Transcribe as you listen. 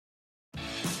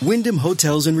Wyndham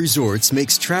Hotels and Resorts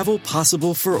makes travel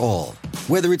possible for all.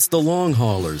 Whether it's the long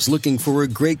haulers looking for a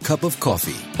great cup of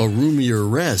coffee, a roomier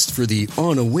rest for the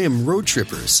on-a-whim road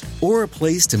trippers, or a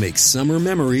place to make summer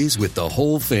memories with the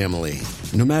whole family.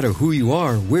 No matter who you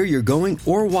are, where you're going,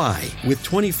 or why, with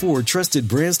 24 trusted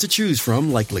brands to choose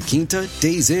from like La Quinta,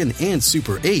 Days Inn, and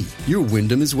Super 8, your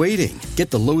Wyndham is waiting.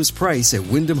 Get the lowest price at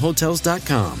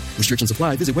WyndhamHotels.com. Restrictions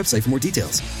apply. Visit website for more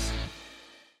details.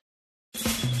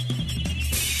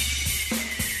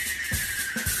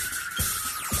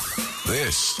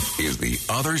 This is The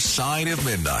Other Side of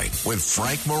Midnight with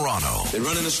Frank Morano. They're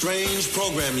running a strange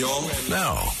program, y'all.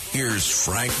 Now, here's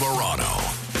Frank Morano.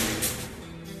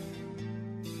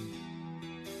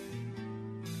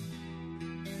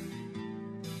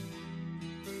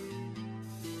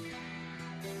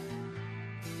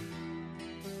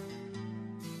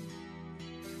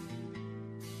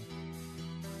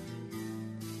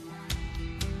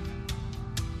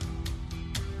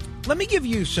 Let me give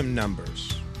you some numbers.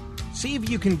 See if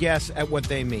you can guess at what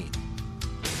they mean.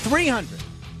 300. I'm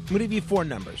going to give you 4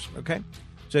 numbers, okay?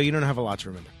 So you don't have a lot to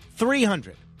remember.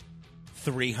 300.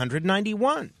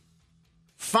 391.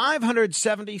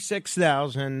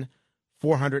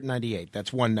 576,498.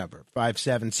 That's one number.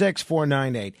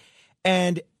 576,498.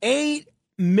 And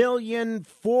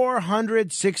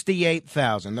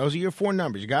 8,468,000. Those are your 4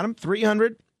 numbers. You got them?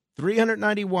 300,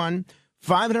 391,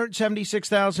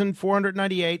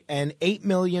 576,498 and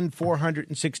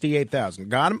 8,468,000.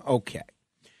 Got them? Okay.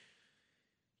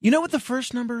 You know what the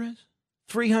first number is?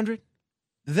 300?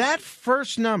 That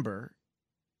first number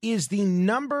is the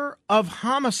number of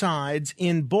homicides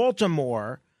in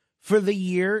Baltimore for the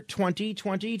year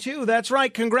 2022. That's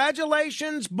right.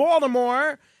 Congratulations,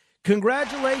 Baltimore.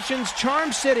 Congratulations,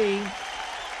 Charm City.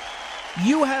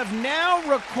 You have now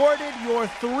recorded your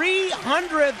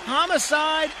 300th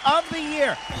homicide of the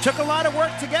year. Took a lot of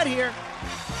work to get here.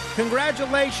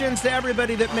 Congratulations to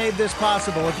everybody that made this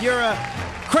possible. If you're a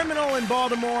criminal in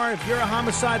Baltimore, if you're a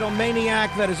homicidal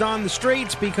maniac that is on the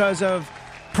streets because of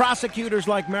prosecutors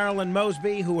like Marilyn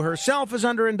Mosby, who herself is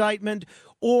under indictment,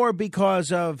 or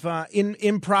because of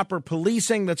improper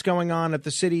policing that's going on at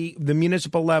the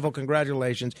municipal level,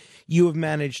 congratulations. You have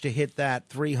managed to hit that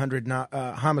 300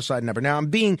 homicide number. Now,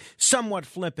 I'm being somewhat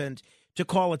flippant to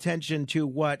call attention to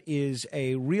what is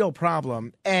a real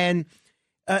problem. And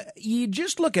you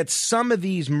just look at some of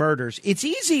these murders. It's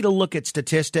easy to look at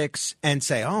statistics and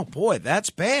say, oh, boy,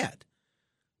 that's bad.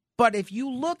 But if you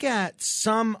look at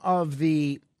some of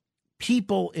the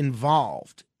people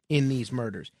involved in these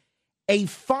murders, a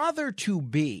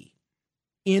father-to-be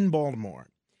in Baltimore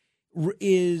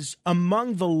is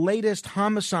among the latest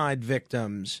homicide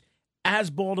victims, as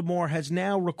Baltimore has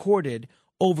now recorded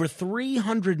over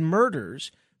 300 murders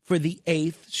for the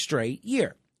 8th straight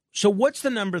year. So what's the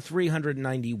number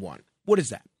 391? What is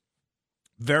that?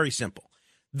 Very simple.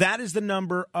 That is the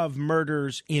number of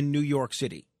murders in New York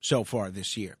City so far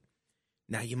this year.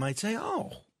 Now you might say,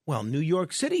 oh, well, New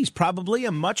York City is probably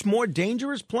a much more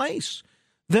dangerous place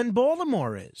than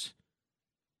Baltimore is.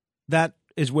 That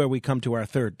is where we come to our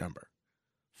third number.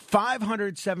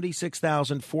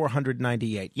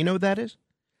 576,498. You know what that is?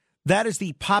 That is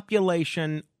the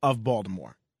population of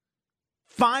Baltimore.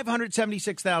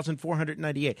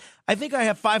 576,498. I think I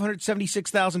have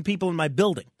 576,000 people in my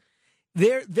building.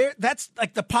 That's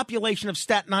like the population of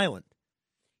Staten Island.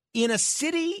 In a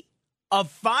city of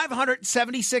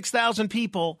 576,000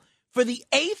 people for the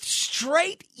 8th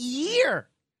straight year,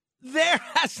 there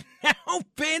has now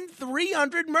been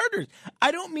 300 murders.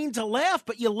 I don't mean to laugh,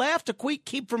 but you laugh to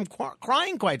keep from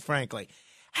crying, quite frankly.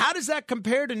 How does that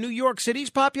compare to New York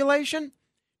City's population?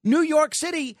 New York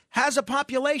City has a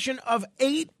population of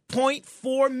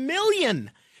 8.4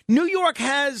 million. New York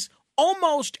has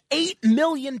almost 8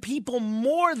 million people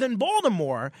more than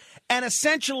Baltimore and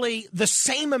essentially the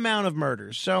same amount of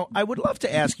murders. So I would love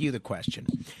to ask you the question.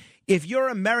 If you're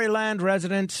a Maryland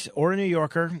resident or a New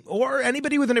Yorker or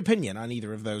anybody with an opinion on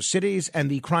either of those cities and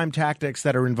the crime tactics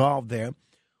that are involved there,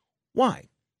 why?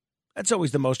 That's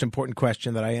always the most important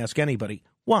question that I ask anybody.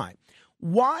 Why?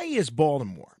 Why is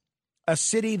Baltimore, a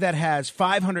city that has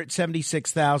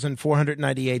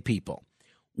 576,498 people,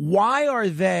 why are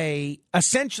they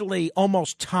essentially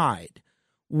almost tied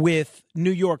with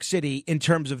New York City in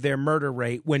terms of their murder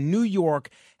rate when New York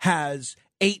has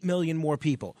 8 million more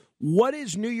people? What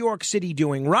is New York City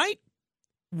doing right?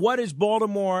 What is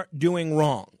Baltimore doing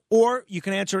wrong? Or you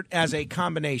can answer it as a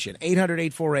combination.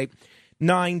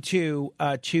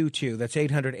 800-848-9222. That's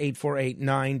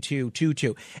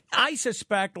 800-848-9222. I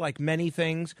suspect, like many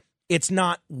things, it's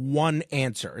not one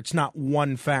answer. It's not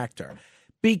one factor.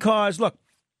 Because, look,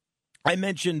 I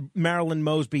mentioned Marilyn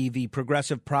Mosby, the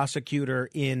progressive prosecutor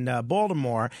in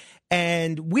Baltimore,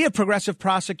 and we have progressive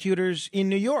prosecutors in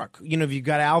New York. You know, you've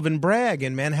got Alvin Bragg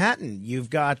in Manhattan.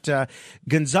 You've got Eric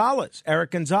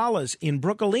Gonzalez in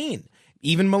Brooklyn,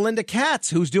 even Melinda Katz,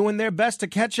 who's doing their best to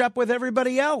catch up with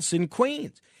everybody else in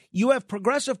Queens. You have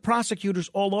progressive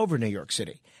prosecutors all over New York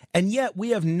City, and yet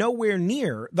we have nowhere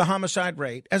near the homicide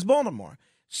rate as Baltimore.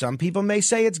 Some people may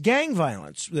say it's gang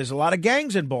violence. There's a lot of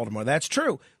gangs in Baltimore. That's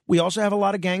true. We also have a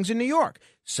lot of gangs in New York.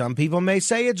 Some people may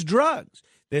say it's drugs.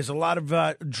 There's a lot of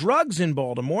drugs in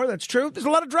Baltimore. That's true. There's a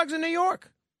lot of drugs in New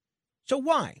York. So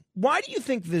why? Why do you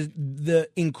think the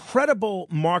incredible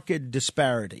market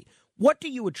disparity, what do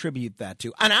you attribute that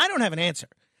to? And I don't have an answer.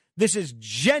 This is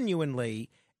genuinely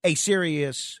a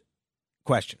serious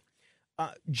question.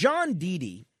 John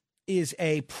Deedy is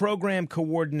a program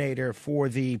coordinator for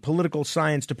the political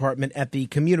science department at the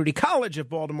Community College of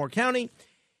Baltimore County.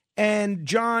 And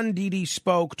John Deedy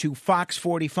spoke to Fox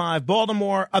 45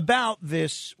 Baltimore about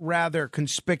this rather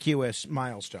conspicuous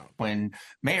milestone. When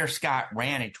Mayor Scott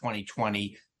ran in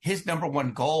 2020, his number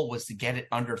one goal was to get it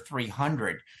under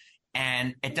 300.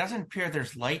 And it doesn't appear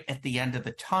there's light at the end of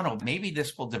the tunnel. Maybe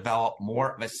this will develop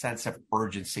more of a sense of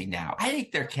urgency now. I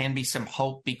think there can be some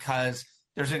hope because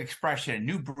there's an expression, a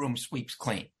new broom sweeps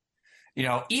clean. You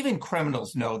know, even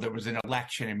criminals know there was an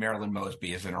election and Marilyn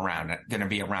Mosby isn't going to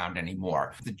be around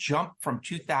anymore. The jump from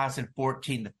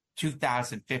 2014 to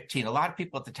 2015, a lot of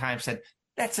people at the time said,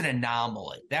 that's an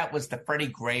anomaly. That was the Freddie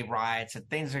Gray riots and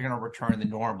things are going to return to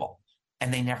normal.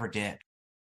 And they never did.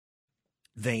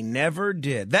 They never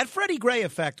did. That Freddie Gray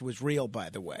effect was real, by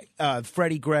the way.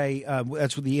 Freddie Gray,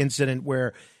 that's the incident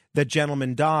where that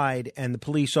gentleman died and the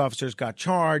police officers got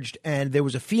charged, and there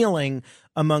was a feeling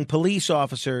among police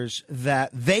officers that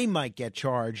they might get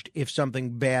charged if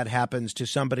something bad happens to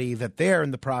somebody that they're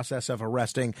in the process of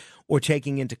arresting or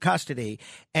taking into custody.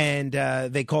 And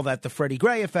they call that the Freddie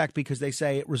Gray effect because they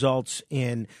say it results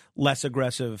in less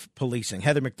aggressive policing.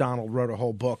 Heather McDonald wrote a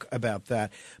whole book about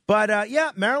that. But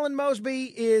yeah, Marilyn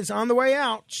Mosby is on the way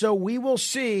out. So we will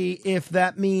see if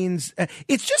that means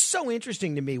it's just so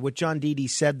interesting to me what John Deedy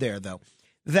said there, though,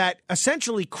 that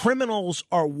essentially criminals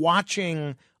are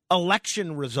watching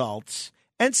election results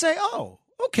and say, oh,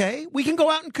 okay, we can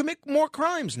go out and commit more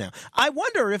crimes now. I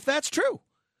wonder if that's true.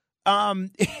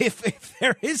 If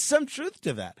there is some truth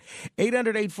to that.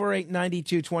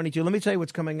 800-848-9222. Let me tell you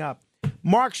what's coming up.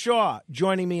 Mark Shaw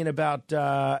joining me in about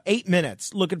 8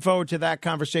 minutes. Looking forward to that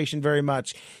conversation very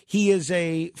much. He is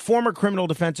a former criminal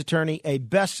defense attorney, a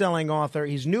best-selling author.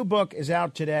 His new book is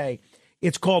out today.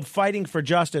 It's called Fighting for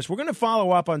Justice. We're going to follow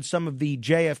up on some of the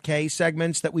JFK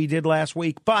segments that we did last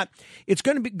week, but it's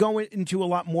going to be going into a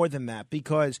lot more than that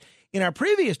because in our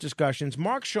previous discussions,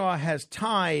 Mark Shaw has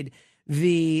tied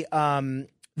the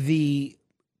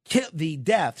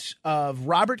deaths of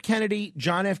Robert Kennedy,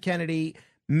 John F. Kennedy,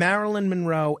 Marilyn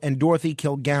Monroe, and Dorothy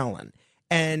Kilgallen.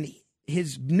 And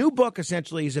his new book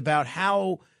essentially is about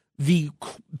how the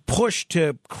push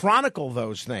to chronicle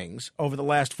those things over the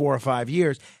last 4 or 5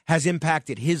 years has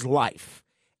impacted his life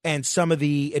and some of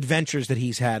the adventures that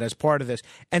he's had as part of this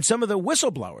and some of the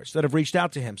whistleblowers that have reached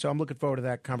out to him. So I'm looking forward to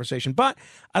that conversation. But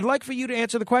I'd like for you to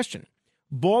answer the question.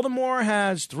 Baltimore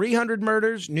has 300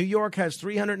 murders. New York has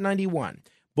 391.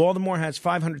 Baltimore has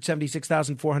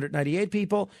 576,498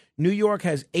 people. New York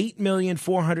has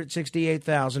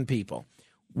 8,468,000 people.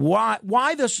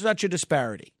 Why there's such a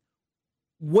disparity?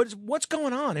 What's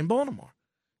going on in Baltimore?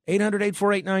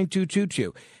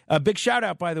 800-848-9222. A big shout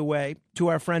out, by the way, to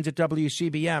our friends at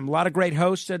WCBM. A lot of great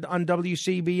hosts on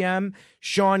WCBM.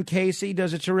 Sean Casey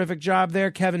does a terrific job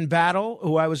there. Kevin Battle,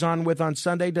 who I was on with on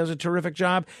Sunday, does a terrific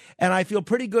job. And I feel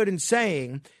pretty good in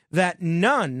saying that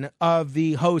none of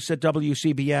the hosts at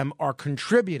WCBM are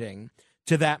contributing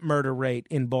to that murder rate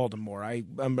in Baltimore.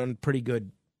 I'm on pretty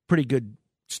good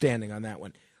standing on that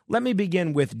one. Let me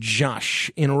begin with Josh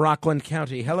in Rockland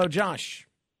County. Hello, Josh.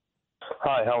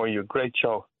 Hi, how are you? Great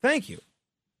show. Thank you.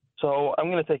 So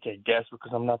I'm going to take a guess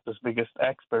because I'm not this biggest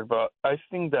expert, but I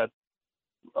think that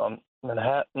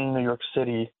Manhattan, New York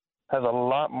City has a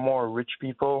lot more rich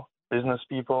people, business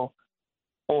people,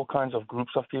 all kinds of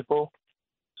groups of people.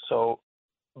 So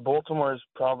Baltimore is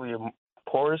probably a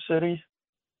poorer city,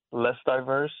 less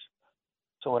diverse.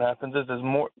 So what happens is there's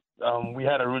more. We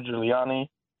had a Rudy Giuliani.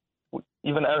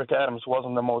 Even Eric Adams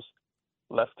wasn't the most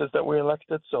leftist that we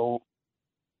elected. So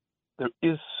there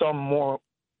is some more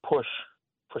push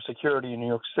for security in New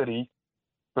York City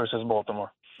versus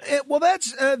Baltimore. Well,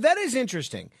 that is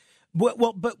interesting.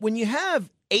 But when you have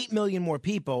 8 million more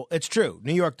people, it's true.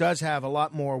 New York does have a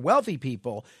lot more wealthy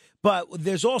people, But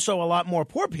there's also a lot more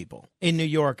poor people in New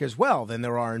York as well than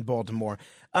there are in Baltimore.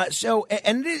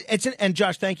 And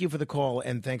Josh, thank you for the call,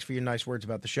 and thanks for your nice words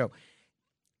about the show.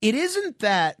 It isn't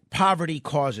that poverty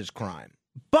causes crime,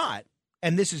 but,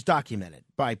 and this is documented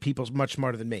by people much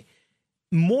smarter than me,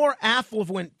 more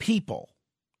affluent people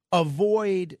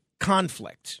avoid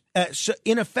conflict. So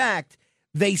in effect,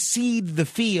 they cede the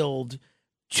field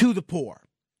to the poor.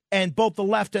 And both the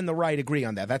left and the right agree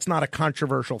on that. That's not a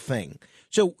controversial thing.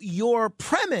 So your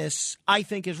premise, I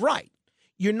think, is right.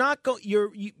 You're not going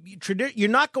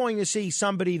to see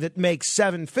somebody that makes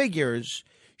seven figures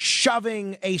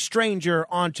shoving a stranger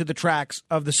onto the tracks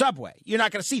of the subway. You're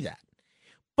not going to see that.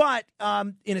 But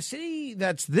in a city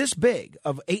that's this big,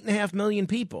 of 8.5 million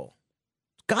people,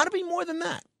 it's got to be more than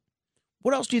that.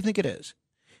 What else do you think it is?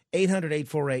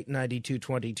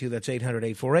 800-848-9222. That's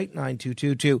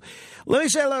 800-848-9222. Let me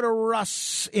say hello to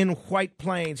Russ in White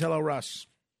Plains. Hello, Russ.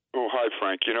 Oh, hi,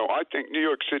 Frank. I think New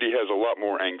York City has a lot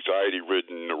more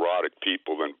anxiety-ridden, neurotic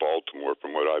people than Baltimore,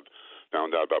 from what I've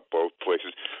found out about both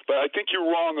places. But I think you're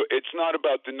wrong. It's not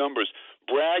about the numbers.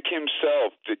 Bragg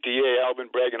himself, the DA Alvin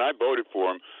Bragg, and I voted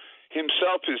for him,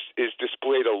 himself is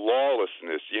displayed a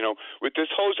lawlessness. With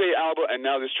this Jose Alba and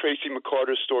now this Tracy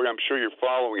McCarter story, I'm sure you're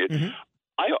following it. Mm-hmm.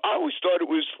 I always thought it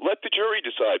was let the jury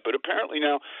decide, but apparently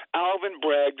now Alvin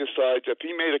Bragg decides if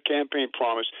he made a campaign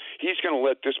promise, he's going to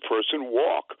let this person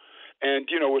walk. And,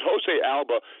 with Jose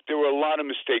Alba, there were a lot of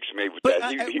mistakes made with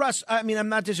that. Russ, I'm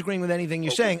not disagreeing with anything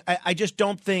you're saying. I just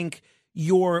don't think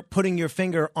you're putting your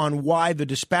finger on why the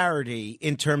disparity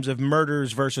in terms of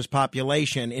murders versus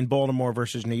population in Baltimore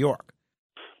versus New York.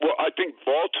 Well, I think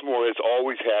Baltimore has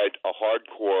always had a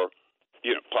hardcore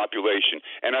population,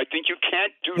 and I think you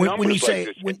can't do numbers like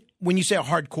this. When you say a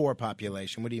hardcore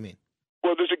population, what do you mean?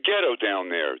 Well, there's a ghetto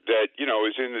down there that,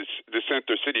 is in the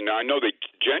center city. Now, I know they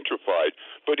gentrified,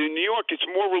 but in New York, it's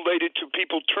more related to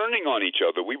people turning on each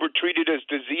other. We were treated as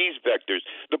disease vectors.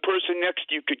 The person next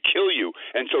to you could kill you.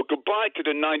 And so goodbye to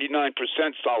the 99%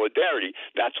 solidarity.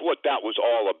 That's what that was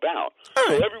all about.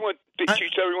 So everyone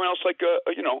treats everyone else like a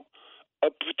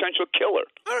potential killer.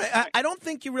 All right. I don't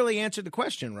think you really answered the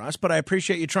question, Russ, but I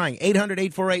appreciate you trying.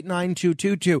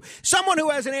 800-848-9222. Someone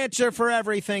who has an answer for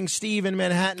everything. Steve in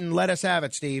Manhattan. Let us have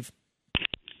it, Steve.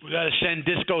 We got to send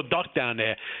Disco Duck down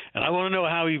there. And I want to know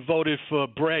how he voted for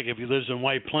Bragg if he lives in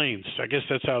White Plains. I guess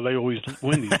that's how they always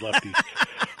win these lefties.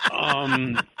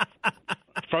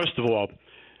 First of all,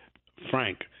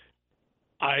 Frank,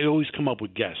 I always come up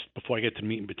with guests before I get to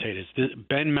meat and potatoes.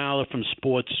 Ben Maller from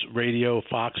Sports Radio,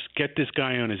 Fox. Get this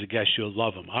guy on as a guest. You'll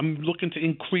love him. I'm looking to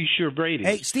increase your ratings.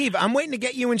 Hey, Steve, I'm waiting to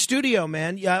get you in studio,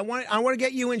 man. Yeah, I want to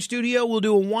get you in studio. We'll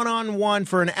do a one-on-one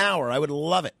for an hour. I would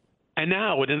love it. And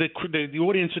now the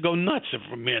audience will go nuts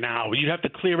for me an hour. You'd have to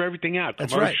clear everything out.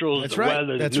 That's Commercials, right. That's the right.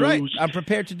 weather, That's the right. news. I'm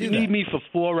prepared to do that. You need me for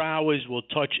 4 hours. We'll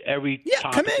touch every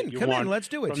topic you want. Let's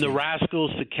do it. From the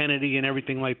Rascals to Kennedy and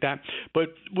everything like that.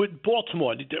 But with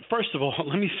Baltimore, first of all,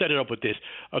 let me set it up with this.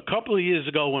 A couple of years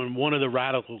ago when one of the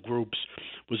radical groups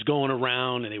was going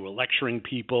around and they were lecturing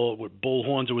people with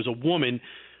bullhorns, there was a woman.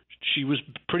 She was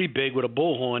pretty big with a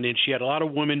bullhorn, and she had a lot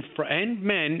of women and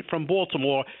men from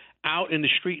Baltimore out in the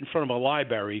street in front of a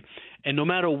library, and no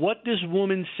matter what this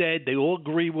woman said, they all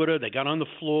agree with her. They got on the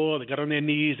floor, they got on their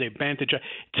knees, they bent the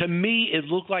To me, it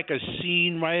looked like a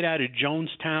scene right out of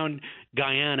Jonestown,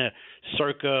 Guyana,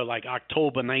 circa like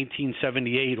October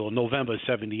 1978 or November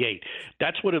 78.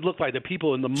 That's what it looked like, the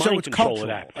people in the mind control cultural. of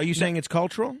that. Are you saying it's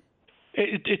cultural?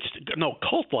 It's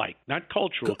cult-like, not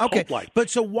cultural. Okay, cult-like.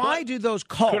 But so why do those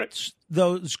cults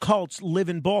live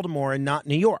in Baltimore and not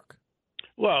New York?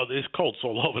 Well, there's cults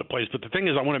all over the place. But the thing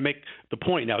is, I want to make the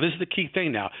point now. This is the key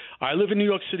thing now. I live in New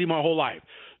York City my whole life.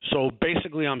 So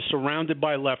basically, I'm surrounded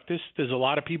by leftists. There's a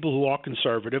lot of people who are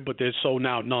conservative, but they're so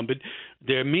now outnumbered.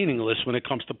 They're meaningless when it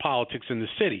comes to politics in the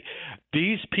city.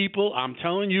 These people, I'm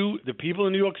telling you, the people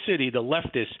in New York City, the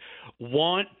leftists,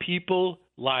 want people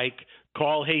like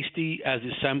Carl Hastie as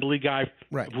assembly guy,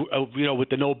 right? With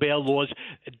the no bail laws.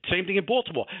 Same thing in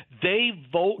Baltimore. They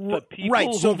vote for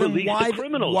people who release the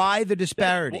criminals. Why the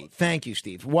disparity? Thank you,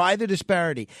 Steve. Why the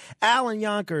disparity? Alan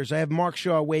Yonkers, I have Mark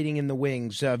Shaw waiting in the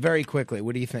wings. Very quickly,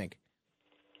 what do you think?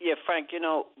 Yeah, Frank,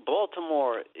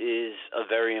 Baltimore is a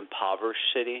very impoverished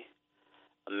city.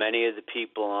 Many of the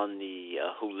people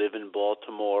who live in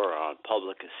Baltimore are on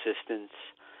public assistance.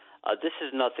 This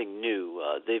is nothing new.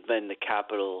 They've been the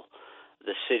capital,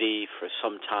 the city, for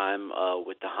some time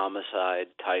with the homicide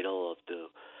title of the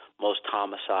most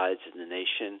homicides in the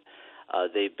nation.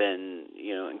 They've been,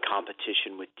 in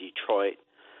competition with Detroit.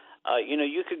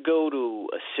 You could go to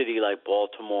a city like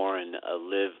Baltimore and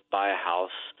buy a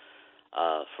house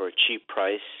for a cheap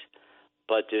price,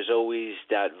 but there's always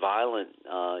that violent,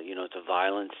 it's a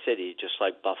violent city, just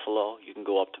like Buffalo. You can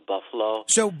go up to Buffalo.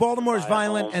 So Baltimore is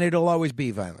violent, home. and it'll always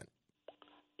be violent.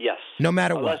 Yes. No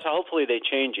matter Unless, what. hopefully they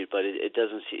change it, but it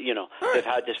doesn't seem, they've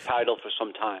had this title for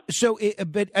some time. So,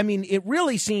 it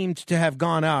really seemed to have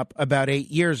gone up about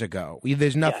 8 years ago.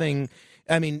 There's nothing,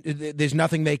 there's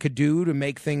nothing they could do to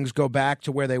make things go back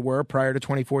to where they were prior to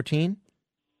 2014?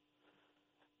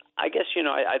 I guess,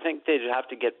 I think they'd have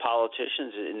to get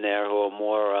politicians in there who are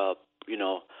more,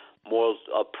 more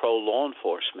pro-law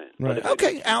enforcement. Right.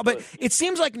 Okay, Al, but it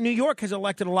seems like New York has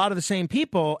elected a lot of the same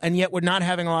people, and yet we're not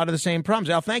having a lot of the same problems.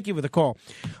 Al, thank you for the call.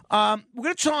 We're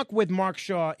going to talk with Mark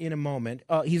Shaw in a moment.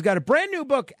 He's got a brand new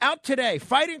book out today,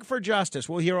 Fighting for Justice.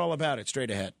 We'll hear all about it straight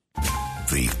ahead.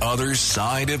 The Other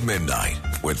Side of Midnight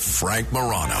with Frank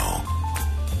Morano.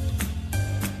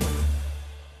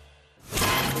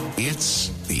 It's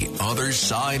The Other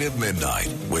Side of Midnight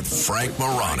with Frank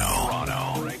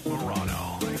Morano.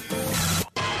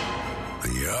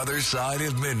 The Other Side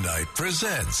of Midnight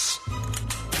presents.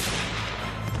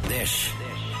 This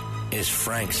is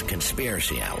Frank's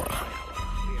Conspiracy Hour.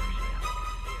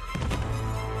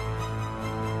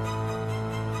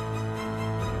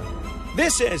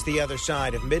 This is The Other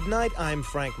Side of Midnight. I'm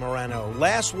Frank Morano.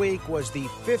 Last week was the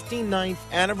 59th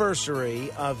anniversary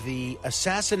of the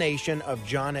assassination of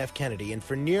John F. Kennedy. And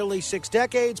for nearly 6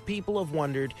 decades, people have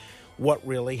wondered what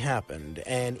really happened.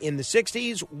 And in the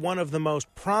 60s, one of the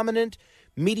most prominent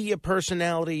media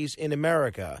personalities in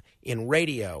America, in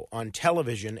radio, on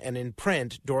television, and in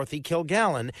print, Dorothy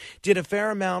Kilgallen, did a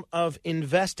fair amount of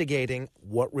investigating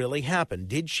what really happened.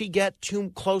 Did she get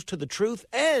too close to the truth?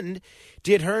 And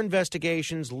did her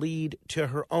investigations lead to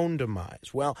her own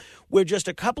demise? Well, we're just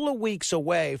a couple of weeks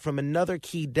away from another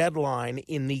key deadline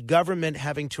in the government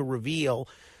having to reveal,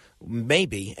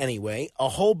 maybe anyway, a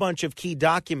whole bunch of key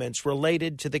documents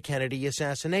related to the Kennedy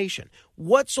assassination.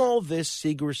 What's all this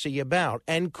secrecy about?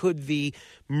 And could the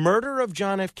murder of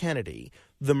John F. Kennedy,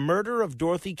 the murder of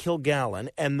Dorothy Kilgallen,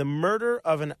 and the murder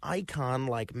of an icon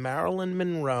like Marilyn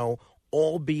Monroe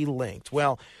all be linked?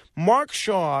 Well, Mark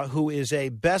Shaw, who is a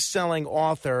best-selling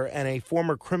author and a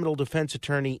former criminal defense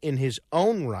attorney in his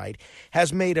own right,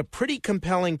 has made a pretty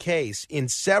compelling case in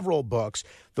several books,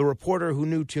 The Reporter Who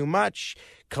Knew Too Much,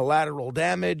 Collateral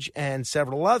Damage, and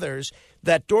several others,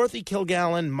 that Dorothy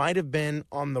Kilgallen might have been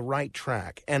on the right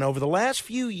track. And over the last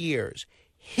few years,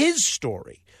 his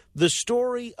story, the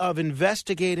story of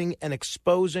investigating and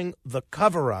exposing the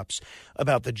cover-ups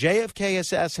about the JFK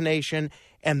assassination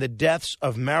and the deaths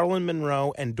of Marilyn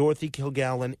Monroe and Dorothy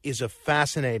Kilgallen, is a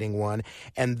fascinating one.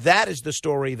 And that is the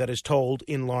story that is told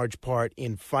in large part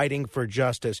in Fighting for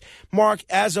Justice. Mark,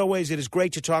 as always, it is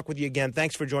great to talk with you again.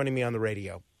 Thanks for joining me on the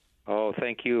radio. Oh,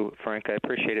 thank you, Frank. I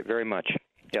appreciate it very much.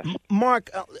 Yes. Mark,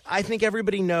 I think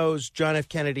everybody knows John F.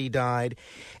 Kennedy died,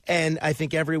 and I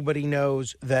think everybody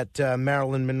knows that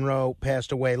Marilyn Monroe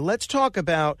passed away. Let's talk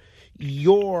about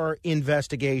your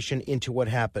investigation into what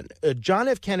happened. John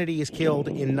F. Kennedy is killed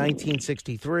in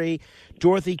 1963.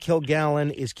 Dorothy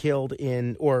Kilgallen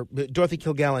Dorothy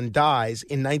Kilgallen dies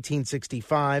in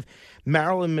 1965.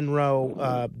 Marilyn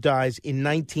Monroe dies in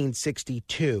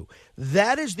 1962.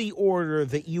 That is the order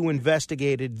that you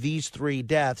investigated these 3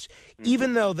 deaths,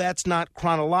 even though that's not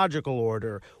chronological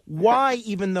order. Why,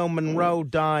 even though Monroe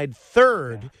died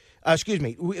third,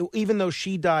 even though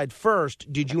she died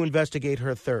first, did you investigate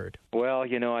her third? Well,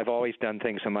 I've always done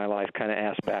things in my life kind of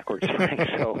ass backwards, Frank,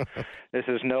 so this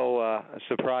is no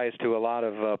surprise to a lot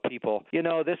of people.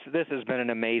 This has been an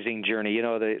amazing journey.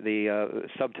 The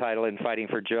subtitle in Fighting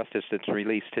for Justice that's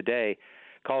released today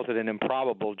calls it an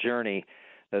improbable journey.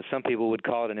 Some people would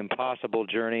call it an impossible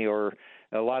journey or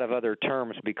a lot of other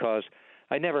terms, because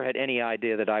I never had any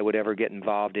idea that I would ever get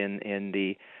involved in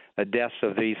the deaths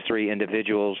of these 3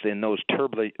 individuals in those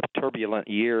turbulent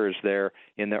years there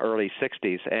in the early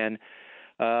 60s. And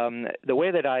the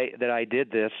way that I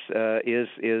did this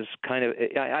is kind of,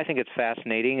 I think it's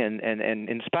fascinating and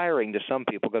inspiring to some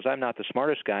people, because I'm not the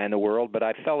smartest guy in the world, but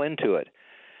I fell into it.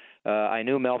 I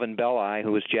knew Melvin Belli,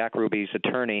 who was Jack Ruby's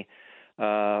attorney,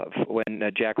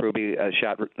 when Jack Ruby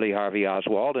shot Lee Harvey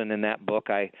Oswald, and in that book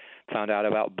I found out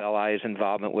about Belli's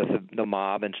involvement with the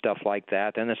mob and stuff like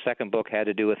that. And the second book had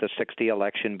to do with the 60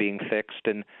 election being fixed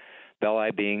and Belli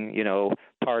being,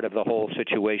 part of the whole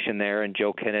situation there, and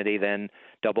Joe Kennedy then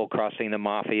double-crossing the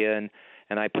mafia.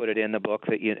 And I put it in the book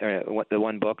that the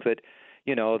one book that,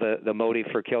 the motive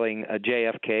for killing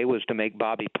JFK was to make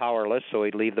Bobby powerless, so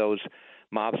he'd leave those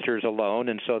mobsters alone,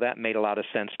 and so that made a lot of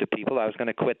sense to people. I was going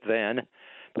to quit then,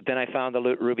 but then I found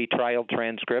the Ruby trial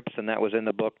transcripts, and that was in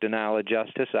the book Denial of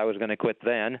Justice. I was going to quit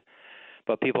then,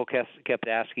 but people kept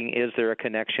asking, is there a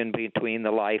connection between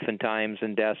the life and times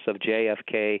and deaths of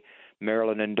JFK,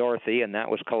 Marilyn, and Dorothy? And that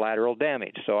was collateral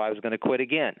damage. So I was going to quit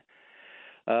again.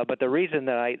 But the reason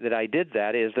that I did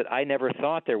that is that I never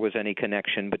thought there was any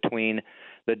connection between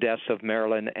the deaths of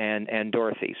Marilyn and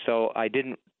Dorothy. So I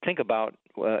didn't think about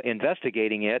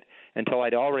investigating it until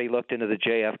I'd already looked into the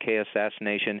JFK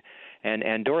assassination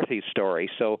and Dorothy's story.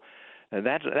 So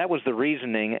that was the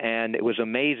reasoning, and it was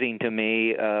amazing to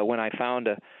me when I found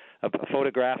a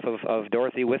photograph of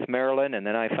Dorothy with Marilyn, and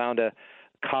then I found a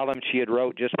column she had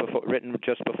written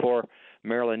just before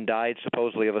Marilyn died,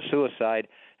 supposedly of a suicide,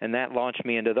 and that launched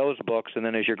me into those books. And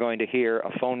then, as you're going to hear,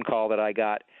 a phone call that I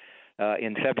got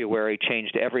in February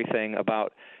changed everything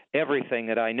about everything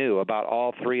that I knew about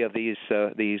all three of these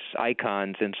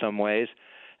icons in some ways.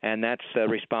 And that's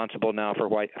responsible now for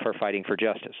Fighting for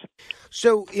Justice.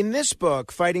 So in this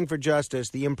book, Fighting for Justice,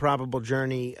 The Improbable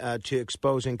Journey to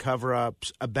Exposing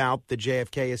Cover-Ups About the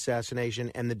JFK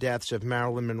Assassination and the Deaths of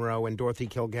Marilyn Monroe and Dorothy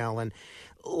Kilgallen,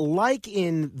 like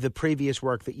in the previous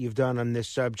work that you've done on this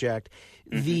subject,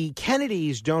 the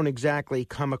Kennedys don't exactly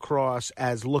come across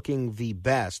as looking the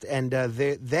best. And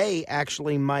they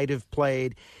actually might have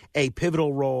played a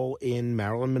pivotal role in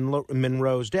Marilyn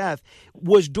Monroe's death.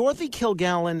 Was Dorothy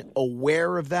Kilgallen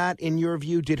aware of that, in your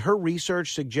view? Did her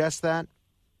research suggest that?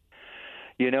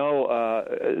 You know,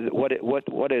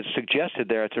 what is suggested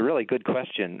there, it's a really good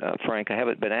question, Frank. I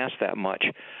haven't been asked that much.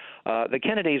 The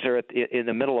Kennedys are in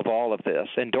the middle of all of this,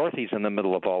 and Dorothy's in the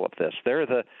middle of all of this. They're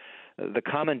the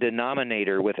common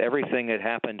denominator with everything that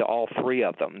happened to all three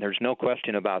of them. There's no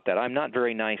question about that. I'm not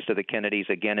very nice to the Kennedys.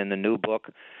 Again, in the new book,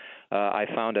 I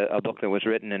found a book that was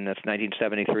written in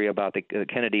 1973 about the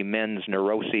Kennedy men's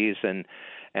neuroses,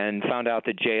 and found out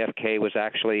that JFK was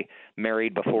actually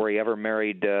married before he ever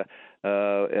married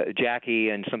Jackie,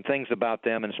 and some things about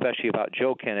them, and especially about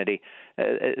Joe Kennedy.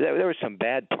 There were some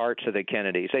bad parts of the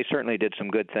Kennedys. They certainly did some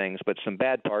good things, but some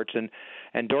bad parts.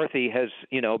 And Dorothy has,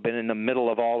 been in the middle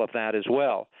of all of that as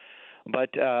well.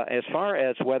 But as far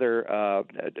as whether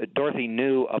Dorothy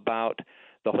knew about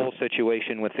the whole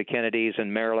situation with the Kennedys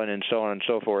and Marilyn and so on and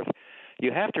so forth,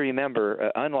 you have to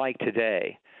remember, unlike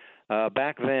today,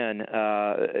 back then,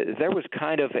 there was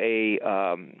kind of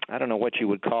I don't know what you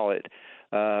would call it,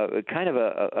 kind of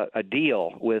a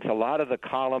deal with a lot of the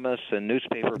columnists and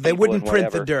newspaper people. They wouldn't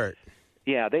print the dirt.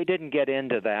 Yeah, they didn't get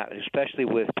into that, especially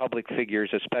with public figures,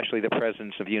 especially the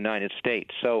presidents of the United States.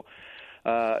 So,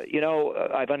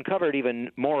 I've uncovered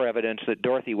even more evidence that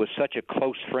Dorothy was such a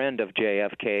close friend of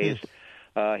JFK's.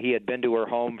 He had been to her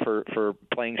home for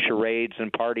playing charades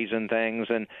and parties and things,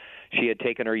 and she had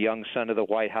taken her young son to the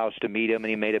White House to meet him, and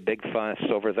he made a big fuss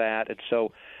over that. And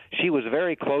so she was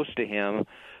very close to him.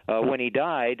 When he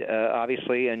died,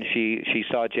 obviously, and she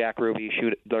saw Jack Ruby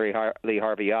shoot Lee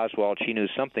Harvey Oswald, she knew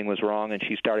something was wrong, and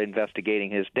she started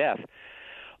investigating his death.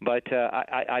 But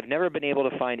I've never been able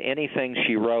to find anything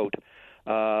she wrote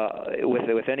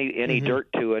with any dirt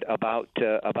to it about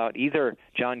either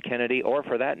John Kennedy or,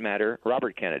 for that matter,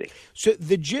 Robert Kennedy. So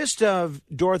the gist of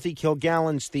Dorothy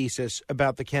Kilgallen's thesis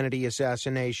about the Kennedy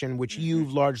assassination, which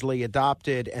you've largely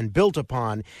adopted and built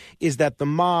upon, is that the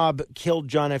mob killed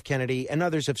John F. Kennedy, and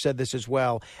others have said this as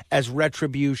well, as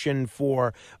retribution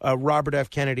for Robert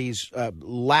F. Kennedy's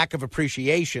lack of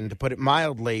appreciation, to put it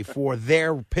mildly, for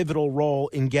their pivotal role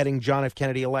in getting John F.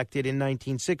 Kennedy elected in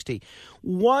 1960.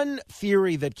 One theory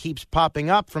that keeps popping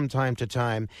up from time to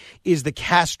time is the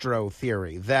Castro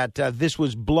theory, that this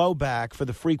was blowback for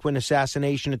the frequent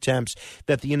assassination attempts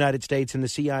that the United States and the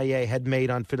CIA had made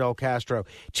on Fidel Castro.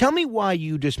 Tell me why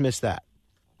you dismiss that.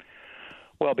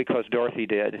 Well, because Dorothy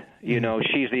did.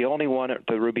 She's the only one at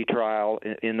the Ruby trial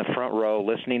in the front row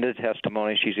listening to the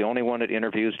testimony. She's the only one that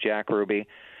interviews Jack Ruby.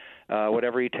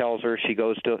 Whatever he tells her, she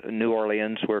goes to New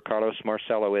Orleans, where Carlos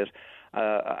Marcello is.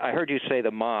 I heard you say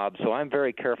the mob, so I'm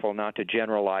very careful not to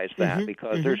generalize that,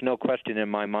 because there's no question in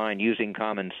my mind, using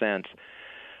common sense.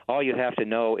 All you have to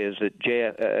know is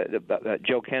that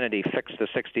Joe Kennedy fixed the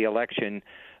 60 election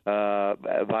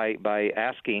by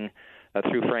asking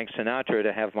through Frank Sinatra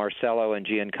to have Marcello and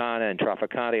Giancana and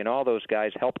Traficante and all those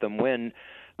guys help them win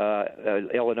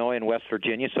Illinois and West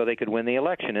Virginia so they could win the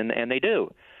election, and they do.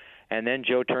 And then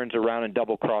Joe turns around and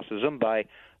double-crosses them by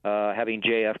having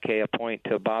JFK appoint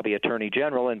Bobby Attorney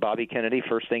General, and Bobby Kennedy,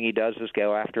 first thing he does is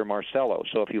go after Marcello.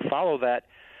 So if you follow that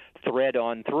thread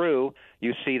on through,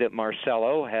 you see that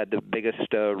Marcello had the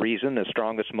biggest reason, the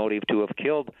strongest motive to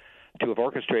have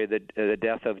orchestrated the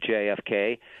death of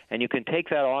JFK, and you can take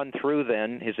that on through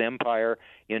then his empire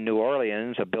in New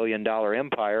Orleans, a $1 billion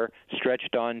empire,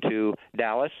 stretched on to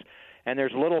Dallas, And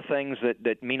there's little things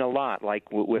that mean a lot, like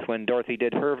with when Dorothy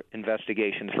did her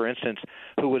investigations. For instance,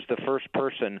 who was the first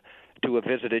person to have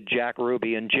visited Jack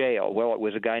Ruby in jail? Well, it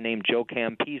was a guy named Joe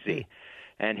Campisi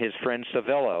and his friend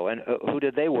Savello. And who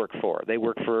did they work for? They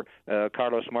worked for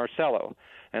Carlos Marcello.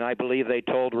 And I believe they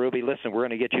told Ruby, listen, we're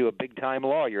going to get you a big-time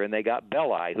lawyer. And they got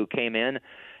Belli, who came in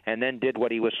and then did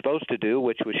what he was supposed to do,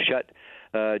 which was shut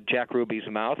Jack Ruby's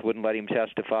mouth, wouldn't let him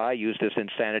testify, used his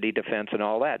insanity defense and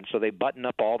all that. And so they button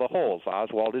up all the holes.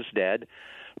 Oswald is dead.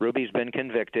 Ruby's been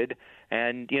convicted.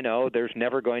 And, there's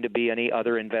never going to be any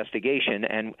other investigation.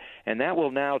 And that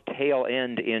will now tail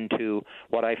end into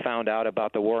what I found out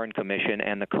about the Warren Commission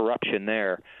and the corruption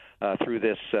there. Through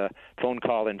this phone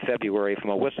call in February from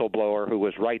a whistleblower who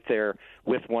was right there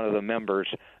with one of the members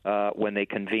when they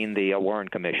convened the Warren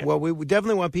Commission. Well, we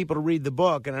definitely want people to read the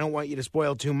book, and I don't want you to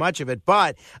spoil too much of it,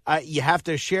 but you have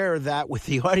to share that with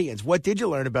the audience. What did you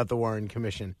learn about the Warren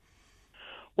Commission?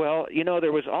 Well,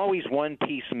 there was always one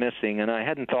piece missing, and I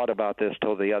hadn't thought about this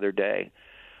till the other day.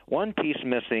 One piece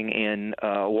missing in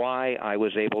why I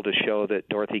was able to show that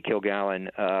Dorothy Kilgallen,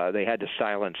 they had to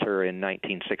silence her in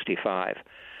 1965.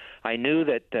 I knew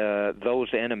that those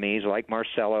enemies, like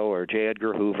Marcello or J.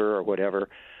 Edgar Hoover or whatever,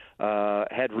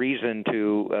 had reason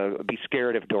to be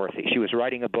scared of Dorothy. She was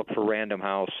writing a book for Random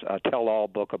House, a tell-all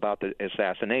book about the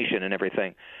assassination and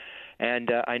everything.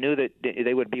 And I knew that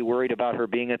they would be worried about her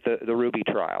being at the Ruby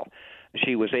trial.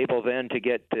 She was able then to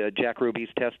get Jack Ruby's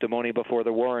testimony before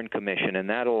the Warren Commission, and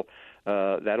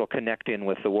that'll connect in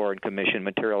with the Warren Commission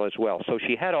material as well. So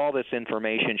she had all this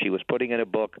information. She was putting in a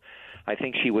book. I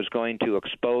think she was going to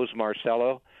expose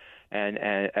Marcello and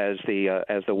as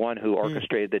the one who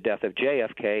orchestrated the death of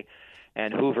JFK,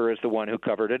 and Hoover is the one who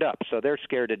covered it up. So they're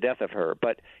scared to death of her.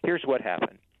 But here's what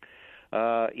happened.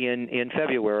 In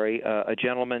February, a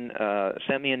gentleman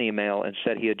sent me an email and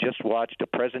said he had just watched a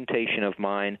presentation of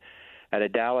mine at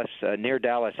a near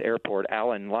Dallas airport,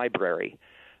 Allen Library,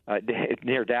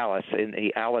 near Dallas in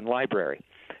the Allen Library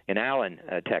in Allen,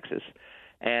 Texas.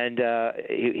 And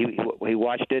he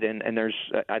watched it, and there's,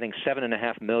 I think,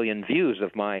 7.5 million views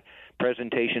of my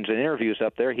presentations and interviews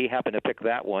up there. He happened to pick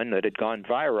that one that had gone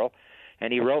viral,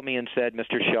 and he wrote me and said,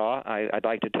 Mr. Shaw, I'd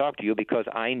like to talk to you because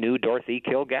I knew Dorothy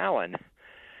Kilgallen.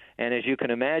 And as you can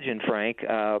imagine, Frank,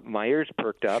 my ears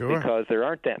perked up because there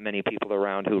aren't that many people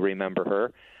around who remember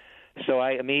her. So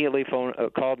I immediately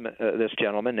called this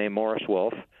gentleman named Morris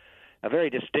Wolf, a very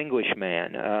distinguished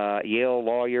man, Yale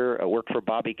lawyer, worked for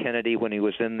Bobby Kennedy when he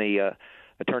was in the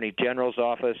Attorney General's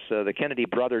office. The Kennedy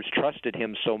brothers trusted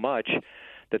him so much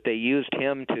that they used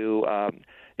him to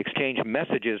exchange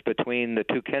messages between the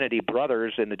two Kennedy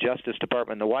brothers in the Justice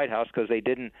Department and the White House because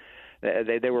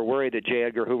they were worried that J.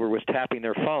 Edgar Hoover was tapping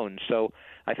their phones. So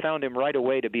I found him right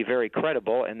away to be very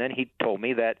credible, and then he told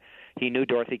me that he knew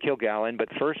Dorothy Kilgallen, but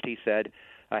first he said,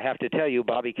 I have to tell you,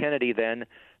 Bobby Kennedy then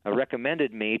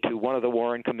recommended me to one of the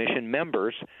Warren Commission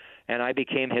members, and I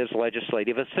became his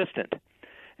legislative assistant.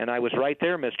 And I was right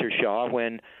there, Mr. Shaw,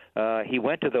 when he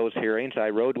went to those hearings. I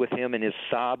rode with him in his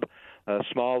Saab,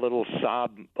 small little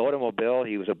Saab automobile.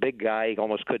 He was a big guy. He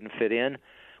almost couldn't fit in.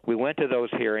 We went to those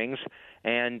hearings,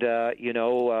 and, I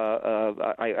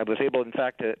was able, in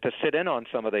fact, to sit in on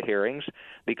some of the hearings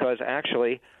because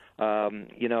actually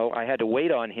I had to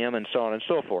wait on him and so on and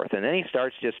so forth. And then he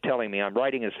starts just telling me, I'm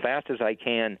writing as fast as I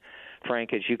can,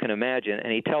 Frank, as you can imagine,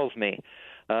 and he tells me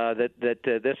that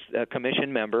this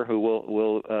commission member, who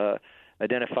we'll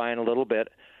identify in a little bit,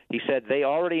 he said they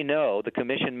already know, the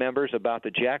commission members, about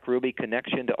the Jack Ruby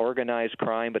connection to organized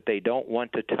crime, but they don't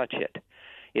want to touch it.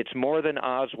 It's more than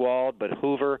Oswald, but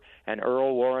Hoover and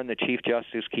Earl Warren, the Chief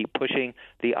Justice, keep pushing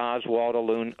the Oswald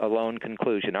alone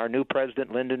conclusion. Our new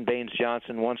president, Lyndon Baines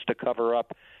Johnson, wants to cover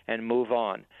up and move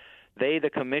on. They, the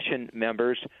commission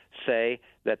members, say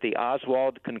that the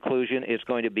Oswald conclusion is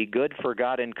going to be good for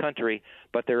God and country,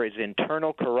 but there is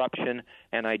internal corruption,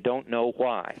 and I don't know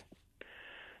why.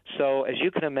 So, as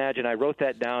you can imagine, I wrote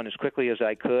that down as quickly as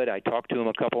I could. I talked to him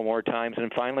a couple more times,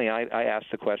 and finally I asked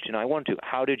the question I wanted to.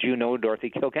 How did you know Dorothy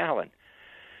Kilgallen?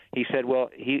 He said, well,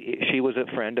 she was a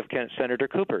friend of Senator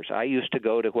Cooper's. I used to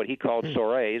go to what he called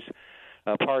soirees,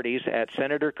 parties at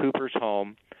Senator Cooper's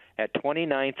home at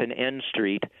 29th and N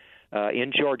Street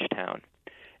in Georgetown.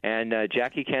 And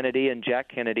Jackie Kennedy and Jack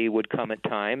Kennedy would come at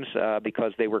times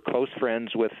because they were close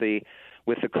friends with the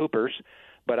Coopers.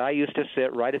 But I used to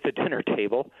sit right at the dinner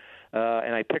table,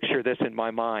 and I picture this in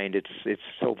my mind. It's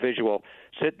so visual.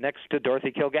 Sit next to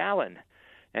Dorothy Kilgallen.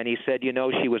 And he said,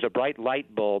 she was a bright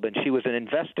light bulb, and she was an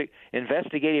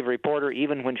investigative reporter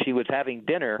even when she was having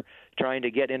dinner trying to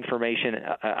get information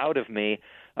out of me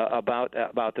about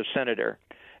the senator.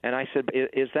 And I said,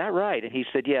 is that right? And he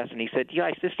said, yes. And he said,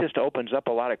 yes, this just opens up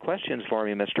a lot of questions for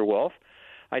me, Mr. Wolf.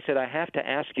 I said, I have to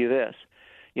ask you this.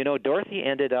 You know, Dorothy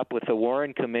ended up with the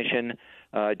Warren Commission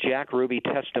Jack Ruby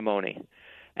testimony.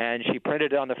 And she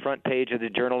printed it on the front page of the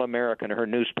Journal-American, her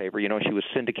newspaper. You know, she was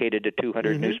syndicated to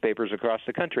 200 newspapers across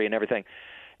the country and everything.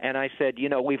 And I said, you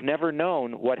know, we've never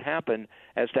known what happened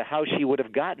as to how she would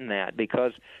have gotten that,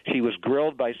 because she was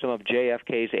grilled by some of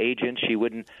JFK's agents. She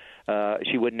wouldn't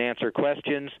answer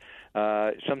questions.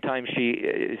 Sometimes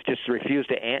she just refused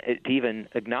to even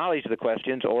acknowledge the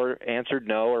questions, or answered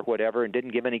no or whatever, and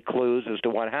didn't give any clues as to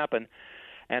what happened.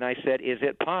 And I said, is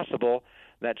it possible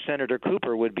that Senator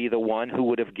Cooper would be the one who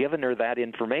would have given her that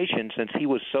information, since he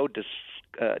was so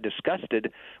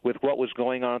disgusted with what was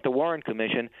going on at the Warren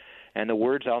Commission? And the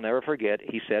words I'll never forget,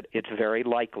 he said, it's very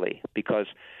likely, because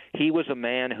he was a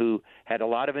man who had a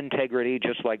lot of integrity,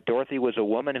 just like Dorothy was a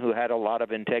woman who had a lot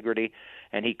of integrity,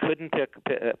 and he couldn't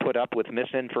put up with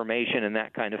misinformation and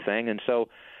that kind of thing. And so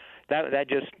that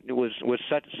just was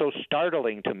so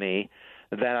startling to me,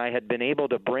 that I had been able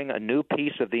to bring a new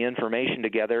piece of the information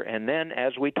together. And then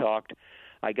as we talked,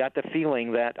 I got the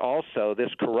feeling that also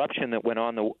this corruption that went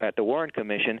on at the Warren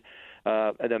Commission,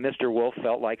 that Mr. Wolf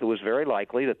felt like it was very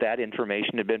likely that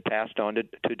information had been passed on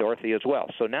to Dorothy as well.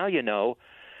 So now you know,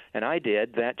 and I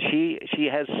did, that she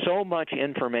has so much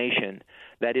information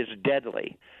that is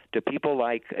deadly to people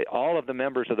like all of the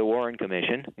members of the Warren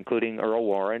Commission, including Earl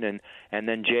Warren and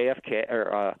then JFK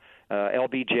or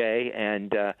LBJ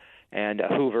and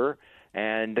Hoover,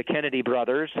 and the Kennedy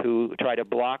brothers, who try to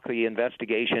block the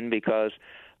investigation because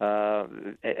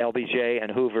LBJ and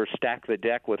Hoover stacked the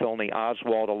deck with only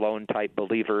Oswald alone type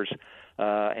believers,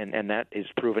 and that is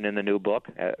proven in the new book,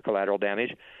 Collateral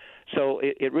Damage. So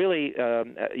it really,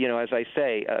 as I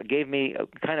say, gave me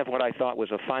kind of what I thought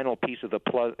was a final piece of the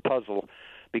puzzle,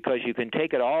 because you can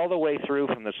take it all the way through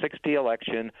from the 60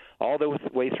 election, all the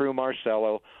way through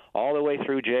Marcello, all the way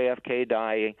through JFK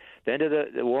dying, then to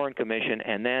the Warren Commission,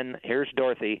 and then here's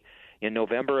Dorothy in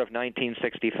November of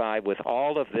 1965 with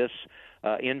all of this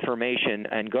information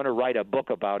and going to write a book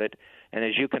about it. And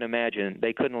as you can imagine,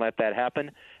 they couldn't let that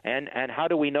happen. And how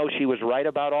do we know she was right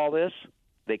about all this?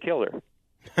 They killed her.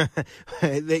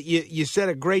 You said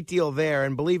a great deal there,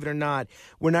 and believe it or not,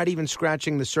 we're not even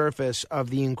scratching the surface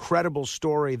of the incredible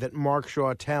story that Mark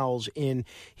Shaw tells in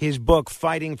his book,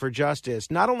 Fighting for Justice.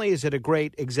 Not only is it a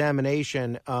great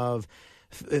examination of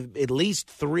at least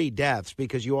 3 deaths,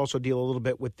 because you also deal a little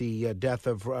bit with the death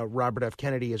of Robert F.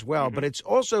 Kennedy as well. Mm-hmm. But it's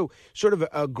also sort of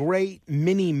a great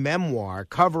mini memoir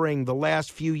covering the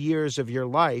last few years of your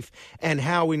life and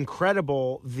how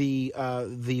incredible the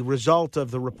result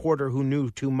of the reporter who knew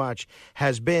too much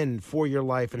has been for your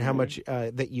life, and how much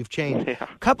that you've changed. Yeah.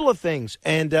 Couple of things,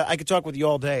 and I could talk with you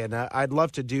all day, and I'd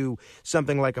love to do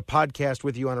something like a podcast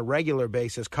with you on a regular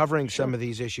basis covering some of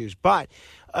these issues. But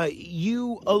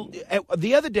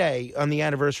the other day, on the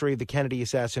anniversary of the Kennedy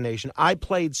assassination, I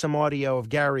played some audio of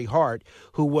Gary Hart,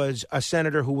 who was a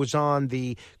senator who was on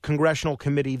the congressional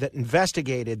committee that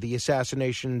investigated the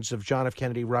assassinations of John F.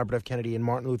 Kennedy, Robert F. Kennedy, and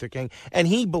Martin Luther King, and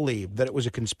he believed that it was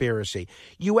a conspiracy.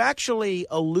 You actually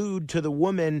allude to the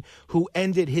woman who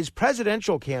ended his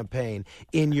presidential campaign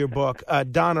in your book,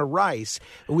 Donna Rice.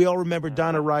 We all remember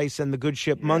Donna Rice and the good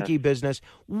ship monkey business.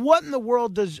 What in the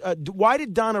world why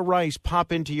did Donna Rice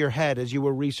pop into your head as you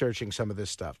were researching some of this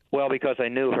stuff? Well, because I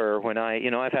knew her when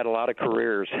I've had a lot of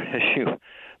careers, as you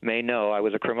may know. I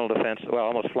was a criminal defense,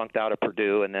 almost flunked out of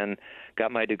Purdue, and then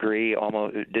got my degree,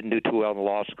 almost didn't do too well in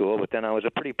law school, but then I was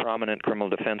a pretty prominent criminal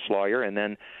defense lawyer, and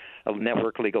then a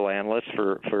network legal analyst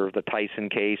for the Tyson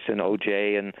case and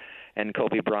OJ and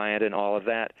Kobe Bryant and all of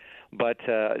that. But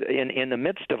in the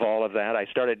midst of all of that, I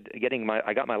started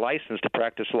I got my license to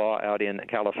practice law out in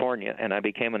California, and I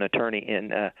became an attorney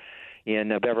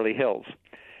in Beverly Hills.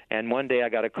 And one day I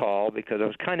got a call because I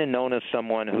was kind of known as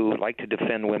someone who liked to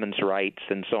defend women's rights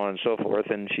and so on and so forth,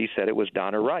 and she said it was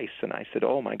Donna Rice. And I said,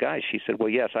 oh, my gosh. She said, well,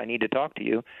 yes, I need to talk to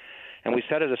you. And we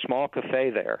sat at a small cafe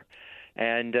there,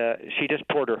 and she just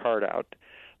poured her heart out.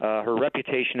 Her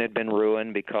reputation had been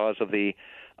ruined because of the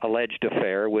alleged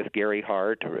affair with Gary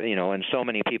Hart, and so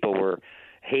many people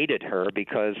hated her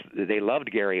because they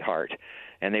loved Gary Hart,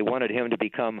 and they wanted him to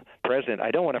become president.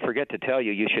 I don't want to forget to tell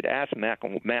you, you should ask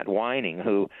Matt Wining,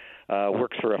 who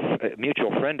works for a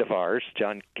mutual friend of ours,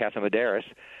 John Catsimatidis.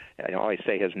 I always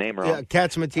say his name wrong. Yeah,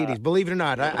 Catsimatidis. Believe it or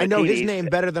not, I know his name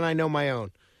better than I know my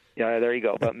own. Yeah, there you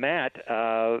go. But Matt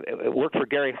worked for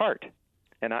Gary Hart.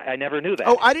 And I never knew that.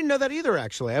 Oh, I didn't know that either,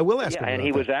 actually. I will ask him and about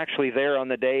he that. was actually there on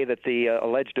the day that the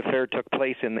alleged affair took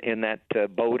place in that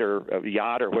boat or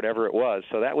yacht or whatever it was.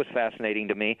 So that was fascinating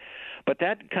to me. But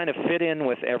that kind of fit in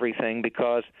with everything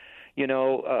because, you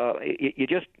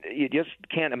just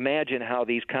can't imagine how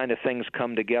these kind of things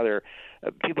come together.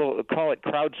 People call it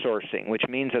crowdsourcing, which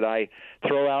means that I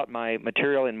throw out my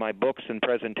material in my books and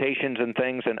presentations and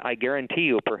things, and I guarantee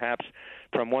you, perhaps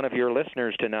from one of your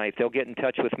listeners tonight, they'll get in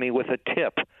touch with me with a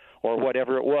tip or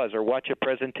whatever it was, or watch a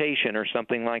presentation or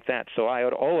something like that. So I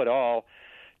would owe it all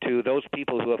to those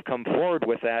people who have come forward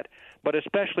with that, but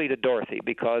especially to Dorothy,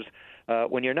 because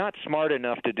when you're not smart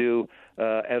enough to do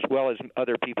as well as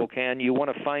other people can, you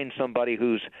want to find somebody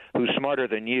who's smarter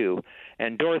than you.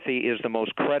 And Dorothy is the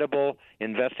most credible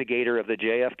investigator of the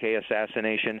JFK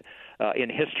assassination in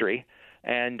history.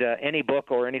 And any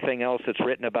book or anything else that's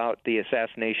written about the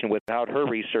assassination without her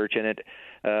research in it,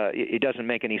 it doesn't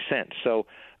make any sense. So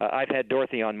I've had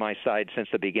Dorothy on my side since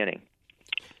the beginning.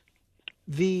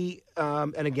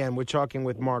 And again, we're talking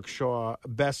with Mark Shaw,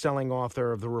 best-selling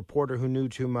author of The Reporter Who Knew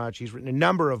Too Much. He's written a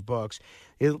number of books.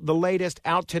 The latest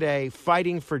out today,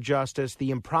 Fighting for Justice,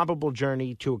 The Improbable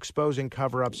Journey to Exposing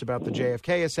Cover-Ups About the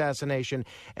JFK Assassination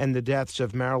and the Deaths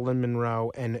of Marilyn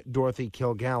Monroe and Dorothy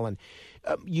Kilgallen.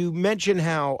 You mentioned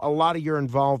how a lot of your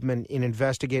involvement in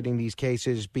investigating these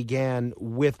cases began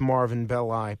with Marvin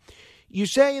Belli. You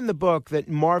say in the book that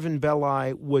Marvin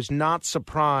Belli was not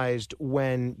surprised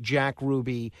when Jack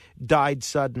Ruby died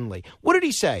suddenly. What did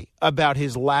he say about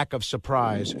his lack of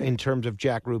surprise in terms of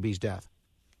Jack Ruby's death?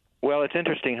 Well, it's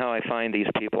interesting how I find these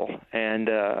people, and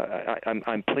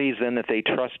I'm pleased then that they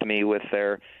trust me with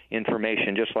their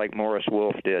information, just like Morris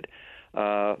Wolf did.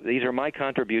 These are my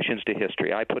contributions to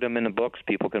history. I put them in the books.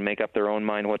 People can make up their own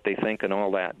mind what they think and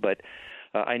all that. But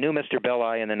I knew Mr.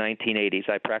 Belli in the 1980s.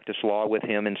 I practiced law with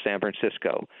him in San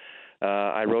Francisco.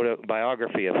 I wrote a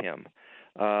biography of him.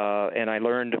 And I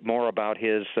learned more about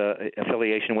his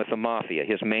affiliation with the mafia.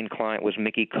 His main client was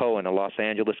Mickey Cohen, a Los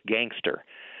Angeles gangster.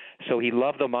 So he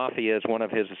loved the mafia, as one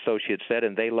of his associates said,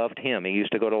 and they loved him. He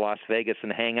used to go to Las Vegas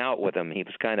and hang out with them. He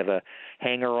was kind of a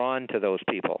hanger-on to those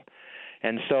people.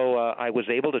 And so I was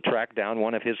able to track down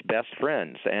one of his best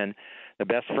friends. And the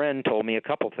best friend told me a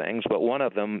couple things, but one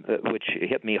of them, which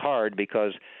hit me hard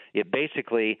because it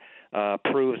basically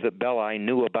proves that Belli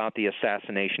knew about the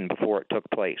assassination before it took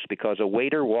place, because a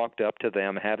waiter walked up to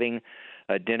them having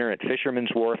a dinner at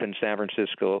Fisherman's Wharf in San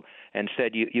Francisco and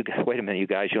said, "You wait a minute, you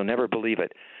guys, you'll never believe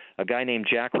it. A guy named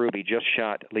Jack Ruby just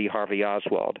shot Lee Harvey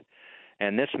Oswald."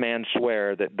 And this man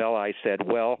swore that Belli said,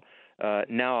 "Well,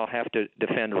 now I'll have to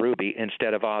defend Ruby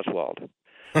instead of Oswald."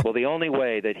 Well, the only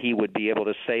way that he would be able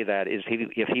to say that is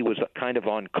if he was kind of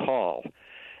on call.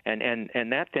 And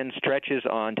that then stretches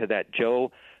on to that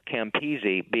Joe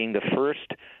Campisi being the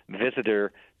first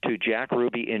visitor to Jack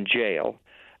Ruby in jail.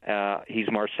 He's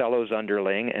Marcello's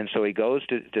underling, and so he goes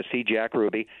to see Jack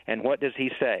Ruby, and what does he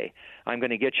say? "I'm going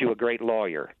to get you a great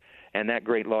lawyer." And that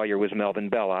great lawyer was Melvin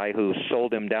Belli, who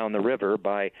sold him down the river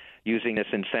by using this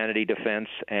insanity defense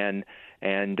and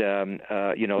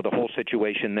the whole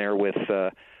situation there with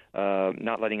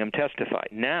not letting him testify.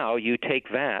 Now you take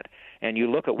that and you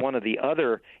look at one of the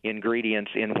other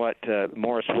ingredients in what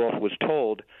Morris Wolf was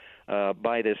told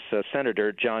by this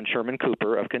Senator John Sherman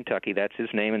Cooper of Kentucky. That's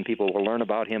his name, and people will learn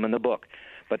about him in the book.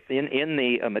 But in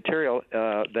the material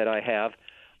that I have,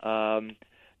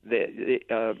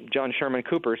 John Sherman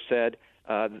Cooper said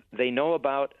they know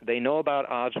about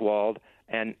Oswald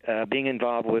and being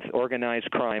involved with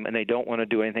organized crime, and they don't want to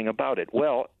do anything about it.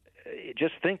 Well,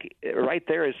 just think, right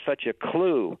there is such a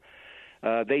clue.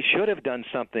 They should have done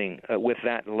something with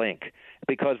that link,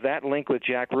 because that link with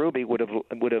Jack Ruby would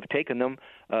have taken them,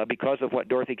 because of what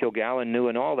Dorothy Kilgallen knew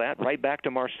and all that, right back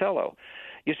to Marcello.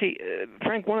 You see,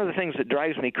 Frank, one of the things that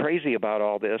drives me crazy about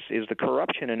all this is the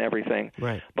corruption and everything.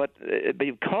 Right. But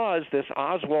because this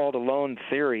Oswald alone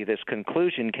theory, this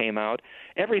conclusion came out,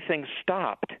 everything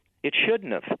stopped. It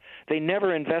shouldn't have. They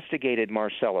never investigated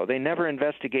Marcello. They never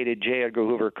investigated J. Edgar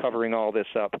Hoover covering all this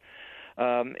up.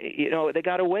 They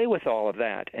got away with all of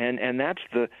that, and that's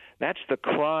the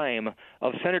crime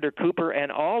of Senator Cooper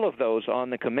and all of those on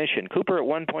the commission. Cooper at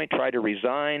one point tried to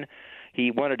resign. He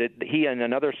and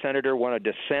another senator wanted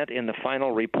dissent in the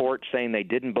final report, saying they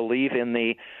didn't believe in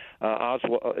the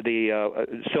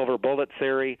silver bullet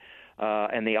theory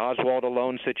and the Oswald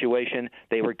alone situation.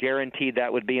 They were guaranteed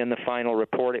that would be in the final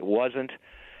report. It wasn't.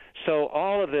 So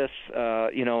all of this,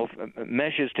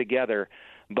 meshes together.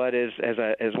 But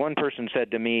as one person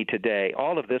said to me today,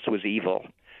 all of this was evil.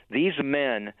 These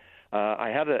men, I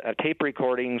have auto tape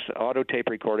recordings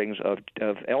of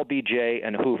LBJ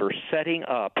and Hoover setting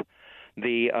up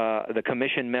the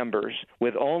commission members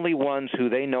with only ones who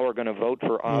they know are going to vote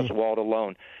for Oswald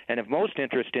alone. And of most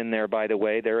interest in there, by the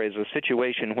way, there is a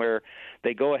situation where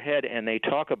they go ahead and they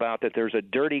talk about that there's a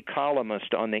dirty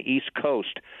columnist on the East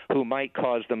Coast who might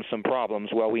cause them some problems.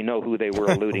 Well, we know who they were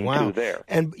alluding to there.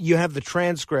 And you have the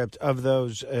transcript of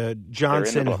those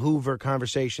Johnson-Hoover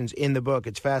conversations in the book.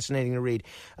 It's fascinating to read.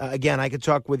 Again, I could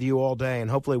talk with you all day,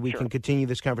 and hopefully we can continue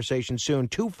this conversation soon.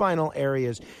 Two final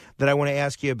areas that I want to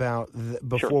ask you about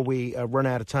before we run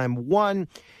out of time. One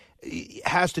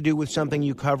has to do with something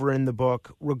you cover in the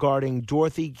book regarding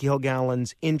Dorothy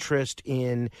Kilgallen's interest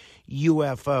in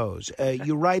UFOs.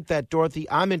 You write that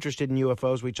I'm interested in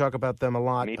UFOs. We talk about them a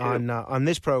lot on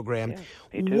this program.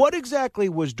 Yeah, me too. What exactly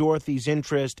was Dorothy's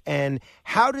interest, and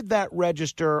how did that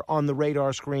register on the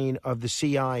radar screen of the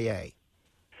CIA?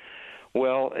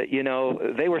 Well,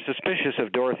 they were suspicious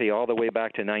of Dorothy all the way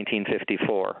back to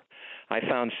 1954. I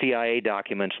found CIA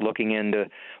documents looking into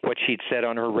what she'd said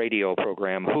on her radio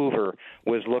program. Hoover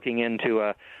was looking into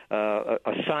a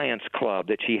science club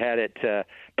that she had at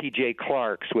P.J.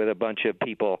 Clark's with a bunch of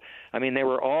people. I mean, they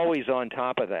were always on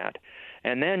top of that.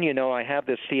 And then, I have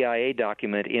this CIA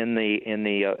document in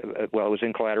the well, it was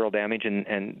in Collateral Damage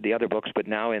and the other books, but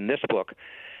now in this book.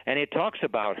 And it talks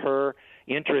about her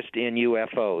interest in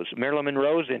UFOs, Marilyn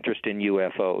Monroe's interest in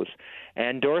UFOs,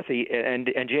 and Dorothy and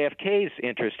JFK's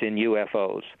interest in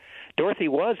UFOs. Dorothy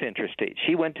was interested.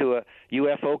 She went to a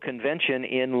UFO convention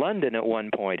in London at one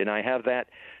point, and I have that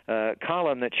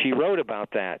column that she wrote about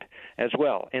that as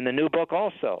well. In the new book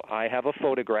also, I have a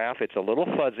photograph. It's a little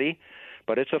fuzzy,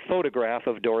 but it's a photograph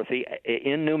of Dorothy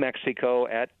in New Mexico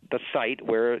at the site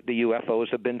where the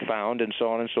UFOs have been found and so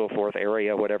on and so forth,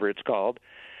 area, whatever it's called.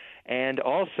 And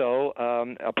also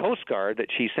a postcard that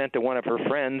she sent to one of her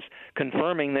friends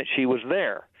confirming that she was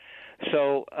there.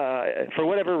 So for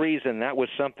whatever reason, that was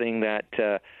something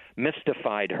that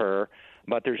mystified her.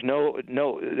 But there's no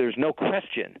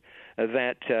question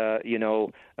that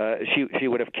she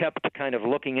would have kept kind of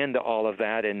looking into all of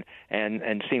that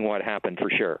and seeing what happened for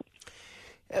sure.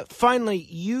 Finally,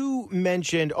 you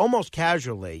mentioned almost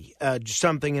casually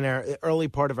something in our early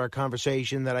part of our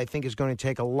conversation that I think is going to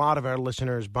take a lot of our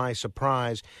listeners by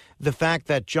surprise, the fact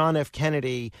that John F.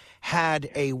 Kennedy had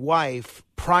a wife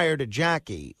prior to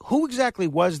Jackie. Who exactly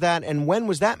was that, and when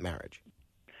was that marriage?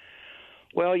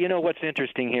 Well, what's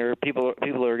interesting here, people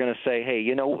are going to say, hey,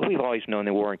 we've always known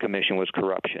the Warren Commission was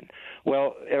corruption.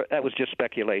 Well, that was just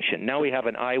speculation. Now we have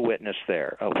an eyewitness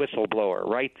there, a whistleblower,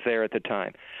 right there at the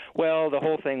time. Well, the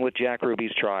whole thing with Jack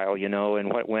Ruby's trial,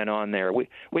 and what went on there, we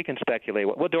can speculate.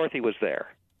 Well, Dorothy was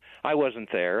there. I wasn't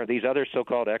there. These other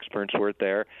so-called experts weren't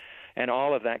there, and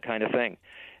all of that kind of thing.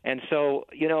 And so,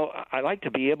 I like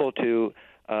to be able to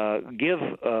give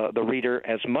the reader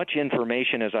as much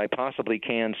information as I possibly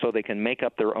can so they can make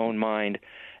up their own mind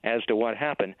as to what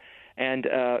happened. And,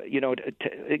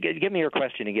 give me your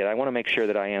question again. I want to make sure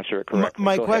that I answer it correctly.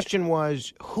 My question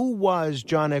was, who was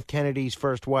John F. Kennedy's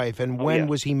first wife, and when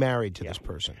was he married to this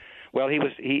person? Well, in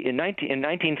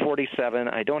 1947,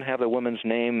 I don't have the woman's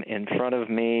name in front of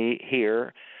me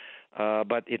here,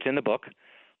 but it's in the book.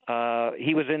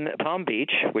 He was in Palm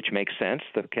Beach, which makes sense.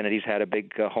 The Kennedys had a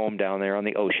big home down there on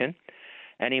the ocean.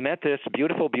 And he met this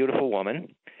beautiful, beautiful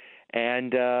woman.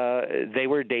 And they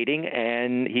were dating,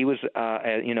 and he was,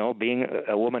 being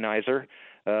a womanizer,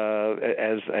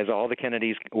 as all the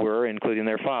Kennedys were, including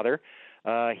their father.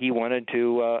 He wanted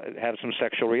to have some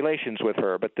sexual relations with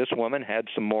her. But this woman had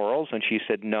some morals, and she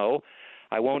said, no,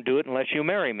 I won't do it unless you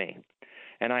marry me.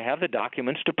 And I have the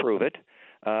documents to prove it.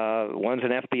 One's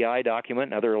an FBI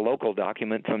document, another a local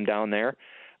document from down there.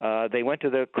 They went to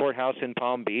the courthouse in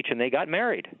Palm Beach, and they got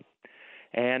married.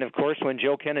 And, of course, when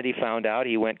Joe Kennedy found out,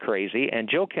 he went crazy. And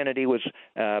Joe Kennedy was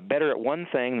better at one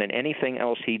thing than anything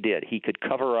else he did. He could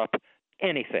cover up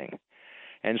anything.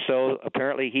 And so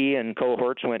apparently he and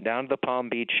cohorts went down to the Palm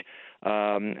Beach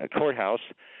courthouse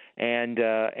and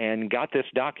got this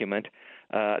document.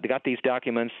 They got these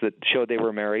documents that showed they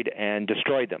were married and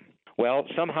destroyed them. Well,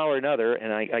 somehow or another,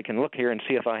 and I can look here and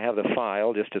see if I have the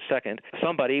file, just a second,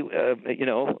 somebody,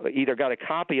 either got a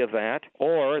copy of that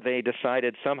or they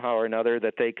decided somehow or another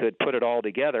that they could put it all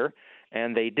together,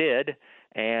 and they did,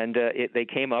 and they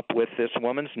came up with this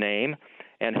woman's name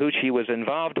and who she was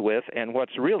involved with, and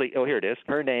what's really, here it is,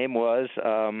 her name was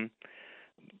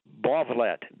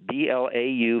Bauvelet, Bauveelt,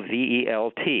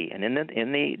 and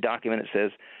in the document it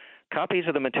says, copies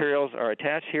of the materials are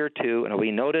attached here too, and it will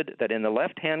be noted that in the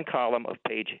left-hand column of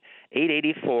page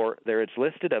 884, there is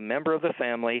listed a member of the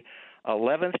family,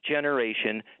 11th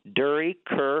generation, Dury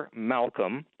Kerr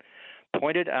Malcolm,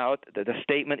 pointed out that the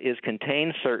statement is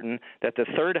contained certain that the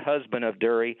third husband of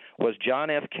Dury was John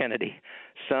F. Kennedy,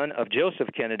 son of Joseph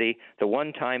Kennedy, the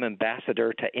one-time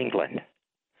ambassador to England.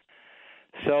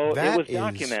 So That it was is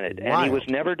documented, wild. and he was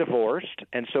never divorced.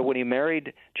 And so when he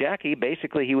married Jackie,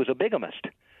 basically he was a bigamist,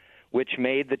 which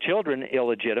made the children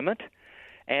illegitimate.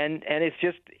 And it's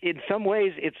just, in some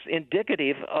ways, it's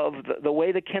indicative of the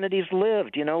way the Kennedys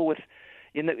lived. You know,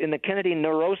 in the Kennedy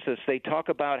neurosis, they talk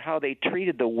about how they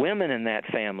treated the women in that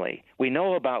family. We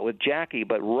know about with Jackie,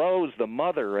 but Rose, the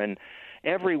mother, and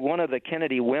every one of the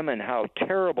Kennedy women, how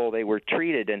terrible they were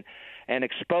treated and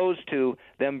exposed to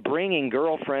them bringing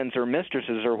girlfriends or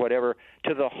mistresses or whatever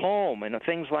to the home and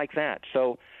things like that.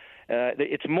 So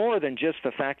it's more than just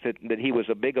the fact that he was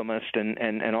a bigamist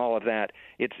and all of that.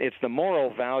 It's the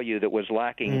moral value that was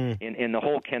lacking in the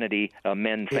whole Kennedy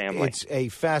men family. It's a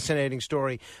fascinating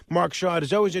story. Mark Shaw, it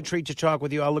is always a treat to talk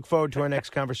with you. I'll look forward to our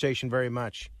next conversation very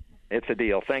much. It's a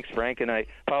deal. Thanks, Frank, and I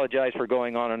apologize for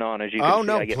going on and on. As you can see,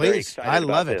 no, I get very please. excited I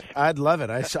love about it. this. I'd love it.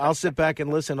 I'll sit back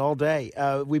and listen all day.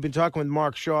 We've been talking with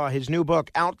Mark Shaw. His new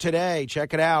book, out today.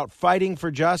 Check it out, Fighting for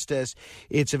Justice.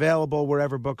 It's available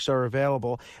wherever books are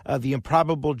available. The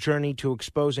Improbable Journey to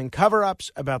Exposing Cover-Ups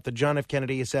about the John F.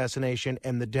 Kennedy assassination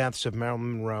and the deaths of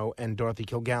Marilyn Monroe and Dorothy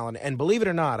Kilgallen. And believe it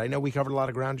or not, I know we covered a lot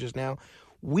of ground just now.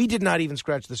 We did not even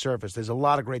scratch the surface. There's a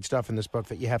lot of great stuff in this book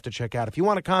that you have to check out. If you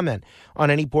want to comment on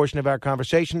any portion of our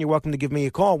conversation, you're welcome to give me a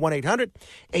call,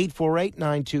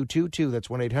 1-800-848-9222. That's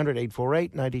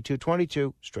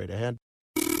 1-800-848-9222. Straight ahead.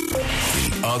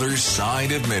 The Other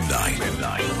Side of Midnight.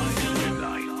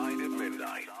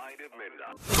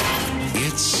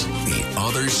 It's The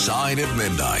Other Side of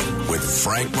Midnight with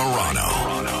Frank Morano.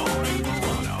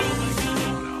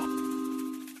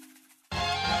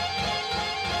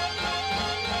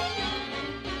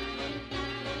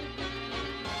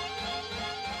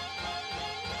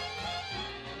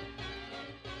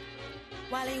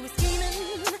 While he was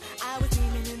scheming, I was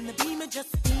dreaming in the beamer,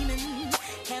 just steaming.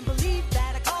 Can't believe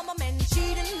that I caught my man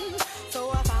cheating. So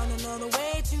I found another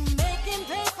way to make him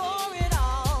pay for it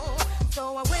all.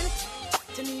 So I went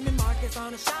to Neiman Marcus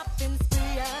on a shopping spree.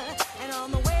 And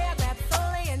on the way I grabbed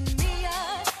Sully and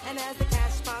Mia. And as the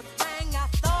cash box rang, I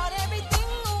thought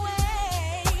everything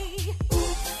away.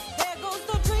 Oops, there goes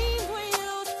the dreams we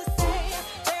used to say.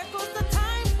 There goes the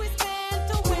time we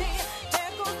spent away.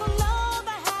 There goes the love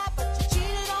I had, but you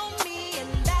cheated on me, and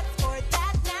that's for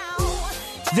that now.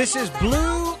 This is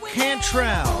Blue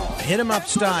Cantrell, Hit 'em Up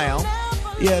style.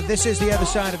 Yeah, this is The Other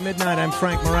Side of Midnight. I'm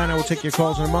Frank Morano. We'll take your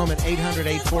calls in a moment.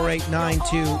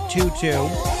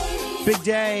 800-848-9222. Big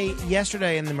day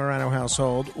yesterday in the Morano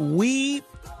household. We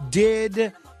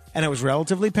did, and it was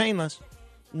relatively painless,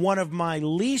 one of my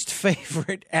least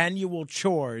favorite annual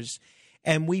chores,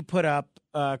 and we put up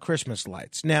Christmas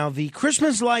lights. Now, the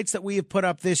Christmas lights that we have put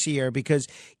up this year, because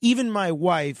even my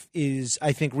wife is,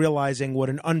 I think, realizing what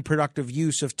an unproductive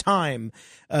use of time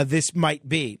this might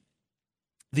be.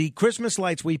 The Christmas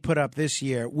lights we put up this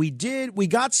year, we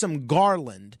got some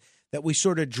garland that we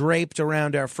sort of draped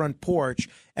around our front porch,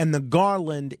 and the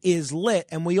garland is lit.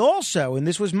 And we also, and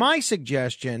this was my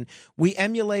suggestion, we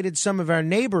emulated some of our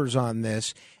neighbors on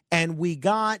this, and we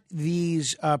got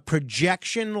these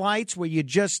projection lights where you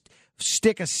just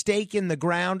stick a stake in the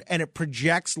ground and it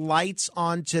projects lights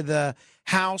onto the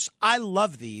house. I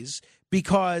love these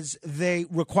because they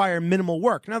require minimal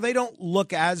work. Now, they don't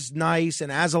look as nice and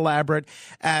as elaborate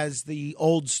as the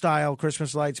old-style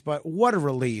Christmas lights, but what a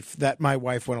relief that my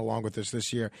wife went along with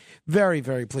this year. Very,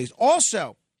 very pleased.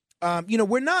 Also,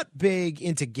 we're not big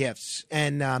into gifts,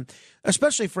 and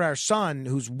especially for our son,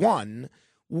 who's one,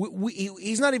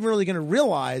 he's not even really going to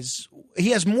realize he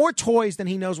has more toys than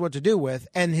he knows what to do with,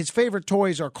 and his favorite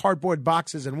toys are cardboard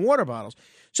boxes and water bottles.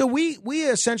 So we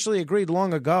essentially agreed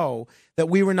long ago that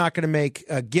we were not going to make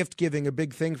gift giving a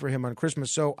big thing for him on Christmas.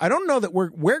 So I don't know that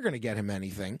we're going to get him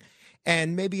anything,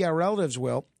 and maybe our relatives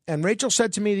will. And Rachel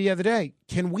said to me the other day,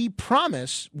 can we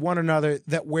promise one another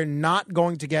that we're not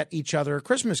going to get each other a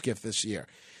Christmas gift this year?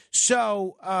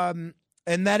 So, and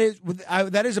that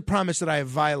is a promise that I have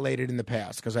violated in the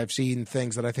past, because I've seen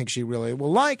things that I think she really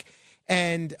will like,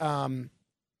 and I've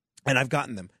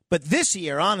gotten them. But this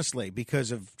year, honestly,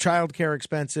 because of childcare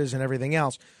expenses and everything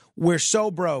else, we're so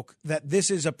broke that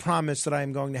this is a promise that I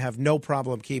am going to have no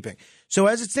problem keeping. So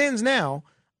as it stands now,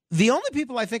 the only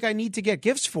people I think I need to get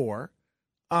gifts for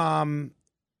are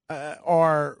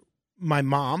my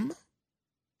mom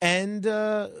and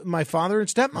my father and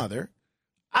stepmother.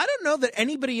 I don't know that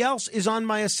anybody else is on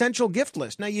my essential gift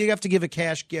list. Now, you have to give a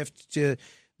cash gift to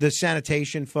the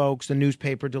sanitation folks, the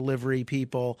newspaper delivery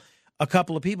people. a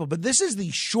couple of people. But this is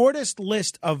the shortest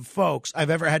list of folks I've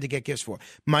ever had to get gifts for.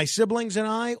 My siblings and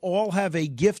I all have a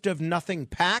gift of nothing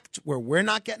pact where we're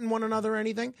not getting one another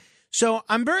anything. So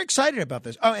I'm very excited about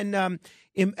this. Oh, and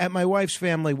at my wife's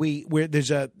family,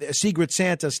 there's a Secret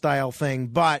Santa style thing,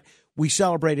 but we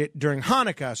celebrate it during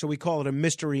Hanukkah, so we call it a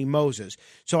Mystery Moses.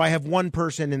 So I have one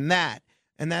person in that,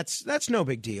 and that's no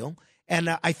big deal.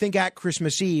 And I think at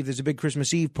Christmas Eve, there's a big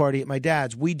Christmas Eve party at my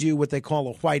dad's. We do what they call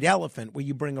a white elephant, where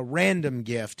you bring a random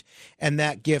gift, and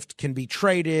that gift can be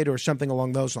traded or something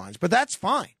along those lines. But that's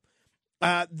fine.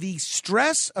 The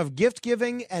stress of gift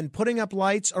giving and putting up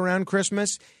lights around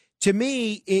Christmas, to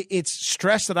me, it's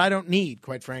stress that I don't need,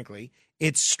 quite frankly.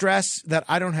 It's stress that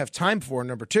I don't have time for,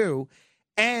 number two.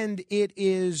 And it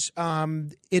is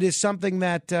something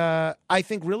that I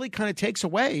think really kind of takes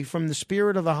away from the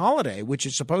spirit of the holiday, which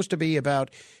is supposed to be about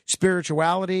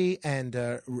spirituality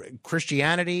and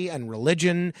Christianity and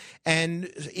religion. And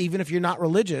even if you're not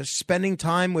religious, spending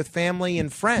time with family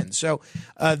and friends. So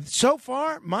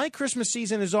far, my Christmas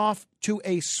season is off to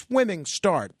a swimming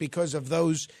start because of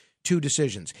those two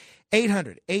decisions.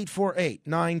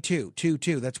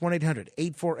 800-848-9222. That's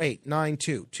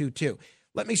 1-800-848-9222.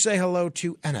 Let me say hello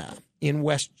to Anna in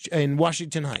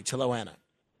Washington Heights. Hello, Anna.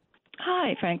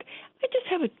 Hi, Frank. I just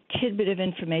have a tidbit of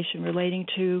information relating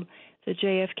to the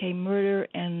JFK murder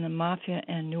and the mafia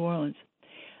in New Orleans.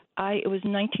 It was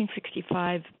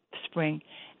 1965 spring,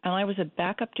 and I was a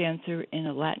backup dancer in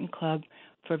a Latin club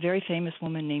for a very famous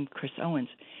woman named Chris Owens.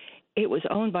 It was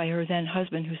owned by her then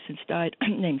husband, who since died,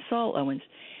 named Saul Owens,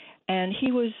 and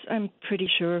he was, I'm pretty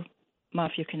sure,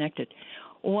 mafia connected.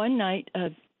 One night,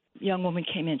 young woman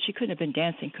came in. She couldn't have been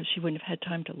dancing because she wouldn't have had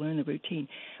time to learn the routine.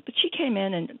 But she came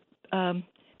in, and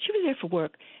she was there for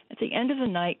work. At the end of the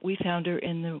night, we found her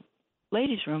in the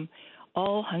ladies' room,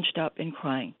 all hunched up and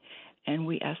crying. And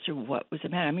we asked her what was the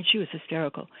matter. I mean, she was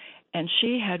hysterical. And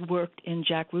she had worked in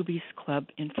Jack Ruby's club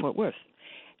in Fort Worth.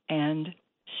 And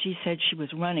she said she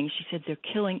was running. She said, "They're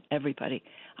killing everybody.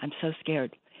 I'm so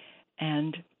scared."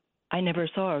 And I never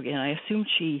saw her again. I assumed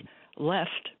she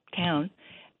left town.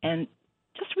 And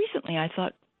just recently, I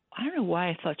thought, I don't know why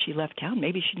I thought she left town.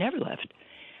 Maybe she never left,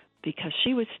 because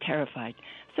she was terrified.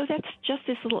 So that's just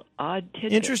this little odd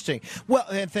tidbit. Interesting. Well,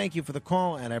 and thank you for the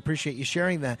call, and I appreciate you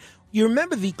sharing that. You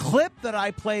remember the clip that I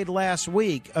played last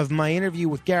week of my interview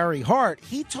with Gary Hart?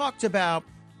 He talked about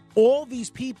all these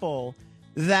people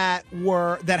that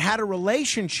had a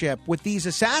relationship with these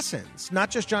assassins, not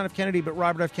just John F. Kennedy, but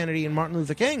Robert F. Kennedy and Martin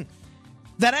Luther King,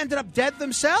 that ended up dead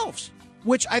themselves,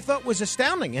 which I thought was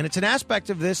astounding. And it's an aspect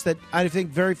of this that I think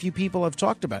very few people have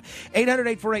talked about.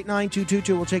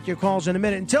 800-848-9222. We'll take your calls in a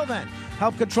minute. Until then,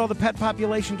 help control the pet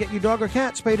population. Get your dog or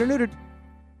cat spayed or neutered.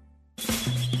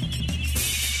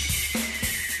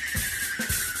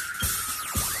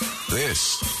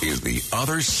 This is The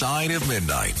Other Side of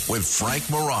Midnight with Frank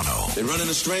Morano. They're running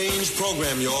a strange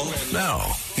program, y'all.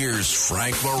 Now, here's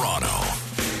Frank Morano.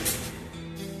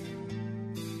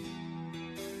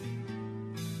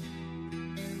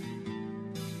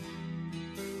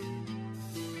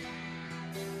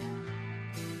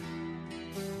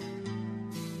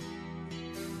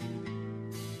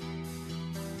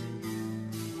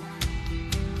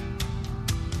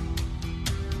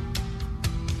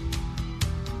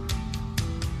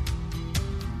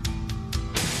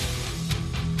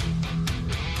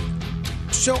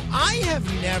 So I've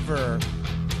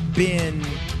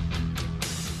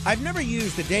never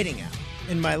used a dating app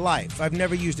in my life. I've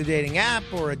never used a dating app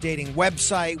or a dating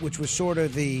website, which was sort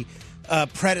of the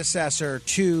predecessor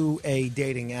to a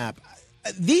dating app.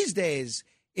 These days,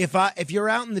 if you're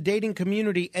out in the dating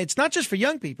community, it's not just for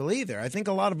young people either. I think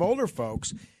a lot of older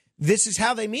folks, this is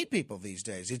how they meet people these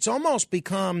days. It's almost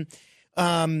become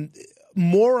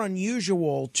more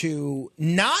unusual to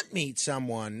not meet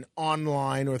someone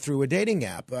online or through a dating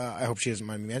app. I hope she doesn't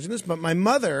mind me mentioning this, but my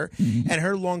mother and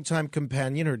her longtime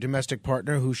companion, her domestic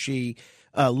partner who she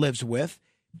lives with,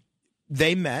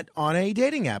 they met on a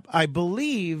dating app. I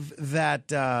believe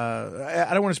that I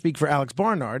don't want to speak for Alex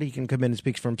Barnard. He can come in and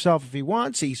speak for himself if he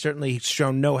wants. He certainly has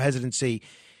shown no hesitancy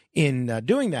in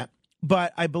doing that.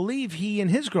 But I believe he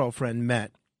and his girlfriend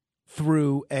met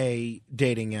through a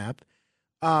dating app.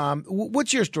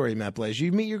 What's your story, Matt Blaze?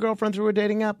 You meet your girlfriend through a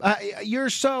dating app?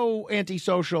 You're so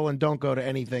antisocial and don't go to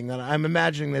anything that I'm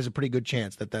imagining there's a pretty good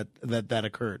chance that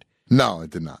occurred. No,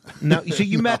 it did not. No, so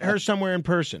you met her somewhere in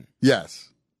person? Yes.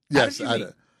 How did you meet?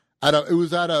 It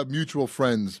was at a mutual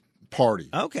friend's party.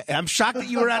 Okay, I'm shocked that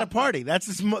you were at a party. That's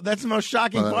the most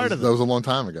shocking part of it. That was a long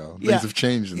time ago. Things have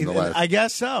changed in the last. I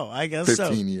guess so.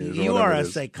 15 years. You are a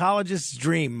psychologist's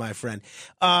dream, my friend.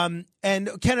 And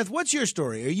Kenneth, what's your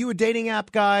story? Are you a dating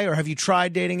app guy, or have you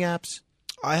tried dating apps?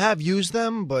 I have used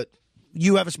them, but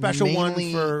you have a special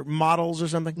one for models or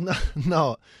something?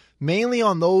 No. Mainly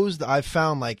on those, I've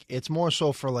found like it's more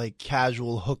so for like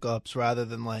casual hookups rather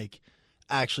than like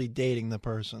actually dating the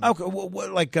person. Okay,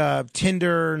 like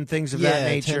Tinder and things of that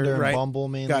nature, Tinder and right? Bumble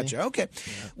mainly. Gotcha. Okay.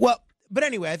 Yeah. Well, but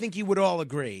anyway, I think you would all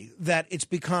agree that it's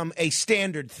become a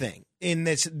standard thing in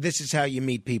this. This is how you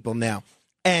meet people now.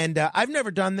 And I've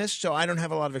never done this, so I don't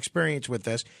have a lot of experience with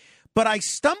this. But I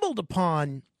stumbled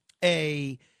upon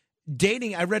I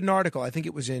read an article, I think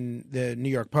it was in the New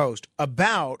York Post,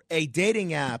 about a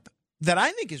dating app that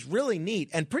I think is really neat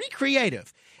and pretty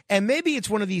creative. And maybe it's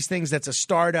one of these things that's a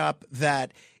startup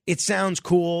that it sounds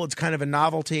cool, it's kind of a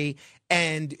novelty,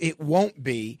 and it won't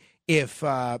be if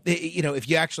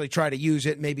you actually try to use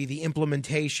it. Maybe the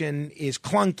implementation is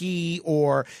clunky,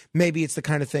 or maybe it's the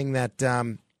kind of thing that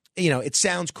it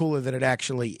sounds cooler than it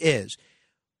actually is.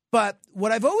 But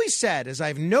what I've always said is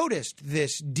I've noticed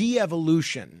this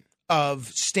de-evolution of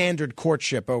standard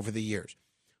courtship over the years.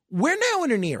 We're now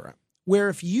in an era where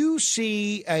if you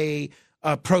see a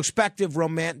prospective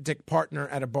romantic partner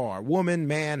at a bar, woman,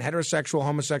 man, heterosexual,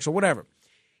 homosexual, whatever,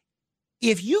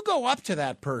 if you go up to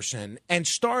that person and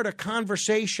start a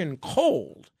conversation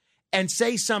cold and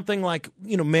say something like,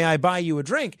 may I buy you a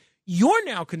drink, you're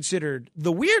now considered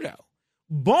the weirdo.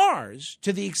 Bars,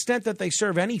 to the extent that they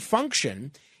serve any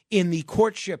function in the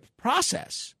courtship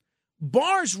process,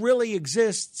 bars really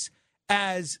exists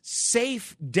as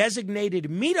safe, designated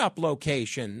meetup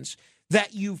locations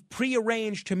that you've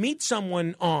prearranged to meet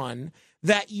someone on,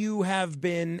 that you have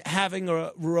been having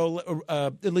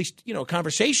at least a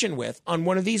conversation with on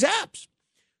one of these apps.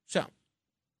 So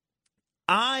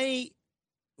I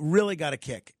really got a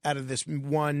kick out of this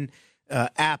one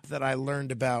app that I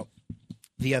learned about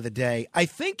the other day. I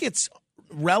think it's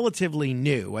relatively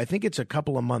new. I think it's a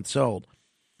couple of months old.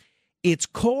 It's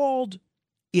called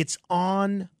It's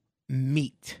On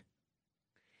Meet.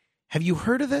 Have you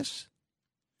heard of this?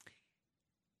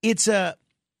 It's an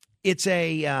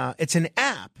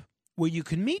app where you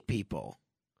can meet people,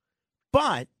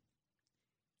 but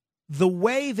the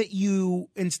way that you,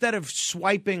 instead of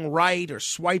swiping right or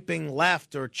swiping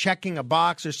left or checking a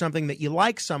box or something that you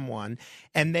like someone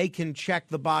and they can check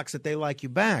the box that they like you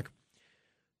back,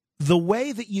 the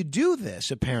way that you do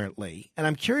this, apparently, and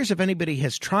I'm curious if anybody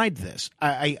has tried this.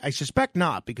 I suspect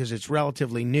not, because it's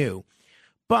relatively new.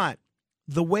 But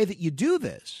the way that you do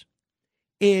this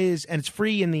is, and it's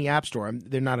free in the App Store,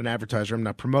 they're not an advertiser, I'm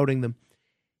not promoting them,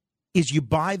 is you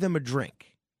buy them a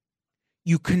drink.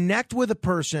 You connect with a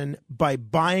person by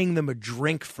buying them a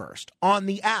drink first on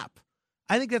the app.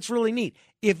 I think that's really neat.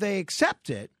 If they accept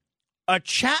it, a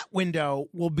chat window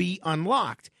will be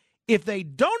unlocked. If they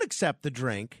don't accept the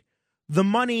drink, the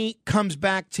money comes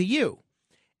back to you.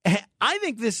 I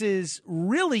think this is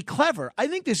really clever. I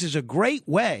think this is a great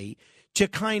way to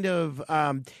kind of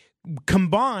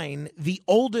combine the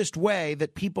oldest way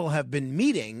that people have been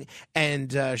meeting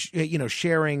and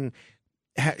sharing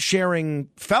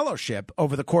fellowship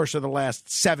over the course of the last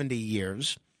 70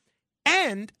 years,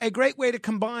 and a great way to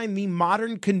combine the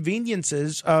modern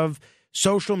conveniences of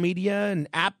social media and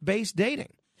app-based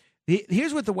dating.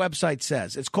 Here's what the website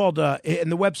says. It's called,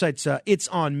 and the website's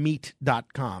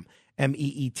itsonmeet.com,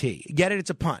 MEET. Get it? It's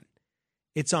a pun.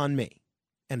 It's on me.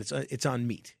 And it's on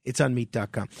Meet. It's on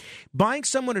meet.com. Buying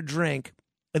someone a drink,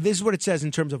 this is what it says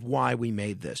in terms of why we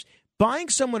made this. Buying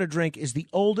someone a drink is the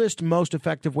oldest, most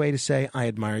effective way to say, I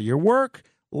admire your work,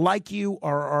 like you,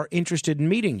 or are interested in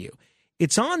meeting you.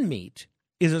 It's on Meet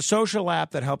is a social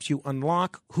app that helps you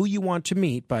unlock who you want to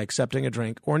meet by accepting a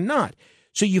drink or not.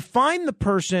 So you find the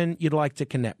person you'd like to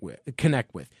connect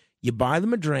with. You buy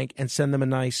them a drink and send them a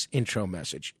nice intro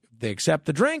message. If they accept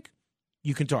the drink,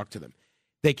 you can talk to them.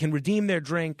 They can redeem their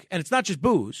drink, and it's not just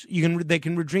booze. They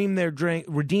can redeem their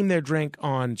drink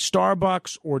on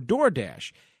Starbucks or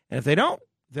DoorDash. And if they don't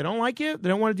like you, they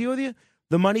don't want to deal with you,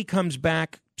 the money comes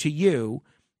back to you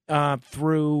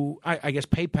through, I guess,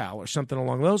 PayPal or something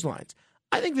along those lines.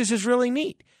 I think this is really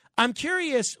neat. I'm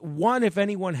curious, one, if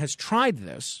anyone has tried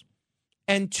this,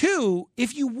 and two,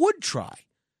 if you would try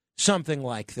something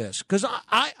like this. Because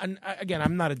again,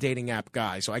 I'm not a dating app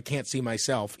guy, so I can't see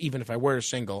myself, even if I were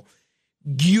single,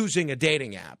 using a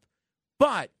dating app.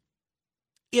 But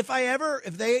if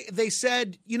they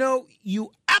said,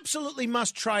 you absolutely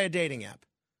must try a dating app,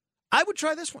 I would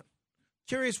try this one.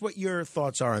 Curious what your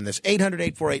thoughts are on this.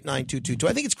 800-848-9222.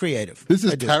 I think it's creative. This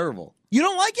is terrible. You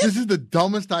don't like it? This is the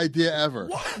dumbest idea ever.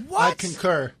 What? I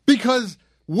concur. Because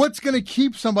what's going to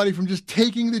keep somebody from just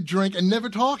taking the drink and never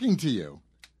talking to you?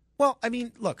 Well, I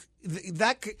mean, look,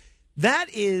 that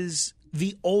is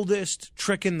the oldest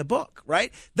trick in the book,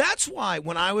 right? That's why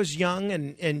when I was young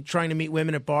and trying to meet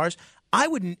women at bars, I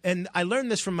wouldn't, and I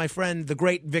learned this from my friend, the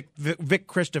great Vic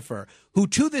Christopher, who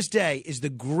to this day is the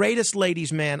greatest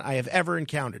ladies' man I have ever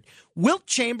encountered. Wilt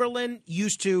Chamberlain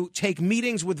used to take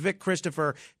meetings with Vic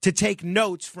Christopher to take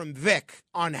notes from Vic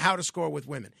on how to score with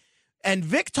women. And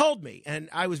Vic told me, and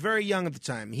I was very young at the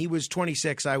time. He was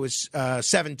 26, I was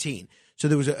 17. So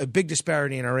there was a big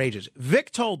disparity in our ages.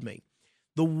 Vic told me,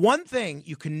 the one thing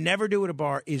you can never do at a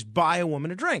bar is buy a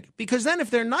woman a drink. Because then if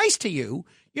they're nice to you,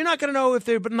 you're not going to know if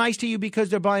they're nice to you because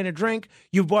they're buying a drink,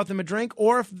 you've bought them a drink,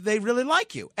 or if they really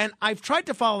like you. And I've tried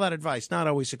to follow that advice, not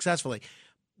always successfully.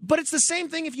 But it's the same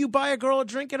thing if you buy a girl a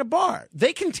drink at a bar.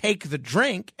 They can take the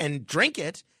drink and drink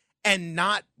it and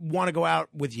not want to go out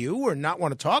with you or not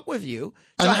want to talk with you.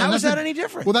 So how is that any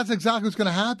different? Well, that's exactly what's going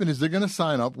to happen is they're going to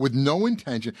sign up with no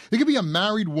intention. It could be a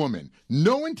married woman,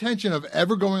 no intention of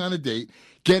ever going on a date,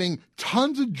 getting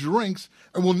tons of drinks,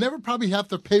 and will never probably have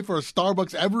to pay for a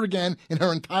Starbucks ever again in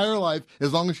her entire life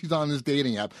as long as she's on this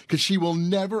dating app, because she will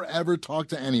never, ever talk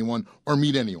to anyone or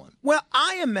meet anyone. Well,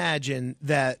 I imagine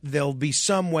that there'll be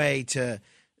some way to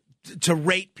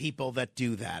rate people that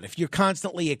do that. If you're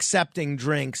constantly accepting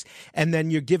drinks and then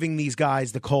you're giving these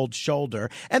guys the cold shoulder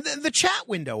and the chat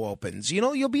window opens,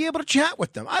 you'll be able to chat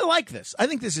with them. I like this. I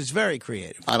think this is very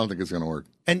creative. I don't think it's going to work.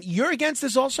 And you're against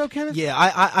this also, Kenneth? Yeah,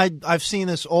 I've seen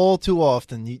this all too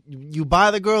often. You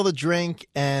buy the girl the drink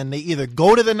and they either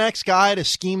go to the next guy to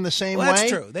scheme the same way. That's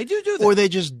true. They do that. Or they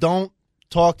just don't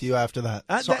talk to you after that.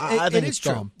 So I think it's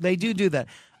true. dumb. They do that.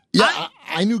 Yeah,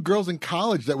 I knew girls in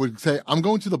college that would say, I'm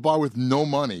going to the bar with no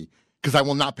money because I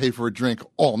will not pay for a drink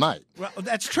all night. Well,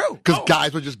 that's true. Because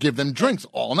guys would just give them drinks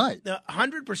all night.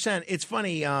 100%. It's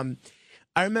funny. I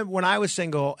remember when I was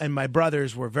single and my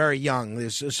brothers were very young.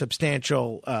 There's a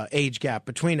substantial age gap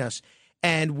between us.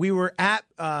 And we were at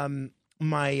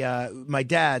my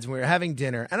dad's and we were having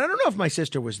dinner. And I don't know if my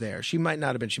sister was there. She might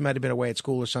not have been. She might have been away at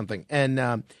school or something. And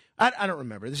I don't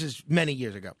remember. This is many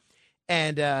years ago.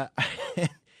 And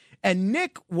and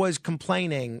Nick was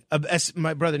complaining,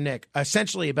 my brother Nick,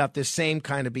 essentially about this same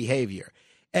kind of behavior.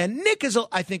 And Nick is,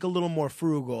 I think, a little more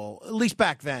frugal, at least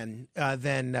back then,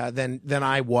 than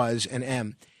I was and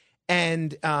am.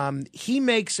 And he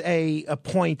makes a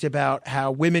point about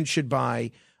how women should buy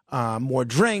more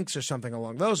drinks or something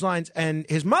along those lines. And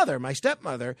his mother, my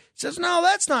stepmother, says, no,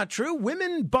 that's not true.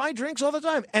 Women buy drinks all the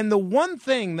time. And the one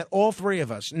thing that all three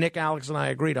of us, Nick, Alex, and I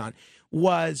agreed on,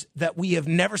 was that we have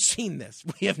never seen this.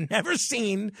 We have never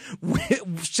seen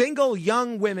single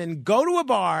young women go to a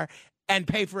bar and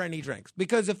pay for any drinks.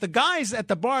 Because if the guys at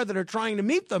the bar that are trying to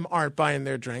meet them aren't buying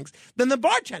their drinks, then the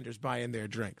bartender's buying their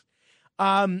drinks.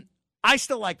 I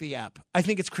still like the app. I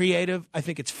think it's creative. I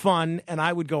think it's fun, and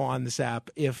I would go on this app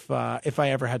if I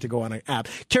ever had to go on an app.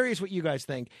 Curious what you guys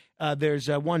think. There's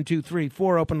 1, 2, 3,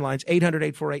 4 open lines,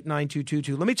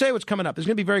 800-848-9222. Let me tell you what's coming up. It's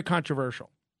going to be very controversial.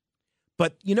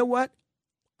 But you know what?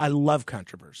 I love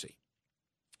controversy.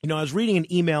 I was reading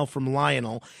an email from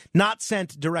Lionel, not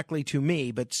sent directly to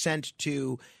me, but sent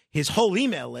to his whole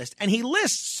email list, and he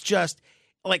lists just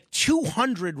like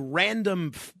 200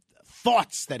 random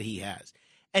thoughts that he has.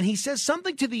 And he says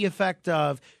something to the effect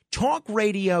of, talk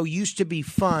radio used to be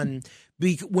fun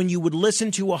when you would listen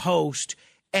to a host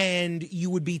and you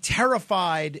would be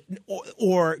terrified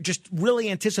or just really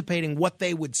anticipating what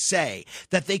they would say,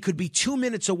 that they could be 2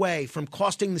 minutes away from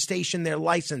costing the station their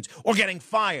license or getting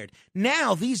fired.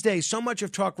 Now, these days, so much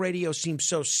of talk radio seems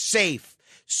so safe,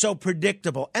 so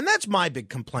predictable. And that's my big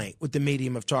complaint with the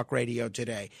medium of talk radio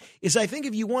today, is I think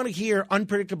if you want to hear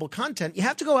unpredictable content, you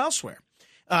have to go elsewhere.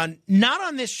 Not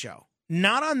on this show.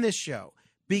 Not on this show,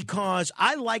 because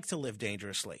I like to live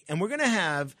dangerously. And we're going to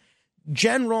have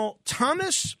General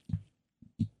Thomas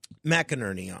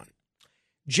McInerney on.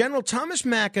 General Thomas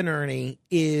McInerney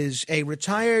is a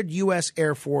retired U.S.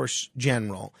 Air Force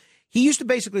general. He used to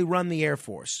basically run the Air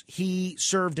Force. He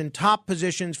served in top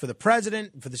positions for the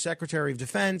president, for the Secretary of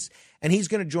Defense, and he's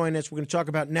going to join us. We're going to talk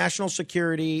about national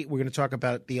security. We're going to talk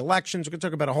about the elections. We're going to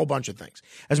talk about a whole bunch of things,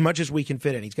 as much as we can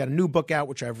fit in. He's got a new book out,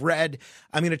 which I've read.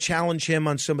 I'm going to challenge him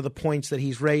on some of the points that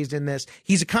he's raised in this.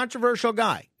 He's a controversial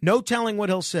guy. No telling what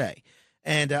he'll say.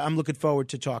 And I'm looking forward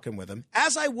to talking with him,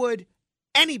 as I would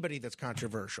anybody that's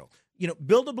controversial.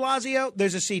 Bill de Blasio,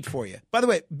 there's a seat for you. By the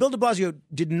way, Bill de Blasio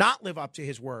did not live up to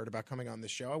his word about coming on this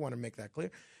show. I want to make that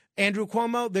clear. Andrew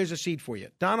Cuomo, there's a seat for you.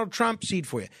 Donald Trump, seat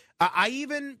for you. I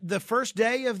even, the first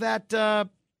day of that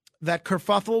that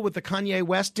kerfuffle with the Kanye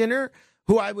West dinner,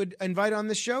 who I would invite on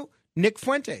this show, Nick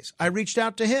Fuentes. I reached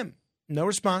out to him. No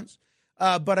response.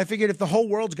 But I figured if the whole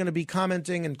world's going to be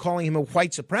commenting and calling him a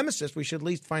white supremacist, we should at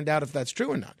least find out if that's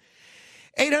true or not.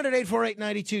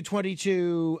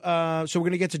 800-848-9222. So we're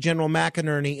going to get to General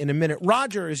McInerney in a minute.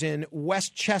 Roger is in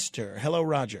Westchester. Hello,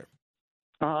 Roger.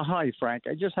 Hi, Frank.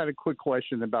 I just had a quick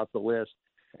question about the last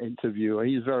interview.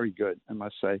 He's very good, I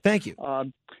must say. Thank you.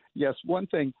 Yes, one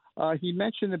thing. He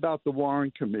mentioned about the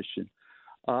Warren Commission.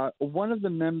 One of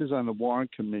the members on the Warren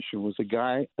Commission was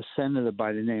a senator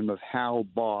by the name of Hal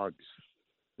Boggs.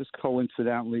 This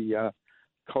coincidentally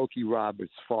Cokie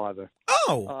Roberts' father.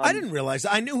 Oh, I didn't realize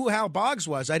that. I knew who Hal Boggs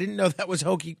was. I didn't know that was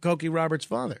Cokie Roberts'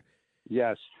 father.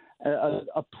 Yes.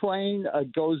 A plane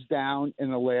goes down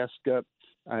in Alaska,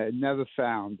 never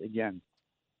found again.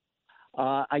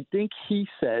 I think he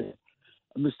said,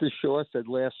 Mr. Shaw said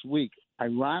last week,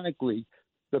 ironically,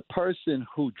 the person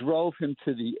who drove him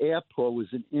to the airport was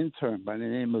an intern by the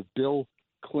name of Bill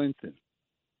Clinton.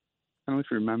 I don't know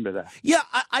if you remember that. Yeah,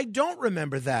 I don't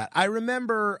remember that. I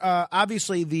remember,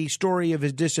 obviously, the story of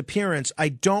his disappearance. I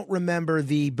don't remember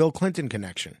the Bill Clinton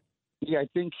connection. Yeah, I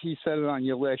think he said it on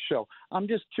your last show. I'm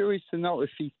just curious to know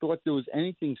if he thought there was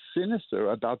anything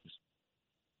sinister about this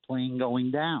plane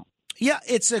going down. Yeah,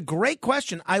 it's a great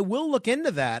question. I will look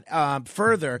into that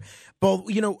further. But,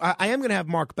 I am going to have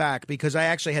Mark back because I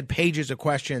actually had pages of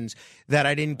questions that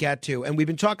I didn't get to. And we've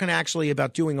been talking actually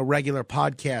about doing a regular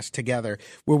podcast together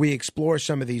where we explore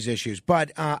some of these issues.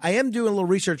 But I am doing a little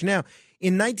research now.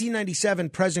 In 1997,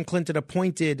 President Clinton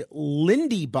appointed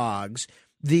Lindy Boggs,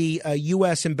 the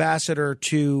U.S. ambassador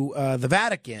to the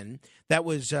Vatican. That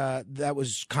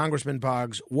was Congressman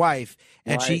Boggs' wife,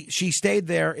 and right. she stayed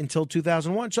there until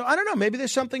 2001. So I don't know. Maybe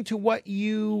there's something to what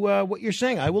you're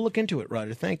saying. I will look into it,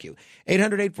 Roger. Thank you.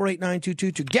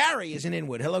 800-848-9222. Gary is in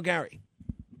Inwood. Hello, Gary.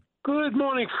 Good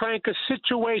morning, Frank. A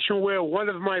situation where one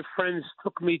of my friends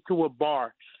took me to a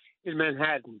bar in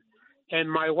Manhattan, and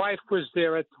my wife was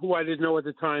there, who I didn't know at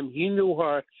the time. He knew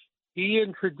her. He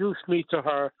introduced me to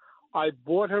her. I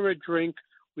bought her a drink.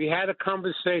 We had a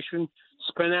conversation,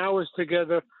 spent hours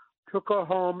together, took her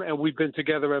home, and we've been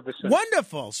together ever since.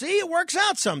 Wonderful. See, it works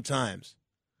out sometimes.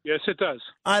 Yes, it does.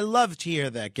 I love to hear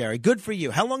that, Gary. Good for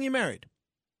you. How long are you married?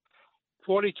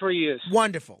 43 years.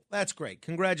 Wonderful. That's great.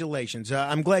 Congratulations.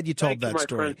 I'm glad you told that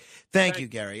story. Thank you,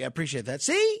 Gary. I appreciate that.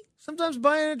 See, sometimes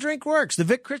buying a drink works. The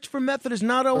Vic Christopher method is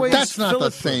not always. That's not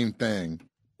the same thing.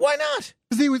 Why not?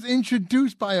 Because he was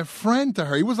introduced by a friend to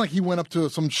her. He wasn't like he went up to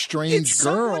some strange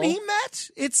girl.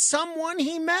 It's someone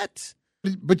he met.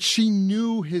 But she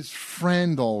knew his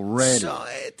friend already. So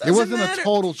it wasn't matter. A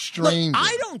total stranger. Look,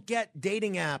 I don't get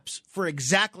dating apps for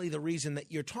exactly the reason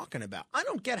that you're talking about. I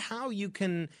don't get how you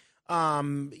can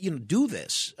do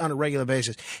this on a regular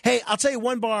basis. Hey, I'll tell you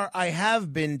one bar I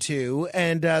have been to,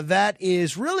 and that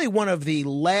is really one of the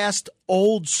last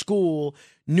old school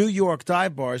New York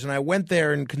dive bars, and I went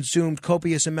there and consumed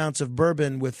copious amounts of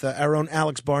bourbon with our own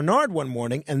Alex Barnard one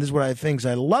morning, and this is what I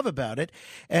love about it,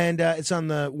 and it's on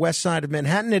the west side of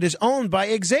Manhattan. It is owned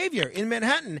by Xavier in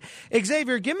Manhattan.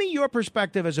 Xavier, give me your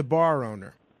perspective as a bar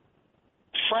owner.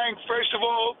 Frank, first of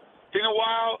all, been a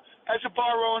while. As a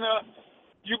bar owner,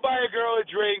 you buy a girl a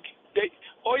drink,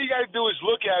 all you got to do is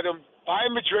look at them, buy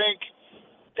them a drink.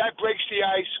 That breaks the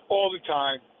ice all the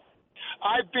time.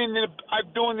 I'm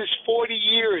doing this 40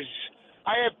 years.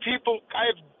 I have kids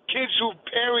whose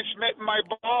parents met in my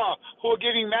bar who are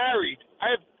getting married. I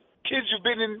have kids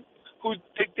who have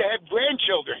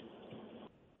grandchildren.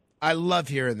 I love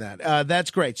hearing that.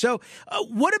 That's great. So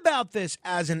what about this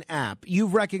as an app?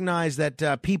 You've recognized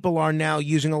that people are now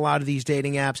using a lot of these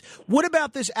dating apps. What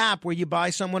about this app where you buy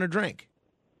someone a drink?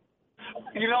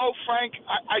 Frank,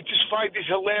 I just find this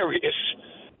hilarious.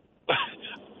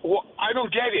 Well, I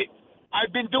don't get it. I'm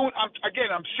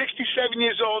 67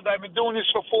 years old. I've been doing this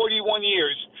for 41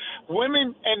 years.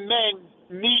 Women and men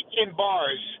meet in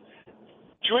bars.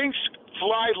 Drinks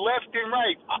fly left and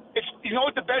right. You know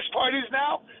what the best part is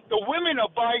now? The women are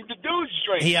buying the dudes'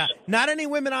 drinks. Yeah, not any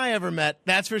women I ever met,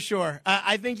 that's for sure.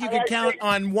 I think you can count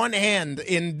on one hand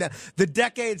in the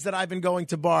decades that I've been going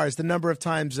to bars, the number of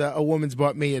times a woman's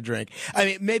bought me a drink. I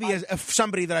mean, maybe as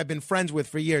somebody that I've been friends with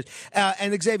for years.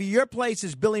 And Xavier, your place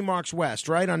is Billy Marks West,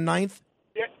 right, on 9th?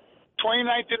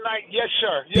 29th and 9th. Yes,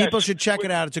 sir. Yes. People should check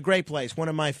it out. It's a great place. One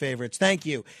of my favorites. Thank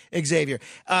you, Xavier.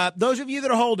 Those of you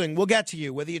that are holding, we'll get to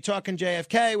you. Whether you're talking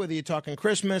JFK, whether you're talking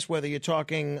Christmas, whether you're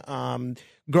talking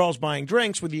girls buying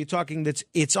drinks, whether you're talking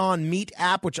It's On Meet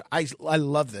app, which I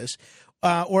love this,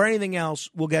 or anything else,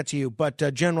 we'll get to you.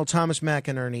 But General Thomas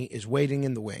McInerney is waiting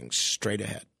in the wings straight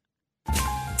ahead.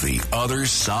 The Other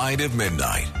Side of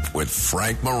Midnight with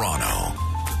Frank Morano.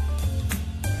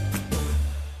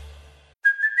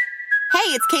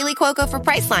 Hey, it's Kaylee Cuoco for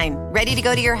Priceline. Ready to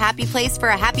go to your happy place for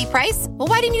a happy price? Well,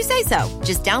 why didn't you say so?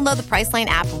 Just download the Priceline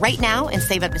app right now and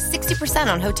save up to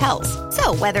 60% on hotels.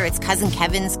 So whether it's Cousin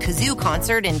Kevin's Kazoo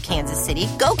Concert in Kansas City,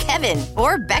 go Kevin,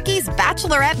 or Becky's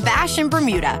Bachelorette Bash in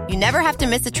Bermuda, you never have to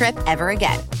miss a trip ever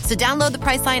again. So download the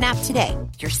Priceline app today.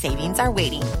 Your savings are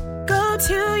waiting. Go to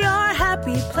your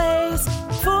happy place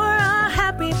for a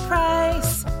happy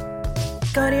price.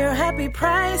 Go to your happy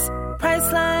price,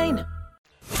 Priceline.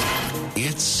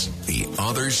 It's The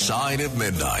Other Side of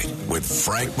Midnight with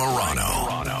Frank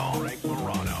Morano.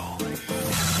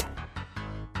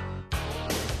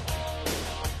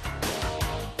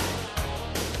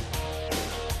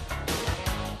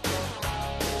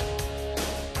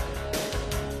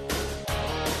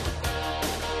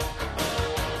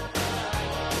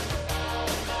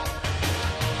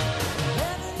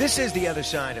 This is The Other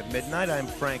Side of Midnight. I'm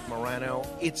Frank Morano.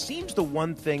 It seems the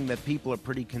one thing that people are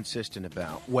pretty consistent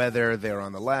about, whether they're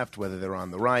on the left, whether they're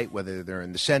on the right, whether they're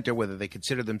in the center, whether they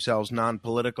consider themselves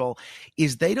non-political,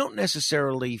 is they don't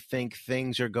necessarily think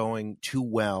things are going too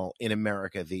well in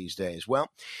America these days. Well,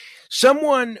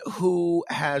 someone who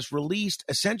has released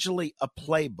essentially a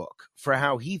playbook for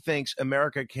how he thinks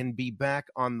America can be back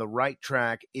on the right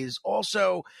track is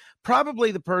also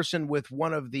probably the person with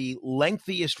one of the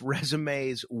lengthiest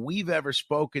resumes we've ever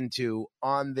spoken to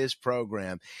on this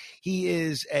program. He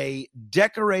is a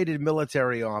decorated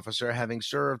military officer, having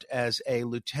served as a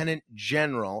lieutenant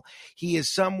general. He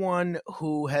is someone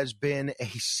who has been a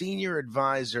senior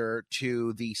advisor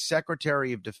to the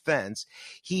Secretary of Defense.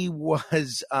 He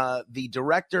was the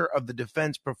director of the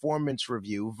Defense Performance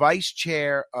Review, vice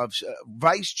chief of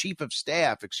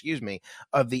staff,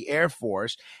 of the Air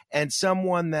Force, and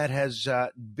someone that has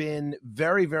been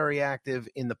very, very active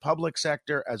in the public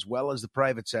sector as well as the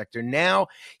private sector. Now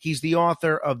he's the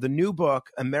author of the new book,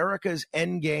 America's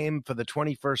Endgame for the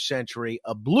 21st Century,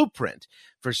 a blueprint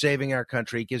for saving our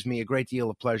country. It gives me a great deal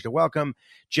of pleasure to welcome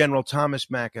General Thomas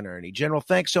McInerney. General,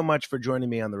 thanks so much for joining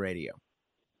me on the radio.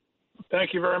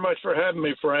 Thank you very much for having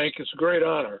me, Frank. It's a great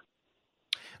honor.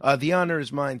 The honor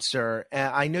is mine, sir.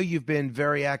 I know you've been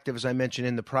very active, as I mentioned,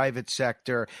 in the private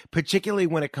sector, particularly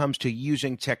when it comes to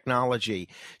using technology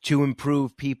to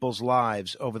improve people's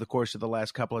lives over the course of the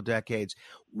last couple of decades.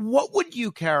 What would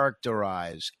you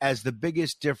characterize as the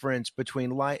biggest difference between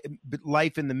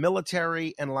life in the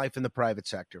military and life in the private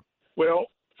sector? Well,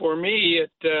 for me,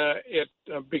 it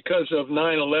because of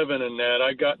 9/11 and that,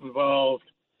 I got involved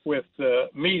with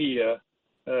media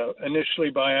initially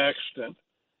by accident.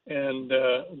 And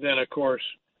then, of course,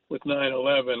 with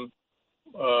 9/11,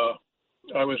 I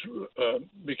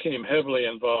became heavily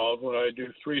involved when I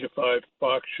do 3 to 5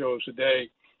 Fox shows a day,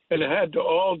 and it had to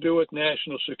all do with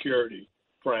national security,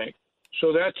 Frank.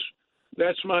 So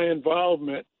that's my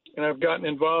involvement, and I've gotten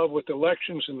involved with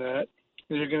elections and that.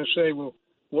 And you're going to say, well,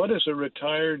 what is a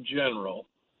retired general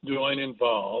doing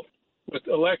involved with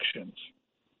elections?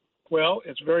 Well,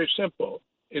 it's very simple.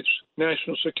 It's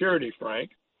national security,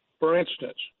 Frank. For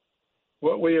instance,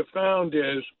 what we have found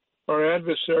is our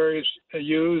adversaries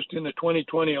used in the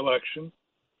 2020 election,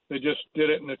 they just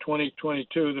did it in the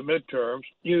 2022, the midterms,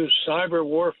 used cyber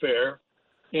warfare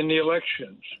in the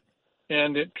elections.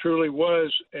 And it truly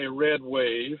was a red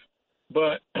wave.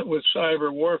 But with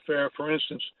cyber warfare, for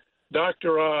instance,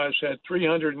 Dr. Oz had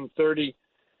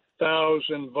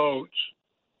 330,000 votes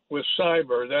with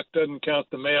cyber. That doesn't count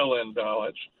the mail-in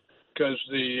ballots, because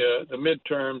the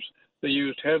midterms, they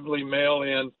used heavily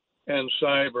mail-in and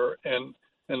cyber, and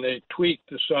they tweaked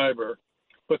the cyber.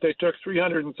 But they took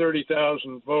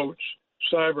 330,000 votes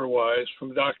cyber-wise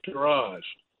from Dr. Oz.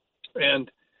 And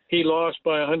he lost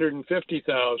by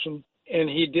 150,000, and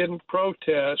he didn't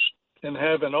protest and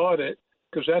have an audit,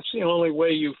 because that's the only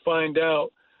way you find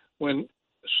out when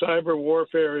cyber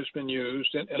warfare has been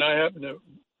used. And I happen to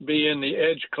be in the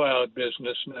edge cloud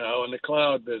business now, in the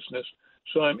cloud business,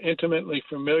 so I'm intimately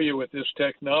familiar with this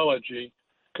technology,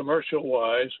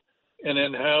 commercial-wise, and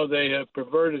then how they have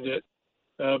perverted it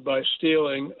by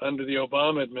stealing, under the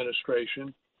Obama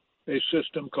administration, a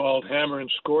system called Hammer and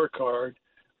Scorecard,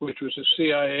 which was a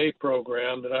CIA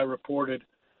program that I reported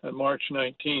on March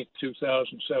 19th,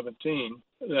 2017,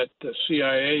 that the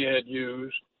CIA had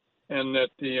used and that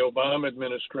the Obama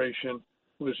administration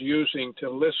was using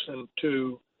to listen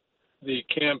to the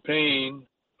campaign,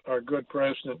 our good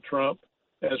President Trump,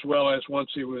 as well as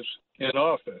once he was in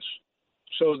office.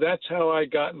 So that's how I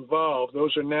got involved.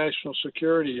 Those are national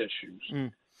security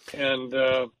issues. And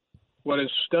what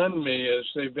has stunned me is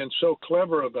they've been so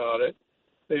clever about it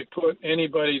they put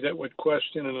anybody that would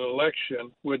question an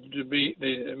election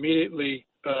they immediately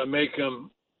make them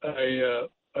a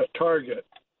target,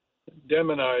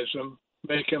 demonize them,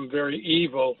 make them very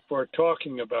evil for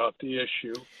talking about the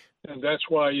issue. And that's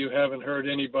why you haven't heard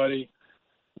anybody.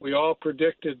 We all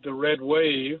predicted the red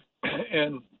wave,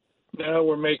 and now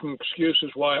we're making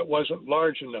excuses why it wasn't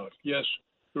large enough. Yes,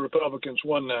 the Republicans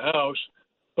won the House,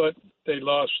 but they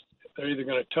lost. They're either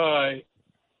going to tie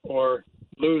or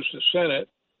lose the Senate.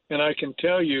 And I can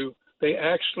tell you, they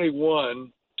actually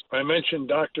won. I mentioned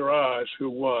Dr. Oz, who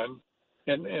won,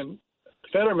 and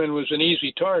Fetterman was an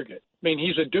easy target. I mean,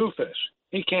 he's a doofus.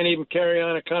 He can't even carry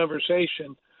on a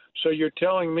conversation. So you're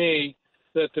telling me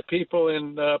that the people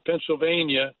in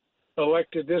Pennsylvania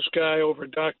elected this guy over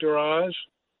Dr. Oz?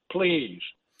 Please.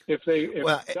 If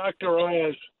Dr.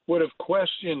 Oz would have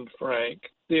questioned, Frank,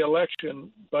 the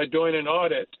election by doing an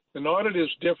audit is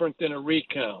different than a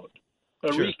recount.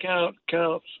 A Sure. recount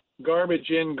counts garbage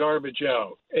in, garbage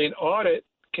out. An audit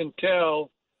can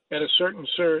tell at a certain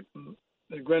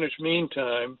Greenwich Mean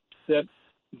Time that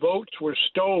votes were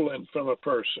stolen from a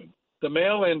person. The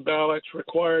mail-in ballots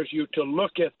requires you to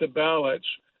look at the ballots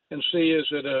and see, is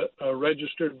it a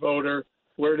registered voter?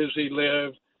 Where does he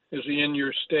live? Is he in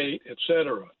your state,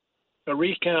 etc.? A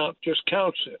recount just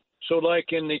counts it. So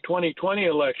like in the 2020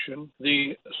 election,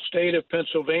 the state of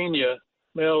Pennsylvania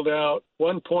mailed out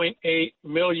 1.8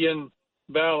 million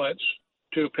ballots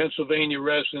to Pennsylvania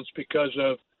residents because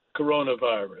of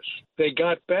coronavirus. They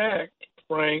got back,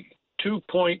 Frank,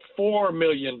 2.4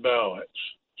 million ballots.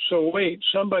 So wait,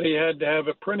 somebody had to have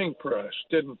a printing press,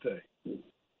 didn't they?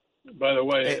 By the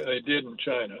way, they did in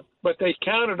China. But they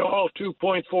counted all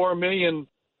 2.4 million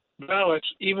ballots,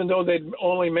 even though they'd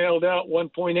only mailed out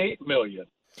 1.8 million.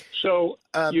 So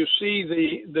you see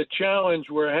the challenge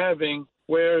we're having,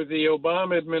 where the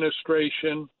Obama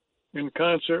administration, in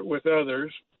concert with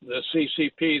others, the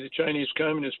CCP, the Chinese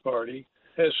Communist Party,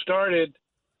 has started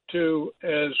to,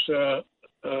 as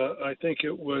I think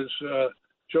it was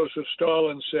Joseph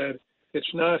Stalin said,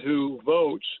 it's not who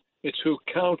votes, it's who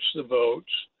counts the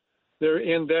votes. They're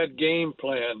in that game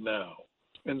plan now.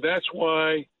 And that's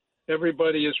why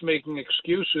everybody is making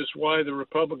excuses why the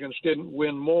Republicans didn't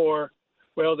win more.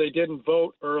 Well, they didn't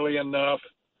vote early enough,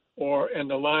 and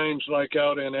the lines like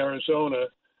out in Arizona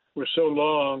were so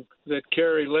long that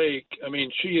Carrie Lake,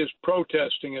 she is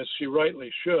protesting, as she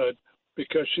rightly should,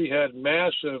 because she had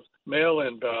massive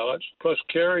mail-in ballots, plus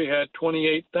Carrie had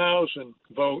 28,000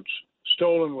 votes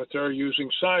stolen with her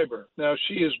using cyber. Now,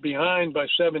 she is behind by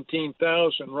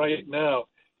 17,000 right now,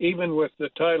 even with the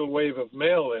tidal wave of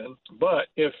mail-in. But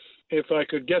if I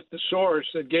could get the source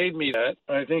that gave me that,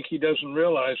 I think he doesn't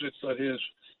realize it, but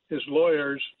his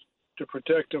lawyers, to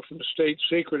protect him from the State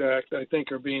Secret Act, I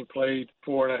think are being played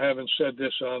for, and I haven't said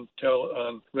this on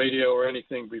radio or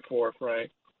anything before, Frank.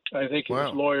 I think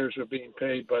his lawyers are being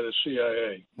paid by the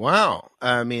CIA. Wow.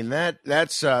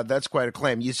 That's quite a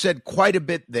claim. You said quite a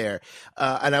bit there,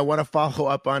 and I want to follow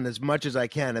up on as much as I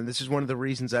can. And this is one of the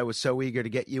reasons I was so eager to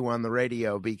get you on the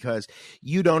radio, because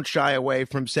you don't shy away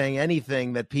from saying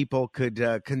anything that people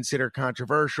could consider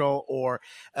controversial or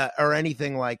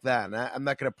anything like that. And I'm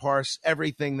not going to parse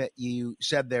everything that you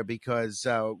said there, because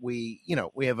we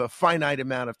have a finite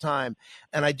amount of time.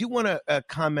 And I do want to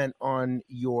comment on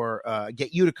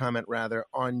get you to comment rather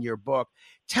on your book.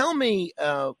 Tell me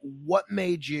what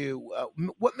made you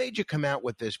come out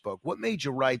with this book? What made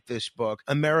you write this book,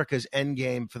 America's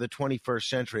Endgame for the 21st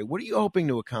Century? What are you hoping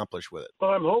to accomplish with it? Well,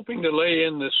 I'm hoping to lay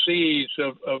in the seeds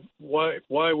of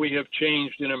why we have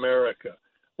changed in America,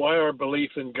 why our belief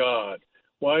in God,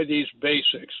 why these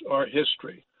basics, our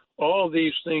history. All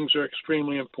these things are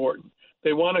extremely important.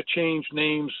 They want to change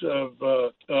names of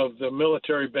the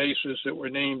military bases that were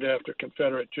named after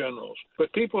Confederate generals.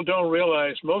 But people don't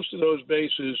realize most of those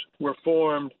bases were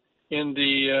formed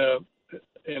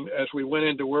as we went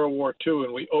into World War II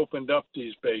and we opened up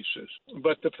these bases.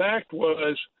 But the fact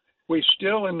was, we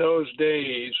still in those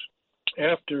days,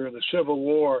 after the Civil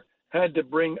War, had to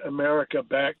bring America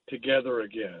back together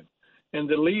again. And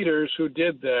the leaders who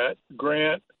did that,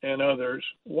 Grant and others,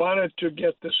 wanted to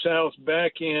get the South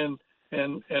back in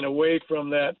and away from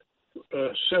that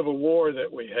Civil War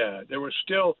that we had. There was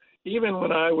still, even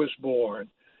when I was born,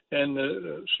 and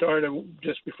the start of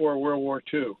just before World War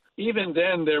II, even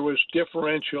then there was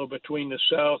differential between the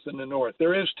South and the North.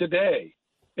 There is today.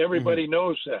 Everybody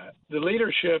knows that. The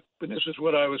leadership, and this is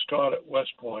what I was taught at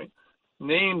West Point,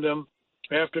 named them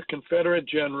after Confederate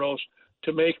generals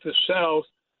to make the South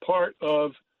part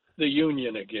of the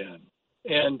Union again.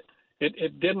 And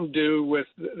it didn't do with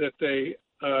that they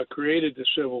created the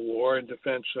Civil War in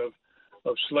defense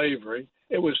of slavery.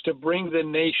 It was to bring the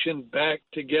nation back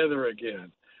together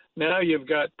again. Now you've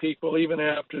got people, even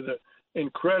after the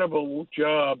incredible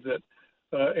job that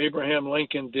Abraham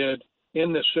Lincoln did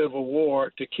in the Civil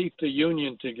War to keep the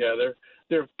Union together,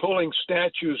 they're pulling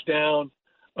statues down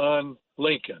on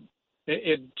Lincoln.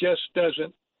 It just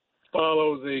doesn't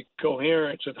follow the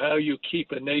coherence of how you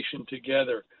keep a nation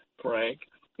together, Frank.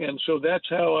 And so that's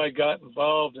how I got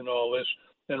involved in all this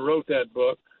and wrote that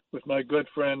book with my good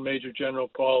friend, Major General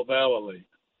Paul Vallely.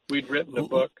 We'd written a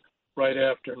book right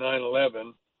after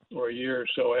 9/11, or a year or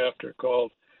so after,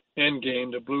 called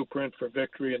Endgame, the Blueprint for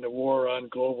Victory in the War on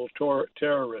Global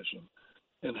Terrorism,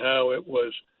 and how it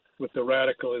was with the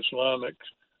radical Islamic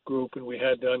group, and we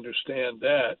had to understand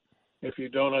that. If you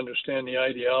don't understand the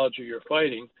ideology you're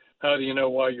fighting, how do you know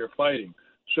why you're fighting?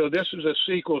 So this is a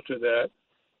sequel to that,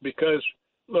 because,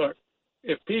 look,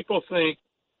 if people think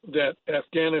that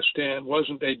Afghanistan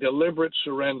wasn't a deliberate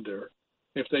surrender,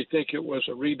 if they think it was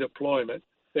a redeployment,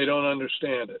 they don't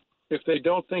understand it. If they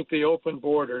don't think the open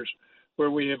borders, where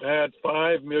we have had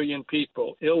 5 million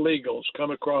people, illegals,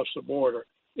 come across the border,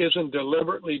 isn't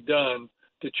deliberately done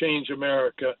to change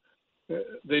America,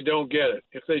 they don't get it.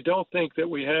 If they don't think that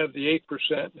we have the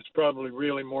 8%, it's probably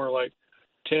really more like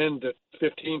 10 to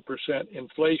 15%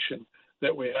 inflation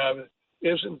that we have,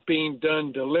 isn't being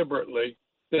done deliberately,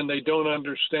 then they don't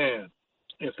understand.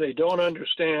 If they don't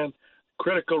understand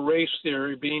critical race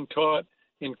theory being taught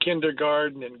in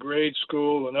kindergarten and grade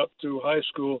school and up through high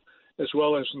school, as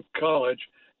well as in college,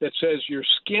 that says your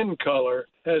skin color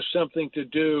has something to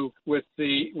do with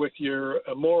your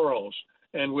morals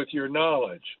and with your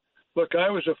knowledge. Look, I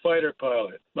was a fighter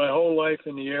pilot my whole life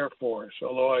in the Air Force,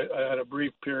 although I had a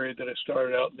brief period that I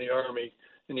started out in the Army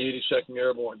in the 82nd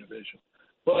Airborne Division.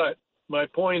 But my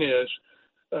point is,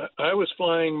 I was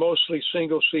flying mostly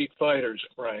single-seat fighters,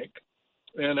 Frank,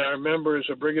 and I remember as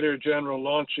a brigadier general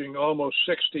launching almost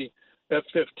 60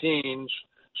 F-15s,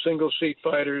 single-seat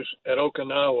fighters at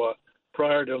Okinawa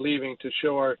prior to leaving to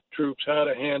show our troops how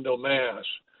to handle mass.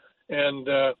 And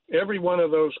every one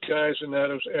of those guys in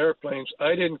those airplanes,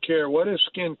 I didn't care what his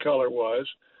skin color was,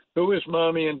 who his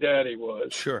mommy and daddy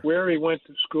was, where he went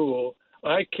to school.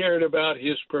 I cared about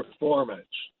his performance.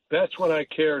 That's what I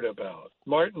cared about.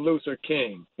 Martin Luther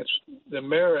King. It's the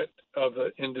merit of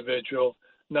the individual,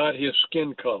 not his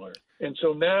skin color. And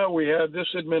so now we have this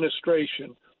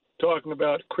administration talking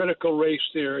about critical race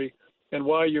theory and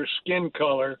why your skin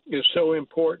color is so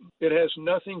important. It has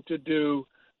nothing to do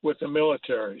with the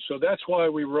military. So that's why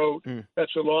we wrote,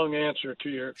 that's a long answer to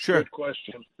your good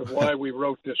question of why we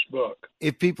wrote this book.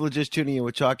 If people are just tuning in, we're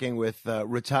talking with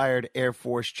retired Air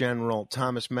Force General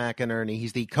Thomas McInerney.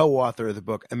 He's the co-author of the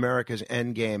book, America's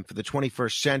Endgame for the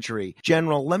 21st Century.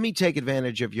 General, let me take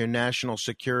advantage of your national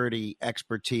security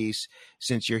expertise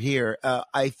since you're here.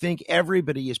 I think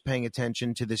everybody is paying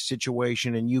attention to this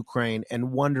situation in Ukraine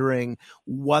and wondering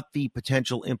what the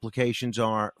potential implications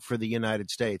are for the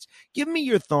United States. Give me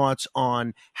your thoughts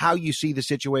on how you see the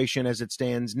situation as it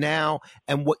stands now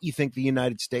and what you think the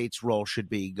United States' role should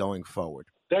be going forward.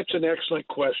 That's an excellent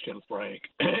question, Frank.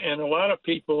 And a lot of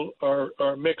people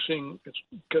are mixing,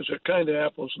 because they're kind of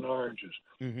apples and oranges.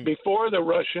 Mm-hmm. Before the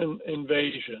Russian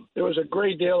invasion, there was a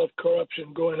great deal of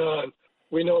corruption going on.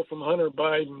 We know from Hunter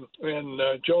Biden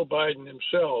and Joe Biden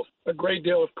himself, a great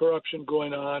deal of corruption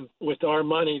going on with our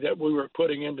money that we were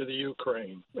putting into the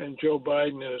Ukraine. And Joe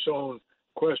Biden, in his own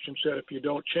question, said if you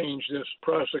don't change this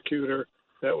prosecutor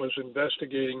that was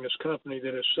investigating this company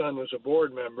that his son was a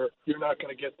board member, you're not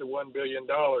going to get the $1 billion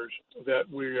that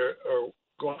we are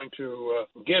going to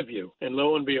give you. And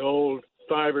lo and behold,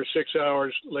 5 or 6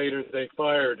 hours later, they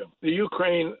fired him. The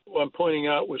Ukraine, I'm pointing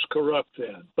out, was corrupt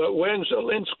then. But when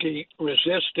Zelensky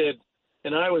resisted,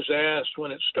 and I was asked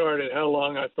when it started how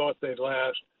long I thought they'd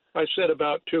last, I said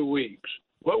about 2 weeks.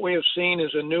 What we have seen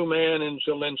is a new man in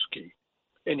Zelensky.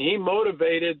 And he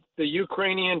motivated the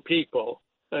Ukrainian people.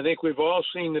 I think we've all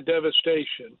seen the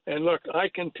devastation. And look, I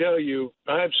can tell you,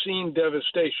 I've seen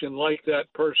devastation like that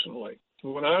personally.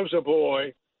 When I was a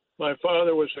boy, my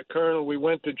father was a colonel. We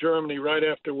went to Germany right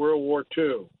after World War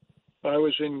II. I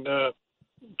was in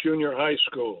junior high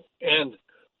school. And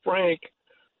Frank,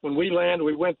 when we landed,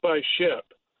 we went by ship.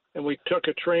 And we took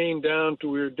a train we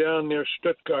were down near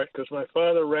Stuttgart because my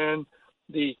father ran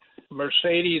the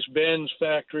Mercedes-Benz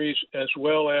factories as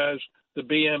well as the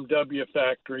BMW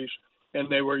factories, and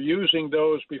they were using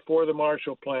those before the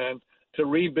Marshall Plan to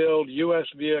rebuild U.S.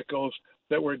 vehicles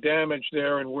that were damaged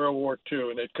there in World War II,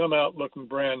 and they'd come out looking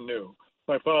brand new.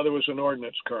 My father was an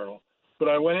ordnance colonel. But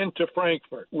I went into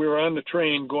Frankfurt. We were on the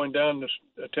train going down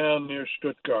to a town near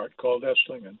Stuttgart called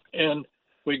Esslingen, and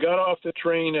we got off the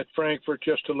train at Frankfurt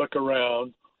just to look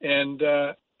around, And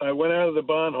I went out of the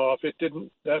Bahnhof.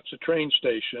 That's a train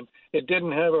station. It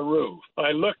didn't have a roof.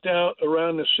 I looked out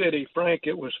around the city. Frank,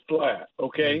 it was flat,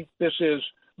 okay? This is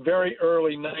very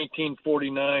early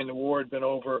 1949. The war had been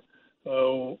over,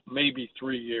 maybe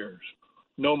 3 years.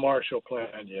 No Marshall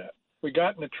Plan yet. We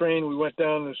got in the train. We went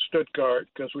down to Stuttgart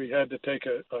because we had to take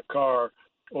a car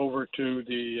over to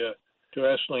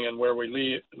Esslingen where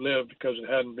we lived because it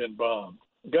hadn't been bombed.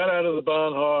 Got out of the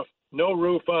Bahnhof, no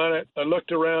roof on it. I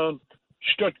looked around.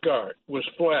 Stuttgart was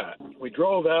flat. We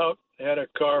drove out, had a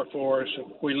car for us.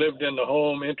 We lived in the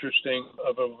home, interesting,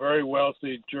 of a very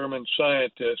wealthy German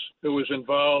scientist who was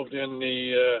involved in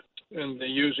the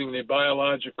using the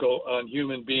biological on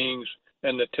human beings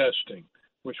and the testing,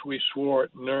 which we swore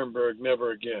at Nuremberg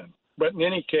never again. But in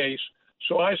any case,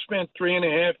 so I spent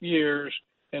 3.5 years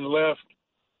and left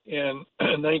in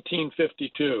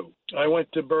 1952. I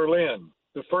went to Berlin.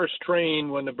 The first train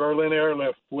when the Berlin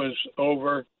airlift was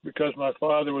over, because my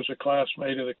father was a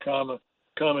classmate of the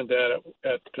commandant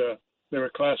they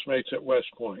were classmates at West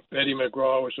Point. Eddie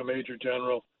McGraw was a major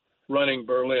general running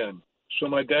Berlin. So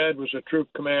my dad was a troop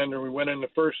commander. We went in the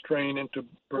first train into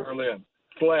Berlin.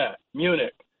 Flat.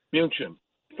 München.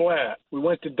 Flat. We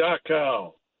went to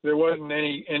Dachau. There wasn't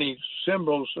any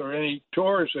symbols or any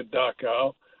tours at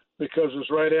Dachau because it was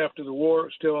right after the war,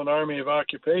 still an army of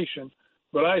occupation.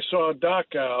 But I saw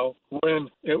Dachau when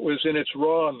it was in its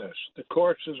rawness. The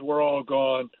corpses were all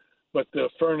gone, but the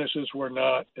furnaces were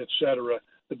not, etc.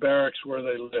 The barracks where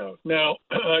they lived. Now,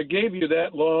 I gave you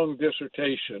that long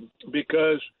dissertation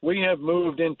because we have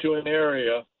moved into an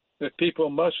area that people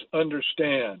must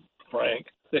understand, Frank,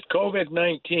 that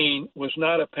COVID-19 was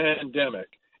not a pandemic.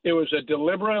 It was a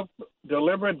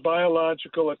deliberate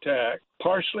biological attack,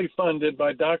 partially funded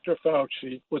by Dr.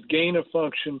 Fauci with gain of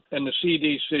function and the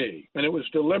CDC. And it was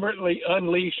deliberately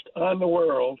unleashed on the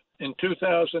world in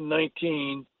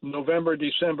 2019, November,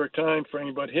 December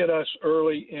timeframe, but hit us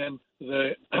early in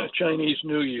the Chinese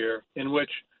New Year, in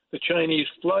which the Chinese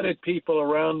flooded people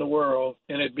around the world,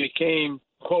 and it became,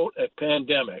 quote, a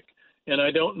pandemic. And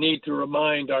I don't need to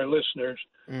remind our listeners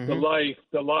the life,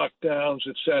 the lockdowns,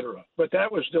 etc. But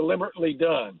that was deliberately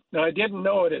done. Now, I didn't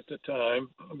know it at the time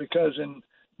because in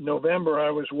November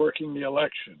I was working the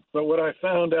election. But what I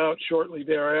found out shortly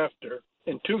thereafter,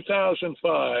 in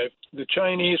 2005, the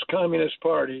Chinese Communist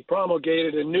Party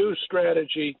promulgated a new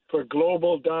strategy for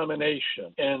global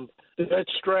domination. And that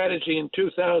strategy in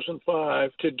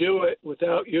 2005 to do it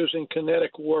without using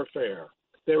kinetic warfare.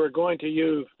 They were going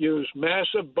to use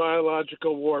massive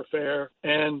biological warfare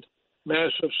and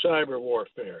massive cyber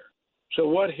warfare. So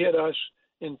what hit us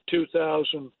in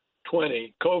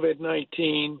 2020?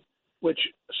 COVID-19, which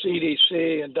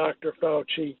CDC and Dr.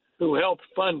 Fauci, who helped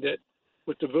fund it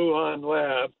with the Wuhan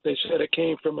lab, they said it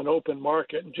came from an open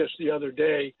market. And just the other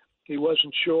day, he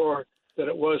wasn't sure that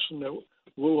it wasn't the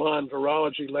Wuhan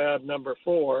Virology Lab number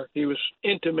 4. He was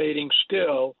intimating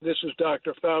still, this is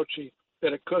Dr. Fauci,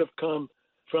 that it could have come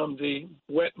from the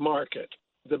wet market,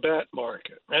 the bat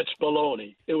market. That's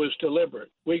baloney. It was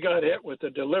deliberate. We got hit with a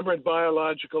deliberate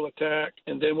biological attack,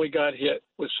 and then we got hit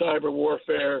with cyber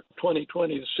warfare.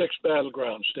 2020, the 6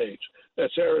 battleground states.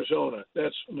 That's Arizona.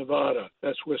 That's Nevada.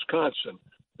 That's Wisconsin.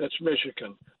 That's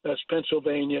Michigan. That's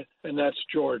Pennsylvania, and that's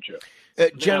Georgia.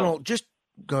 General, just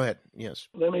go ahead. Yes.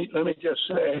 Let me just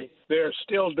say they're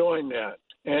still doing that.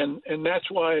 And that's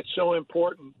why it's so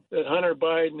important that Hunter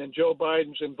Biden and Joe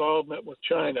Biden's involvement with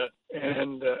China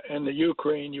and the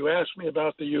Ukraine. You asked me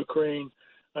about the Ukraine.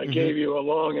 I gave you a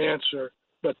long answer.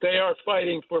 But they are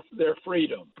fighting for their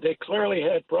freedom. They clearly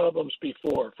had problems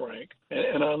before, Frank,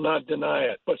 and I'll not deny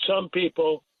it. But some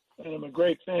people, and I'm a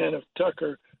great fan of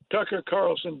Tucker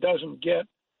Carlson doesn't get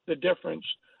the difference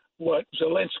what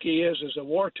Zelensky is as a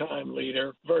wartime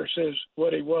leader versus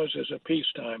what he was as a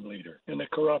peacetime leader and the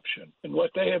corruption and what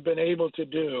they have been able to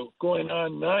do going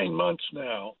on 9 months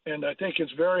now. And I think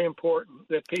it's very important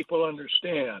that people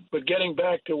understand. But getting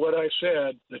back to what I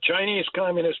said, the Chinese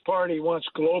Communist Party wants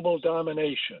global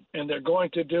domination, and they're going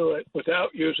to do it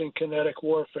without using kinetic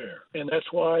warfare. And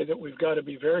that's why that we've got to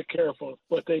be very careful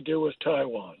what they do with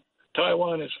Taiwan.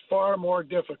 Taiwan is far more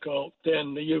difficult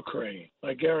than the Ukraine.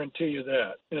 I guarantee you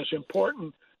that. And it's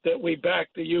important that we back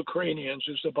the Ukrainians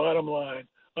is the bottom line,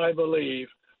 I believe,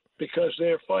 because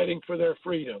they're fighting for their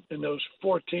freedom. And those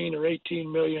 14 or 18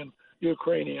 million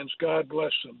Ukrainians, God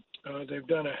bless them, they've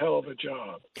done a hell of a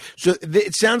job. So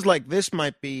it sounds like this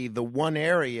might be the one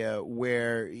area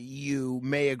where you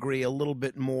may agree a little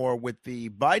bit more with the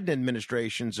Biden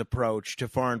administration's approach to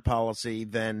foreign policy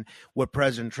than what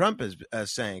President Trump is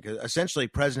saying. Essentially,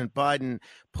 President Biden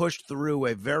pushed through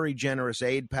a very generous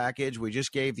aid package. We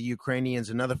just gave the Ukrainians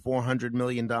another $400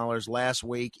 million last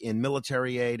week in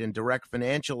military aid and direct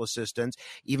financial assistance,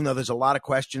 even though there's a lot of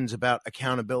questions about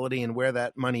accountability and where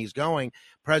that money is going.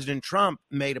 President Trump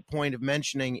made a point of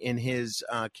mentioning in his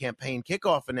campaign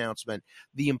kickoff announcement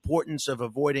the importance of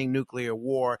avoiding nuclear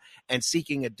war and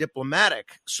seeking a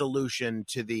diplomatic solution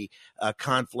to the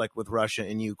conflict with Russia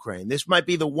and Ukraine. This might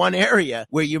be the one area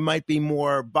where you might be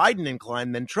more Biden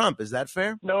inclined than Trump. Is that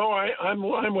fair? No,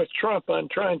 I'm with Trump on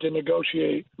trying to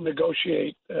negotiate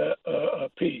a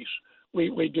peace.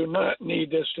 We do not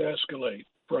need this to escalate,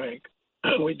 Frank.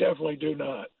 We definitely do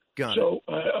not. So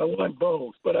I want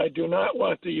both, but I do not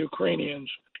want the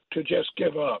Ukrainians to just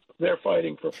give up. They're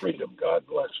fighting for freedom. God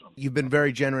bless them. You've been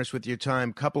very generous with your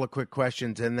time. Couple of quick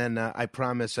questions, and then I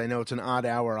promise, I know it's an odd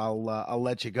hour, I'll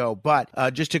let you go. But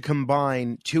just to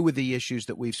combine two of the issues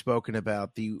that we've spoken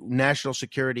about, the national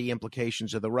security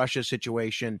implications of the Russia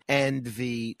situation and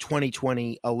the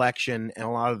 2020 election and a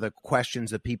lot of the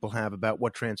questions that people have about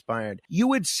what transpired.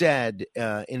 You had said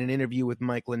in an interview with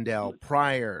Mike Lindell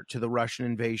prior to the Russian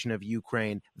invasion of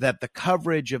Ukraine that the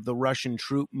coverage of the Russian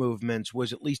troop movements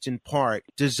was at least in part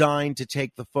designed to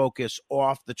take the focus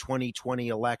off the 2020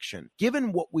 election.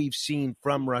 Given what we've seen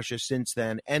from Russia since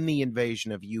then and the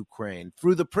invasion of Ukraine,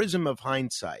 through the prism of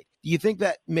hindsight, do you think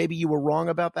that maybe you were wrong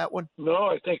about that one? No,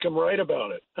 I think I'm right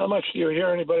about it. How much do you hear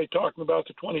anybody talking about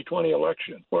the 2020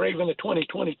 election or even the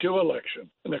 2022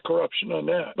 election and the corruption on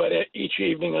that? But each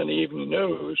evening on the evening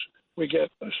news, we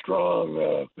get a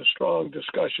strong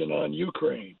discussion on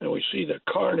Ukraine, and we see the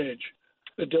carnage,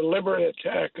 the deliberate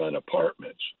attack on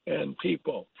apartments and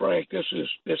people. Frank, this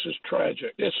is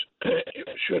tragic. This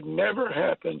should never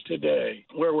happen today,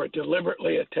 where we're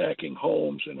deliberately attacking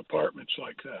homes and apartments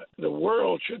like that. The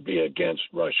world should be against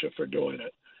Russia for doing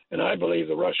it, and I believe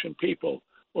the Russian people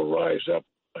will rise up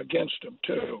against them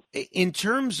too. In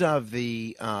terms of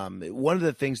the one of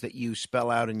the things that you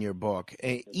spell out in your book,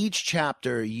 each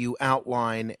chapter you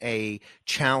outline a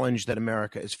challenge that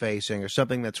America is facing or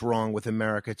something that's wrong with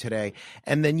America today,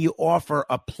 and then you offer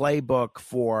a playbook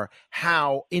for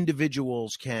how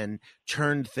individuals can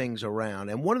turn things around.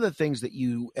 And one of the things that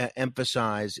you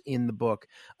emphasize in the book,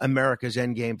 America's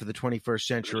Endgame for the 21st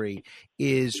Century,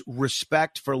 is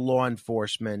respect for law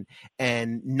enforcement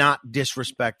and not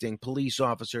disrespecting police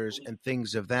officers and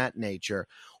things of that nature.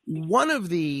 One of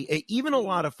the, even a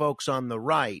lot of folks on the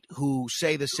right who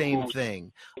say the same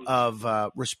thing of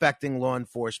respecting law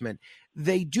enforcement,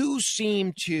 they do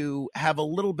seem to have a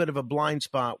little bit of a blind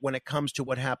spot when it comes to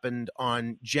what happened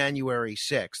on January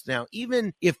 6th. Now,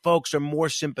 even if folks are more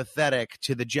sympathetic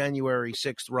to the January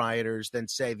 6th rioters than,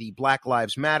 say, the Black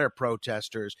Lives Matter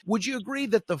protesters, would you agree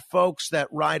that the folks that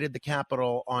rioted the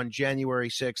Capitol on January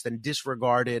 6th and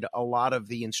disregarded a lot of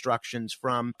the instructions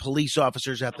from police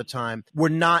officers at the time were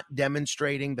not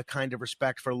demonstrating the kind of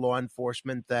respect for law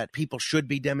enforcement that people should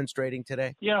be demonstrating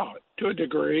today? Yeah, to a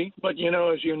degree. But,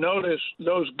 as you notice,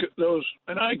 those,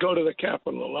 and I go to the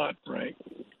Capitol a lot, Frank,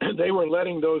 they were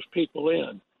letting those people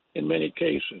in many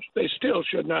cases. They still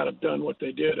should not have done what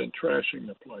they did in trashing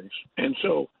the place. And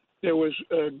so there was,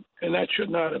 and that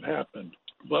should not have happened.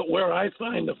 But where I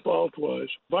find the fault was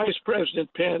Vice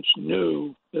President Pence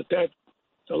knew that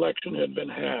election had been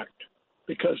hacked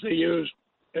because they used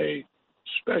a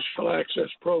special access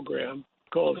program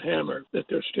called Hammer that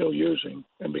they're still using.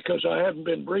 And because I haven't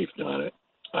been briefed on it,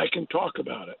 I can talk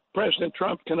about it. President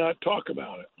Trump cannot talk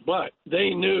about it. But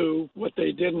they knew what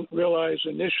they didn't realize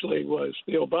initially was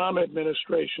the Obama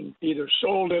administration either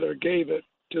sold it or gave it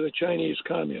to the Chinese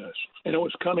communists, and it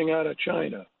was coming out of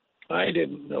China. I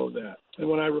didn't know that. And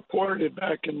when I reported it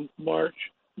back in March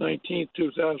 19,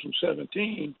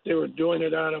 2017, they were doing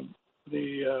it out of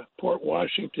the Port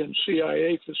Washington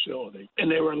CIA facility, and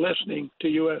they were listening to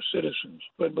U.S. citizens.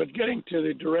 But getting to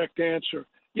the direct answer,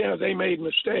 yeah, they made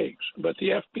mistakes, but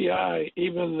the FBI,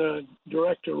 even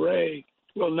Director Wray,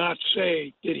 will not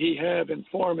say did he have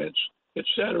informants,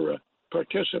 etc.,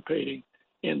 participating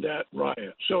in that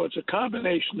riot. So it's a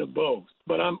combination of both.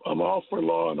 But I'm all for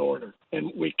law and order,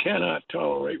 and we cannot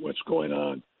tolerate what's going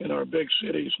on in our big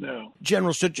cities now.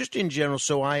 General, so just in general,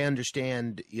 so I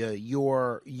understand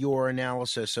your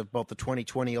analysis of both the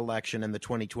 2020 election and the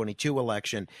 2022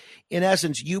 election, in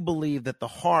essence, you believe that the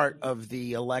heart of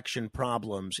the election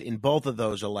problems in both of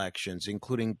those elections,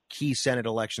 including key Senate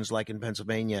elections like in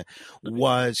Pennsylvania,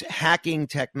 was hacking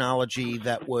technology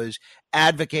that was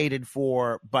advocated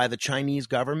for by the Chinese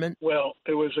government? Well,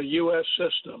 it was a U.S.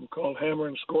 system called Hammer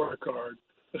and Scorecard,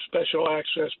 a special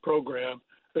access program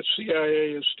that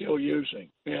CIA is still using.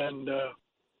 And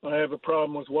I have a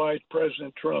problem with why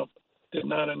President Trump did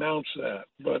not announce that.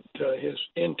 But his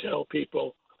intel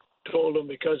people told him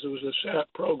because it was a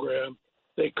SAP program,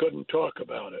 they couldn't talk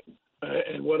about it.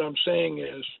 And what I'm saying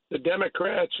is the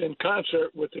Democrats, in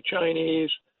concert with the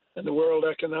Chinese and the World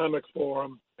Economic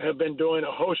Forum, have been doing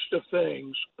a host of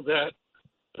things that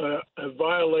have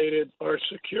violated our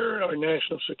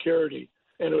national security.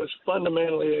 And it was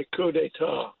fundamentally a coup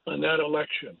d'etat on that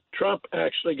election. Trump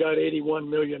actually got 81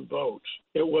 million votes.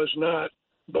 It was not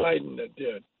Biden that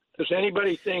did. Does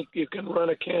anybody think you can run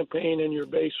a campaign in your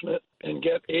basement and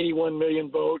get 81 million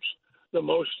votes, the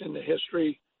most in the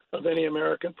history of any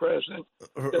American president?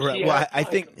 Right. Well, I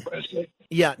think,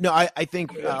 yeah, no, I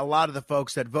think a lot of the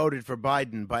folks that voted for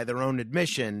Biden, by their own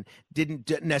admission,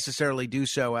 didn't necessarily do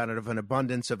so out of an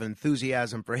abundance of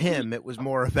enthusiasm for him. It was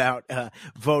more about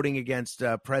voting against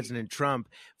President Trump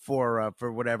for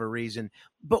whatever reason.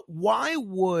 But why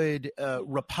would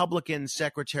Republican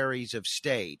secretaries of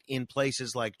state in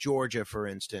places like Georgia, for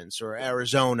instance, or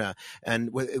Arizona,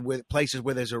 and with places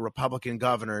where there's a Republican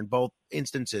governor in both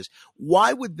instances,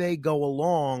 why would they go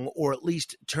along or at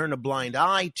least turn a blind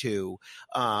eye to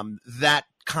that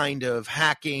kind of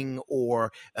hacking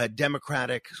or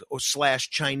Democratic or /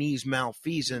 Chinese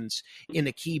malfeasance in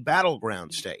a key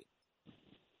battleground state?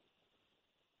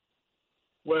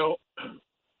 Well,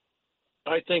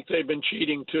 I think they've been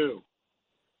cheating too.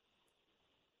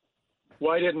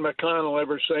 Why didn't McConnell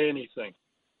ever say anything?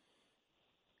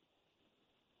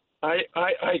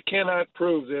 I cannot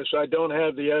prove this. I don't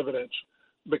have the evidence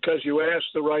because you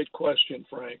asked the right question,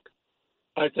 Frank.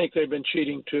 I think they've been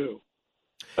cheating too.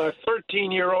 A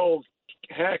 13-year-old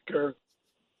hacker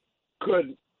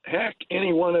could hack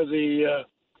any one of the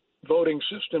voting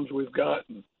systems we've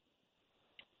gotten.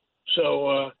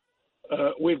 So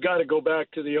we've got to go back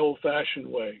to the old-fashioned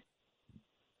way.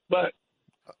 But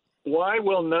why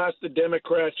will not the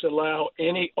Democrats allow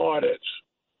any audits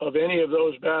of any of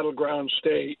those battleground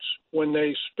states when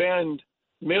they spend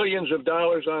millions of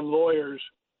dollars on lawyers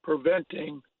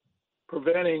preventing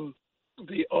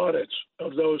the audits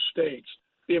of those states?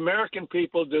 The American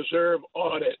people deserve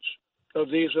audits of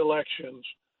these elections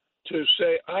to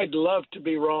say, I'd love to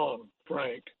be wrong,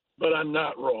 Frank, but I'm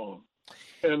not wrong.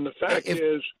 And the fact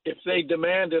is, if they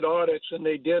demanded audits and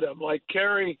they did them, like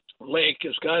Carrie Lake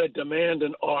has got to demand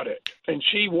an audit, and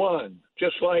she won,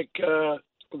 just like the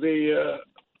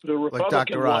Republican like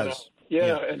Dr. won. Oz.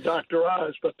 Yeah, and Dr.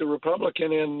 Oz, but the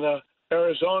Republican in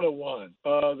Arizona won.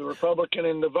 The Republican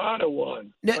in Nevada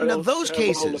won. Now those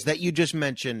cases that you just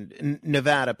mentioned,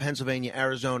 Nevada, Pennsylvania,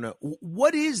 Arizona,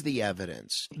 what is the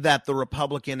evidence that the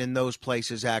Republican in those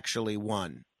places actually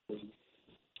won?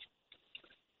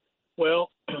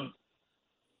 Well,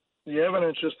 the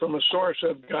evidence is from a source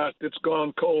I've got that's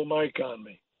gone cold Mike on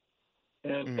me,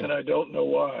 and I don't know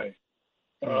why.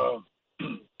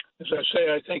 As I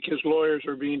say, I think his lawyers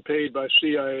are being paid by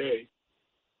CIA,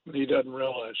 but he doesn't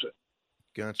realize it.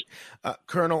 Gotcha.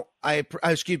 General, I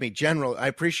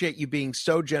appreciate you being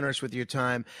so generous with your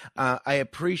time. I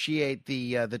appreciate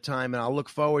the time, and I'll look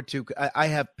forward to I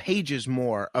have pages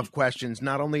more of questions,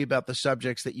 not only about the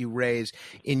subjects that you raise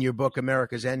in your book,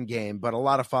 America's Endgame, but a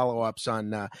lot of follow-ups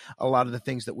on a lot of the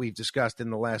things that we've discussed in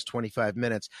the last 25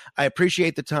 minutes. I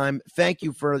appreciate the time. Thank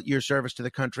you for your service to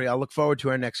the country. I'll look forward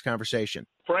to our next conversation.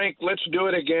 Frank, let's do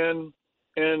it again.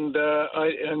 And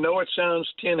I know it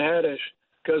sounds tin-hatish,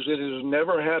 because it has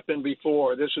never happened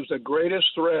before. This is the greatest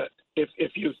threat.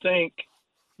 If you think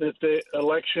that the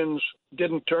elections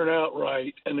didn't turn out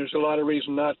right, and there's a lot of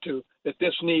reason not to, that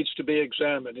this needs to be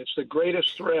examined. It's the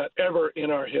greatest threat ever in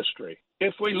our history.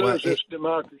 If we lose this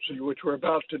democracy, which we're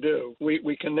about to do,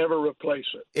 we can never replace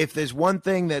it. If there's one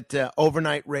thing that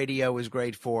overnight radio is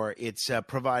great for, it's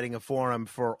providing a forum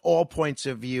for all points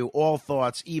of view, all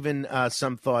thoughts, even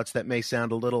some thoughts that may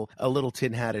sound a little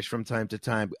tin-hattish from time to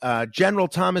time. General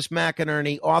Thomas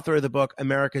McInerney, author of the book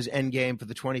America's Endgame for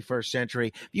the 21st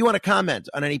Century. If you want to comment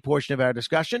on any portion of our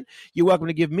discussion, you're welcome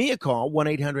to give me a call,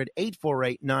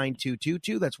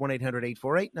 1-800-848-9222. That's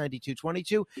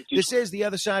 1-800-848-9222. This is The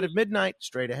Other Side of Midnight.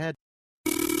 Straight ahead.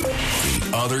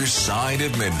 The Other Side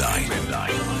of Midnight.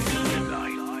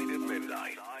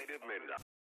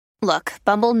 Look,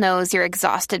 Bumble knows you're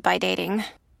exhausted by dating.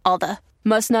 All the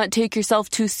must not take yourself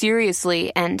too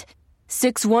seriously and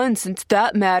 6'1" since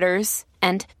that matters.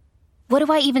 And what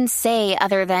do I even say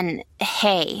other than,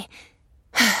 hey?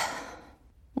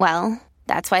 Well,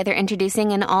 that's why they're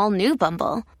introducing an all-new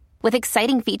Bumble with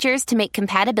exciting features to make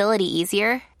compatibility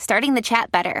easier, starting the chat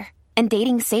better, and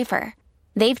dating safer.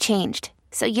 They've changed,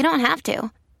 so you don't have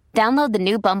to. Download the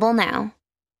new Bumble now.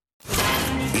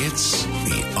 It's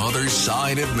The Other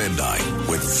Side of Midnight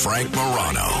with Frank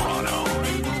Morano.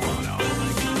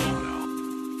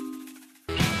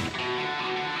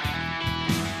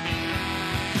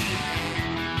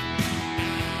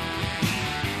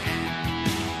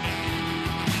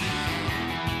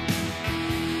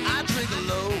 I drink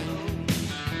alone.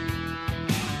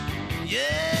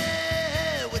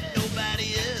 Yeah, with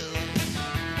nobody else.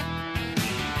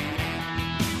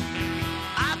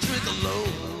 I drink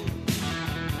alone.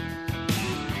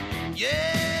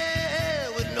 Yeah,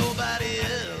 with nobody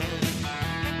else.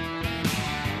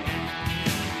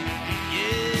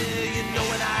 Yeah, you know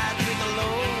when I drink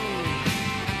alone,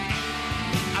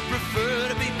 I prefer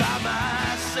to be by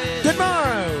myself. Good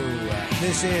morrow.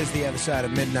 This is The Other Side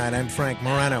of Midnight. I'm Frank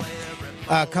Morano.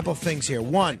 A couple things here.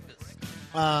 One,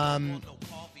 some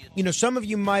of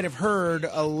you might have heard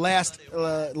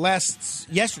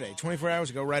yesterday, 24 hours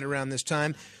ago, right around this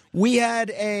time, we had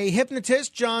a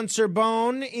hypnotist, John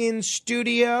Serbone, in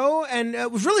studio, and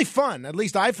it was really fun. At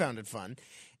least I found it fun.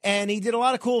 And he did a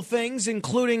lot of cool things,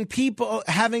 including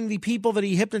having the people that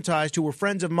he hypnotized, who were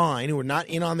friends of mine, who were not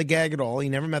in on the gag at all, he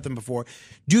never met them before,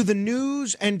 do the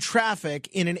news and traffic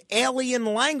in an alien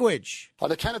language. On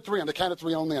the count of three, on the count of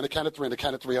three only, on the count of three, on the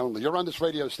count of three only. You're on this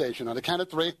radio station. On the count of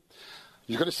three,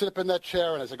 you're going to sit up in that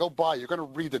chair, and as I go by, you're going to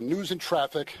read the news and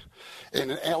traffic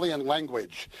in an alien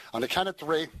language. On the count of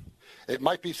three, it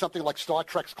might be something like Star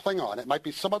Trek's Klingon. It might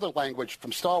be some other language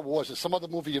from Star Wars or some other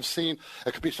movie you've seen.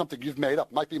 It could be something you've made up.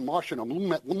 It might be Martian or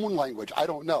moon language. I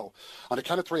don't know. On the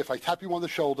count of three, if I tap you on the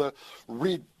shoulder,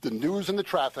 read the news and the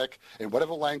traffic in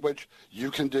whatever language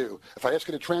you can do. If I ask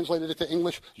you to translate it into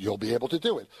English, you'll be able to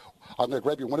do it. I'm going to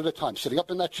grab you one at a time, sitting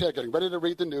up in that chair, getting ready to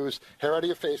read the news, hair out of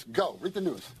your face. Go. Read the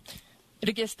news.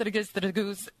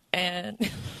 And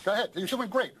go ahead. You're doing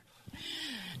great.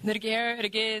 New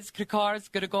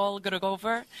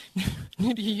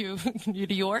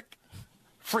York.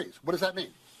 Freeze. What does that mean?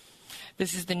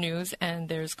 This is the news, and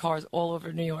there's cars all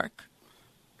over New York.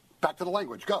 Back to the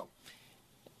language. Go.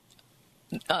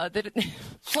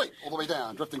 Sleep all the way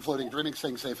down, drifting, floating, dreaming,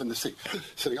 staying safe in the sea.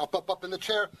 Sitting up in the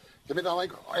chair. Give me the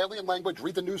alien language.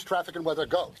 Read the news, traffic, and weather.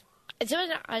 Go.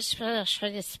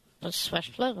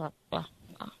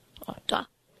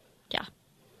 Yeah.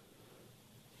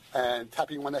 And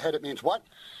tapping you on the head, it means what?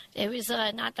 It was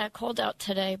not that cold out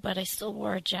today, but I still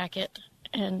wore a jacket,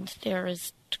 and there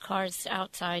is cars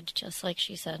outside, just like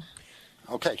she said.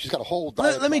 Okay, she's got a whole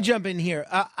Let me jump in here.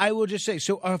 I will just say,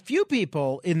 so a few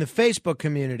people in the Facebook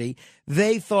community,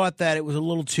 they thought that it was a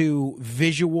little too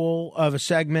visual of a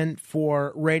segment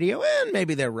for radio, and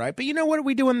maybe they're right. But you know what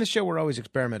we do on the show? We're always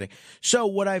experimenting. So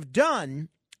what I've done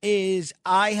is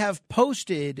I have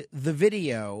posted the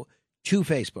video to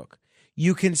Facebook.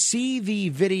 You can see the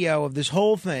video of this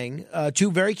whole thing.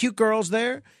 Two very cute girls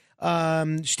there.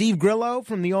 Steve Grillo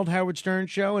from the old Howard Stern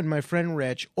show and my friend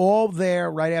Rich, all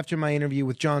there right after my interview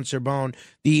with John Serbone,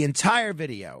 the entire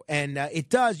video. And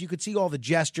you could see all the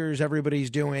gestures everybody's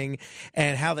doing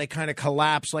and how they kind of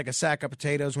collapse like a sack of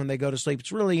potatoes when they go to sleep.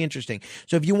 It's really interesting.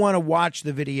 So if you want to watch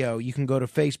the video, you can go to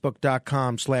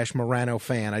facebook.com/Morano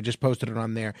fan. I just posted it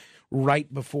on there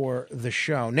right before the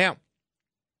show. Now,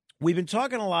 we've been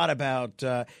talking a lot about,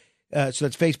 so that's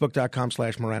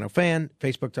facebook.com/Morano fan,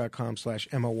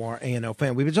 facebook.com/MORANO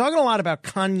fan. We've been talking a lot about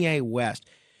Kanye West.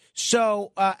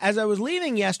 So as I was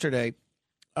leaving yesterday,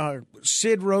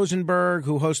 Sid Rosenberg,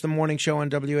 who hosts the morning show on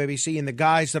WABC, and the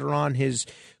guys that are on his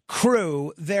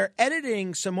crew, they're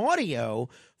editing some audio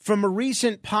from a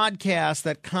recent podcast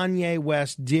that Kanye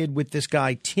West did with this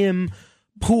guy, Tim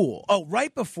Pool. Oh,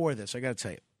 right before this, I got to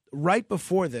tell you, right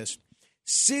before this,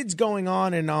 Sid's going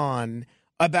on and on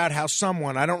about how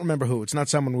someone, I don't remember who, it's not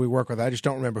someone we work with, I just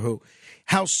don't remember who,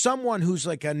 how someone who's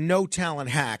like a no-talent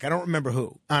hack, I don't remember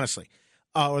who, honestly,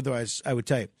 otherwise I would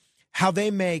tell you, how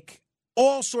they make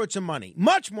all sorts of money,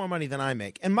 much more money than I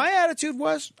make. And my attitude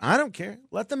was, I don't care.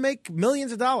 Let them make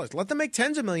millions of dollars. Let them make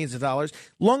tens of millions of dollars. As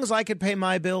long as I can pay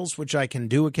my bills, which I can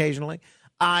do occasionally,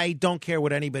 I don't care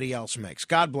what anybody else makes.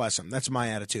 God bless them. That's my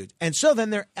attitude. And so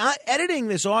then they're editing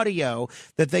this audio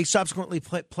that they subsequently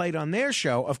played on their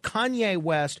show of Kanye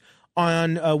West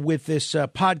on with this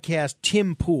podcast,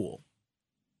 Tim Pool.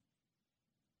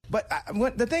 But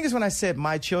the thing is, when I said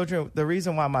my children, the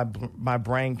reason why my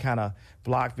brain kind of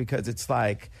blocked, because it's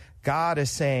like God is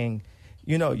saying,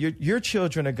 your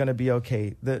children are going to be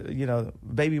okay.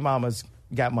 Baby mama's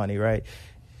got money, right?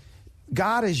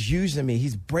 God is using me.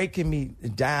 He's breaking me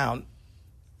down,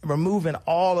 removing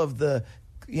all of the,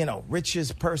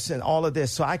 richest person, all of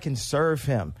this, so I can serve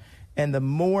him. And the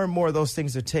more and more those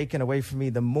things are taken away from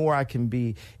me, the more I can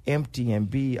be empty and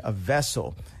be a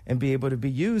vessel and be able to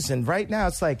be used. And right now,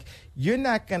 it's like, you're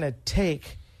not going to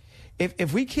take,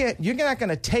 if we can't, you're not going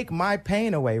to take my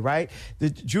pain away, right? The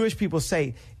Jewish people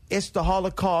say, it's the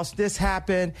Holocaust, this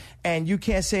happened, and you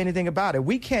can't say anything about it.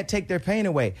 We can't take their pain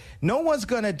away. No one's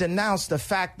going to denounce the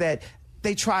fact that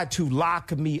they tried to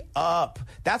lock me up.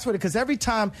 That's what, because every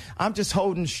time I'm just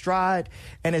holding stride,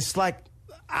 and it's like,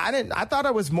 I thought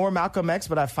I was more Malcolm X,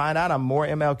 but I find out I'm more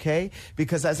MLK,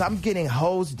 because as I'm getting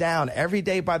hosed down every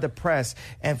day by the press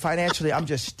and financially, I'm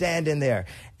just standing there.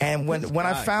 And when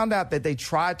I found out that they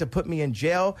tried to put me in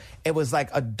jail, it was like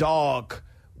a dog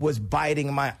was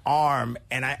biting my arm,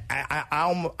 and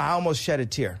I almost shed a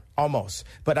tear, almost.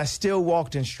 But I still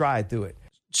walked in stride through it.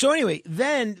 So anyway,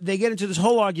 then they get into this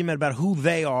whole argument about who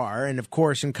they are. And, of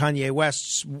course, in Kanye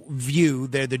West's view,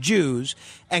 they're the Jews.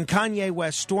 And Kanye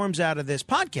West storms out of this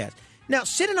podcast. Now,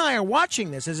 Sid and I are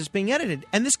watching this as it's being edited.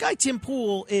 And this guy, Tim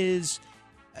Pool, is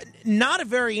not a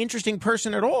very interesting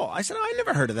person at all. I said, I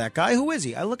never heard of that guy. Who is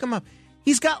he? I look him up.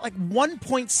 He's got like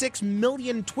 1.6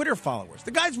 million Twitter followers.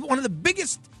 The guy's one of the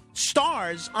biggest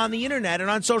stars on the internet and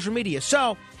on social media.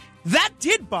 So that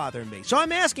did bother me. So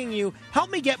I'm asking you, help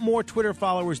me get more Twitter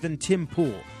followers than Tim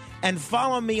Pool. And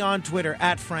follow me on Twitter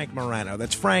at Frank Morano.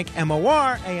 That's Frank,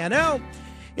 Morano.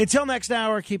 Until next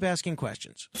hour, keep asking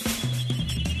questions.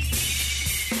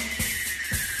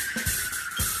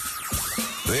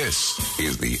 This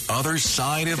is The Other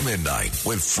Side of Midnight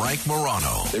with Frank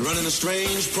Morano. They're running a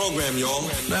strange program, y'all.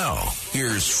 Now,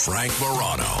 here's Frank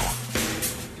Morano.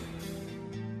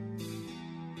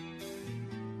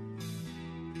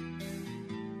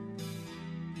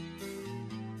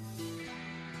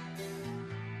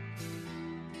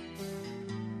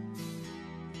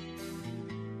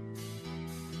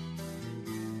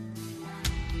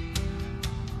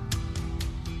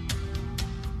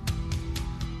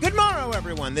 Good morrow,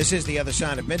 everyone. This is The Other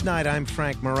Side of Midnight. I'm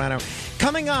Frank Morano.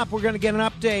 Coming up, we're going to get an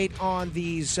update on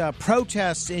these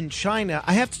protests in China.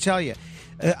 I have to tell you,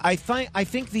 I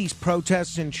think these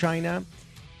protests in China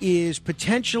is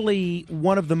potentially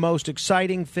one of the most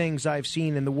exciting things I've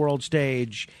seen in the world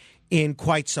stage in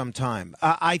quite some time.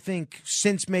 I think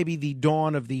since maybe the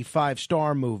dawn of the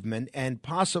Five-Star Movement, and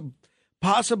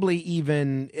possibly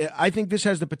even, I think this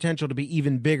has the potential to be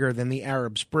even bigger than the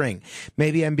Arab Spring.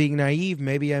 Maybe I'm being naive,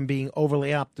 maybe I'm being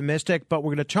overly optimistic, but we're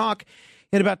going to talk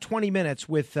in about 20 minutes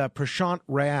with Prashant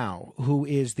Rao, who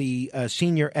is the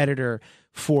senior editor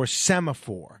for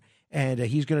Semaphore. And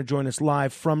he's going to join us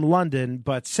live from London.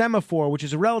 But Semaphore, which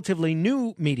is a relatively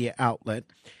new media outlet,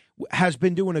 has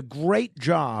been doing a great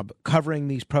job covering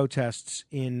these protests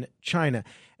in China.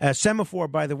 Semaphore,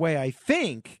 by the way, I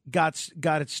think got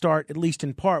its start, at least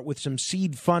in part, with some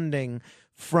seed funding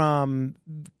from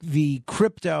the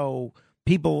crypto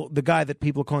people, the guy that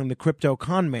people are calling the crypto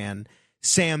con man,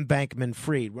 Sam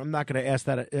Bankman-Fried. I'm not going to ask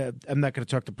that. I'm not going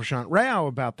to talk to Prashant Rao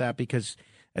about that because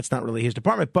that's not really his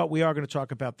department. But we are going to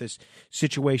talk about this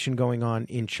situation going on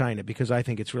in China because I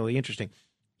think it's really interesting.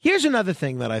 Here's another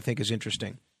thing that I think is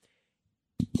interesting.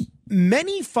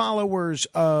 Many followers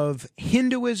of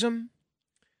Hinduism,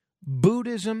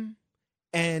 Buddhism,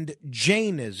 and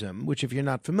Jainism, which if you're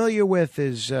not familiar with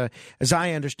is, as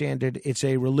I understand it, it's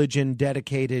a religion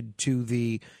dedicated to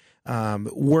the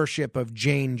worship of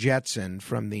Jane Jetson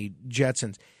from the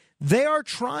Jetsons. They are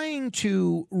trying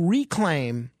to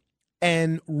reclaim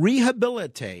and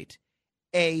rehabilitate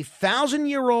a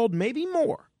 1,000-year-old, maybe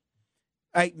more.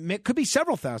 It could be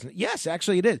several thousand. Yes,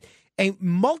 actually it is. A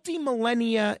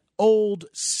multi-millennia old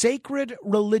sacred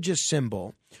religious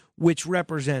symbol which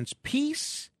represents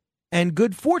peace and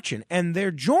good fortune. And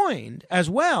they're joined as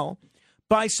well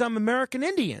by some American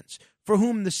Indians for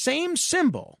whom the same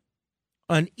symbol,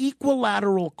 an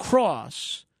equilateral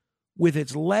cross with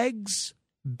its legs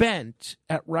bent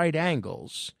at right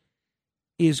angles,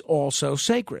 is also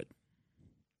sacred.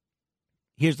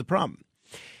 Here's the problem.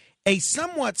 A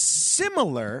somewhat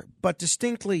similar but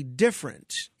distinctly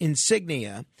different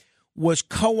insignia was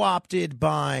co-opted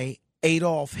by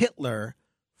Adolf Hitler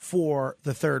for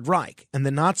the Third Reich and the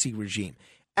Nazi regime.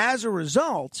 As a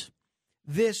result,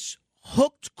 this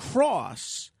hooked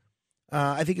cross,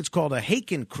 I think it's called a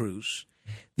Hakenkreuz,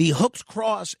 the hooked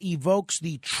cross evokes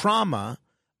the trauma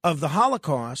of the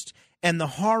Holocaust and the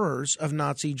horrors of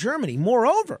Nazi Germany.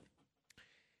 Moreover,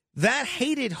 that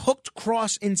hated hooked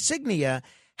cross insignia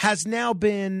has now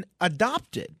been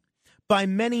adopted by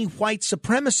many white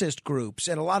supremacist groups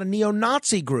and a lot of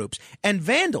neo-Nazi groups and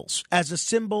vandals as a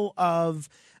symbol of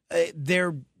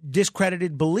their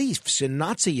discredited beliefs in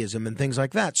Nazism and things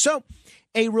like that. So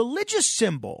a religious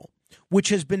symbol which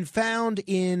has been found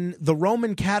in the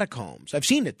Roman catacombs. I've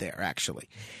seen it there, actually.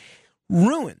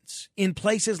 Ruins in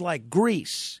places like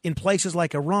Greece, in places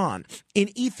like Iran,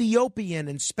 in Ethiopian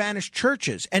and Spanish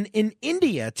churches, and in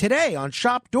India today on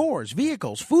shop doors,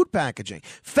 vehicles, food packaging,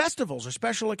 festivals or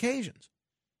special occasions.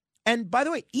 And by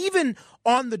the way, even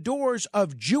on the doors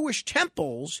of Jewish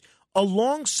temples,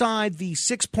 alongside the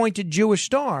six-pointed Jewish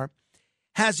star,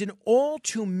 has in all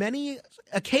too many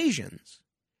occasions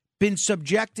been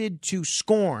subjected to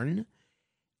scorn,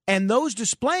 and those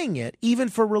displaying it, even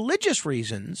for religious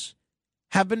reasons,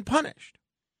 have been punished.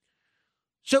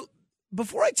 So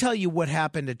before I tell you what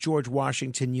happened at George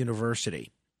Washington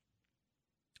University,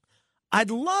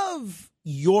 I'd love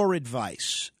your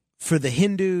advice for the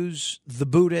Hindus, the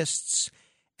Buddhists,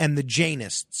 and the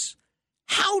Jainists.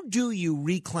 How do you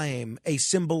reclaim a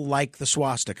symbol like the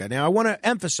swastika? Now, I want to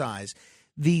emphasize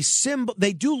the symbol.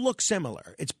 They do look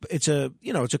similar. It's a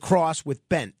cross with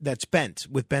bent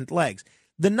legs.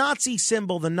 The Nazi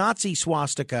symbol, the Nazi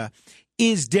swastika,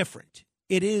 is different.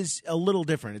 It is a little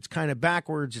different. It's kind of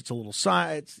backwards. It's a little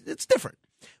side. It's different,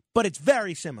 but it's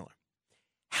very similar.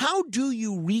 How do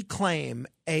you reclaim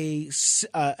a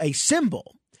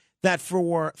symbol that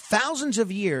for thousands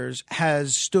of years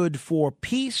has stood for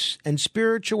peace and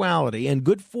spirituality and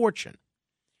good fortune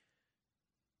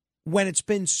when it's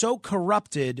been so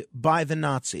corrupted by the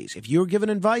Nazis? If you were giving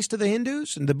advice to the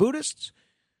Hindus and the Buddhists,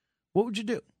 what would you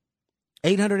do?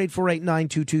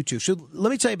 800-848-9222. So let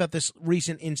me tell you about this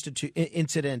recent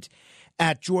incident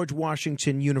at George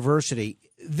Washington University.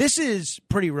 This is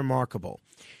pretty remarkable.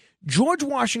 George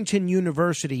Washington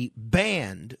University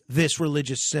banned this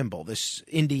religious symbol, this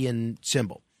Indian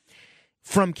symbol,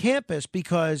 from campus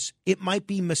because it might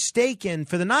be mistaken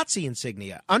for the Nazi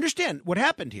insignia. Understand what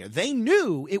happened here. They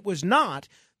knew it was not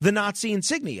the Nazi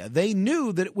insignia. They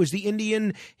knew that it was the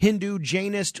Indian, Hindu,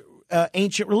 Jainist,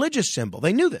 ancient religious symbol.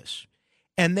 They knew this.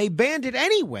 And they banned it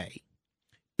anyway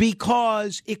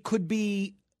because it could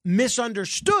be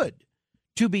misunderstood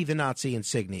to be the Nazi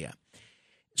insignia.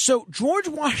 So George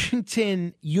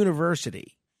Washington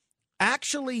University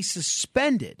actually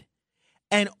suspended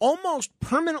and almost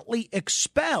permanently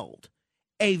expelled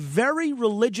a very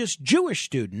religious Jewish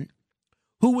student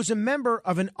who was a member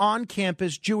of an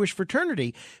on-campus Jewish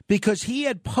fraternity because he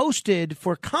had posted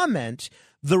for comment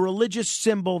the religious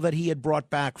symbol that he had brought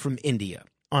back from India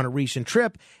on a recent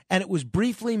trip, and it was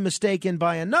briefly mistaken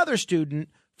by another student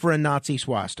for a Nazi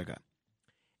swastika.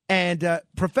 And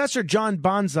Professor John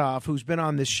Bonzoff, who's been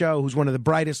on this show, who's one of the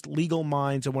brightest legal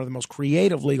minds and one of the most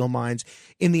creative legal minds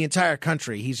in the entire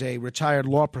country, he's a retired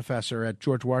law professor at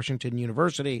George Washington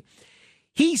University,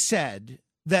 he said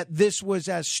that this was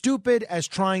as stupid as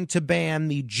trying to ban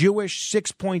the Jewish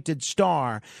six-pointed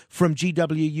star from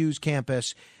GWU's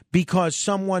campus because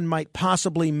someone might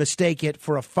possibly mistake it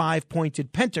for a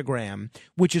five-pointed pentagram,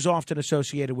 which is often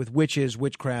associated with witches,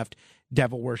 witchcraft,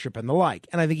 devil worship, and the like.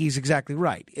 And I think he's exactly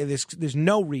right. There's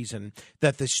no reason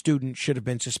that the student should have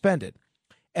been suspended.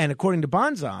 And according to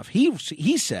Bonzoff,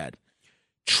 he said,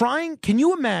 can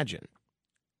you imagine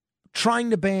trying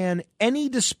to ban any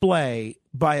display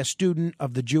by a student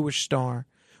of the Jewish star,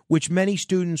 which many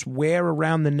students wear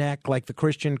around the neck like the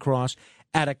Christian cross,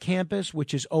 at a campus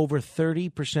which is over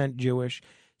 30% Jewish?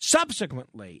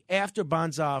 Subsequently, after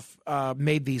Bonzoff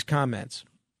made these comments,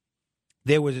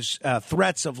 there was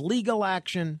threats of legal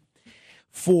action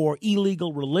for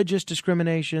illegal religious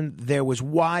discrimination. There was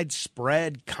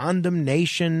widespread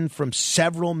condemnation from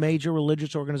several major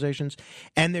religious organizations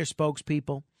and their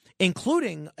spokespeople,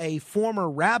 including a former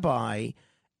rabbi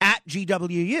at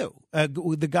GWU,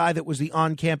 the guy that was the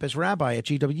on-campus rabbi at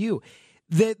GWU.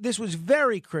 This was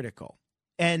very critical.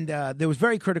 And there was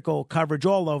very critical coverage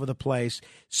all over the place,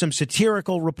 some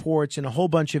satirical reports in a whole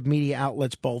bunch of media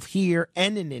outlets, both here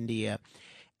and in India,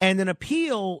 and an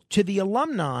appeal to the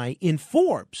alumni in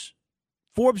Forbes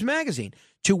magazine,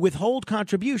 to withhold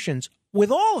contributions. With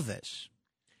all of this,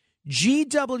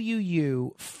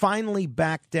 GWU finally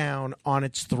backed down on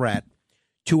its threat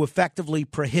to effectively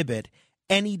prohibit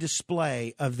any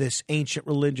display of this ancient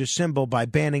religious symbol by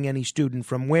banning any student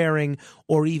from wearing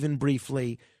or even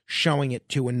briefly showing it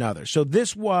to another. So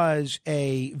this was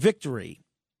a victory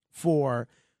for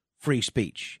free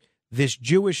speech. This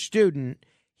Jewish student,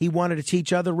 he wanted to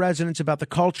teach other residents about the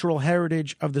cultural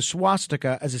heritage of the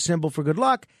swastika as a symbol for good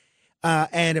luck.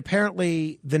 And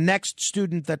apparently the next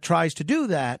student that tries to do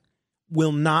that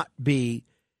will not be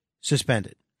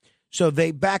suspended. So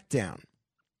they backed down.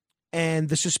 And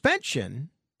the suspension,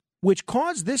 which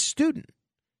caused this student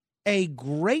a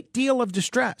great deal of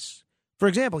distress. For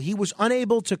example, he was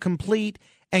unable to complete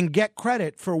and get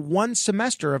credit for one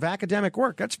semester of academic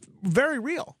work. That's very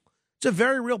real. It's a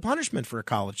very real punishment for a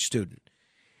college student.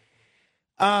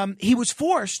 He was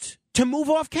forced to move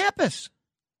off campus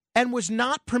and was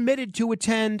not permitted to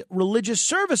attend religious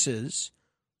services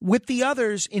with the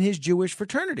others in his Jewish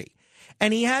fraternity.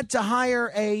 And he had to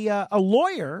hire a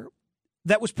lawyer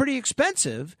that was pretty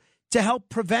expensive to help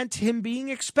prevent him being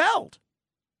expelled.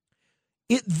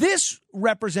 This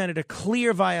represented a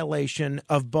clear violation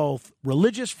of both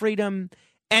religious freedom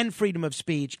and freedom of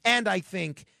speech, and I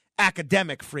think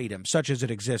academic freedom, such as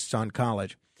it exists on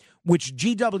college, which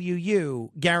GWU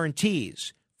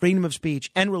guarantees freedom of speech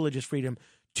and religious freedom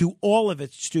to all of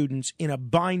its students in a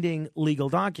binding legal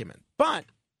document. But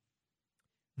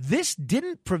this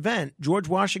didn't prevent George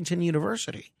Washington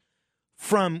University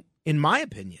from, in my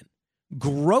opinion,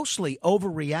 grossly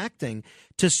overreacting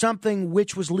to something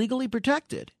which was legally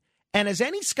protected. And as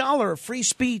any scholar of free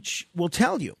speech will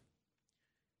tell you,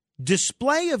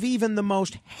 display of even the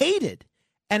most hated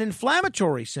and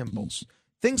inflammatory symbols,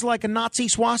 things like a Nazi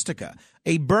swastika,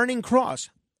 a burning cross,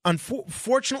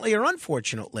 fortunately or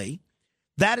unfortunately,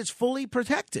 that is fully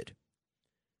protected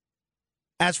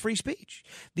as free speech.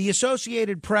 The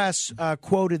Associated Press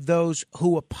quoted those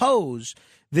who oppose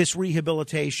this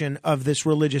rehabilitation of this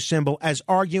religious symbol as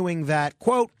arguing that,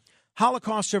 quote,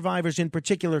 Holocaust survivors in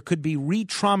particular could be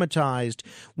re-traumatized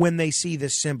when they see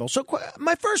this symbol. So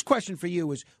my first question for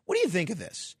you is, what do you think of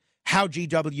this? How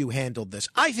GW handled this?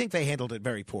 I think they handled it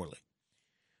very poorly.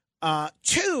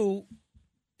 Two,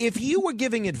 if you were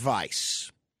giving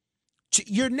advice,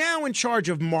 you're now in charge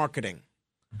of marketing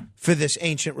for this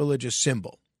ancient religious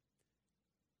symbol.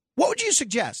 What would you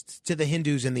suggest to the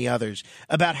Hindus and the others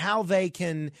about how they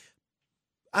can,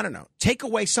 I don't know, take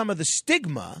away some of the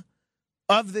stigma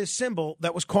of this symbol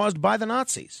that was caused by the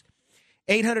Nazis?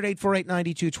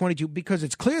 800-848-9222, because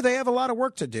it's clear they have a lot of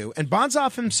work to do. And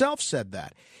Bonzoff himself said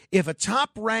that. If a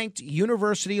top-ranked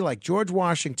university like George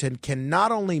Washington can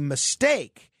not only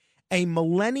mistake a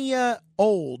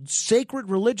millennia-old sacred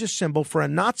religious symbol for a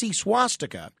Nazi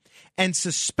swastika and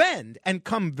suspend and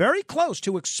come very close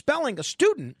to expelling a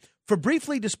student for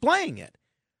briefly displaying it,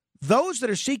 those that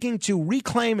are seeking to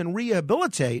reclaim and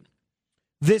rehabilitate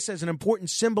this as an important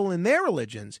symbol in their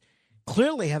religions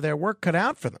clearly have their work cut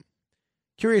out for them.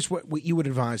 Curious what you would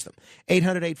advise them.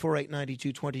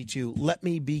 800-848-9222. Let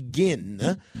me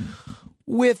begin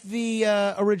with the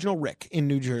original Rick in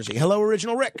New Jersey. Hello,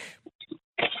 original Rick.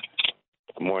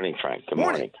 Good morning, Frank. Good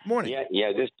morning.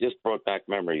 Yeah, this brought back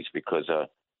memories because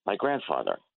my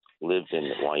grandfather lived in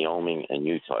Wyoming and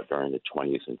Utah during the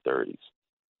 20s and 30s.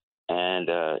 And,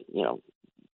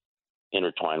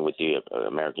 intertwined with the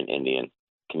American Indian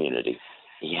community.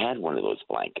 He had one of those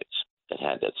blankets that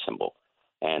had that symbol.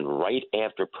 And right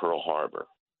after Pearl Harbor,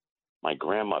 my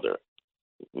grandmother,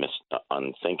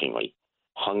 unthinkingly,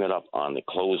 hung it up on the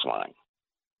clothesline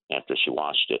after she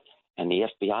washed it. And the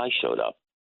FBI showed up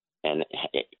and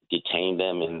detained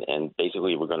them and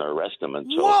basically were going to arrest them.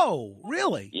 Until, whoa,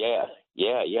 really? Yeah.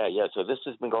 So this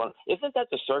has been going on. Isn't that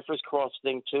the Surface Cross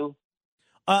thing, too?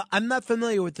 I'm not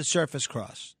familiar with the Surface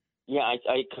Cross. Yeah,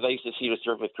 because I used to see the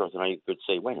Surface Cross, and I could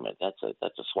say, wait a minute, that's a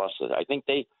swastika. I think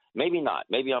maybe not.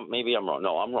 Maybe I'm wrong.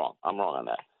 No, I'm wrong. I'm wrong on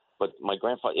that. But my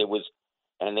grandfather, it was,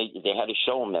 and they had to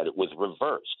show him that it was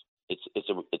reversed.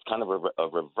 It's kind of a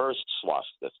reversed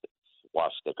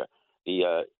swastika.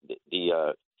 The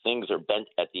things are bent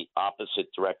at the opposite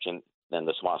direction than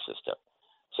the swastika.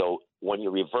 So when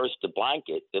you reverse the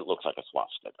blanket, it looks like a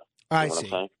swastika.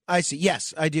 I see.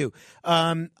 Yes, I do.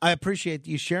 I appreciate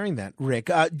you sharing that, Rick.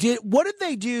 What did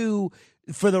they do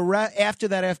for after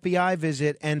that FBI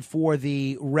visit and for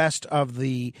the rest of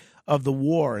the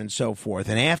war and so forth,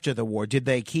 and after the war? Did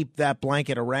they keep that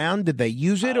blanket around? Did they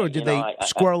use it, or did they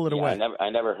squirrel it away? I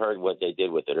never heard what they did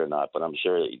with it or not, but I'm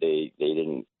sure they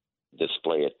didn't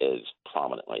display it as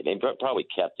prominently. They probably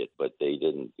kept it, but they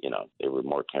didn't. They were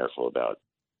more careful about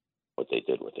what they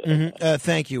did with it. Mm-hmm.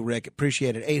 Thank you, Rick.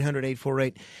 Appreciate it.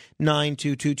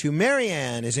 800-848-9222.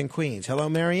 Marianne is in Queens. Hello,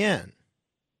 Marianne.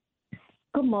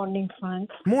 Good morning, Frank.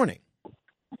 Morning.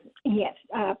 Yes,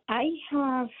 I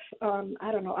have,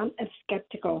 I don't know, I'm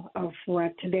skeptical of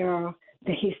the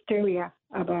hysteria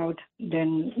about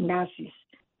the Nazis.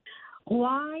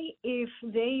 Why, if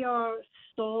they are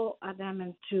so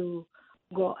adamant to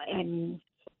go and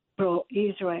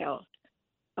pro-Israel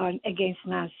against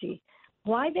Nazi,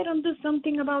 why they don't do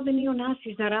something about the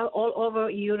neo-Nazis that are all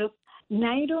over Europe?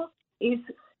 NATO is,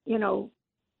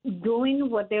 doing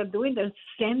what they're doing. They're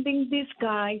sending these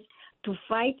guys to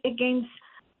fight against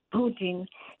Putin.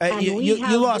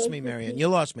 You lost me, Marianne. You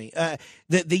lost me.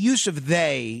 The use of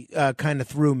they kind of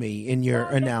threw me in your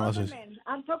analysis.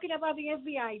 I'm talking about the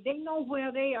FBI. They know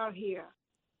where they are here.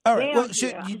 All right. They Well, are so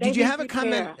there. did They you be have a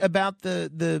comment prepared. about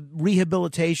the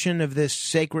rehabilitation of this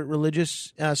sacred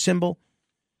religious symbol?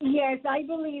 Yes, I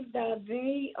believe that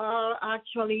they are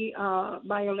actually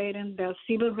violating the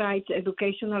civil rights,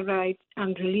 educational rights,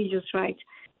 and religious rights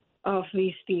of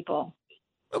these people.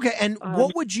 Okay, and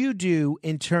what would you do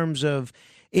in terms of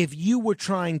if you were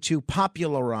trying to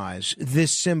popularize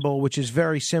this symbol, which is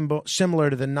very similar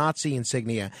to the Nazi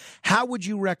insignia? How would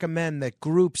you recommend that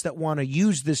groups that want to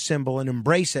use this symbol and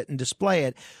embrace it and display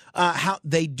it, how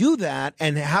they do that,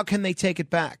 and how can they take it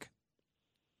back?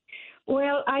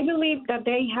 Well, I believe that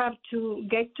they have to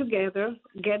get together,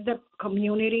 get the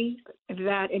community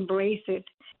that embrace it,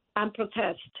 and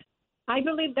protest. I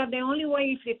believe that the only way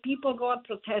is if people go and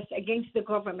protest against the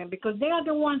government, because they are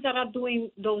the ones that are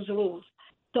doing those rules.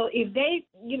 So if they,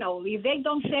 if they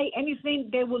don't say anything,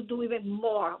 they will do even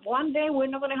more. One day we're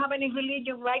not going to have any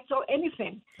religion rights or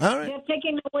anything. All right. They're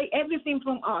taking away everything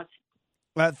from us.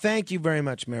 Thank you very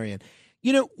much, Marianne.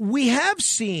 We have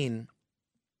seen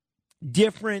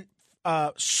different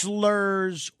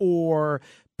slurs or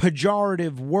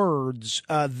pejorative words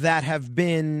that have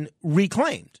been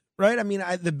reclaimed, right? I mean,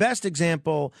 the best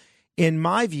example, in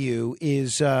my view,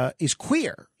 is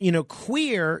queer.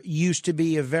 Queer used to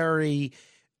be a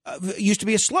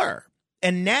slur,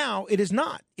 and now it is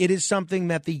not. It is something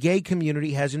that the gay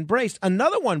community has embraced.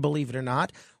 Another one, believe it or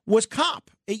not, was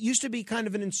cop. It used to be kind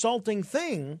of an insulting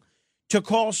thing to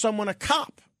call someone a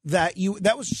cop. That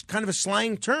was kind of a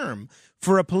slang term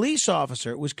for a police officer.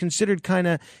 It was considered kind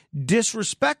of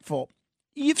disrespectful.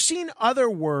 You've seen other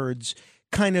words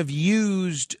kind of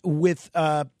used with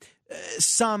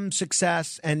some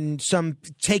success and some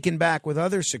taken back with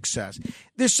other success.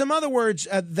 There's some other words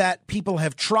that people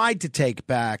have tried to take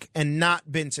back and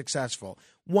not been successful.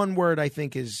 One word I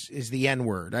think is the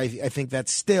N-word. I think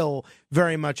that's still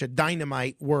very much a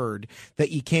dynamite word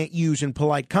that you can't use in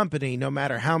polite company, no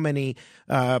matter how many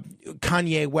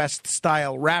Kanye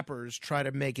West-style rappers try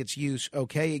to make its use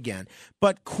okay again.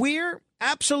 But queer,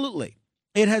 absolutely.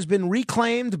 It has been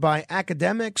reclaimed by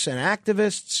academics and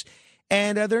activists,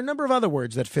 and there are a number of other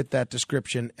words that fit that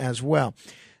description as well.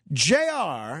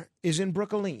 JR is in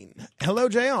Brooklyn. Hello,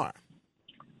 JR.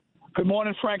 Good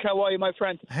morning, Frank. How are you, my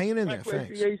friend? Hanging in there,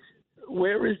 Frank, thanks.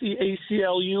 Where is the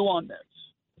ACLU on this?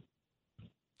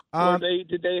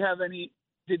 Did they have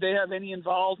any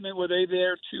involvement? Were they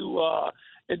there to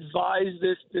advise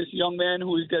this young man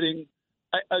who is getting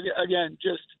again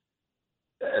just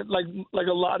like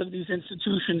a lot of these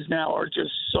institutions now are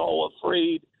just so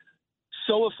afraid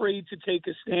to take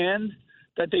a stand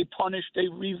that they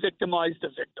re-victimize the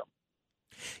victim.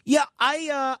 Yeah,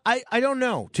 I don't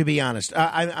know, to be honest.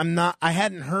 I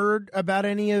hadn't heard about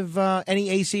any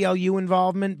ACLU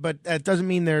involvement, but that doesn't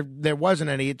mean there wasn't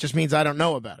any. It just means I don't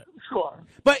know about it. Sure.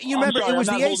 But you remember, it was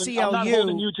the ACLU. I'm not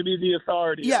holding you to be the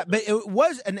authority. Yeah, but it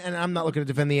was, and I'm not looking to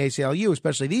defend the ACLU,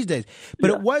 especially these days, but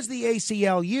it was the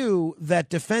ACLU that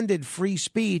defended free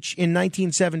speech in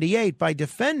 1978 by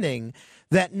defending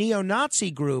that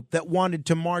neo-Nazi group that wanted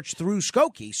to march through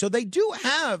Skokie. So they do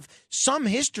have some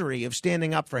history of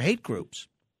standing up for hate groups.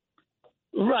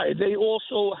 Right. They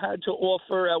also had to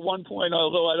offer at one point,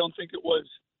 although I don't think it was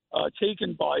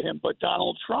taken by him, but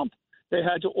Donald Trump, they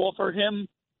had to offer him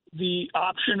the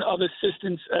option of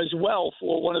assistance as well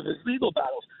for one of his legal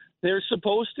battles. There's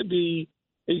supposed to be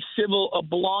a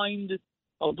blind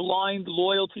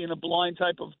loyalty and a blind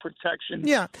type of protection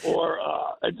or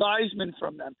advisement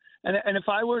from them. And if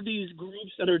I were these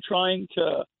groups that are trying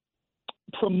to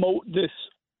promote this,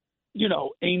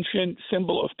 ancient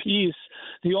symbol of peace,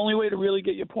 the only way to really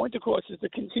get your point across is to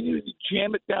continue to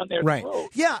jam it down their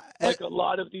throat. Yeah. Like a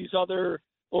lot of these other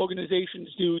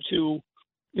organizations do to,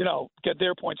 get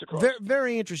their points across. Very,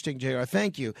 very interesting, JR.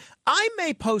 Thank you. I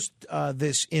may post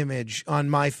this image on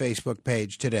my Facebook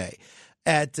page today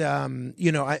at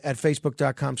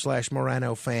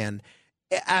facebook.com/Morano fan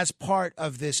as part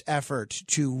of this effort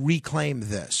to reclaim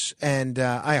this. And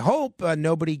I hope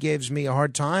nobody gives me a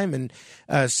hard time and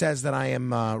says that I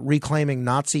am reclaiming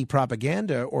Nazi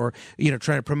propaganda or,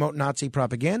 trying to promote Nazi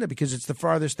propaganda, because it's the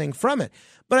farthest thing from it.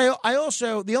 But I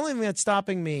also, the only thing that's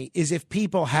stopping me is if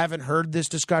people haven't heard this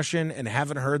discussion and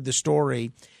haven't heard the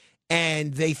story,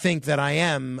 and they think that I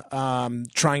am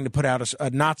trying to put out a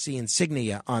Nazi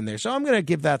insignia on there. So I'm going to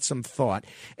give that some thought.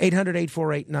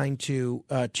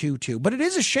 800-848-9222. But it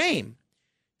is a shame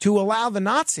to allow the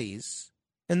Nazis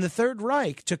and the Third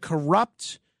Reich to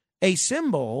corrupt a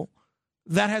symbol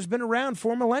that has been around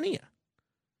for millennia.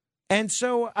 And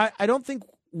so I don't think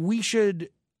we should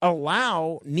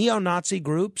allow neo-Nazi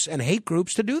groups and hate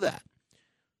groups to do that.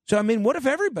 So, I mean, what if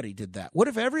everybody did that? What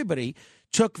if everybody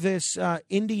took this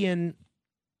Indian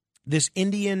this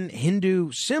Indian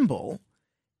Hindu symbol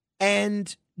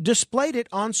and displayed it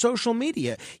on social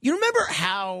media. You remember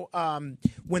how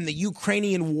when the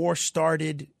Ukrainian war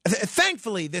started,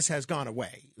 thankfully this has gone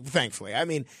away. Thankfully. I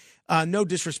mean, no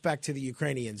disrespect to the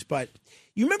Ukrainians, but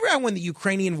you remember how when the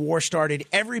Ukrainian war started,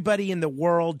 everybody in the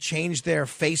world changed their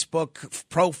Facebook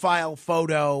profile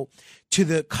photo to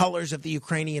the colors of the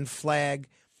Ukrainian flag?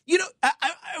 You know,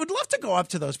 I would love to go up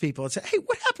to those people and say, hey,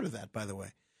 what happened to that, by the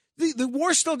way? The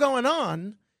war's still going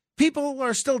on. People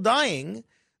are still dying.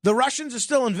 The Russians are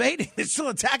still invading. They're still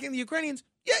attacking the Ukrainians.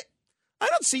 Yeah, I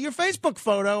don't see your Facebook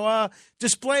photo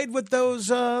displayed with those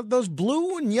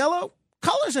blue and yellow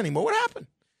colors anymore. What happened?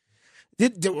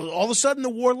 Did all of a sudden the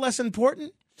war less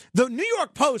important? The New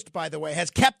York Post, by the way, has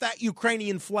kept that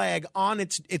Ukrainian flag on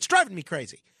its. It's driving me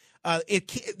crazy.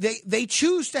 They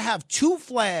choose to have two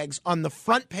flags on the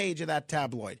front page of that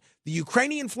tabloid: the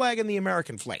Ukrainian flag and the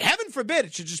American flag. Heaven forbid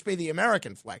it should just be the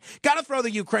American flag. Got to throw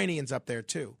the Ukrainians up there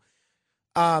too.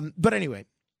 But anyway,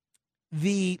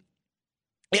 I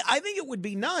think it would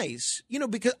be nice, you know,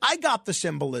 because I got the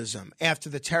symbolism after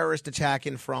the terrorist attack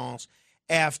in France,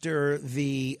 after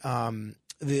the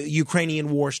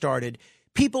Ukrainian war started.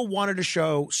 People wanted to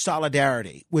show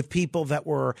solidarity with people that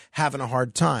were having a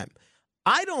hard time.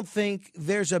 I don't think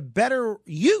there's a better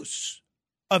use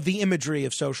of the imagery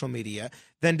of social media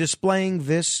than displaying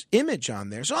this image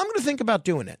on there. So I'm going to think about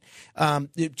doing it.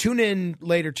 Tune in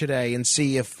later today and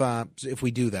see if we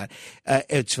do that.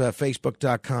 It's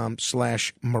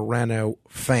facebook.com/Morano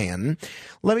fan.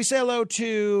 Let me say hello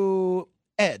to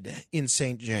Ed in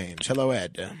St. James. Hello,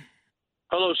 Ed.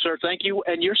 Hello, sir. Thank you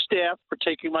and your staff for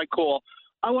taking my call.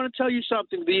 I want to tell you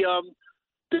something.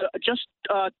 Just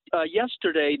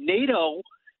yesterday, NATO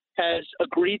has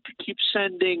agreed to keep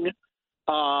sending,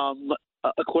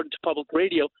 according to public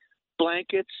radio,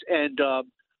 blankets and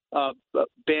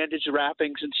bandage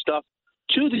wrappings and stuff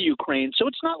to the Ukraine. So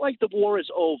it's not like the war is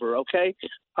over, okay?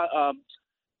 But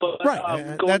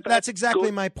right. That's exactly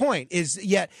my point. Is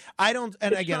yet I don't.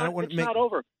 And again, I don't want to make. It's not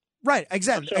over. Right,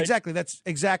 exactly. That's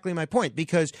exactly my point,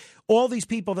 because all these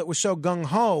people that were so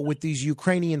gung-ho with these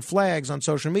Ukrainian flags on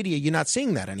social media, you're not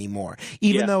seeing that anymore,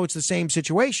 even though it's the same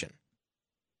situation.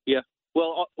 Yeah,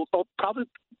 well, probably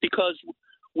because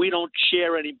we don't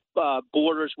share any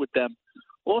borders with them.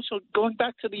 Also, going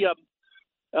back to the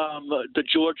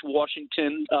George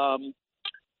Washington,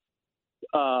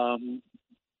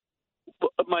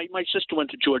 my sister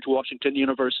went to George Washington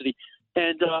University,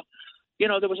 and you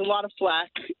know, there was a lot of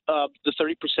flack, the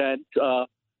 30%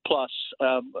 plus,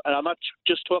 and I'm not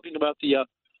just talking about the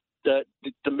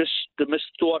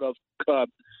misthought of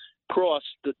cross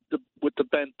with the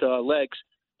bent legs.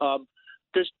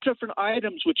 There's different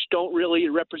items which don't really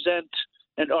represent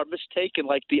and are mistaken,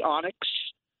 like the onyx,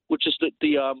 which is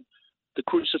the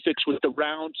crucifix with the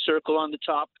round circle on the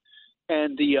top,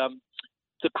 and the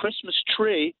Christmas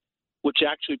tree, which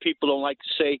actually people don't like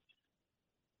to say.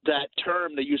 That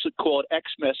term, they usually call it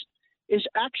Xmas, is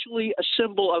actually a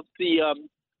symbol of the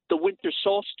winter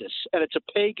solstice, and it's a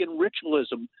pagan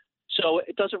ritualism. So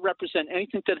it doesn't represent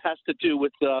anything that has to do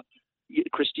with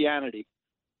Christianity.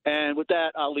 And with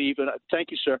that, I'll leave. And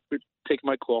thank you, sir, for taking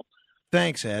my call.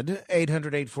 Thanks, Ed.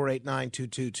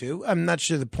 800-848-9222. I'm not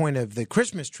sure the point of the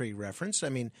Christmas tree reference. I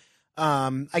mean,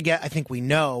 I think we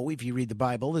know, if you read the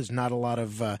Bible, there's not a lot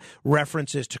of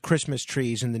references to Christmas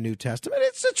trees in the New Testament.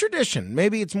 It's a tradition.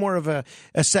 Maybe it's more of a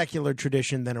secular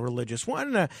tradition than a religious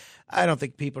one. I don't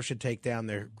think people should take down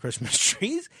their Christmas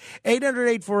trees.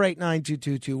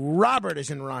 800-848-9222. Robert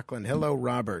is in Rockland. Hello,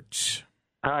 Robert.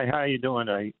 Hi, how you doing?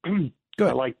 I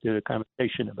like the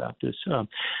conversation about this.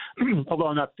 Although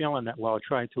I'm not feeling that well, I'll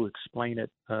try to explain it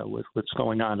with what's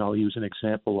going on. I'll use an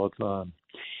example of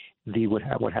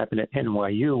what happened at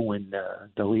NYU when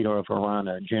the leader of Iran,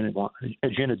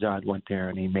 Ahmadinejad, went there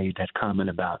and he made that comment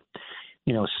about,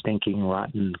 you know, stinking,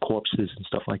 rotten corpses and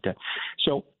stuff like that.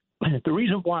 So the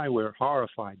reason why we're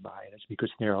horrified by it is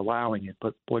because they're allowing it.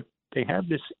 But what they have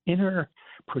this inner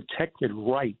protected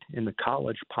right in the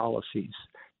college policies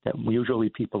that usually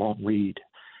people don't read.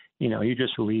 You know, you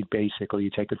just read basically, you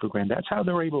take it for granted. That's how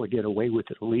they're able to get away with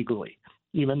it legally.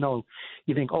 Even though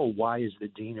you think, oh, why is the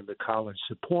dean of the college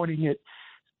supporting it?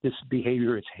 This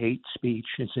behavior is hate speech.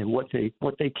 And what they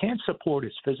can't support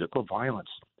is physical violence.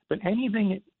 But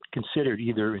anything considered,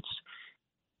 either it's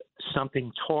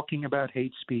something talking about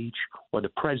hate speech or the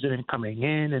president coming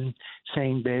in and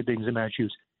saying bad things about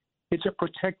Jews, it's a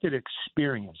protected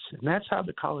experience. And that's how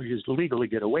the colleges legally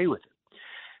get away with it.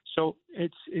 So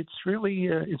it's really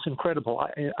it's incredible.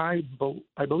 I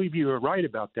believe you are right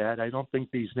about that. I don't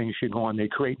think these things should go on. They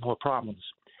create more problems.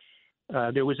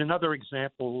 There was another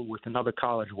example with another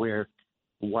college where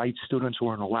white students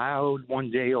weren't allowed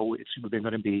one day, or they're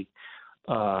going to be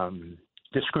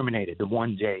discriminated the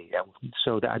one day.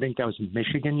 So I think that was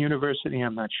Michigan University.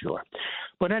 I'm not sure.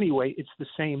 But anyway, it's the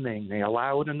same thing. They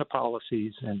allow it in the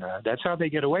policies, and that's how they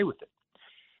get away with it.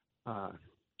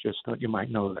 Just thought you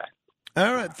might know that.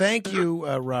 All right. Thank you,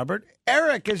 Robert.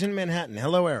 Eric is in Manhattan.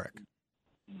 Hello, Eric.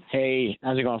 Hey,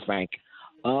 how's it going, Frank?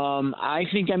 I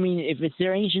think, if it's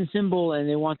their ancient symbol and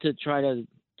they want to try to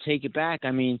take it back,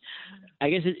 I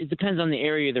guess it depends on the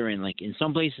area they're in. Like in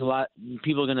some places, a lot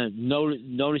people are going to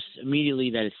notice immediately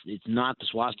that it's not the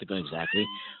swastika exactly.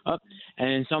 And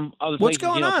in some other What's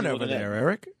places, going on over there,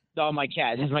 Eric? Oh, my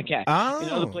cat. This is my cat. Oh.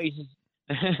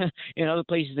 In other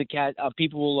places, the cat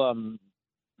people will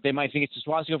they might think it's a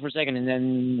swastika for a second, and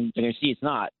then they're going to see it's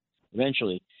not.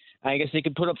 Eventually, I guess they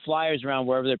could put up flyers around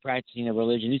wherever they're practicing their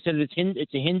religion. You said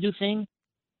it's a Hindu thing.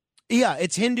 Yeah,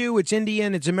 it's Hindu, it's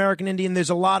Indian, it's American Indian. There's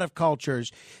a lot of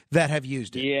cultures that have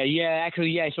used it. Yeah.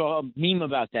 Actually, I saw a meme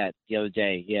about that the other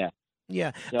day.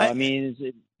 Yeah. So,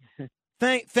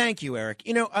 Thank you, Eric.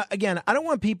 Again, I don't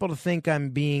want people to think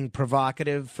I'm being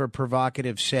provocative for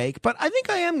provocative sake, but I think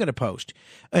I am going to post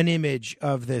an image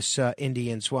of this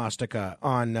Indian swastika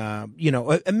on,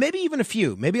 maybe even a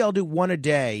few. Maybe I'll do one a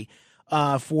day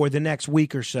for the next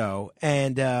week or so.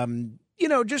 And,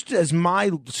 just as my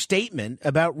statement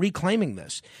about reclaiming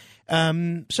this.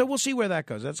 So we'll see where that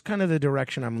goes. That's kind of the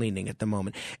direction I'm leaning at the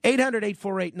moment.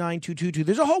 800-848-9222.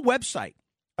 There's a whole website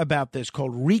about this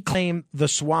called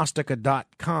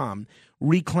reclaimtheswastika.com.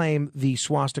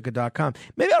 Reclaimtheswastika.com.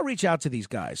 Maybe I'll reach out to these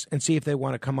guys and see if they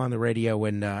want to come on the radio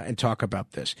and talk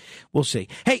about this. We'll see.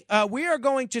 Hey, we are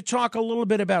going to talk a little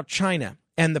bit about China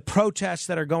and the protests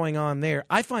that are going on there.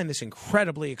 I find this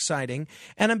incredibly exciting,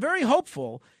 and I'm very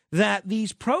hopeful that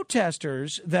these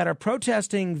protesters that are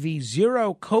protesting the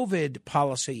zero COVID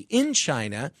policy in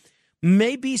China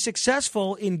may be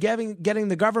successful in getting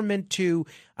the government to,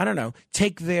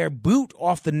 take their boot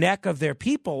off the neck of their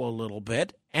people a little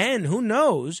bit. And who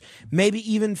knows, maybe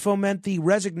even foment the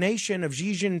resignation of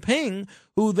Xi Jinping,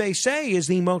 who they say is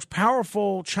the most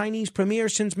powerful Chinese premier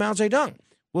since Mao Zedong.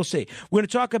 We'll see. We're going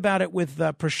to talk about it with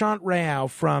Prashant Rao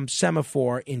from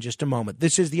Semaphore in just a moment.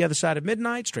 This is The Other Side of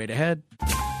Midnight. Straight ahead.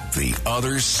 The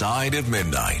Other Side of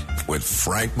Midnight with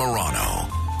Frank Morano.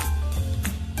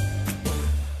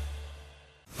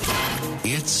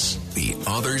 It's The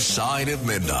Other Side of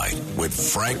Midnight with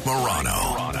Frank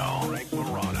Morano.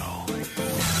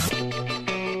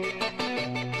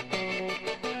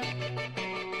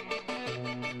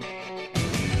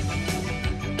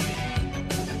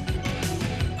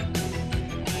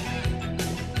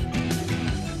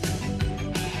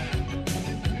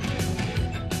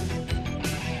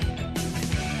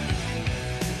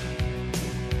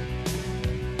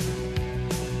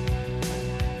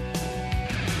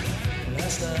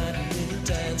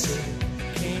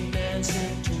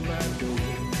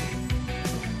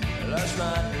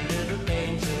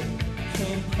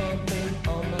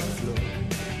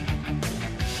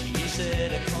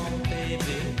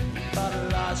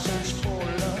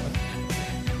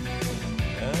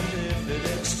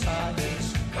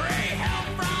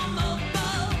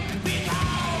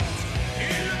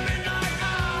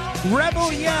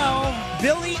 Rebel Yell,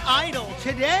 Billy Idol.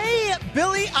 Today,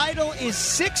 Billy Idol is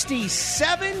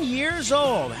 67 years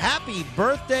old. Happy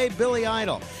birthday, Billy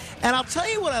Idol. And I'll tell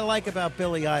you what I like about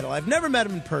Billy Idol. I've never met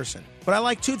him in person, but I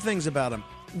like two things about him.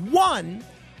 One,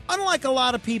 unlike a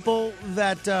lot of people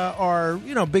that are,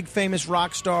 big famous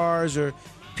rock stars or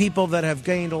people that have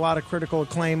gained a lot of critical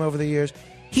acclaim over the years,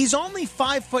 he's only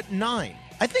 5'9".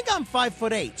 I think I'm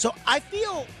 5'8". So I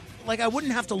feel like I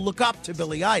wouldn't have to look up to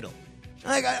Billy Idol.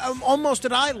 I'm almost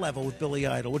at eye level with Billy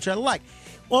Idol, which I like.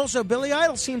 Also, Billy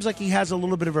Idol seems like he has a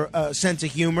little bit of a sense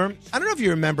of humor. I don't know if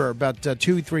you remember about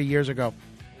 2-3 years ago,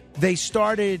 they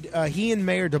started, he and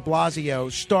Mayor de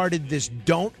Blasio started this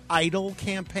Don't Idol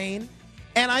campaign.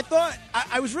 And I thought,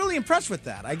 I was really impressed with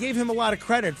that. I gave him a lot of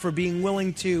credit for being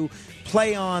willing to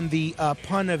play on the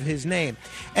pun of his name.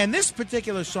 And this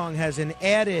particular song has an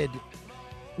added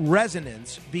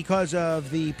resonance because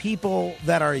of the people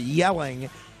that are yelling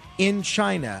in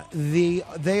China.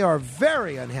 They are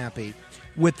very unhappy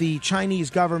with the Chinese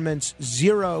government's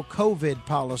zero COVID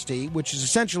policy, which is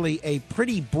essentially a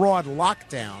pretty broad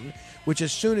lockdown, which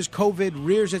as soon as COVID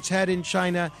rears its head in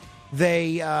China,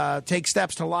 they take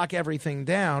steps to lock everything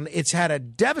down. It's had a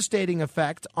devastating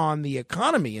effect on the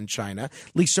economy in China, at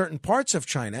least certain parts of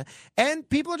China, and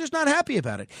people are just not happy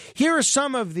about it. Here are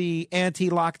some of the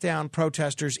anti-lockdown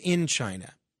protesters in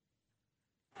China.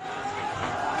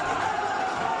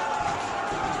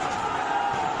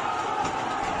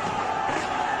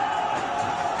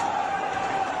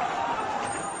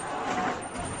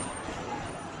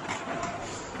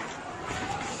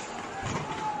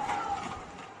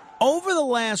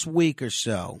 last week or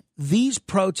so, these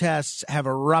protests have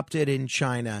erupted in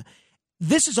China.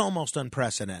 This is almost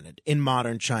unprecedented in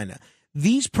modern China.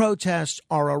 These protests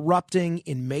are erupting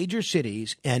in major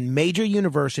cities and major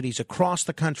universities across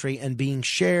the country and being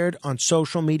shared on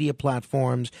social media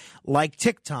platforms like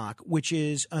TikTok, which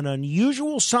is an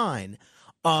unusual sign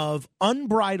of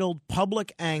unbridled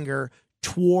public anger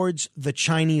towards the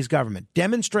Chinese government.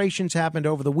 Demonstrations happened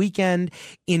over the weekend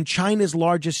in China's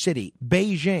largest city,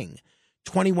 Beijing,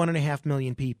 21.5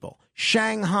 million people.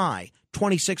 Shanghai,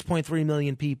 26.3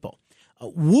 million people.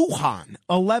 Wuhan,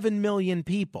 11 million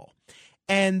people.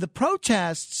 And the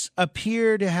protests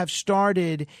appear to have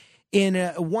started in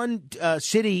one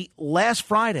city last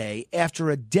Friday after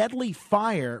a deadly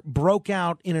fire broke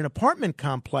out in an apartment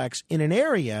complex in an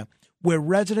area where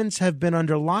residents have been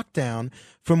under lockdown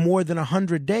for more than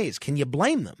 100 days. Can you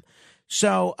blame them?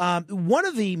 So one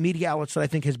of the media outlets that I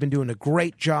think has been doing a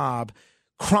great job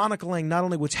chronicling not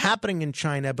only what's happening in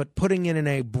China, but putting it in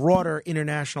a broader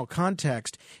international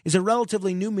context is a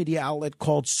relatively new media outlet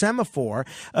called Semaphore.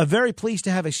 Very pleased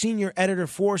to have a senior editor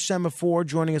for Semaphore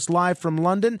joining us live from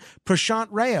London, Prashant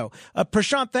Rao.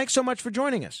 Prashant, thanks so much for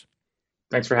joining us.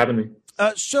 Thanks for having me.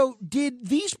 So did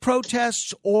these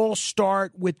protests all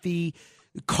start with the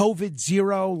COVID-0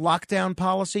 lockdown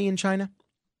policy in China?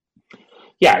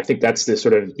 Yeah, I think that's the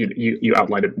sort of, you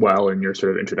outlined it well in your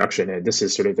sort of introduction, and this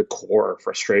is sort of the core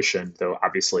frustration, though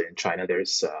obviously in China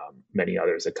there's many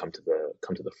others that come to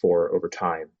the fore over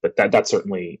time. But that's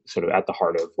certainly sort of at the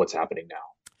heart of what's happening now.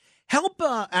 Help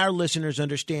our listeners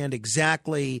understand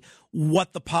exactly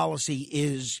what the policy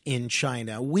is in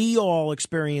China. We all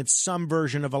experience some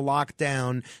version of a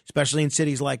lockdown, especially in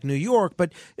cities like New York,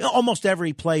 but almost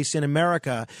every place in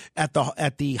America at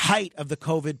the height of the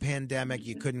COVID pandemic,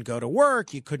 you couldn't go to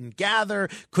work, you couldn't gather,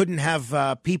 couldn't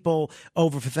have people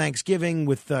over for Thanksgiving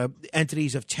with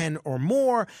entities of 10 or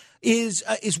more. Is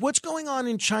what's going on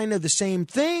in China the same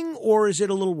thing, or is it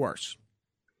a little worse?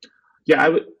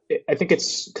 Yeah, I think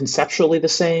it's conceptually the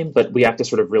same, but we have to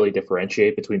sort of really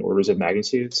differentiate between orders of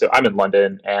magnitude. So I'm in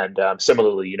London, and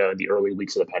similarly, in the early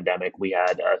weeks of the pandemic, we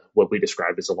had what we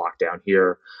described as a lockdown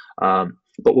here.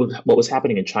 But what was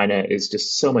happening in China is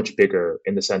just so much bigger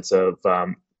in the sense of,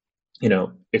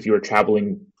 if you were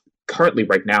traveling currently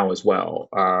right now as well,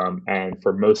 and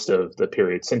for most of the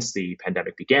period since the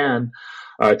pandemic began,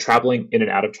 traveling in and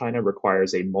out of China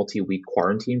requires a multi-week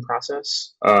quarantine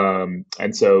process. And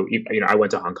so, I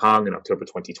went to Hong Kong in October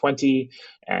 2020,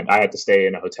 and I had to stay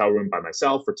in a hotel room by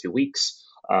myself for 2 weeks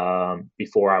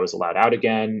before I was allowed out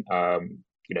again.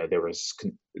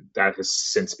 That has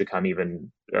since become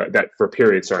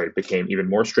became even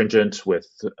more stringent with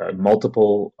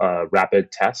multiple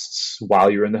rapid tests while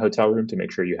you're in the hotel room to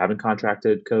make sure you haven't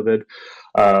contracted COVID.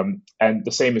 And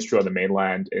the same is true on the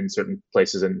mainland in certain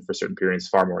places, and for certain periods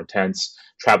far more intense.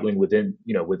 Traveling within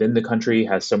the country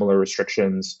has similar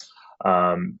restrictions.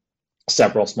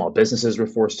 Several small businesses were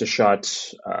forced to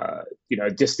shut.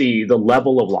 Just the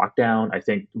level of lockdown, I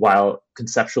think, while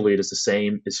conceptually it is the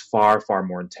same, is far, far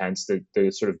more intense.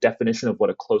 The sort of definition of what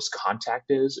a close contact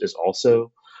is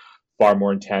also far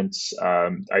more intense.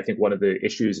 I think one of the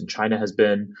issues in China has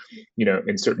been,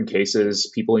 in certain cases,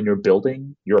 people in your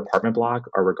building, your apartment block,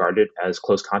 are regarded as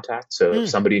close contact. So if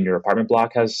somebody in your apartment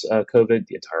block has COVID,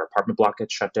 the entire apartment block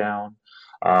gets shut down.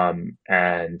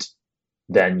 And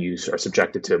then you are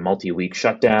subjected to multi-week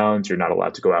shutdowns. You're not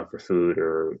allowed to go out for food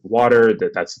or water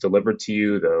that's delivered to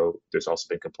you, though there's also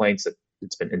been complaints that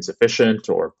it's been insufficient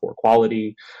or poor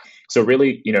quality. So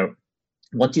really,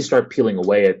 once you start peeling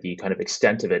away at the kind of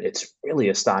extent of it, it's really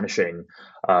astonishing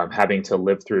having to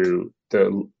live through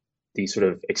the sort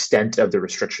of extent of the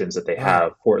restrictions that they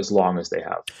have for as long as they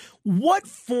have. What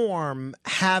form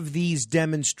have these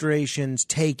demonstrations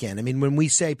taken? I mean, when we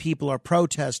say people are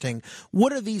protesting,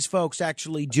 what are these folks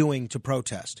actually doing to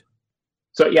protest?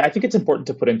 So, yeah, I think it's important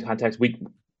to put in context.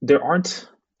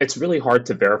 It's really hard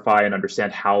to verify and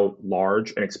understand how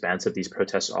large and expansive these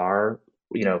protests are.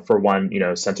 For one,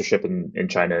 censorship in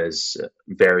China is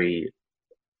very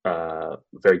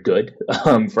good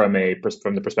from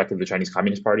the perspective of the Chinese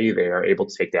Communist Party. They are able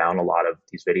to take down a lot of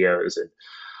these videos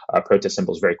and protest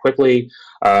symbols very quickly.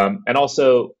 And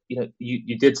also,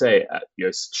 you did say,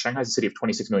 Shanghai is a city of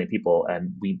 26 million people,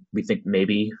 and we think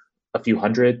maybe a few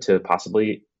hundred to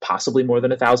possibly more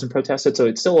than 1,000 protested. So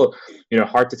it's still,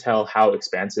 hard to tell how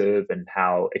expansive and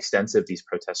how extensive these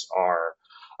protests are.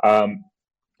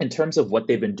 In terms of what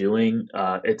they've been doing,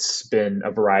 it's been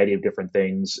a variety of different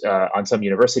things on some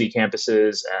university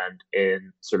campuses and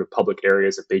in sort of public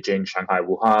areas of Beijing, Shanghai,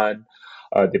 Wuhan.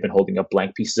 They've been holding up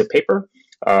blank pieces of paper,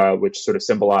 which sort of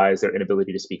symbolize their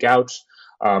inability to speak out.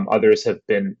 Others have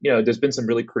been, there's been some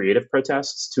really creative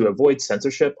protests to avoid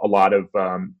censorship. A lot of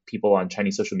people on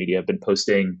Chinese social media have been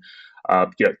posting,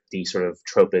 the sort of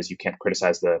trope is you can't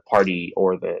criticize the party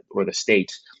or the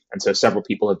state, and so several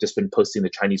people have just been posting the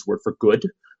Chinese word for good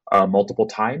multiple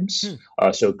times.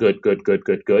 So good,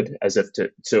 as if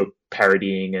so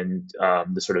parodying and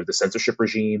the censorship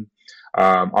regime.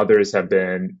 Others have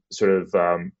been sort of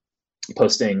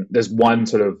posting. There's one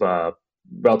sort of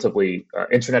relatively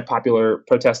internet popular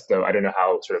protest, though I don't know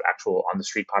how sort of actual on the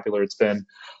street popular it's been,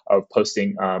 of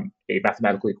posting a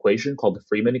mathematical equation called the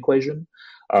Freeman equation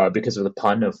because of the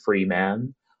pun of free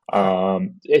man.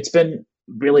 It's been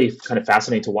really kind of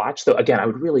fascinating to watch, though. Again, I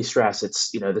would really stress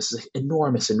this is an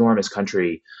enormous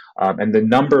country, and the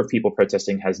number of people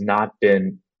protesting has not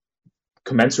been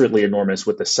commensurately enormous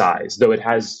with the size, though it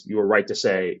has, you were right to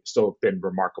say, still been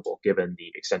remarkable given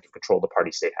the extent of control the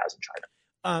party state has in China.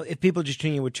 If people just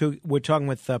tune in, we're talking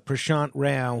with Prashant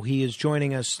Rao. He is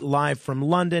joining us live from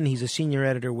London. He's a senior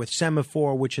editor with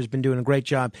Semaphore, which has been doing a great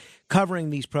job covering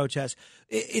these protests.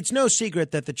 It's no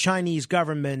secret that the Chinese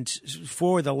government,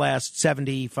 for the last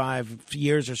 75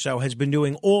 years or so, has been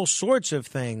doing all sorts of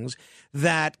things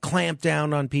that clamp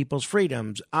down on people's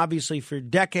freedoms. Obviously, for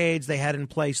decades, they had in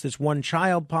place this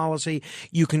one-child policy.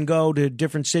 You can go to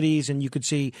different cities and you could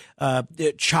see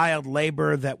child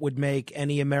labor that would make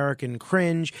any American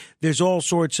cringe. There's all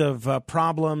sorts of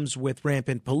problems with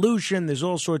rampant pollution. There's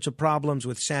all sorts of problems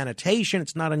with sanitation.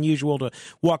 It's not unusual to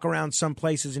walk around some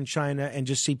places in China and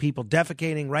just see people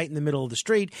defecating right in the middle of the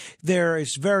street. There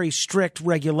is very strict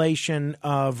regulation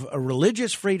of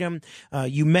religious freedom.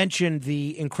 You mentioned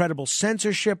the incredible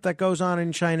censorship that goes on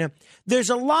in China. There's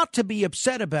a lot to be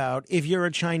upset about if you're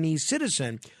a Chinese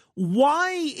citizen.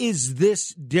 Why is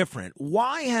this different?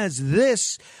 Why has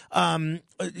this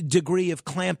degree of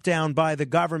clampdown by the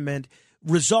government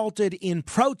resulted in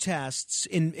protests,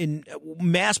 in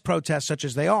mass protests such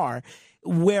as they are,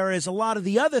 whereas a lot of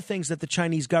the other things that the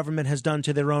Chinese government has done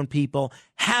to their own people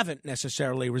haven't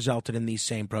necessarily resulted in these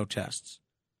same protests?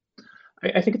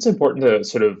 I think it's important to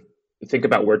sort of think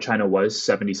about where China was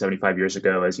 70, 75 years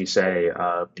ago. As you say,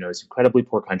 it's an incredibly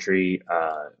poor country,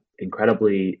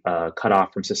 incredibly cut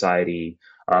off from society,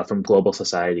 from global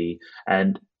society.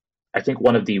 And I think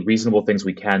one of the reasonable things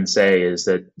we can say is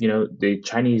that, the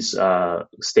Chinese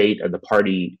state and the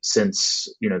party since,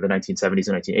 the 1970s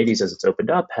and 1980s, as it's opened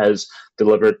up, has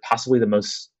delivered possibly the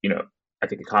most, I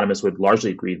think economists would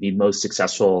largely agree, the most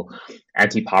successful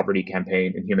anti-poverty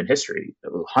campaign in human history.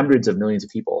 Hundreds of millions of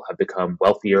people have become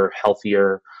wealthier,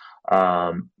 healthier,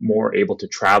 more able to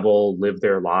travel, live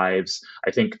their lives.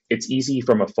 I think it's easy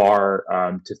from afar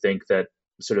to think that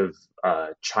sort of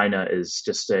China is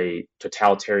just a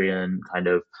totalitarian kind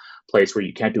of place where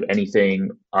you can't do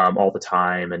anything all the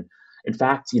time. And in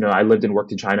fact, I lived and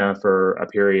worked in China for a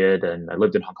period, and I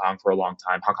lived in Hong Kong for a long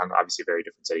time. Hong Kong, obviously a very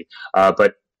different city,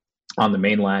 but on the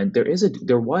mainland,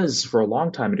 there was for a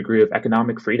long time a degree of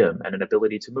economic freedom and an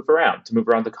ability to move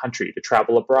around the country, to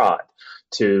travel abroad,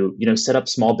 to set up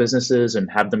small businesses and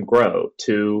have them grow,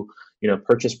 to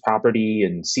purchase property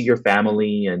and see your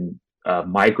family and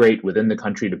migrate within the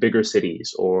country to bigger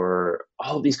cities, or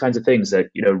all of these kinds of things that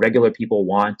regular people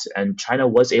want. And China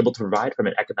was able to provide from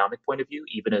an economic point of view,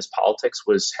 even as politics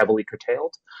was heavily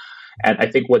curtailed. And I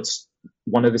think what's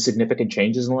one of the significant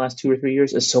changes in the last 2 or 3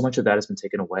 years is so much of that has been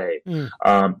taken away.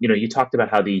 You talked about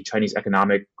how the Chinese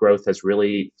economic growth has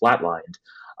really flatlined.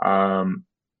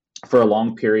 For a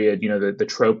long period, the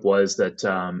trope was that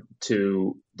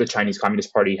the Chinese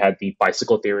Communist Party had the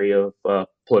bicycle theory of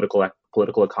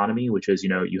political economy, which is,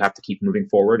 you have to keep moving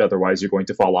forward, otherwise you're going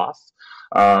to fall off.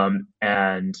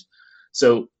 And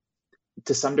so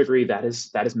to some degree, that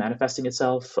is manifesting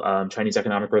itself. Chinese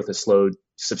economic growth has slowed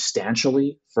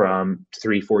substantially from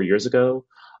 3-4 years ago,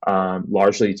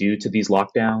 largely due to these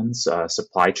lockdowns.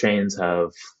 Supply chains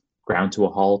have ground to a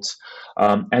halt,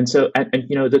 and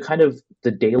the kind of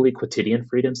the daily quotidian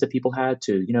freedoms that people had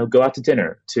to go out to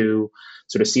dinner, to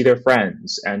sort of see their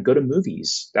friends and go to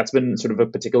movies. That's been sort of a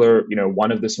particular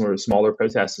one of the sort of smaller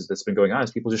protests that's been going on,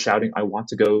 is people just shouting, "I want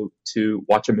to go to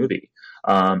watch a movie,"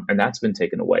 and that's been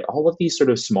taken away. All of these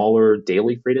sort of smaller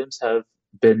daily freedoms have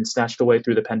been snatched away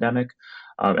through the pandemic.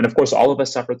 And of course, all of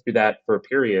us suffered through that for a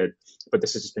period, but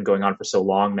this has just been going on for so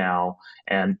long now.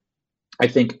 And I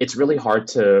think it's really hard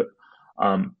to,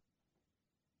 I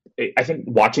think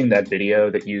watching that video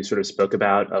that you sort of spoke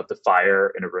about of the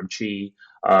fire in Urumqi,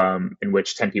 in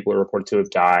which 10 people are reported to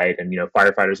have died, and,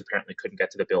 firefighters apparently couldn't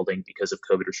get to the building because of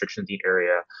COVID restrictions in the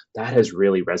area, that has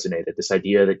really resonated. This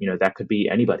idea that, that could be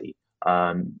anybody.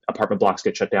 Apartment blocks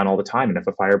get shut down all the time. And if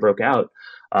a fire broke out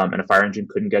and a fire engine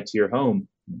couldn't get to your home,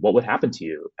 what would happen to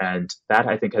you? And that,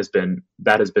 I think, has been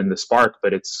the spark,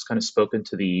 but it's kind of spoken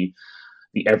to the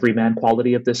everyman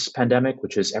quality of this pandemic,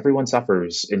 which is everyone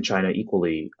suffers in China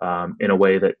equally, in a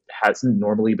way that hasn't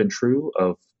normally been true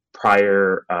of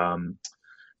prior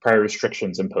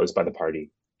restrictions imposed by the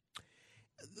party.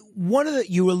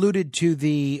 You alluded to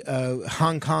the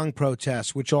Hong Kong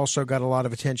protests, which also got a lot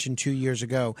of attention 2 years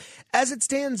ago. As it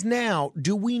stands now,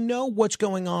 do we know what's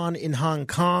going on in Hong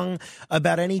Kong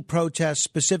about any protests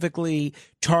specifically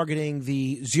targeting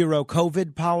the zero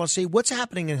COVID policy? What's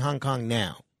happening in Hong Kong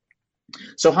now?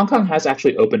 So Hong Kong has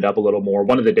actually opened up a little more.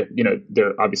 One of the, there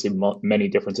are obviously many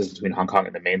differences between Hong Kong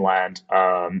and the mainland.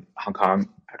 Hong Kong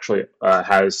actually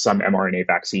has some mRNA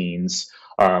vaccines,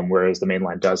 whereas the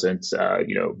mainland doesn't.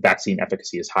 Vaccine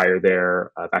efficacy is higher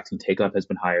there. Vaccine take-up has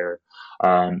been higher.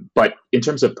 But in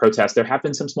terms of protests, there have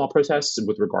been some small protests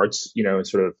with regards,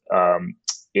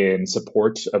 in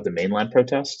support of the mainland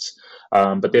protests.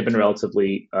 But they've been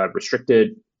relatively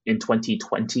restricted. In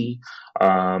 2020,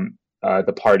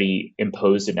 the party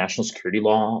imposed a national security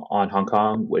law on Hong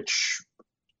Kong, which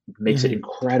makes it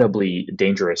incredibly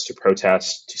dangerous to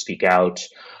protest, to speak out,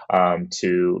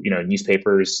 to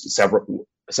newspapers.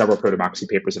 Several pro-democracy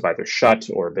papers have either shut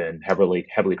or been heavily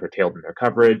curtailed in their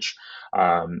coverage.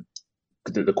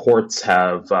 The courts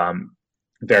have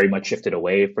very much shifted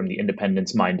away from the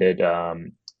independence-minded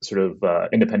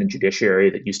independent judiciary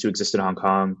that used to exist in Hong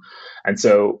Kong. And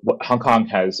so what Hong Kong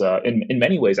has, in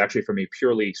many ways, actually from a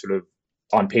purely sort of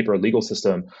on paper legal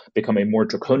system, become a more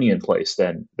draconian place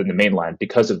than the mainland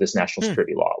because of this national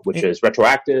security law, which is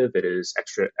retroactive, it is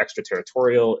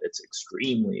extraterritorial, it's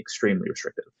extremely, extremely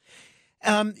restrictive.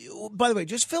 By the way,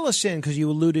 just fill us in, because you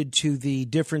alluded to the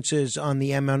differences on the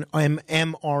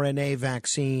mRNA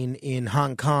vaccine in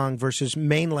Hong Kong versus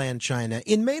mainland China.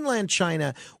 In mainland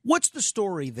China, what's the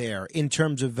story there in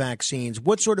terms of vaccines?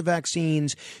 What sort of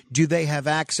vaccines do they have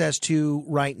access to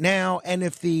right now? And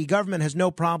if the government has no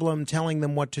problem telling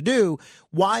them what to do,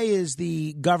 why is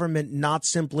the government not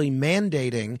simply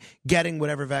mandating getting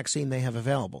whatever vaccine they have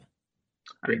available?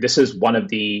 I mean, this is one of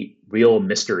the real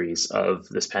mysteries of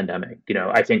this pandemic.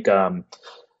 I think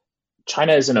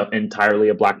China isn't entirely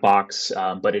a black box,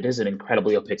 but it is an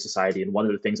incredibly opaque society. And one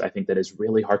of the things I think that is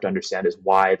really hard to understand is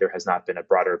why there has not been a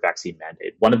broader vaccine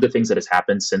mandate. One of the things that has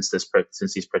happened since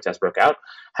these protests broke out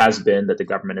has been that the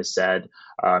government has said,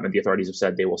 and the authorities have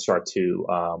said, they will start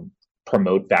to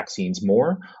promote vaccines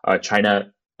more.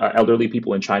 Elderly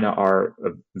people in China are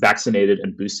vaccinated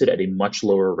and boosted at a much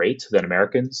lower rate than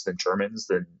Americans, than Germans,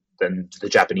 than the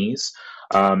Japanese.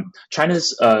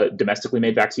 China's domestically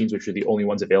made vaccines, which are the only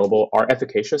ones available, are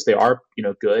efficacious. They are,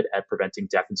 good at preventing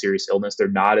death and serious illness. They're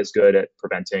not as good at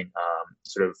preventing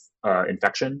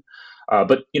infection,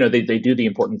 but they do the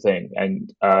important thing.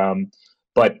 And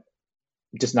but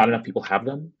just not enough people have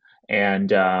them.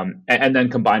 And then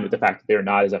combined with the fact that they're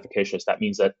not as efficacious, that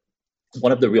means that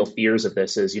one of the real fears of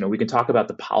this is, we can talk about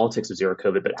the politics of zero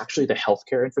COVID, but actually the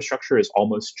healthcare infrastructure is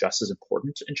almost just as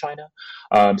important in China.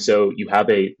 So you have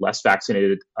a less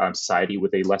vaccinated society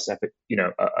with a less a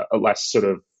less sort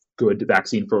of good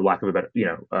vaccine, for lack of a better,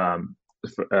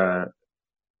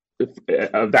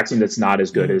 a vaccine that's not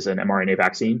as good as an mRNA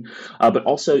vaccine. But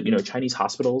also, Chinese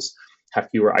hospitals have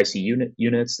fewer ICU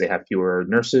units, they have fewer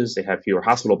nurses, they have fewer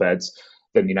hospital beds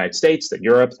than the United States, than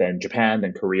Europe, than Japan,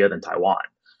 than Korea, than Taiwan.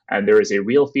 And there is a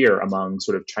real fear among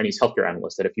sort of Chinese healthcare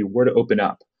analysts that if you were to open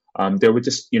up, there would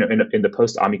just, in the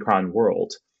post-Omicron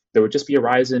world, there would just be a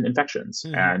rise in infections.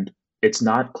 And it's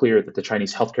not clear that the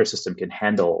Chinese healthcare system can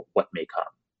handle what may come.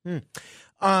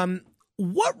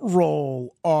 What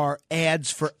role are ads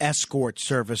for escort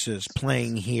services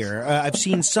playing here? I've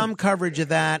seen some coverage of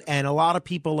that, and a lot of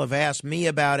people have asked me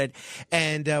about it.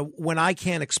 And when I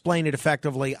can't explain it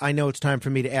effectively, I know it's time for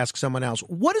me to ask someone else.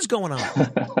 What is going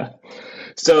on?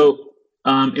 So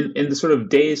in the sort of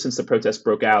days since the protests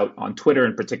broke out, on Twitter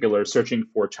in particular, searching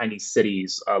for Chinese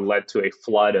cities led to a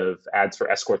flood of ads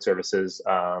for escort services,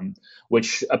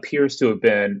 which appears to have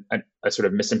been a sort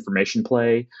of misinformation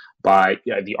play by,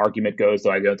 the argument goes,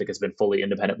 though I don't think it's been fully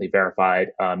independently verified,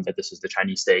 that this is the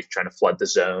Chinese state trying to flood the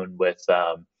zone with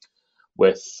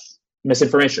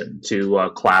misinformation to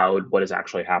cloud what is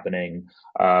actually happening.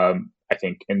 I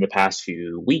think in the past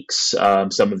few weeks,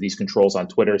 some of these controls on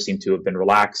Twitter seem to have been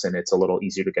relaxed, and it's a little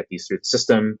easier to get these through the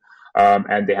system,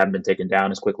 and they haven't been taken down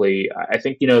as quickly. I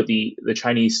think the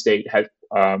Chinese state had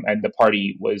and the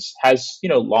party has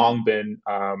long been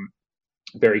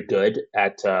very good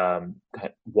at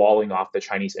walling off the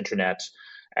Chinese internet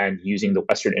and using the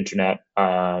Western internet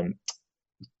on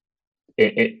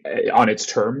its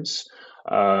terms.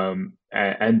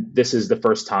 And this is the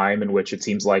first time in which it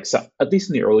seems like, at least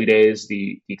in the early days,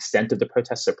 the extent of the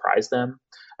protests surprised them.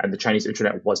 And the Chinese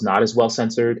internet was not as well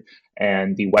censored.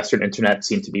 And the Western internet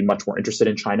seemed to be much more interested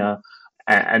in China.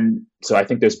 And so I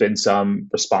think there's been some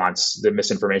response. The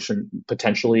misinformation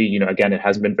potentially, again, it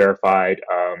hasn't been verified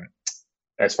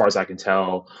as far as I can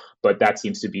tell. But that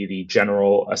seems to be the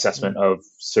general assessment of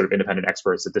sort of independent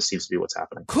experts, that this seems to be what's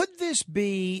happening. Could this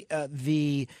be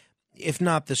if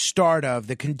not the start of,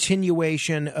 the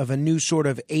continuation of a new sort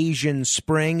of Asian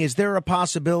spring? Is there a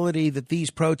possibility that these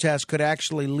protests could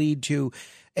actually lead to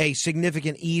a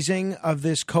significant easing of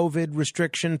this COVID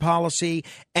restriction policy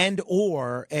and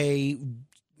or a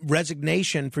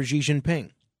resignation for Xi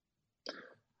Jinping?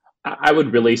 I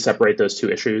would really separate those two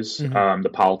issues, the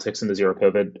politics and the zero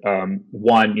COVID.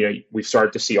 One, we've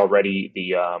started to see already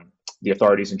the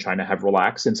authorities in China have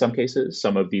relaxed in some cases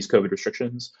some of these COVID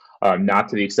restrictions, not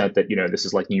to the extent that, this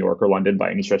is like New York or London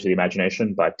by any stretch of the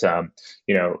imagination, but,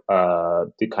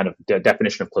 the kind of the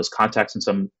definition of close contacts in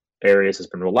some areas has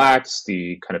been relaxed.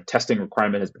 The kind of testing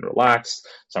requirement has been relaxed.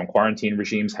 Some quarantine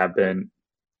regimes have been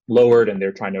lowered, and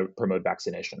they're trying to promote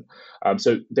vaccination.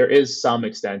 So there is some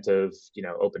extent of,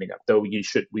 opening up, though we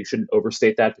shouldn't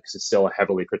overstate that because it's still a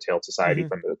heavily curtailed society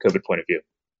from the COVID point of view.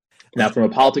 Now, from a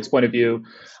politics point of view,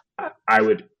 I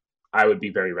would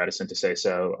be very reticent to say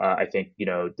so. I think,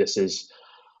 this is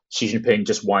Xi Jinping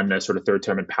just won a sort of third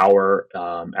term in power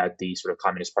at the sort of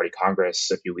Communist Party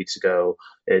Congress a few weeks ago.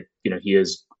 He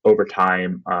has over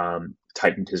time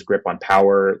tightened his grip on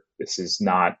power. This is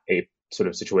not a sort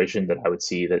of situation that I would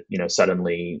see that,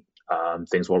 suddenly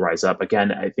things will rise up.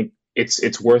 Again, I think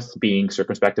it's worth being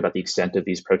circumspect about the extent of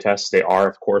these protests. They are,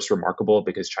 of course, remarkable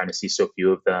because China sees so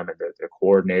few of them and they're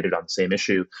coordinated on the same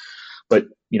issue. But,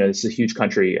 this is a huge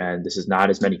country and this is not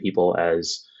as many people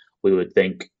as we would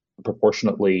think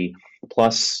proportionately.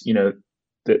 Plus,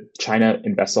 that China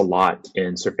invests a lot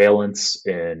in surveillance,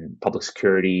 in public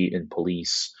security, in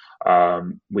police.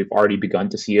 We've already begun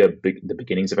to see the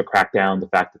beginnings of a crackdown. The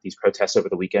fact that these protests over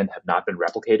the weekend have not been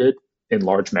replicated in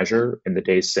large measure in the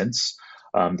days since.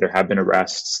 There have been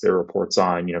arrests. There are reports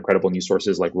on, credible news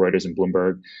sources like Reuters and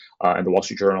Bloomberg and the Wall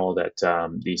Street Journal that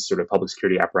the sort of public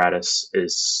security apparatus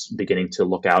is beginning to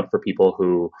look out for people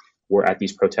who were at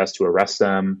these protests to arrest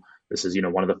them. This is,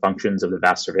 one of the functions of the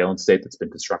vast surveillance state that's been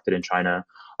constructed in China.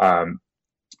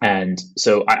 And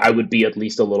so I would be at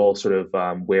least a little sort of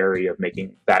wary of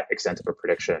making that extent of a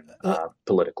prediction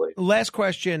politically. Last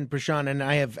question, Prashant, and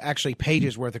I have actually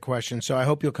pages worth of questions, so I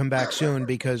hope you'll come back soon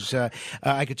because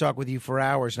I could talk with you for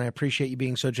hours, and I appreciate you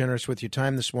being so generous with your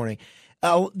time this morning.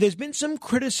 There's been some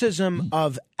criticism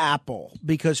of Apple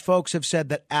because folks have said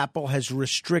that Apple has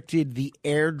restricted the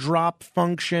AirDrop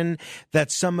function that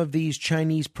some of these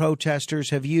Chinese protesters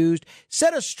have used.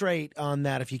 Set us straight on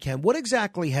that if you can. What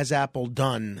exactly has Apple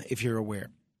done, if you're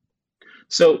aware?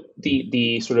 So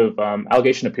the sort of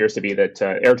allegation appears to be that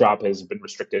AirDrop has been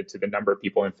restricted to the number of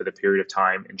people and for the period of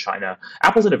time in China.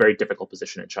 Apple's in a very difficult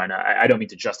position in China. I don't mean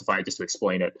to justify it, just to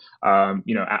explain it.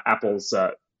 Apple's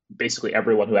basically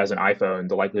everyone who has an iPhone,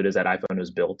 the likelihood is that iPhone was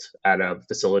built at a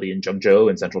facility in Zhengzhou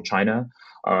in central China.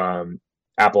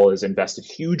 Apple has invested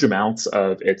huge amounts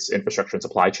of its infrastructure and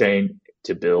supply chain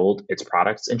to build its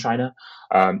products in China.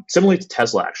 Similarly to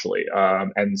Tesla, actually,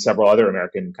 and several other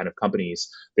American kind of companies,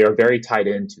 they are very tied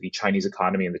into the Chinese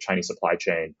economy and the Chinese supply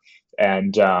chain.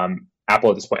 And Apple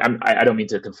at this point, I don't mean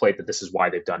to conflate that this is why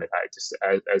they've done it. I just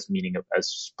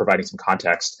as providing some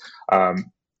context.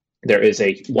 There is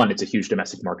it's a huge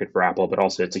domestic market for Apple, but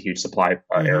also it's a huge supply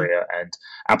area. And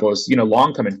Apple has,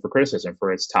 long come in for criticism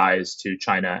for its ties to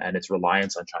China and its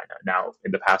reliance on China. Now,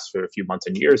 in the past for a few months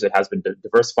and years, it has been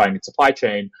diversifying its supply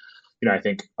chain. I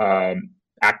think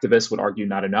activists would argue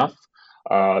not enough.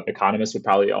 Economists would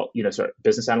probably,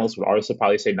 business analysts would also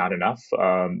probably say not enough.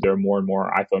 There are more and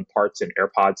more iPhone parts and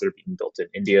AirPods that are being built in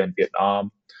India and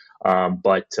Vietnam.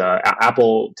 But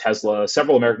Apple, Tesla,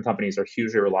 several American companies are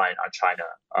hugely reliant on China,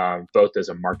 both as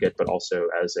a market, but also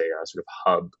as a sort of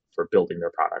hub for building their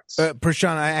products.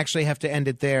 Prashant, I actually have to end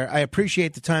it there. I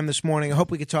appreciate the time this morning. I hope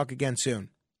we could talk again soon.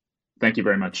 Thank you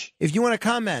very much. If you want to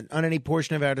comment on any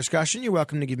portion of our discussion, you're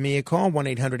welcome to give me a call,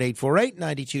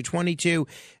 1-800-848-9222.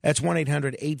 That's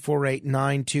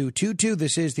 1-800-848-9222.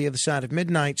 This is The Other Side of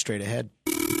Midnight. Straight ahead.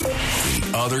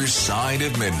 The Other Side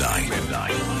of Midnight.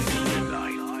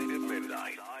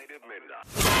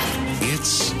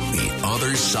 It's The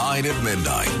Other Side of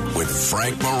Midnight with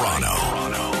Frank Morano.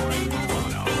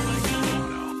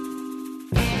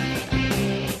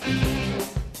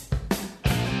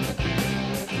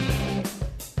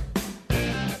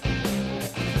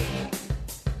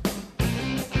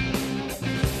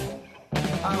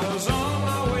 I was on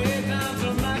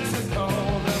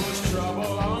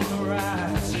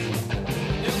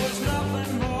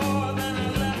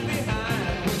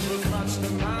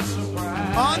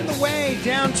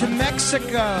down to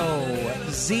Mexico.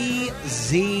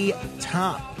 ZZ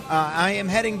Top. I am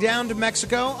heading down to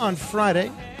Mexico on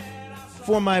Friday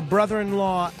for my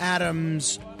brother-in-law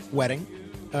Adam's wedding.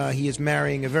 He is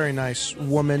marrying a very nice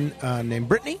woman named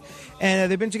Brittany,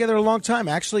 and they've been together a long time.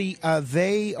 Actually,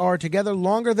 they are together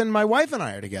longer than my wife and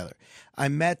I are together. I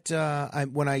met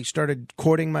when I started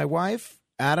courting my wife.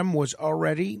 Adam was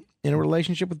already in a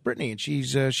relationship with Brittany, and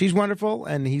she's wonderful,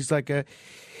 and he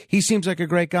seems like a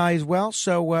great guy as well.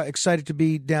 So excited to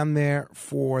be down there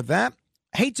for that.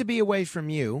 Hate to be away from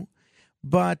you,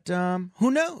 but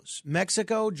who knows?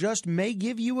 Mexico just may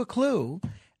give you a clue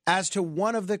as to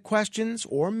one of the questions,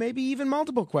 or maybe even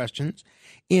multiple questions,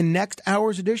 in next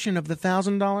hour's edition of the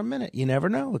 $1,000 Minute. You never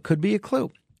know. It could be a clue.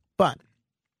 But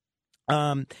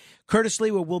Curtis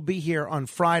Lewa will be here on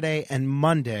Friday and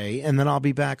Monday, and then I'll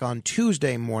be back on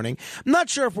Tuesday morning. I'm not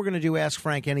sure if we're going to do Ask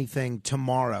Frank Anything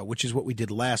tomorrow, which is what we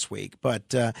did last week,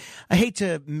 but I hate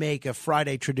to make a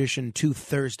Friday tradition too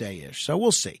Thursday-ish, so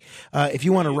we'll see. If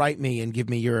you want to write me and give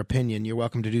me your opinion, you're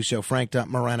welcome to do so.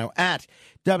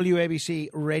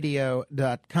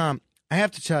 frank.morano@wabcradio.com. I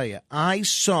have to tell you, I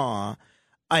saw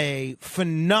a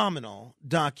phenomenal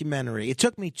documentary. It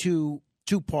took me two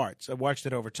parts. I watched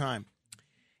it over time.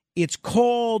 It's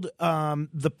called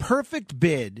The Perfect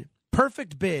Bid,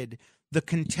 The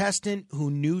Contestant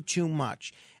Who Knew Too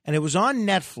Much. And it was on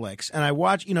Netflix, and I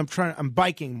watched, I'm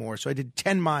biking more, so I did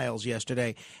 10 miles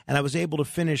yesterday, and I was able to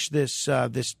finish this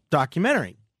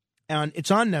documentary. And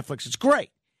it's on Netflix. It's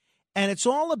great. And it's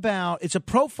all about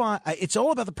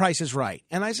The Price is Right.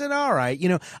 And I said, all right,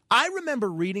 I remember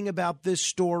reading about this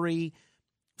story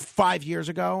 4 years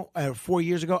ago.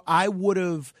 I would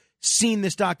have seen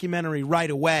this documentary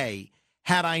right away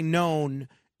had I known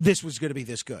this was going to be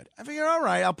this good. I figured, all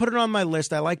right, I'll put it on my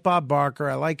list. I like Bob Barker.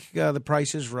 I like The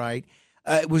Price is Right.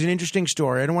 It was an interesting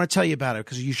story. I don't want to tell you about it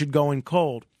because you should go in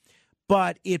cold.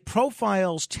 But it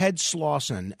profiles Ted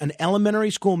Slauson, an elementary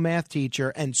school math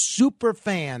teacher and super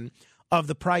fan of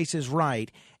The Price is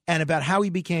Right, and about how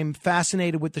he became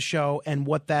fascinated with the show and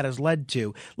what that has led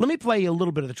to. Let me play you a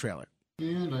little bit of the trailer.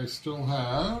 And I still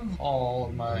have all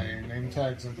of my name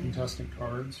tags and contestant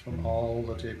cards from all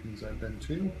the tapings I've been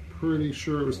to. Pretty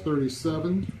sure it was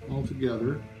 37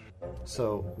 altogether.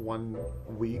 So one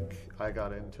week I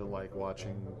got into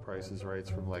watching Price is Right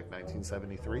from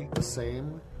 1973. The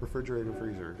same refrigerator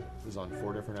freezer was on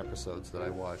 4 different episodes that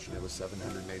I watched, and it was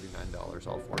 $789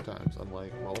 all 4 times. I'm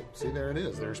like, well, see, there it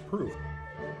is. There's proof.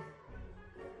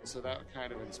 So that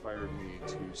kind of inspired me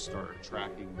to start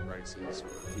tracking prices or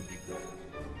keeping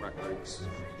records,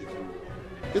 if you will.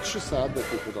 It's just sad that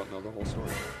people don't know the whole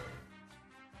story.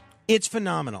 It's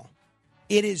phenomenal.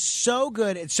 It is so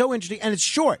good. It's so interesting. And it's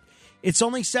short. It's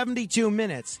only 72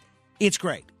 minutes. It's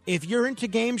great. If you're into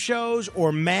game shows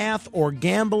or math or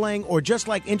gambling or just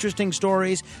like interesting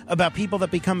stories about people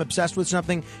that become obsessed with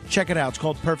something, check it out. It's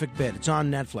called Perfect Bid. It's on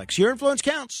Netflix. Your influence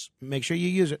counts. Make sure you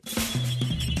use it.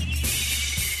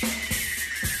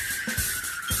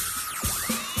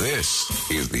 This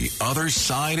is The Other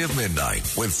Side of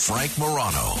Midnight with Frank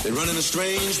Morano. They're running a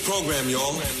strange program,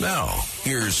 y'all. Now,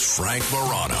 here's Frank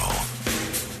Morano.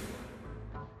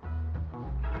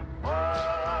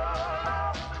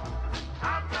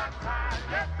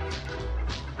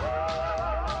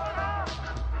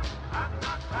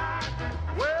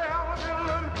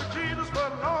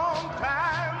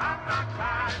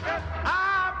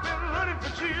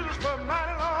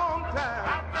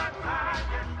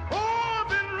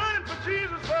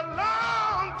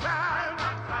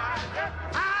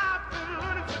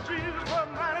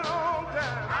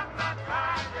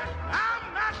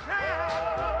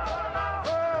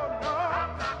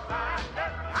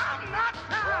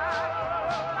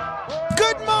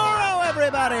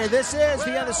 This is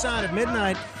The Other Side of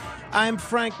Midnight. I'm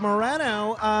Frank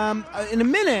Morano. In a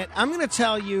minute, I'm going to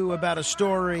tell you about a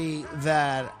story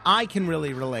that I can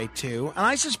really relate to, and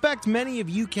I suspect many of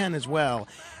you can as well,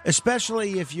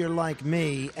 especially if you're like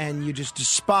me and you just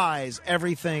despise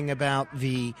everything about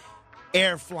the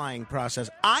air flying process.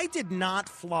 I did not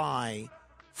fly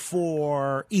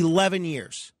for 11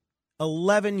 years.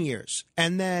 11 years.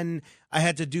 And then I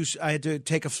had to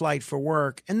take a flight for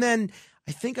work, and then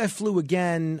I think I flew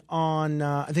again on,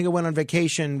 I went on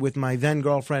vacation with my then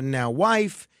girlfriend, now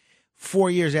wife, 4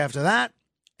 years after that.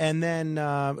 And then,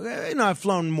 I've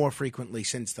flown more frequently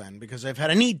since then because I've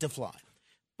had a need to fly.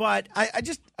 But I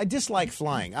dislike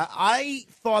flying. I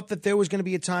thought that there was going to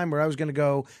be a time where I was going to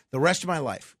go the rest of my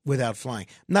life without flying.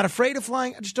 I'm not afraid of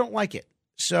flying. I just don't like it.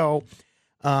 So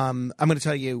I'm going to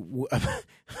tell you about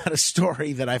a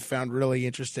story that I found really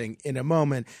interesting in a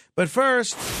moment. But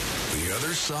first, The The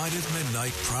Other Side of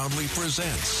Midnight proudly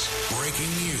presents Breaking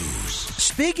News.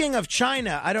 Speaking of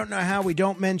China, I don't know how we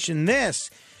don't mention this.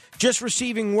 Just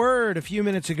receiving word a few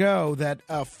minutes ago that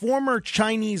a former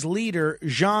Chinese leader,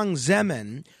 Jiang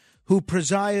Zemin, who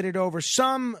presided over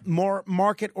some more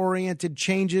market-oriented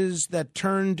changes that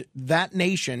turned that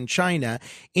nation, China,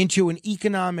 into an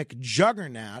economic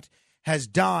juggernaut, has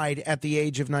died at the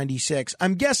age of 96.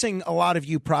 I'm guessing a lot of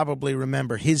you probably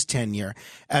remember his tenure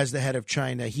as the head of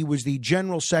China. He was the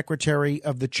general secretary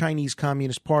of the Chinese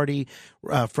Communist Party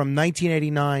from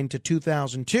 1989 to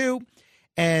 2002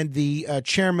 and the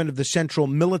chairman of the Central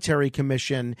Military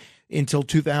Commission until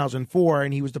 2004.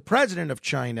 And he was the president of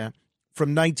China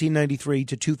from 1993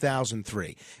 to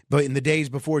 2003. But in the days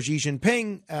before Xi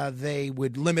Jinping, they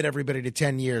would limit everybody to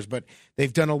 10 years. But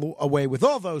they've done away with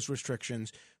all those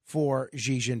restrictions for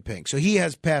Xi Jinping. So he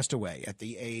has passed away at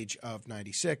the age of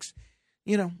 96.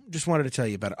 You know, just wanted to tell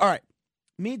you about it. All right.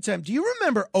 Meantime, do you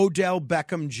remember Odell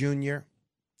Beckham Jr.,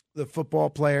 the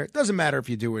football player? It doesn't matter if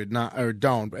you do it or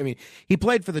don't. I mean, he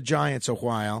played for the Giants a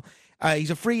while. He's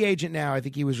a free agent now. I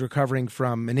think he was recovering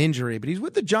from an injury, but he's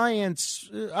with the Giants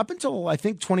up until, I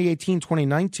think, 2018,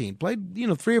 2019. Played,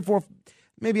 3 or 4,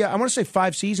 maybe I want to say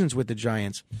 5 seasons with the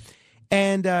Giants.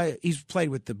 And he's played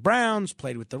with the Browns,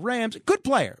 played with the Rams. Good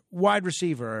player, wide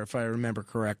receiver, if I remember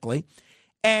correctly.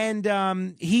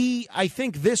 And he, I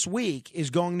think this week, is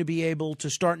going to be able to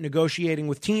start negotiating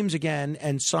with teams again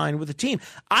and sign with a team.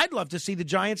 I'd love to see the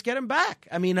Giants get him back.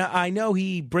 I mean, I know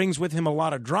he brings with him a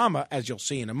lot of drama, as you'll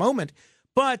see in a moment.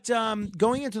 But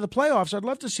going into the playoffs, I'd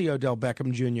love to see Odell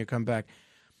Beckham Jr. come back.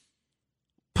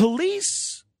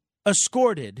 Police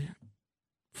escorted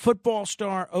football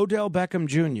star Odell Beckham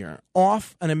Jr.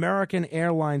 off an American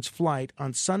Airlines flight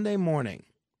on Sunday morning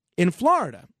in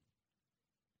Florida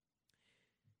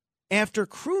after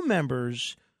crew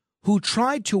members who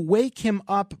tried to wake him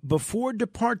up before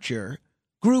departure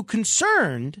grew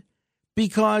concerned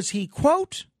because he,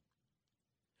 quote,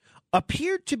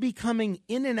 appeared to be coming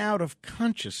in and out of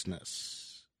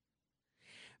consciousness.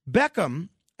 Beckham,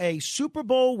 a Super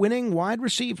Bowl winning wide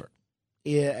receiver,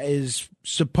 is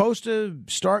supposed to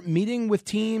start meeting with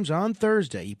teams on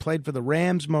Thursday. He played for the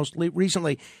Rams most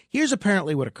recently. Here's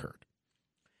apparently what occurred.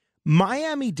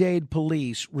 Miami-Dade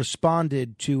police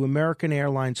responded to American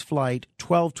Airlines Flight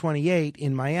 1228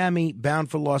 in Miami,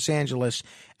 bound for Los Angeles,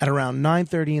 at around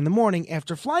 9:30 in the morning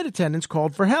after flight attendants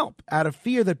called for help out of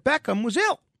fear that Beckham was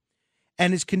ill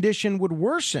and his condition would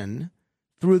worsen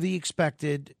through the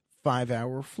expected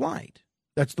 5-hour flight.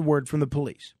 That's the word from the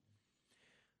police.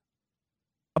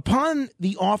 Upon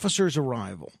the officer's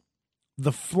arrival,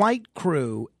 the flight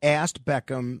crew asked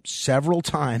Beckham several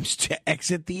times to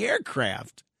exit the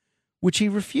aircraft, which he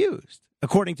refused,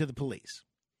 according to the police.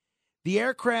 The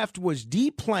aircraft was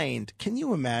deplaned. Can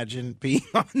you imagine being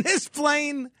on this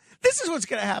plane? This is what's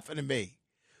going to happen to me.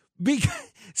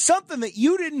 Something that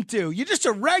you didn't do. You're just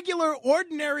a regular,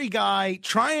 ordinary guy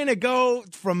trying to go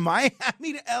from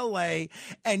Miami to L.A.,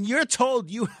 and you're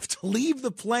told you have to leave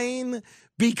the plane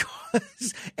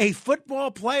because a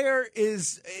football player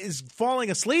is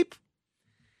falling asleep.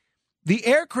 The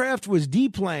aircraft was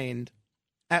deplaned,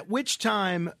 at which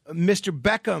time Mr.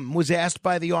 Beckham was asked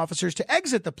by the officers to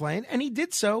exit the plane, and he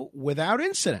did so without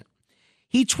incident.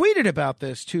 He tweeted about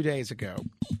this 2 days ago,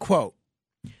 quote,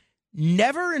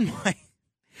 Never in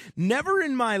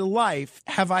my life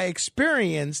have I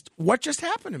experienced what just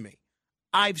happened to me.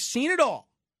 I've seen it all.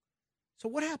 So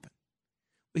what happened?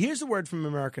 Well, here's the word from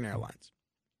American Airlines.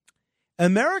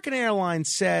 American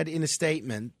Airlines said in a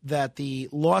statement that the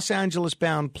Los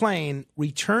Angeles-bound plane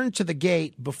returned to the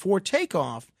gate before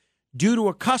takeoff due to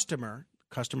a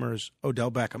customer's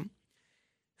Odell Beckham,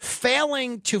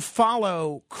 failing to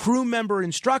follow crew member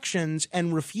instructions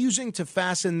and refusing to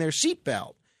fasten their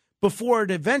seatbelt before it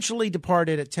eventually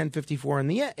departed at 10:54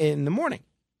 in the morning.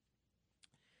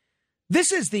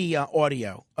 This is the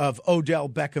audio of Odell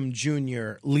Beckham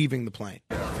Jr. leaving the plane.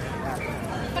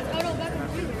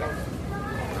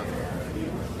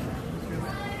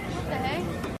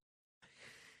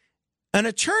 An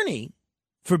attorney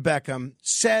for Beckham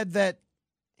said that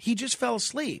he just fell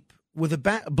asleep with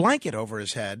a blanket over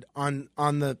his head on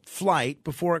the flight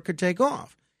before it could take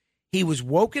off. He was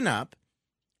woken up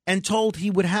and told he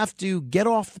would have to get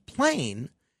off the plane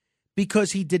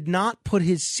because he did not put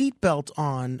his seatbelt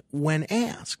on when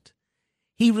asked.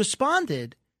 He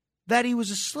responded that he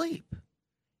was asleep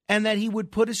and that he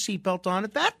would put his seatbelt on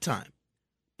at that time.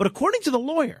 But according to the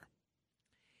lawyer,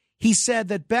 he said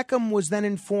that Beckham was then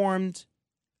informed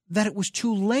that it was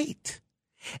too late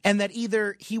and that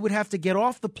either he would have to get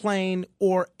off the plane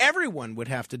or everyone would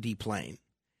have to deplane.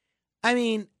 I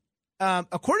mean,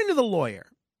 according to the lawyer,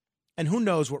 and who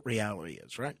knows what reality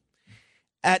is, right?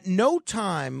 At no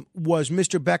time was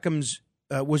Mr.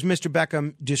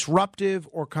 Beckham disruptive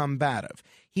or combative.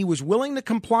 He was willing to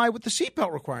comply with the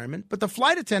seatbelt requirement, but the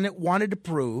flight attendant wanted to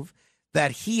prove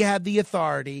that he had the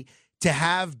authority to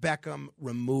have Beckham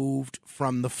removed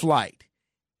from the flight,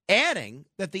 adding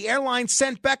that the airline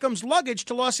sent Beckham's luggage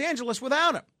to Los Angeles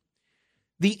without him.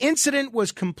 The incident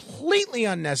was completely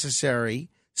unnecessary.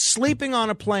 Sleeping on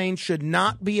a plane should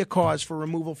not be a cause for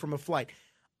removal from a flight.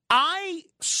 I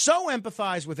so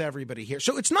empathize with everybody here.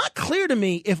 So it's not clear to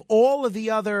me if all of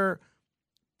the other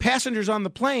passengers on the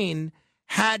plane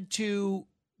had to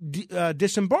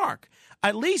disembark.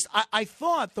 At least I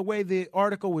thought the way the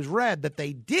article was read that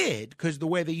they did, because the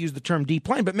way they used the term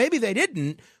deplane, but maybe they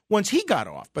didn't once he got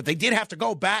off. But they did have to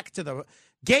go back to the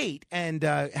gate and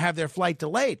have their flight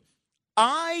delayed.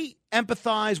 I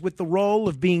empathize with the role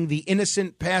of being the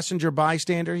innocent passenger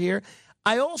bystander here.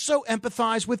 I also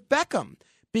empathize with Beckham,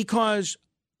 because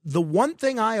the one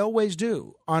thing I always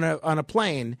do on a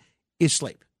plane is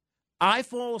sleep. I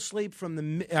fall asleep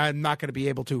I'm not going to be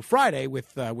able to Friday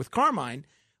with Carmine,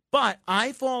 but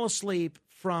I fall asleep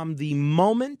from the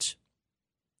moment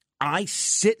I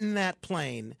sit in that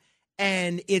plane,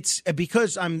 and it's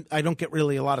because I don't get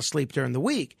really a lot of sleep during the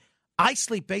week. I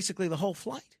sleep basically the whole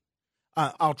flight.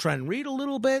 I'll try and read a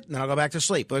little bit, and then I'll go back to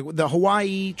sleep. Like the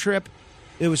Hawaii trip,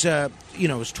 it was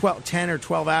 10 or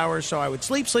 12 hours, so I would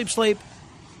sleep,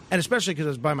 and especially because I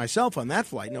was by myself on that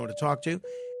flight, no one to talk to,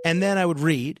 and then I would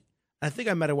read. I think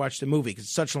I might have watched a movie because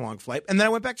it's such a long flight, and then I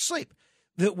went back to sleep.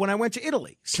 When I went to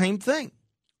Italy, same thing.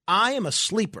 I am a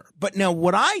sleeper. But now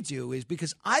what I do is,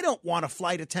 because I don't want a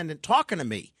flight attendant talking to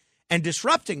me and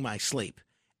disrupting my sleep,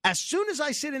 as soon as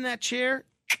I sit in that chair,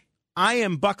 I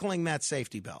am buckling that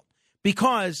safety belt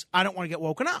because I don't want to get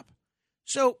woken up.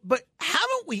 So, but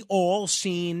haven't we all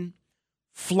seen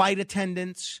flight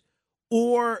attendants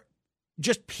or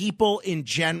just people in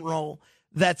general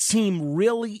that seem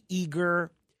really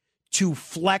eager to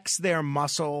flex their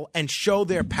muscle and show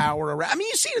their power around? I mean,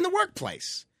 you see it in the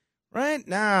workplace, right?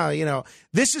 Now,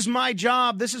 this is my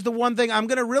job. This is the one thing I'm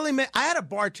going to really make. I had a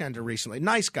bartender recently,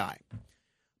 nice guy,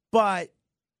 but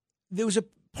there was a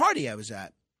party I was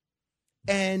at,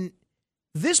 and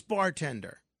this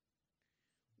bartender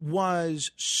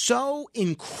was so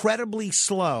incredibly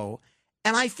slow,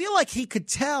 and I feel like he could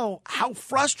tell how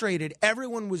frustrated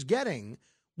everyone was getting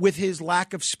with his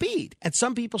lack of speed. And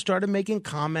some people started making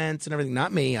comments and everything,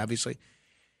 not me, obviously.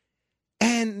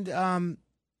 And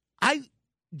I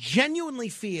genuinely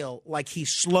feel like he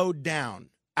slowed down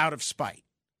out of spite.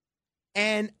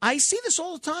 And I see this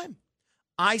all the time.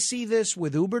 I see this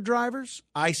with Uber drivers.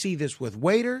 I see this with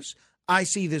waiters. I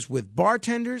see this with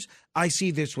bartenders. I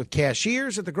see this with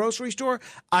cashiers at the grocery store.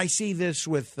 I see this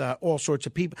with all sorts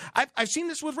of people. I've seen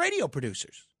this with radio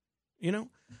producers,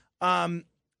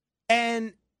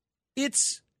 and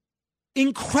it's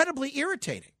incredibly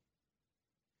irritating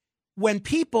when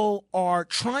people are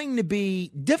trying to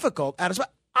be difficult at us.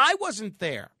 I wasn't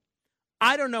there.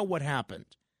 I don't know what happened,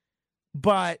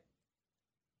 but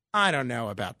I don't know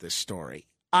about this story.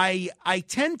 I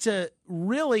tend to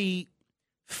really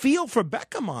feel for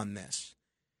Beckham on this.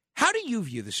 How do you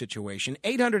view the situation?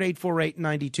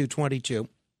 800-848-9222.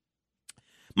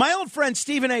 My old friend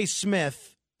Stephen A.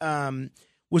 Smith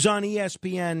was on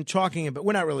ESPN talking about,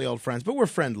 we're not really old friends, but we're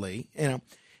friendly, and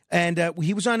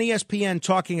he was on ESPN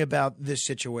talking about this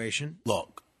situation.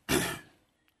 Look,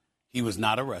 he was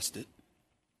not arrested.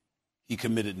 He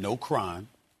committed no crime.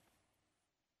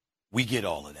 We get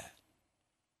all of that.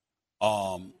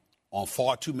 On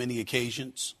far too many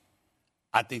occasions,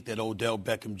 I think that Odell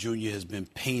Beckham Jr. has been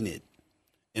painted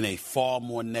in a far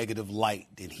more negative light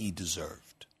than he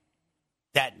deserved.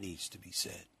 That needs to be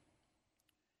said.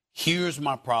 Here's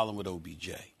my problem with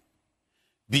OBJ.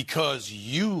 Because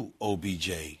you,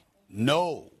 OBJ,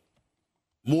 know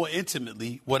more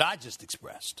intimately what I just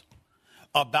expressed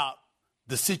about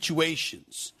the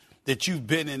situations that you've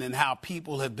been in and how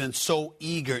people have been so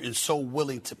eager and so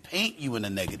willing to paint you in a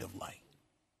negative light.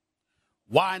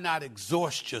 Why not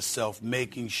exhaust yourself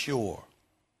making sure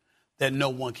that no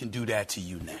one can do that to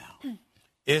you now?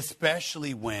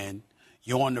 Especially when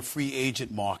you're on the free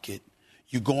agent market,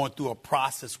 you're going through a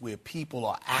process where people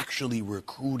are actually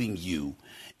recruiting you,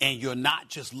 and you're not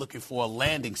just looking for a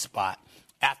landing spot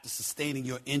after sustaining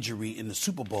your injury in the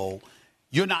Super Bowl.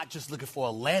 You're not just looking for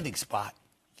a landing spot.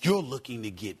 You're looking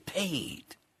to get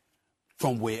paid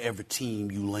from wherever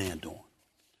team you land on.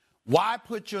 Why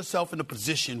put yourself in a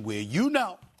position where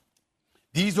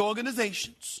these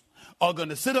organizations are going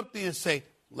to sit up there and say,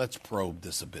 let's probe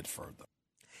this a bit further?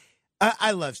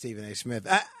 I love Stephen A. Smith.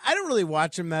 I don't really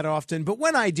watch him that often, but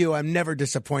when I do, I'm never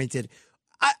disappointed.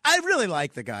 I really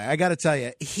like the guy. I got to tell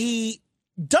you, he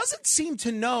doesn't seem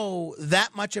to know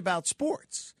that much about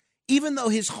sports, even though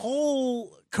his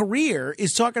whole career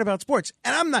is talking about sports.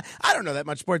 And I don't know that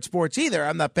much sports either.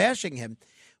 I'm not bashing him,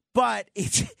 but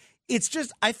it's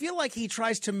just, I feel like he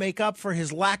tries to make up for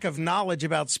his lack of knowledge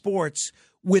about sports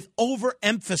with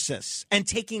overemphasis and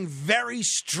taking very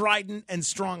strident and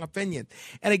strong opinion.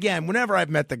 And again, whenever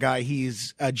I've met the guy,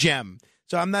 he's a gem.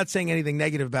 So I'm not saying anything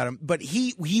negative about him, but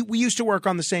we used to work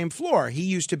on the same floor. He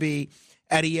used to be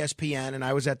at ESPN and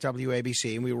I was at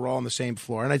WABC, and we were all on the same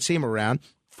floor, and I'd see him around,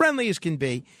 friendly as can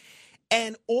be.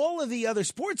 And all of the other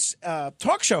sports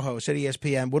talk show hosts at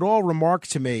ESPN would all remark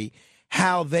to me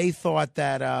how they thought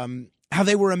that how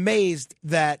they were amazed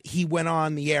that he went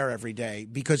on the air every day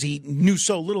because he knew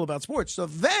so little about sports. So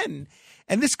then,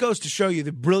 and this goes to show you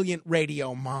the brilliant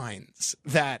radio minds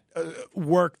that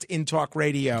worked in talk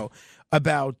radio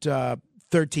about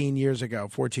 14 years ago,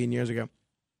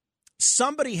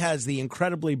 somebody has the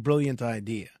incredibly brilliant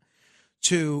idea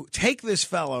to take this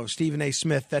fellow, Stephen A.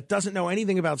 Smith, that doesn't know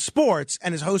anything about sports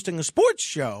and is hosting a sports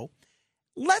show.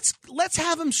 Let's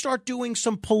have him start doing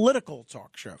some political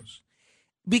talk shows,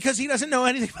 because he doesn't know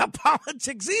anything about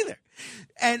politics either.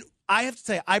 And I have to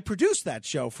say, I produced that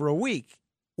show for a week.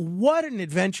 What an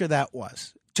adventure that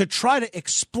was, to try to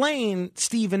explain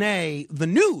Stephen A. the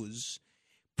news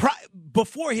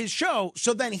before his show,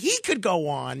 so then he could go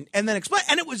on and then explain.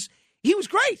 And he was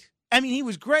great. I mean, he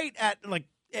was great at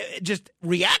just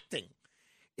reacting.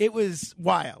 It was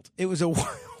wild. It was a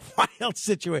wild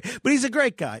situation, but he's a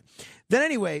great guy. Then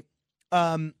anyway,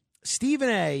 Stephen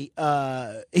A.,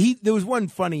 there was one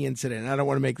funny incident. I don't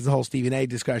want to make this a whole Stephen A.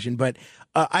 discussion, but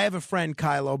I have a friend,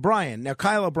 Kyle O'Brien. Now,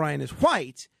 Kyle O'Brien is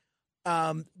white,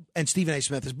 and Stephen A.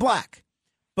 Smith is black.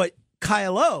 But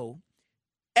Kyle O.,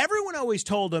 everyone always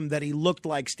told him that he looked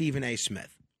like Stephen A.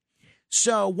 Smith.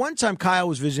 So one time Kyle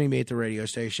was visiting me at the radio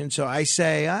station, so I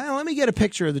say, let me get a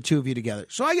picture of the two of you together.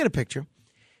 So I get a picture.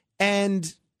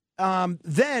 And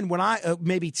then when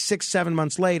maybe 6-7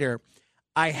 months later,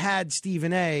 I had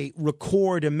Stephen A.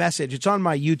 record a message. It's on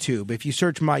my YouTube. If you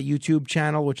search my YouTube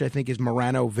channel, which I think is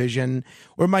Morano Vision,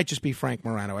 or it might just be Frank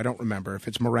Morano. I don't remember if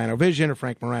it's Morano Vision or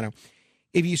Frank Morano.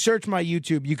 If you search my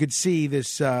YouTube, you could see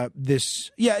this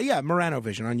Morano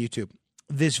Vision on YouTube.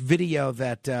 This video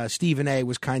that Stephen A.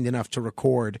 was kind enough to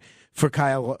record for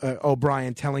Kyle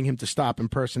O'Brien, telling him to stop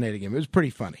impersonating him. It was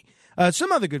pretty funny.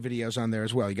 Some other good videos on there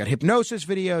as well. You got hypnosis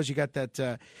videos. You got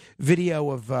that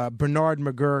video of Bernard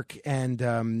McGurk and,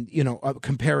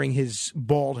 comparing his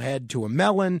bald head to a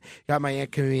melon. You got my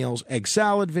Aunt Camille's egg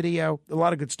salad video. A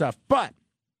lot of good stuff. But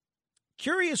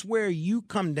curious where you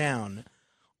come down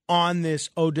on this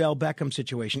Odell Beckham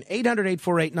situation.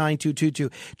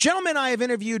 800-848-9222. Gentlemen I have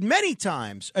interviewed many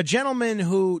times. A gentleman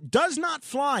who does not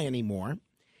fly anymore,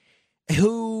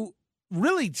 who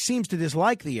really seems to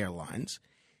dislike the airlines,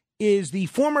 is the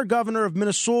former governor of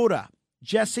Minnesota,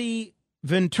 Jesse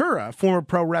Ventura, former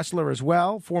pro wrestler as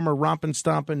well, former rompin'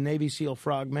 stompin' Navy SEAL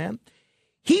frogman.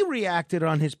 He reacted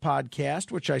on his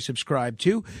podcast, which I subscribe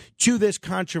to this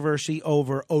controversy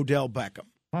over Odell Beckham.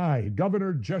 Hi,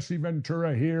 Governor Jesse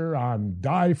Ventura here on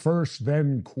Die First,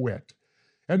 Then Quit.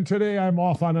 And today I'm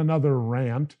off on another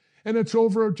rant, and it's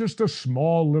over just a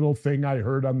small little thing I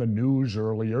heard on the news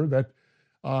earlier that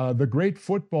the great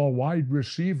football wide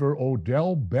receiver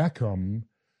Odell Beckham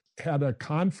had a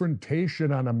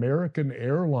confrontation on American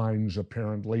Airlines,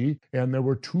 apparently, and there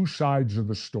were two sides of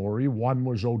the story. One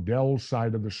was Odell's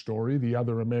side of the story, the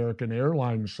other American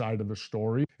Airlines side of the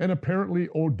story, and apparently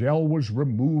Odell was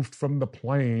removed from the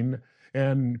plane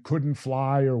and couldn't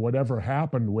fly or whatever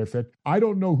happened with it. I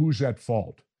don't know who's at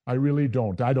fault. I really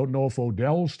don't. I don't know if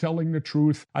Odell's telling the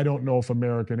truth. I don't know if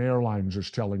American Airlines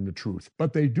is telling the truth.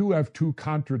 But they do have two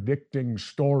contradicting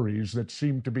stories that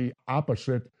seem to be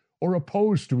opposite or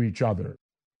opposed to each other.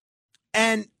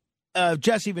 And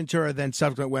Jesse Ventura then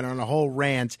subsequently went on a whole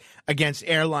rant against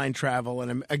airline travel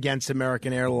and against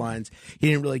American Airlines. He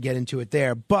didn't really get into it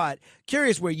there. But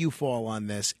curious where you fall on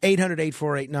this.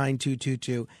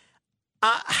 800-848-9222.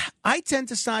 I tend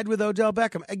to side with Odell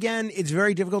Beckham. Again, it's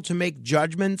very difficult to make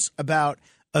judgments about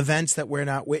events that we're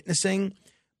not witnessing,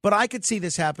 but I could see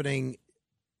this happening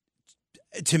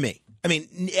to me. I mean,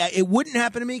 it wouldn't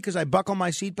happen to me because I buckle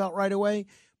my seatbelt right away,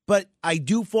 but I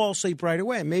do fall asleep right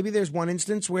away. Maybe there's one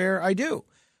instance where I do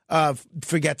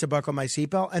forget to buckle my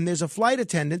seatbelt, and there's a flight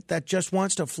attendant that just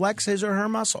wants to flex his or her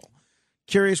muscle.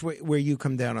 Curious where you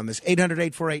come down on this.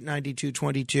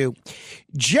 800-848-9222.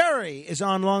 Jerry is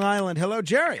on Long Island. Hello,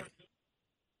 Jerry.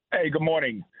 Hey, good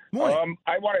morning.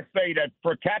 I want to say that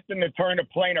for captain to turn the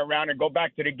plane around and go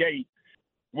back to the gate,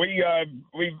 we've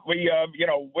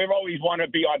always want to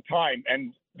be on time,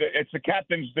 and it's the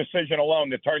captain's decision alone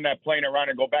to turn that plane around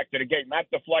and go back to the gate, not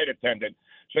the flight attendant.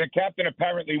 So the captain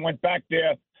apparently went back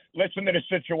there, listened to the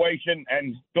situation,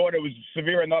 and thought it was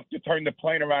severe enough to turn the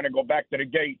plane around and go back to the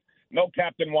gate. No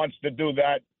captain wants to do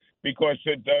that because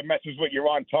it messes with your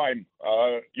on time.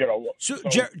 So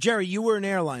Jerry, you were an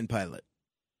airline pilot.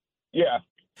 Yeah.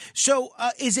 So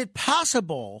is it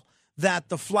possible that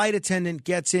the flight attendant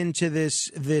gets into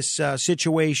this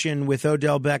situation with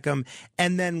Odell Beckham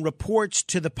and then reports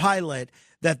to the pilot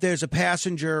that there's a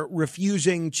passenger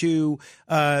refusing to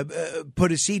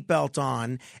put his seatbelt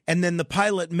on, and then the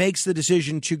pilot makes the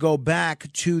decision to go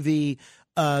back to the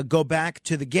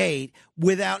gate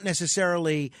without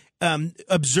necessarily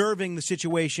observing the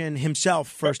situation himself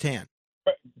firsthand?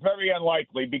 Very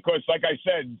unlikely, because, like I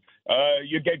said,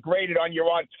 you get graded on your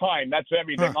on time. That's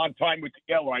everything, on time with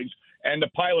the airlines. And the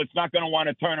pilot's not going to want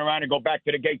to turn around and go back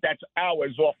to the gate. That's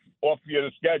hours off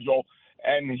your schedule.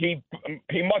 And he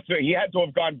had to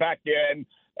have gone back there and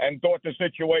thought the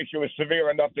situation was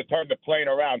severe enough to turn the plane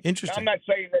around. Interesting. I'm not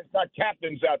saying there's not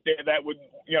captains out there that would,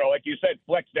 like you said,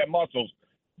 flex their muscles.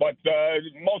 But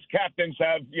most captains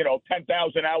have,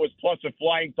 10,000 hours plus of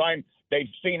flying time. They've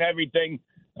seen everything.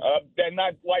 They're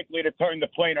not likely to turn the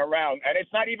plane around. And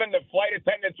it's not even the flight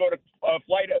attendant's or the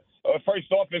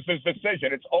first officer's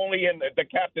decision. It's only in the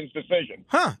captain's decision.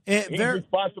 He's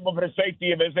responsible for the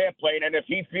safety of his airplane, and if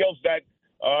he feels that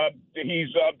he's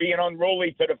being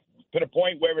unruly to the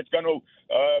point where it's going to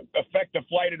affect the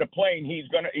flight of the plane, he's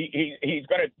going to,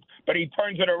 but he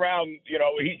turns it around,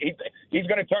 he's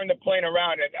going to turn the plane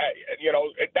around, and,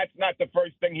 that's not the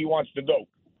first thing he wants to do.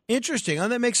 Interesting. Oh,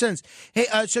 that makes sense. Hey,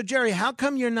 so Jerry, how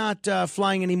come you're not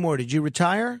flying anymore? Did you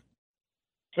retire?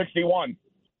 61.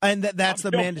 And that's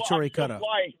the mandatory cutoff.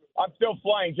 I'm still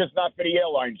flying, just not for the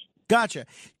airlines. Gotcha.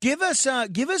 Give us a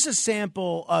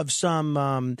sample of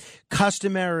some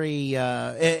customary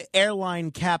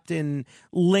airline captain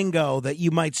lingo that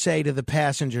you might say to the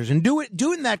passengers, and do it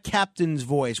in that captain's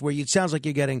voice where it sounds like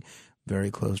you're getting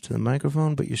very close to the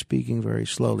microphone, but you're speaking very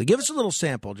slowly. Give us a little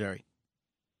sample, Jerry.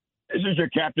 This is your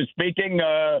captain speaking.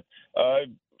 It's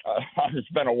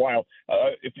been a while.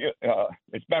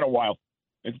 It's been a while.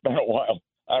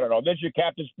 I don't know. This is your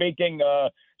captain speaking.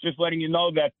 Just letting you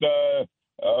know that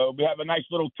we have a nice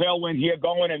little tailwind here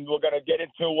going, and we're going to get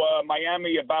into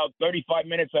Miami about 35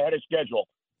 minutes ahead of schedule.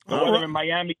 The weather in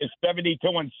Miami is 72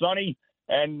 and sunny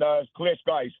and clear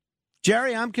skies.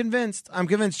 Jerry, I'm convinced.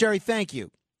 Jerry, thank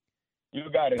you. You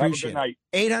got it. Appreciate Have a good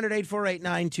night.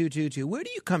 800-848-9222. Where do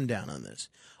you come down on this?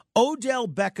 Odell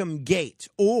Beckham Gate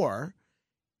or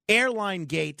Airline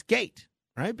Gate,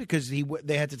 right? Because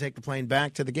they had to take the plane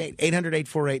back to the gate.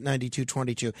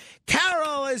 800-848-9222.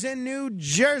 Carol is in New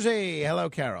Jersey. Hello,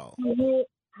 Carol.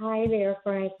 Hi there,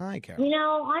 Frank. Hi, Carol.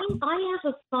 I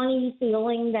have a funny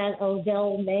feeling that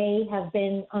Odell may have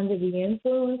been under the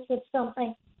influence of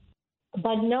something,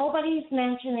 but nobody's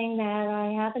mentioning that.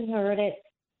 I haven't heard it.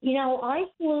 I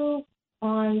flew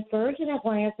on Virgin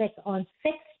Atlantic on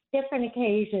 6 different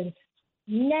occasions,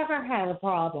 never had a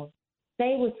problem.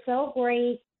 They were so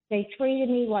great. They treated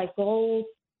me like gold,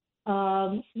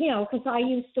 because I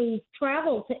used to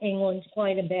travel to England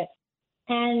quite a bit.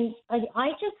 And there's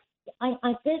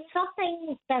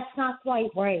something that's not quite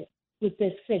right with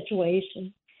this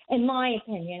situation, in my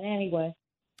opinion, anyway.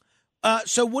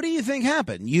 So what do you think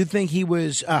happened? You think he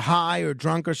was high or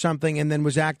drunk or something and then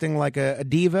was acting like a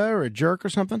diva or a jerk or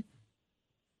something?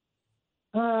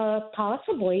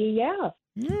 Possibly, yeah.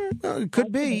 It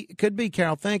could be,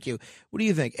 Carol. Thank you. What do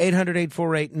you think?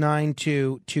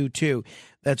 800-848-9222.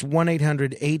 That's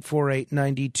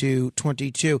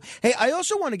 1-800-848-9222. Hey, I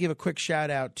also want to give a quick shout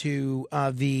out to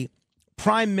the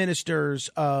prime ministers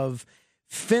of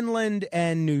Finland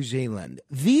and New Zealand.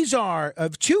 These are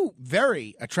two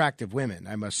very attractive women,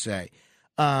 I must say.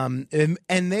 And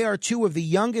they are two of the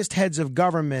youngest heads of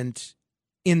government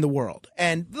in the world.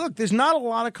 And look, there's not a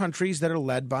lot of countries that are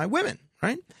led by women,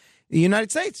 right? The United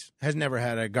States has never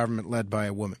had a government led by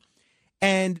a woman.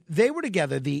 And they were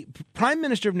together, the Prime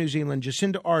Minister of New Zealand,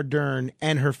 Jacinda Ardern,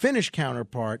 and her Finnish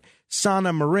counterpart,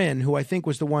 Sanna Marin, who I think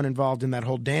was the one involved in that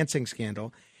whole dancing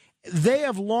scandal. They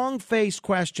have long faced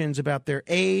questions about their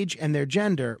age and their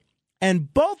gender,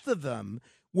 and both of them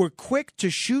were quick to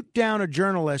shoot down a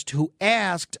journalist who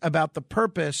asked about the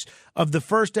purpose of the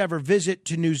first ever visit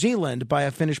to New Zealand by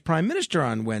a Finnish prime minister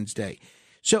on Wednesday.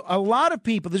 So a lot of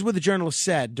people, this is what the journalist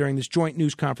said during this joint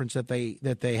news conference that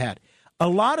they had. A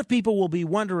lot of people will be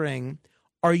wondering,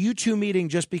 are you two meeting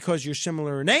just because you're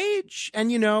similar in age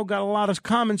and, got a lot of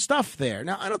common stuff there?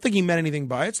 Now, I don't think he meant anything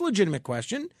by it. It's a legitimate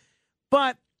question.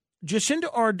 But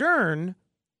Jacinda Ardern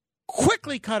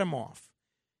quickly cut him off.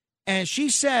 And she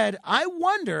said, I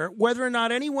wonder whether or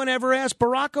not anyone ever asked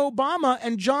Barack Obama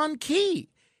and John Key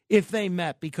if they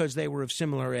met because they were of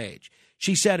similar age.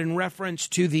 She said in reference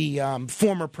to the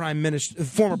former president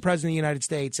of the United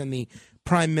States and the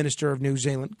prime minister of New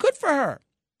Zealand. Good for her.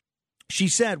 She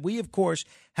said, we, of course,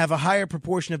 have a higher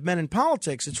proportion of men in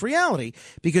politics. It's reality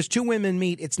because two women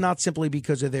meet. It's not simply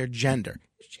because of their gender.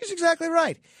 She's exactly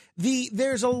right.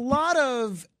 There's a lot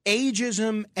of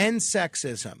ageism and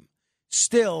sexism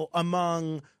still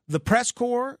among the press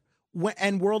corps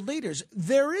and world leaders.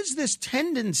 There is this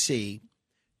tendency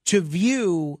to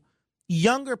view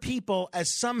younger people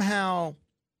as somehow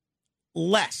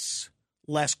less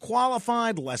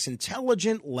qualified, less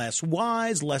intelligent, less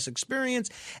wise, less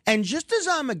experienced. And just as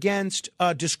I'm against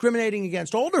discriminating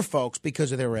against older folks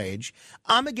because of their age,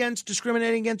 I'm against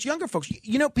discriminating against younger folks.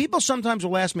 People sometimes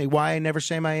will ask me why I never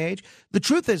say my age. The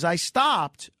truth is I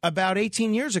stopped about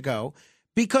 18 years ago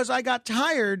because I got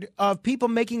tired of people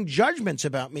making judgments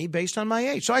about me based on my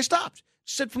age. So I stopped.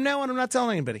 Said from now on, I'm not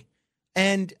telling anybody.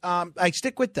 And I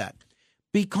stick with that.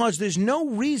 Because there's no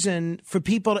reason for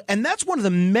people to, and that's one of the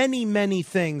many, many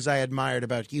things I admired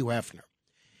about Hugh Hefner.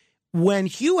 When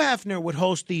Hugh Hefner would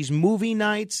host these movie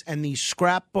nights and these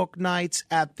scrapbook nights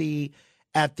at the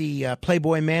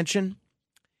Playboy Mansion,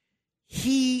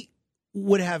 he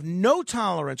would have no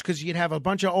tolerance because you'd have a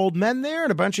bunch of old men there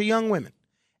and a bunch of young women.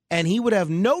 And he would have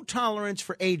no tolerance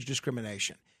for age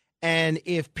discrimination. And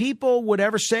if people would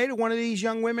ever say to one of these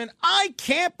young women, I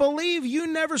can't believe you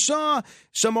never saw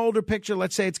some older picture,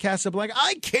 let's say it's Casablanca,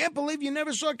 I can't believe you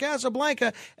never saw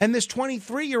Casablanca, and this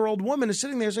 23-year-old woman is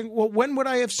sitting there saying, well, when would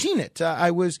I have seen it?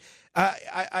 I was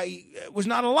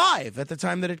not alive at the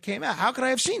time that it came out. How could I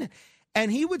have seen it?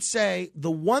 And he would say,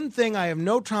 the one thing I have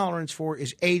no tolerance for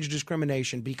is age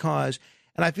discrimination because,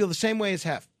 and I feel the same way as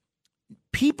Hef,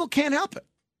 people can't help it.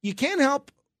 You can't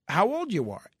help how old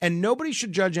you are. And nobody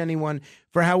should judge anyone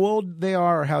for how old they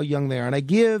are or how young they are. And I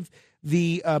give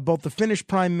both the Finnish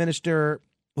prime minister,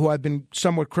 who I've been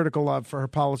somewhat critical of for her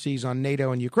policies on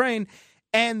NATO and Ukraine,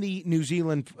 and the New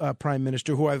Zealand prime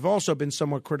minister, who I've also been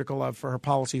somewhat critical of for her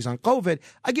policies on COVID,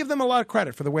 I give them a lot of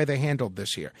credit for the way they handled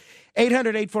this year.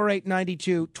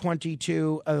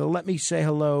 800-848-9222. Let me say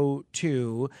hello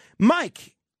to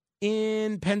Mike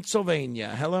in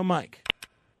Pennsylvania. Hello, Mike.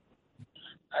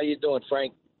 How you doing,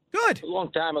 Frank? Good. A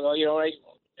long time ago,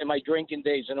 in my drinking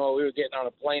days, we were getting on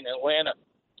a plane in Atlanta,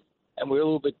 and we were a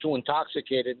little bit too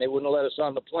intoxicated, and they wouldn't let us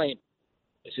on the plane.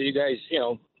 They said, you guys,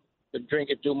 been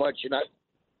drinking too much. You're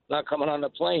not coming on the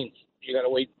plane. You got to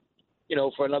wait,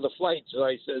 for another flight. So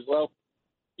I says, well,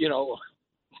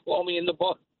 call me in the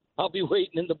bar. I'll be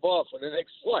waiting in the bar for the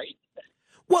next flight.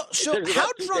 Well, so how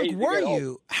drunk were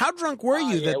you? How drunk were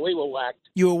you? Yeah, we were whacked.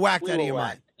 You were whacked out of your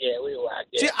mind. Yeah, we were whacked.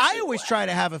 Yeah, see, I always try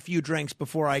to have a few drinks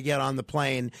before I get on the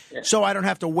plane, so I don't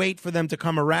have to wait for them to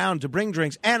come around to bring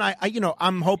drinks. And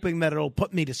I'm hoping that it'll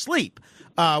put me to sleep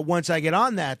once I get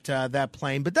on that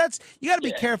plane. But you got to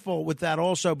be careful with that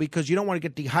also because you don't want to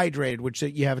get dehydrated, which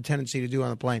you have a tendency to do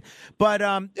on the plane. But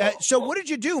so what did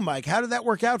you do, Mike? How did that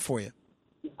work out for you?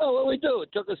 Oh, what we do?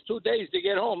 It took us 2 days to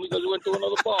get home because we went to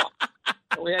another bar.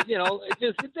 And we had,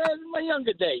 it's my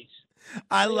younger days.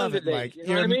 I love it, Mike. You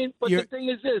know what I mean? But the thing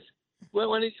is this.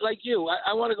 When it's like you,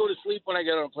 I want to go to sleep when I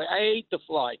get on a plane. I hate to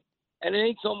fly. And it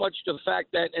ain't so much the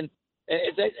fact that, and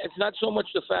it's not so much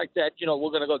the fact that, we're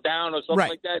going to go down or something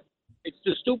like that. It's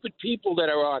the stupid people that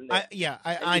are on there.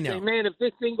 I know. Say, man, if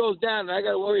this thing goes down, I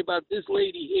got to worry about this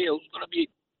lady here who's going to be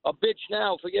a bitch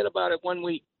now. Forget about it when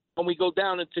we go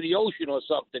down into the ocean or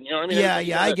something. You know what I mean?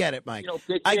 Yeah, I get it, Mike.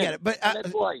 I get it. But,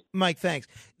 that's life. Mike, thanks.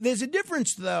 There's a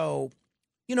difference, though.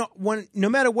 No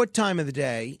matter what time of the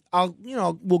day,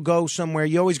 we'll go somewhere.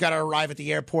 You always got to arrive at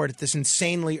the airport at this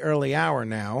insanely early hour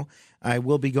now. I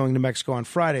will be going to Mexico on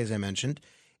Friday, as I mentioned.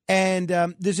 And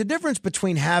there's a difference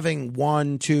between having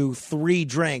 1, 2, 3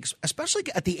 drinks, especially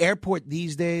at the airport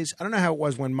these days. I don't know how it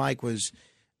was when Mike was,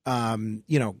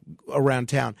 around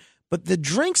town. But the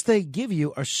drinks they give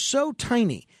you are so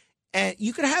tiny. And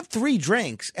you could have 3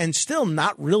 drinks and still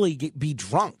not really be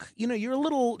drunk. You're a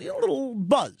little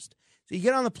buzzed. So you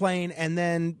get on the plane, and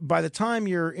then by the time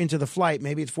you're into the flight,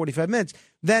 maybe it's 45 minutes,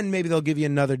 then maybe they'll give you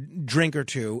another drink or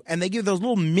two, and they give those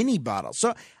little mini bottles.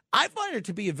 So I find it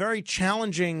to be a very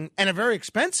challenging and a very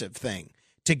expensive thing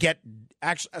to get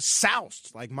actually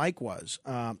soused like Mike was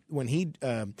when he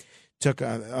took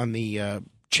on the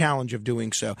challenge of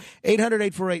doing so.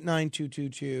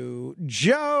 800-848-9222.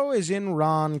 Joe is in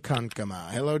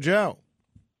Ronkonkoma. Hello, Joe.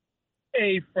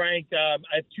 Hey, Frank, I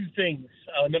have two things.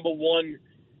 Number one,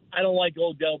 I don't like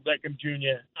Odell Beckham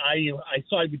Jr. I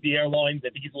side with the airlines. I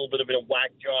think he's a little bit of a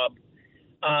whack job.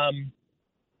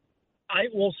 I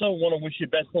also want to wish you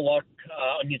best of luck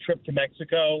on your trip to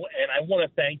Mexico, and I want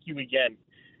to thank you again.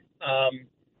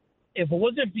 If it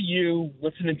wasn't for you,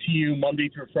 listening to you Monday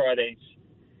through Fridays,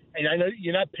 and I know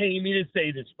you're not paying me to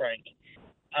say this, Frank,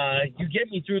 you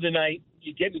get me through the night,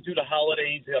 you get me through the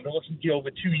holidays, and I've been listening to you over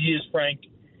 2 years, Frank.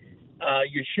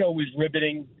 Your show is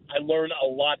riveting. I learn a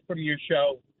lot from your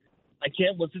show. I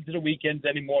can't listen to the weekends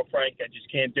anymore, Frank. I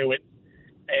just can't do it.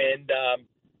 And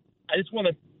I just want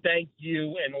to thank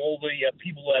you and all the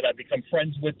people that I've become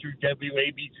friends with through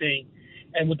WABC.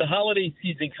 And with the holiday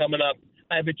season coming up,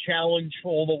 I have a challenge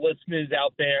for all the listeners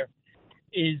out there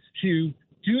is to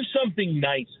do something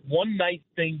nice, one nice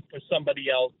thing for somebody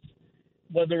else,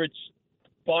 whether it's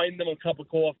buying them a cup of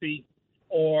coffee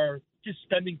or just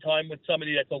spending time with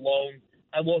somebody that's alone.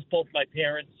 I lost both my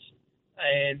parents,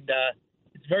 and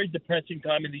it's a very depressing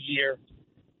time of the year.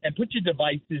 And put your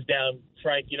devices down,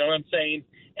 Frank, you know what I'm saying?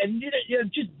 And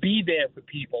just be there for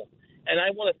people. And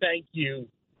I want to thank you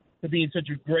for being such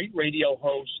a great radio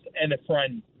host and a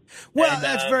friend. Well,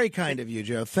 that's very kind of you,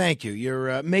 Joe. Thank you.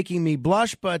 You're making me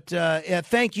blush, but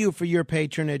thank you for your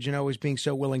patronage and always being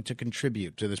so willing to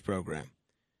contribute to this program.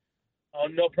 Oh,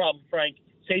 no problem, Frank.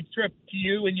 Safe trip to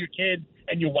you and your kid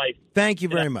and your wife. Thank you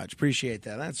very much. Appreciate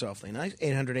that. That's awfully nice.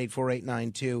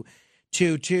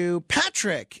 800-848-9222.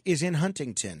 Patrick is in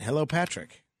Huntington. Hello,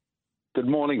 Patrick. Good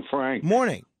morning, Frank.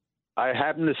 Morning. I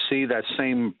happened to see that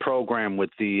same program with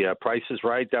the Price is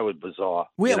Right. That was bizarre.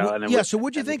 So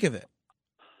what'd you think of it?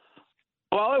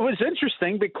 Well, it was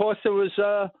interesting because it was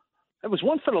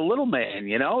one for the little man.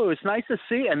 It was nice to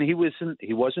see, and he wasn't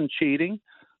cheating.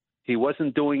 He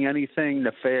wasn't doing anything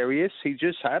nefarious. He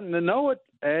just happened to know it,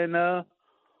 and I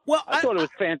thought it was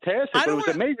fantastic. It was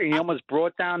amazing. He almost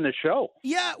brought down the show.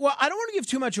 Yeah, well, I don't want to give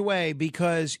too much away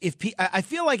because I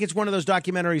feel like it's one of those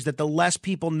documentaries that the less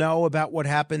people know about what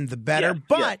happened, the better.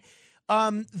 But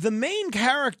the main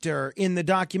character in the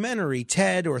documentary,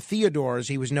 Ted or Theodore, as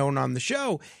he was known on the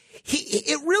show,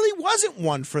 it really wasn't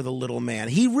one for the little man.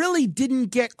 He really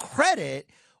didn't get credit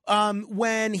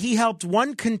when he helped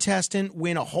one contestant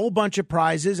win a whole bunch of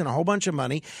prizes and a whole bunch of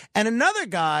money, and another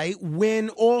guy win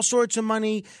all sorts of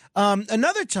money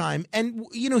another time. And,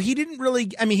 he didn't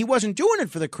really, he wasn't doing it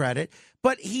for the credit,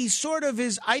 but he sort of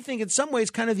is, I think, in some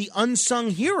ways, kind of the unsung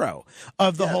hero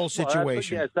of the whole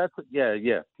situation.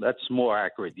 That's more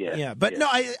accurate.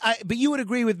 But you would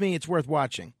agree with me, it's worth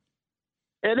watching.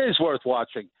 It is worth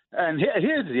watching. And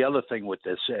here's the other thing with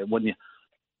this: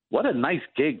 what a nice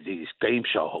gig these game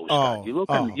show hosts got. You look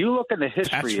in the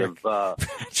history Patrick, of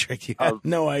Patrick, you have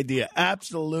no idea.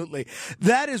 Absolutely.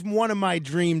 That is one of my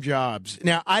dream jobs.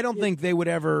 Now, I don't think they would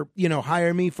ever,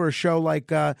 hire me for a show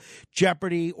like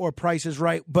Jeopardy or Price is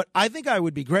Right, but I think I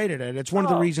would be great at it. It's one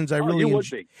of the reasons I really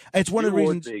enjoy. It's one of the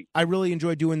reasons I really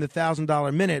enjoy doing the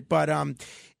 $1,000 minute, but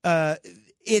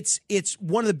it's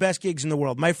one of the best gigs in the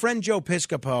world. My friend Joe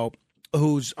Piscopo,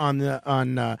 who's on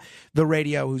the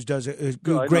radio, who does a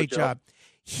great job.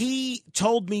 He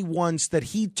told me once that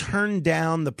he turned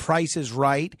down The Price is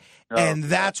Right, and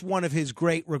that's one of his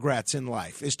great regrets in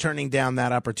life, is turning down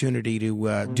that opportunity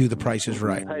to do The Price is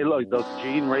Right. Hey, look, those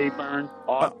Gene Rayburn,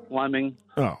 Art Fleming.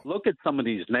 Look at some of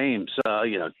these names.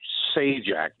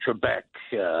 Sajak, Trebek.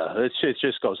 It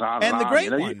just goes on and on. And the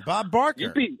great one, Bob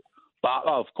Barker. Bob,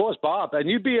 of course, Bob. And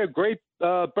you'd be a great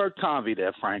Bert Convey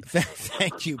there, Frank.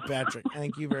 Thank you, Patrick.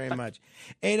 Thank you very much.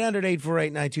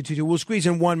 800-848-9222. We'll squeeze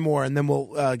in one more, and then we'll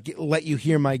let you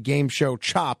hear my game show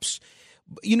chops.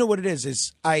 You know what it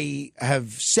is I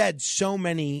have said so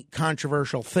many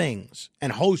controversial things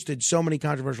and hosted so many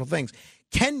controversial things.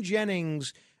 Ken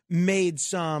Jennings made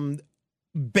some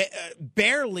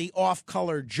barely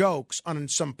off-color jokes on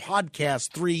some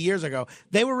podcast 3 years ago.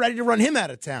 They were ready to run him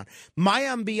out of town.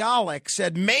 Mayim Bialik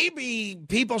said maybe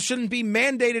people shouldn't be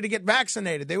mandated to get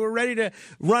vaccinated. They were ready to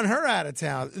run her out of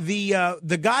town.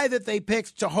 The guy that they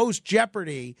picked to host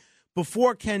Jeopardy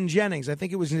before Ken Jennings, I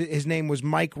think his name was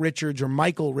Mike Richards or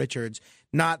Michael Richards,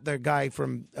 not the guy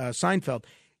from Seinfeld.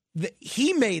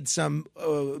 He made some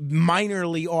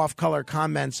minorly off-color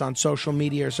comments on social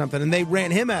media or something, and they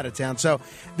ran him out of town. So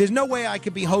there's no way I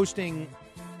could be hosting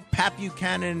Pat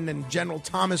Buchanan and General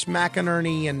Thomas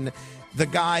McInerney and the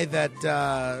guy that,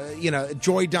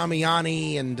 Joy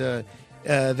Damiani and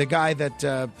the guy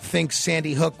that thinks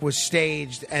Sandy Hook was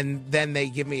staged, and then they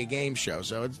give me a game show.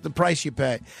 So it's the price you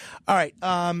pay. All right,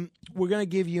 we're going to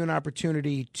give you an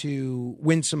opportunity to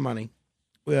win some money,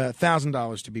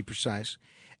 $1,000 to be precise,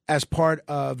 as part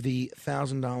of the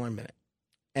 $1,000 minute.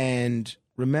 And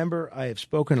Remember, I have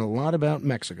spoken a lot about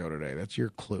Mexico today. That's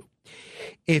your clue.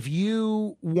 If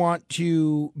you want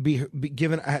to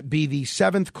be the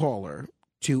seventh caller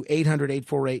to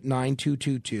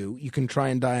 800-848-9222, you can try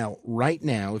and dial right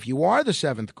now. If you are the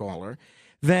seventh caller,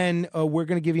 then we're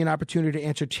going to give you an opportunity to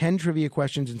answer 10 trivia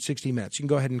questions in 60 minutes. You can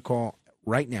go ahead and call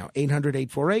right now,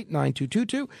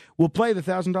 800-848-9222. We'll play the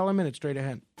 $1,000 minute straight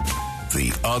ahead.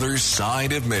 The Other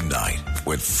Side of Midnight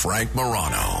with Frank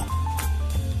Morano.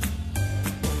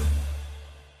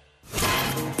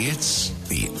 It's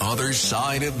The Other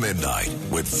Side of Midnight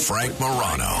with Frank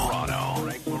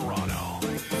Morano.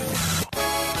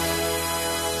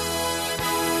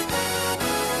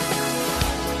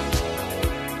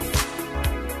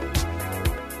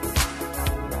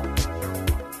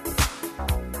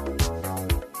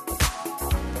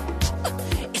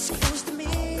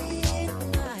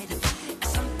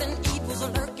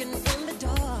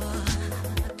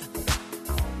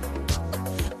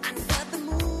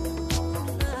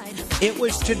 It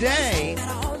was today,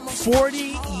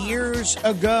 40 years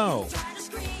ago,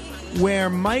 where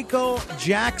Michael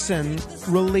Jackson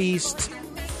released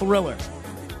Thriller.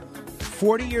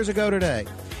 40 years ago today.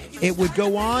 It would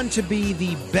go on to be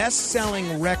the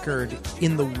best-selling record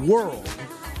in the world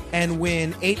and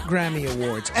win 8 Grammy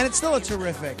Awards. And it's still a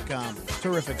terrific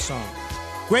song.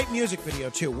 Great music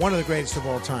video, too. One of the greatest of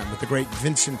all time, with the great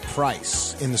Vincent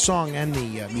Price in the song and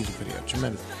the music video.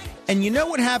 Tremendous. And you know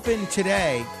what happened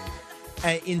today?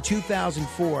 In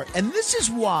 2004, and this is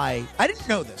why I didn't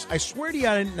know this. I swear to you,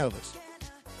 I didn't know this.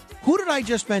 Who did I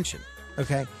just mention?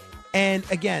 Okay. And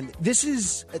again, this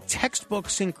is a textbook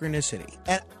synchronicity,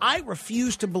 and I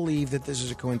refuse to believe that this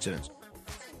is a coincidence.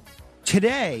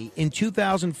 Today, in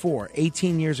 2004,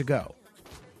 18 years ago,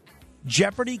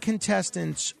 Jeopardy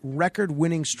contestant's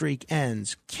record-winning streak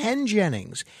ends. Ken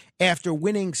Jennings, after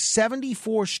winning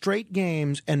 74 straight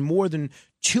games and more than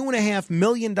 $2.5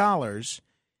 million,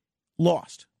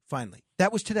 lost, finally.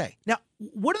 That was today. Now,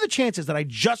 what are the chances that I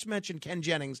just mentioned Ken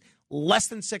Jennings less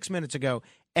than 6 minutes ago,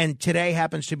 and today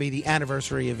happens to be the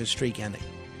anniversary of his streak ending?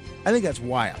 I think that's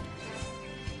wild.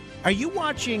 Are you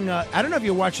watching, I don't know if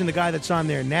you're watching the guy that's on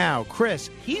there now, Chris.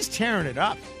 He's tearing it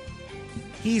up.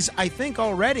 He's, I think,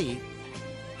 already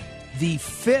the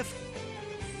 5th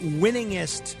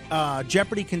winningest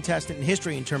Jeopardy contestant in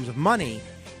history in terms of money.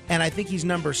 And I think he's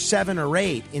number 7 or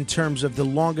 8 in terms of the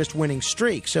longest winning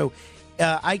streak. So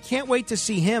I can't wait to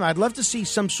see him. I'd love to see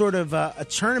some sort of a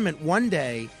tournament one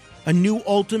day, a new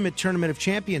Ultimate Tournament of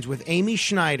Champions with Amy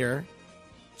Schneider,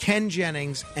 Ken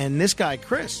Jennings, and this guy,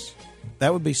 Chris.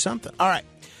 That would be something. All right.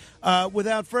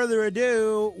 Without further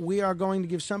ado, we are going to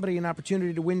give somebody an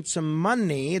opportunity to win some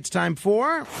money. It's time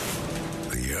for...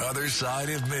 The Other Side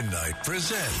of Midnight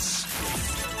presents...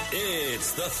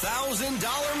 It's the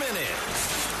 $1,000 Minute.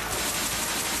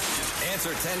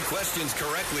 Answer 10 questions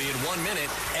correctly in 1 minute,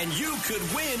 and you could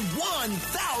win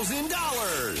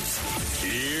 $1,000.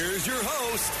 Here's your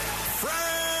host, Frank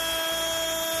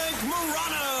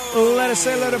Morano. Let us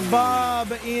say hello to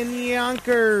Bob in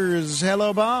Yonkers.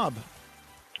 Hello, Bob.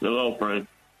 Hello, Frank.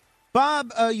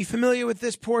 Bob, you familiar with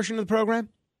this portion of the program?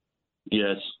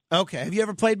 Yes. Okay. Have you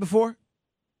ever played before?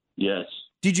 Yes.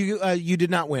 Did you? You did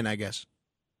not win, I guess.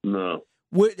 No.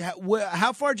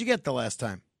 How far did you get the last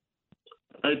time?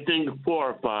 I think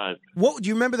 4 or 5. What do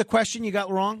you remember the question you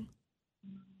got wrong?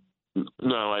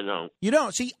 No, I don't. You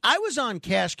don't? See, I was on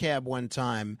Cash Cab one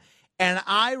time, and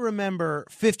I remember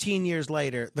 15 years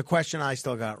later the question I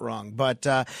still got wrong. But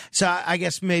so I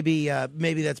guess maybe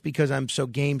that's because I'm so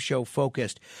game show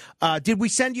focused. Did we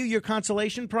send you your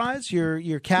consolation prize,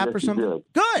 your cap Yes, or something? you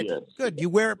did. Good, Yes. good. You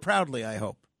wear it proudly, I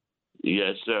hope.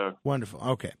 Yes, sir. Wonderful.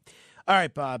 Okay. All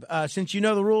right, Bob. Since you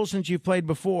know the rules, since you've played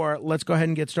before, let's go ahead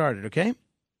and get started, okay?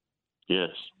 Yes.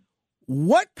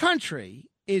 What country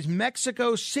is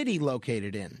Mexico City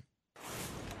located in?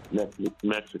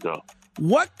 Mexico.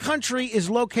 What country is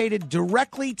located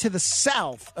directly to the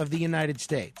south of the United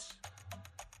States?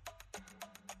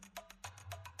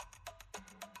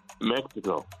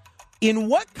 Mexico. In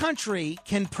what country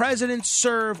can presidents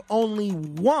serve only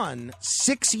one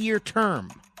 6-year term?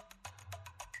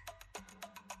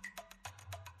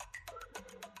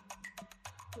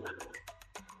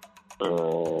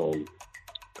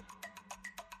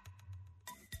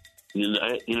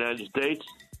 United States?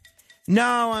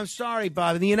 No, I'm sorry,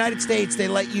 Bob. In the United States, they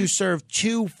let you serve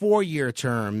 2 4-year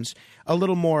terms, a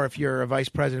little more if you're a vice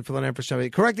president, filling in for somebody.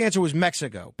 The correct answer was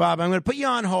Mexico. Bob, I'm going to put you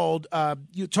on hold.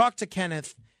 You talk to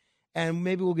Kenneth, and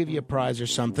maybe we'll give you a prize or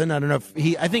something. I don't know if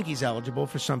I think he's eligible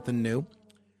for something new.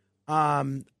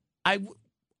 I've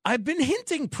been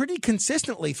hinting pretty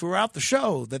consistently throughout the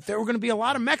show that there were going to be a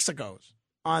lot of Mexicos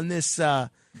on this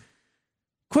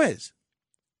quiz.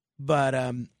 But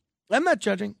I'm not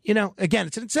judging. Again,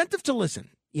 it's an incentive to listen.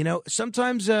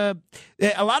 Sometimes a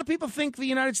lot of people think the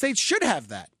United States should have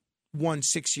that 1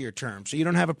 6-year term. So you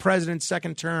don't have a president's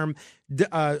second term,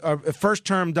 or first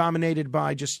term dominated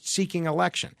by just seeking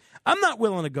election. I'm not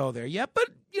willing to go there yet, but,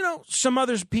 some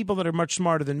other people that are much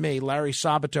smarter than me, Larry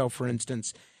Sabato, for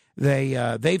instance,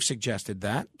 they've suggested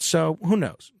that. So who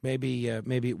knows? Maybe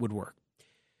it would work.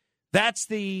 That's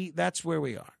where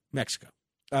we are, Mexico.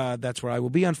 That's where I will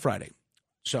be on Friday.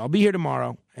 So I'll be here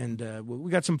tomorrow, and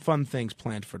we got some fun things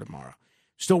planned for tomorrow.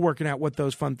 Still working out what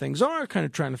those fun things are, kind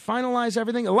of trying to finalize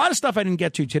everything. A lot of stuff I didn't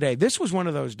get to today. This was one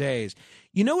of those days.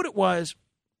 You know what it was?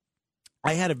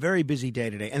 I had a very busy day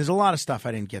today, and there's a lot of stuff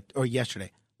I didn't get, or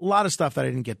yesterday, a lot of stuff that I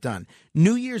didn't get done.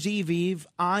 New Year's Eve,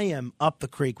 I am up the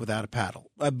creek without a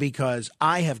paddle because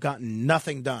I have gotten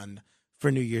nothing done for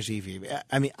New Year's Eve.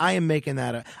 I mean, I am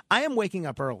waking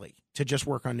up early to just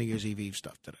work on New Year's Eve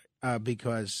stuff today.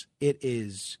 Because it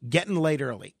is getting late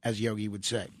early, as Yogi would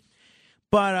say.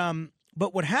 But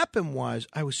what happened was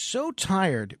I was so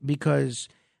tired because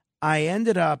I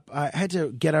had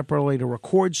to get up early to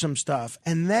record some stuff,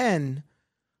 and then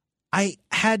I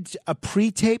had a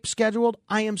pre-tape scheduled.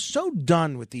 I am so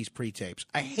done with these pre-tapes.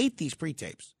 I hate these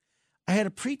pre-tapes. I had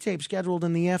a pre-tape scheduled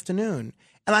in the afternoon,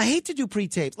 and I hate to do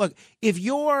pre-tapes. Look, if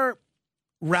you're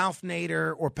Ralph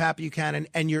Nader or Pat Buchanan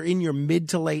and you're in your mid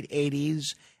to late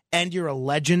 80s, and you're a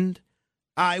legend,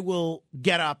 I will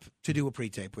get up to do a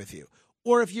pre-tape with you.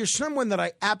 Or if you're someone that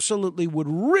I absolutely would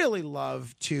really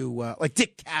love to, like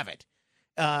Dick Cavett,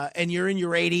 and you're in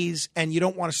your 80s and you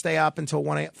don't want to stay up until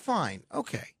 1 a.m., fine,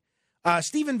 okay.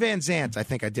 Steven Van Zandt, I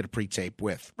think I did a pre-tape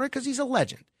with, right, because he's a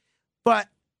legend. But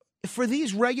for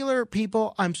these regular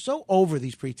people, I'm so over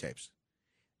these pre-tapes.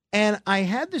 And I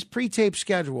had this pre-tape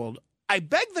scheduled. I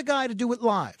begged the guy to do it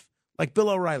live, like Bill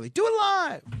O'Reilly. Do it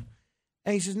live.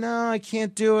 And he says, no, I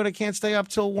can't do it. I can't stay up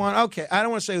till 1. Okay, I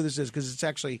don't want to say who this is because it's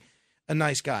actually a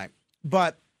nice guy.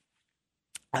 But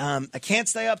I can't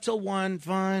stay up till 1.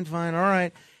 Fine, all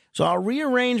right. So I'll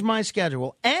rearrange my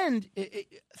schedule. And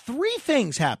 3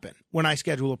 things happen when I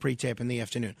schedule a pre-tape in the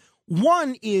afternoon.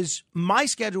 One is my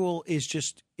schedule is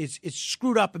just it's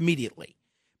screwed up immediately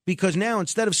because now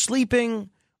instead of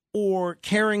sleeping or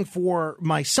caring for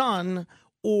my son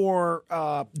or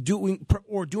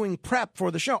doing prep for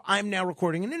the show, I'm now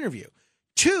recording an interview.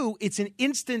 2, it's an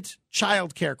instant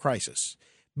childcare crisis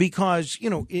because,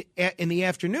 in the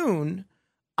afternoon,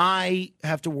 I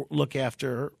have to look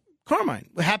after Carmine.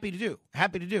 Happy to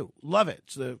do. Love it.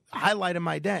 It's the highlight of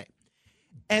my day.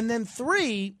 And then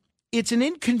 3, it's an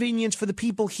inconvenience for the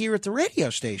people here at the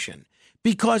radio station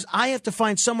because I have to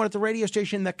find someone at the radio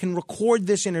station that can record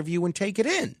this interview and take it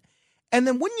in. And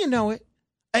then wouldn't you know it,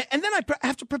 and then I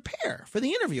have to prepare for the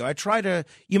interview.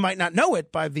 You might not know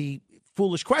it by the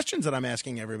foolish questions that I'm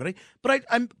asking everybody, but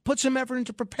I put some effort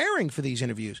into preparing for these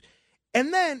interviews.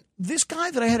 And then this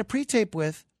guy that I had a pre-tape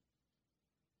with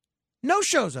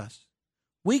no-shows us.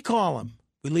 We call him.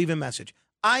 We leave a message.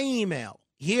 I email.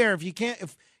 Here,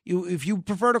 if you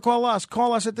prefer to call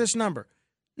us at this number.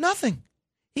 Nothing.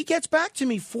 He gets back to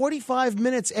me 45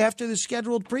 minutes after the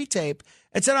scheduled pre-tape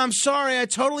and said, I'm sorry, I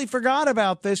totally forgot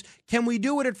about this. Can we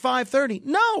do it at 5:30?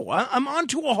 No, I'm on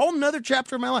to a whole nother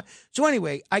chapter of my life. So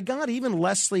anyway, I got even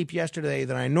less sleep yesterday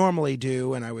than I normally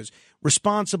do, and I was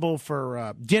responsible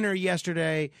for dinner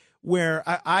yesterday where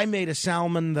I made a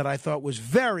salmon that I thought was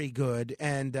very good,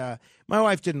 and my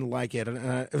wife didn't like it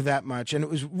that much. And it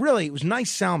was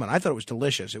nice salmon. I thought it was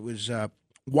delicious. It was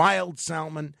wild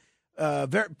salmon.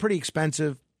 Pretty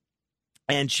expensive,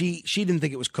 and she didn't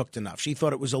think it was cooked enough. She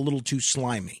thought it was a little too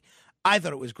slimy. I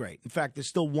thought it was great. In fact, there's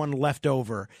still one left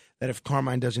over that if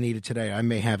Carmine doesn't eat it today, I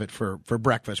may have it for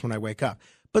breakfast when I wake up.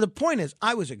 But the point is,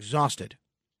 I was exhausted.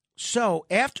 So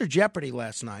after Jeopardy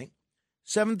last night,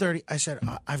 7:30, I said,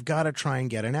 I've got to try and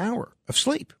get an hour of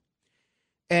sleep.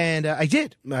 And I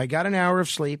did. I got an hour of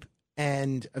sleep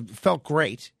and felt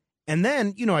great. And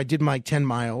then, I did my 10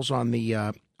 miles on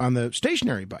the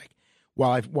stationary bike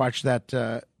while I watched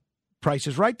that Price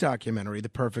is Right documentary, The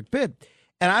Perfect Bid.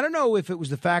 And I don't know if it was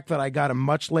the fact that I got a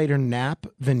much later nap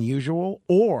than usual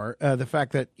or the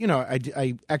fact that,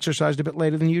 I exercised a bit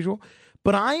later than usual.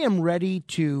 But I am ready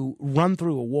to run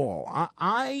through a wall.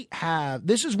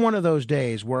 This is one of those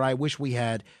days where I wish we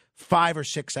had 5 or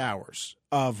 6 hours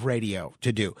of radio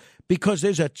to do because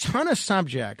there's a ton of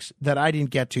subjects that I didn't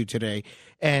get to today.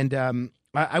 And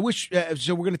I wish,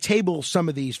 so we're going to table some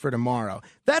of these for tomorrow.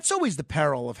 That's always the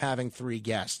peril of having 3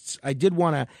 guests. I did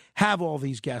want to have all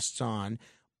these guests on,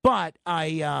 but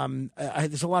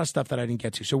there's a lot of stuff that I didn't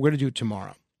get to. So we're going to do it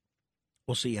tomorrow.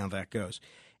 We'll see how that goes.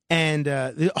 and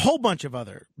a whole bunch of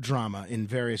other drama in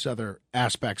various other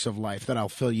aspects of life that I'll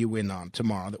fill you in on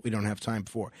tomorrow that we don't have time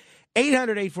for.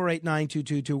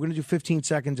 800-848-9222. We're going to do 15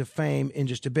 seconds of fame in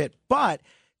just a bit. But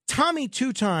Tommy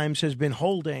two times has been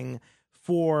holding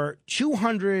for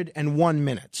 201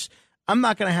 minutes. I'm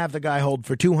not going to have the guy hold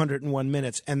for 201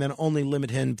 minutes and then only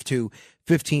limit him to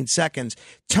 15 seconds.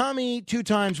 Tommy, two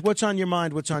times, what's on your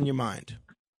mind? What's on your mind?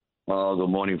 Oh, good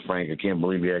morning, Frank. I can't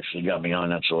believe you actually got me on.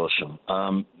 That's awesome.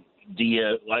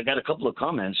 I got a couple of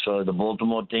comments for the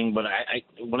Baltimore thing, but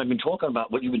what I've been talking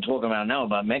about, what you've been talking about now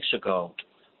about Mexico,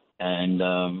 and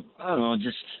I don't know,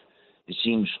 just it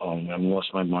seems. Oh, I've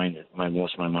lost my mind. I've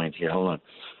lost my mind here. Hold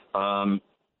on.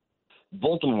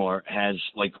 Baltimore has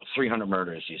like 300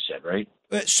 murders. You said, right?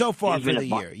 So far for the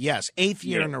year, yes, 8th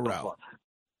year in a row.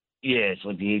 Yeah, it's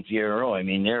like the 8th year in a row. I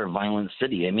mean, they're a violent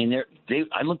city. I mean,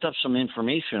 I looked up some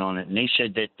information on it, and they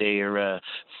said that they're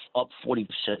up 47%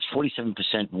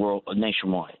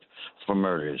 nationwide for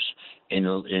murders in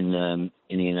the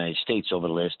United States over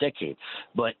the last decade,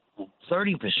 but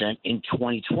 30% in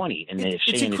 2020, and they're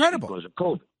saying incredible. It's because of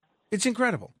COVID. It's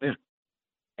incredible. Yeah.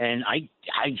 And I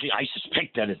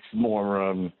suspect that it's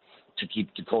more to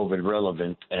keep the COVID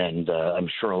relevant, and I'm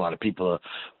sure a lot of people are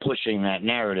pushing that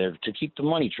narrative to keep the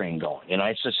money train going. You know,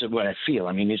 it's just what I feel.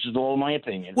 I mean, this is all my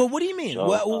opinion. Well, what do you mean? So,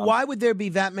 why would there be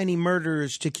that many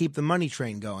murders to keep the money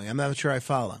train going? I'm not sure I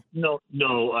follow. No,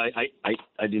 I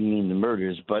didn't mean the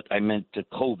murders, but I meant the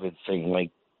COVID thing.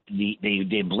 Like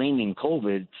they're blaming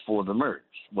COVID for the murders.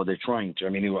 Well, they're trying to. I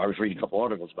mean, I was reading a couple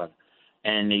articles about it,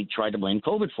 and they tried to blame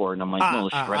COVID for it. And I'm like, no,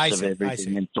 the stress of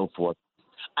everything and so forth.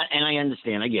 And I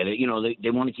understand. I get it. You know, they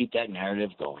want to keep that narrative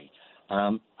going.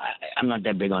 I'm not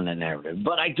that big on that narrative.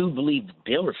 But I do believe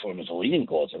bail reform is a leading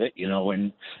cause of it, you know,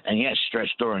 and yes, stress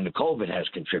during the COVID has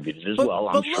contributed as well,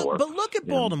 I'm sure. But look at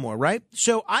Baltimore, right?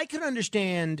 So I could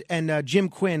understand, and Jim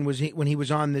Quinn, when he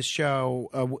was on this show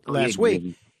last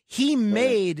week, he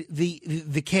made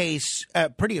the case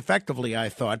pretty effectively, I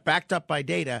thought, backed up by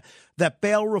data, that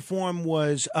bail reform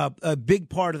was a big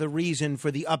part of the reason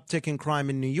for the uptick in crime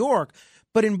in New York.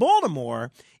 But in Baltimore,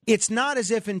 it's not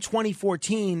as if in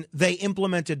 2014 they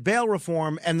implemented bail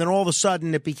reform and then all of a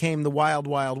sudden it became the wild,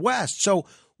 wild west. So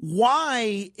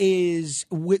why is,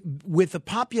 with the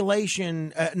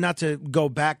population, not to go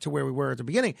back to where we were at the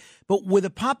beginning, but with a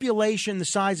population the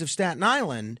size of Staten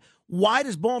Island, why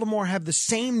does Baltimore have the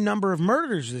same number of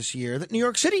murders this year that New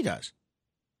York City does?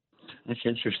 That's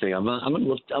interesting. I'm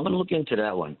gonna look into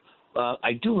that one.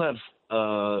 I do have.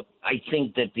 I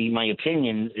think that my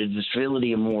opinion is the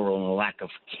civility and moral and the lack of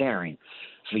caring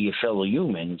for your fellow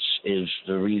humans is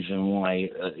the reason why,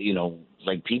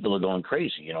 like people are going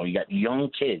crazy. You know, you got young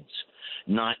kids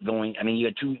not going. I mean,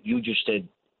 you just said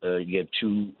you have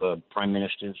two prime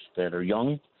ministers that are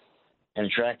young and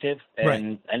attractive,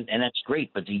 and that's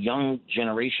great. But the young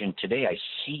generation today, I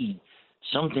see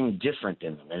something different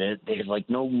in them. And there's like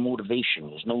no motivation.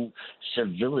 There's no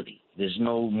civility. There's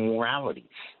no morality.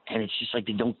 And it's just like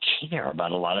they don't care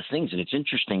about a lot of things. And it's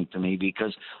interesting to me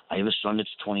because I have a son that's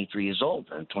 22 years old,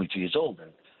 and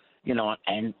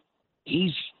and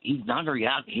he's not very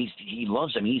out. He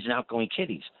loves him. He's an outgoing kid.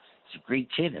 He's a great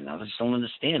kid, and I just don't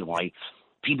understand why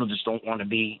people just don't want to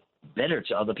be better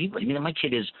to other people. I mean, my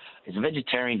kid is a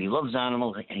vegetarian. He loves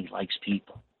animals, and he likes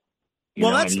people.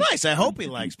 Well, that's nice. I hope he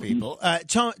likes people.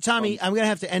 Tommy, I'm going to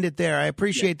have to end it there. I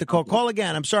appreciate the call. Call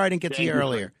again. I'm sorry I didn't get to you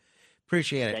earlier.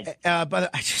 Appreciate it. But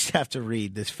I just have to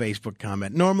read this Facebook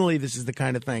comment. Normally, this is the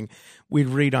kind of thing we'd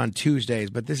read on Tuesdays,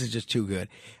 but this is just too good.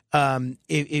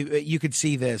 You could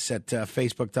see this at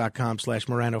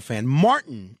Facebook.com/Morano fan.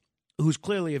 Martin, who's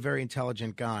clearly a very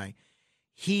intelligent guy,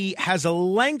 he has a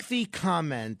lengthy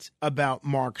comment about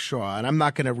Mark Shaw, and I'm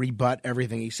not going to rebut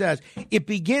everything he says. It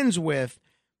begins with,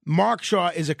 Mark Shaw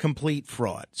is a complete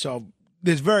fraud. So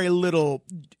there's very little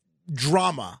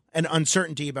drama and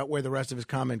uncertainty about where the rest of his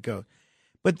comment goes.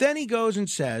 But then he goes and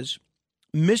says,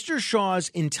 Mr. Shaw's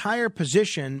entire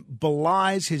position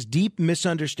belies his deep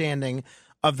misunderstanding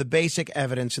of the basic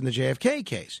evidence in the JFK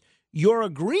case. Your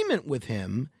agreement with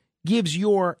him gives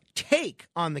your take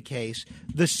on the case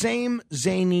the same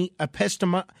zany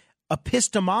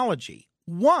epistemology.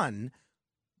 One,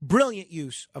 brilliant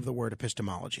use of the word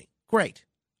epistemology. Great.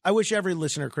 I wish every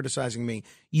listener criticizing me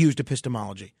used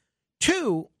epistemology.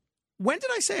 Two, when did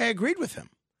I say I agreed with him?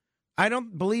 I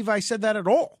don't believe I said that at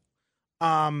all.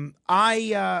 I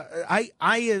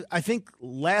think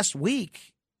last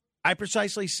week I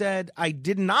precisely said I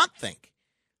did not think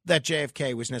that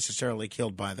JFK was necessarily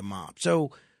killed by the mob.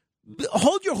 So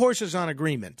hold your horses on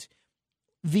agreement.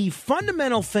 The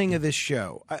fundamental thing of this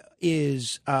show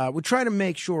is we try to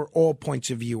make sure all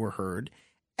points of view are heard.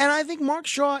 And I think Mark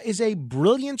Shaw is a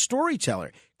brilliant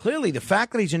storyteller. Clearly, the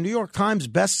fact that he's a New York Times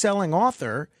best-selling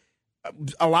author,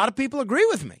 a lot of people agree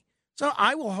with me. So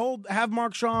I will have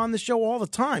Mark Shaw on the show all the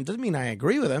time. Doesn't mean I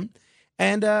agree with him.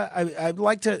 And I'd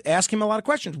like to ask him a lot of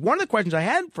questions. One of the questions I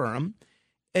had for him,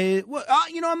 I'm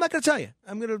not going to tell you.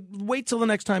 I'm going to wait till the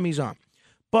next time he's on.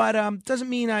 But doesn't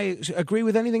mean I agree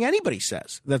with anything anybody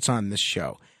says that's on this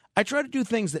show. I try to do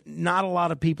things that not a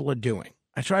lot of people are doing.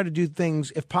 I try to do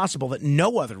things, if possible, that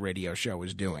no other radio show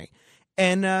is doing.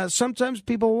 And sometimes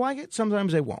people like it,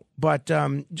 sometimes they won't. But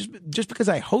just because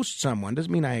I host someone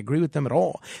doesn't mean I agree with them at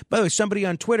all. By the way, somebody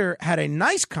on Twitter had a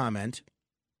nice comment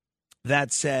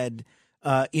that said,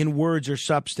 in words or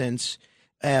substance,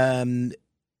 basically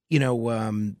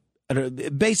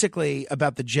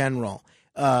about the general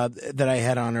that I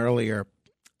had on earlier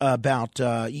about,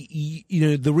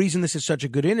 the reason this is such a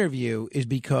good interview is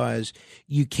because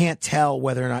you can't tell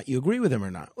whether or not you agree with him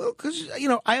or not. Well, because,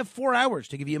 I have 4 hours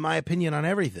to give you my opinion on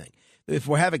everything. If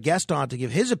we have a guest on to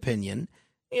give his opinion,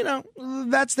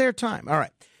 that's their time. All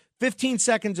right. 15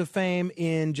 seconds of fame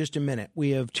in just a minute. We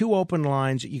have 2 open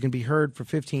lines that you can be heard for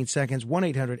 15 seconds.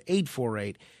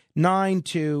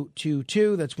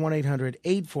 1-800-848-9222. That's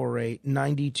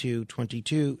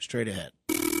 1-800-848-9222. Straight ahead.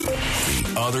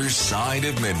 The Other Side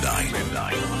of Midnight.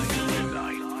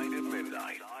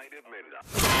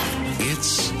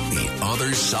 It's The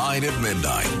Other Side of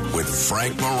Midnight with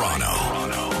Frank Morano.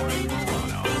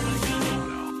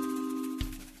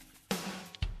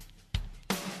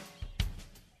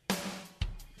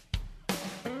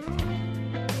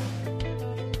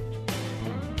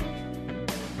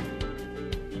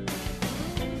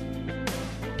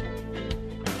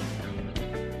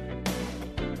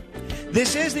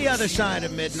 This is The Other Side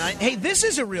of Midnight. Hey, this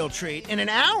is a real treat. In an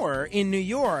hour in New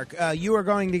York, you are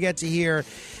going to get to hear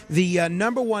the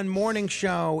number one morning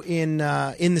show in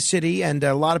the city, and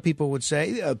a lot of people would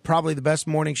say probably the best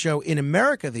morning show in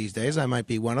America these days. I might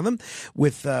be one of them,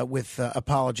 with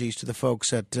apologies to the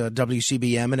folks at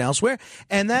WCBM and elsewhere.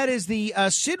 And that is the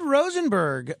Sid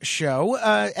Rosenberg show,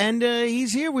 and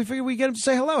he's here. We figured we'd get him to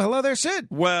say hello. Hello there, Sid.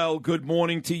 Well, good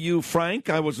morning to you, Frank.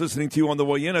 I was listening to you on the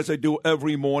way in, as I do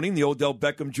every morning. The Odell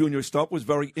Beckham Jr. stuff was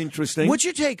very interesting. What's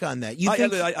your take on that?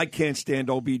 I can't stand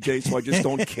OBJ, so I just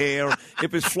don't care.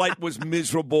 If his flight was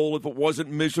miserable, if it wasn't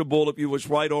miserable, if he was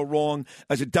right or wrong.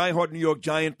 As a diehard New York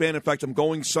Giant fan, in fact, I'm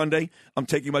going Sunday. I'm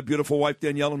taking my beautiful wife,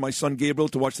 Danielle, and my son, Gabriel,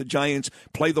 to watch the Giants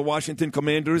play the Washington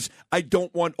Commanders. I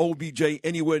don't want OBJ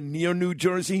anywhere near New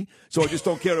Jersey, so I just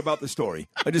don't care about the story.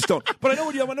 I just don't. But I know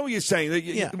what you're saying.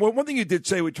 Yeah. One thing you did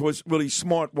say, which was really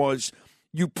smart, was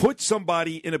you put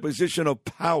somebody in a position of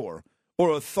power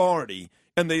or authority,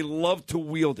 and they love to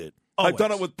wield it. Always. I've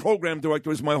done it with program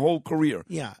directors my whole career.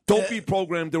 Yeah. Dopey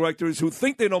program directors who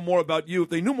think they know more about you. If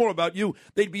they knew more about you,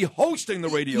 they'd be hosting the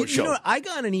radio show. You know, I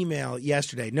got an email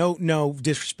yesterday. No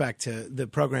disrespect to the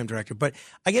program director, but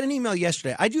I get an email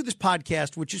yesterday. I do this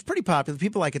podcast, which is pretty popular.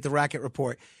 People like it, the Racket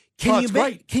Report. Can you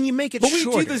make it Luigi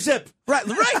shorter? the Zip. Right.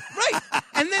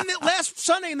 And then last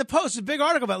Sunday in the Post, a big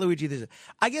article about Luigi the Zip.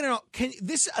 I get and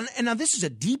now this is a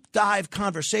deep dive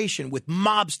conversation with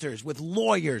mobsters, with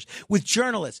lawyers, with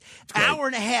journalists. Hour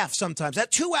and a half sometimes. At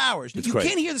 2 hours. You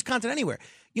can't hear this content anywhere.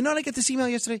 You know what? I get this email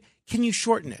yesterday. Can you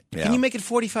shorten it? Yeah. Can you make it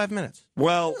 45 minutes?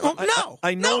 Well,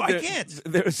 I know I can't.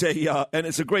 There's and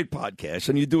it's a great podcast,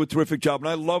 and you do a terrific job, and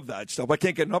I love that stuff. I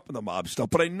can't get up in the mob stuff,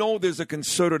 but I know there's a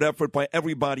concerted effort by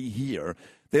everybody here.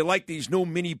 They like these new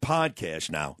mini podcasts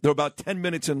now. They're about 10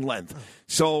 minutes in length.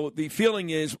 So the feeling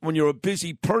is when you're a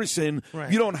busy person,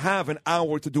 you don't have an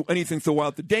hour to do anything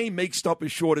throughout the day. Make stuff as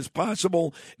short as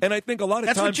possible. And I think a lot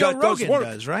of times that does work.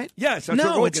 Does, right? Yes. That's what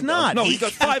Rogan it's not. Does. No, he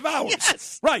does 5 hours.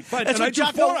 Yes. Right. That's and I do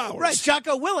 4 hours. Right.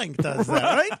 Jocko Willink does that,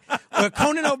 right? Or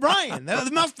Conan O'Brien. They're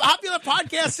the most popular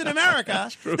podcasts in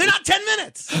America. They're not 10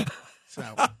 minutes. So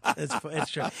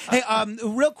it's true. Hey,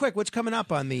 real quick, what's coming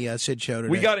up on the Sid show today?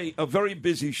 We got a very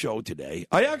busy show today.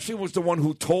 I actually was the one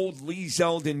who told Lee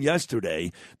Zeldin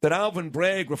yesterday that Alvin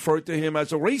Bragg referred to him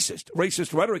as a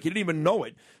racist rhetoric. He didn't even know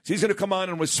it. So he's going to come on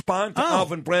and respond to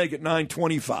Alvin Bragg at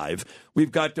 9:25.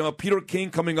 We've got Peter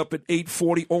King coming up at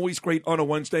 8:40. Always great on a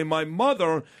Wednesday. My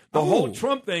mother, the whole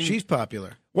Trump thing. She's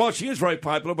popular. Well, she is very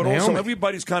popular, but also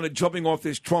everybody's kind of jumping off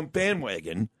this Trump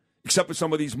bandwagon, except for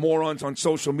some of these morons on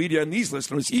social media and these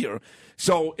listeners here.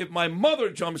 So if my mother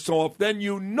jumps off, then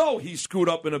you know he's screwed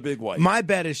up in a big way. My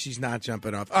bet is she's not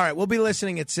jumping off. All right, we'll be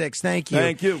listening at 6. Thank you.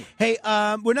 Thank you. Hey,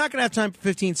 we're not going to have time for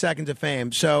 15 seconds of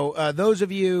fame. So those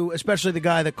of you, especially the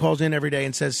guy that calls in every day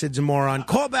and says Sid's a moron,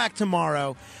 call back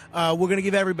tomorrow. We're going to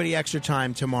give everybody extra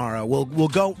time tomorrow. We'll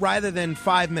go, rather than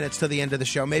 5 minutes to the end of the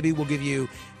show, maybe we'll give you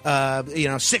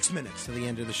 6 minutes to the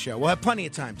end of the show. We'll have plenty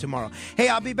of time tomorrow. Hey,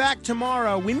 I'll be back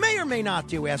tomorrow. We may or may not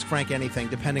do Ask Frank Anything,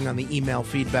 depending on the email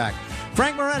feedback.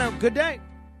 Frank Moreno, good day.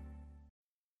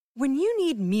 When you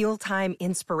need mealtime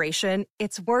inspiration,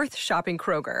 it's worth shopping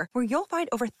Kroger, where you'll find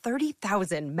over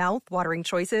 30,000 mouth-watering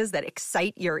choices that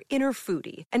excite your inner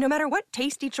foodie. And no matter what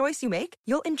tasty choice you make,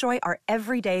 you'll enjoy our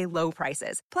everyday low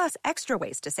prices, plus extra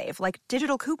ways to save, like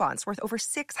digital coupons worth over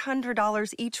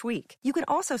 $600 each week. You can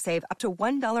also save up to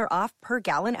 $1 off per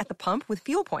gallon at the pump with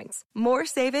fuel points. More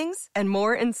savings and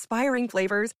more inspiring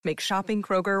flavors make shopping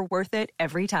Kroger worth it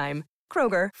every time.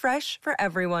 Kroger, fresh for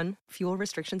everyone. Fuel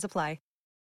restrictions apply.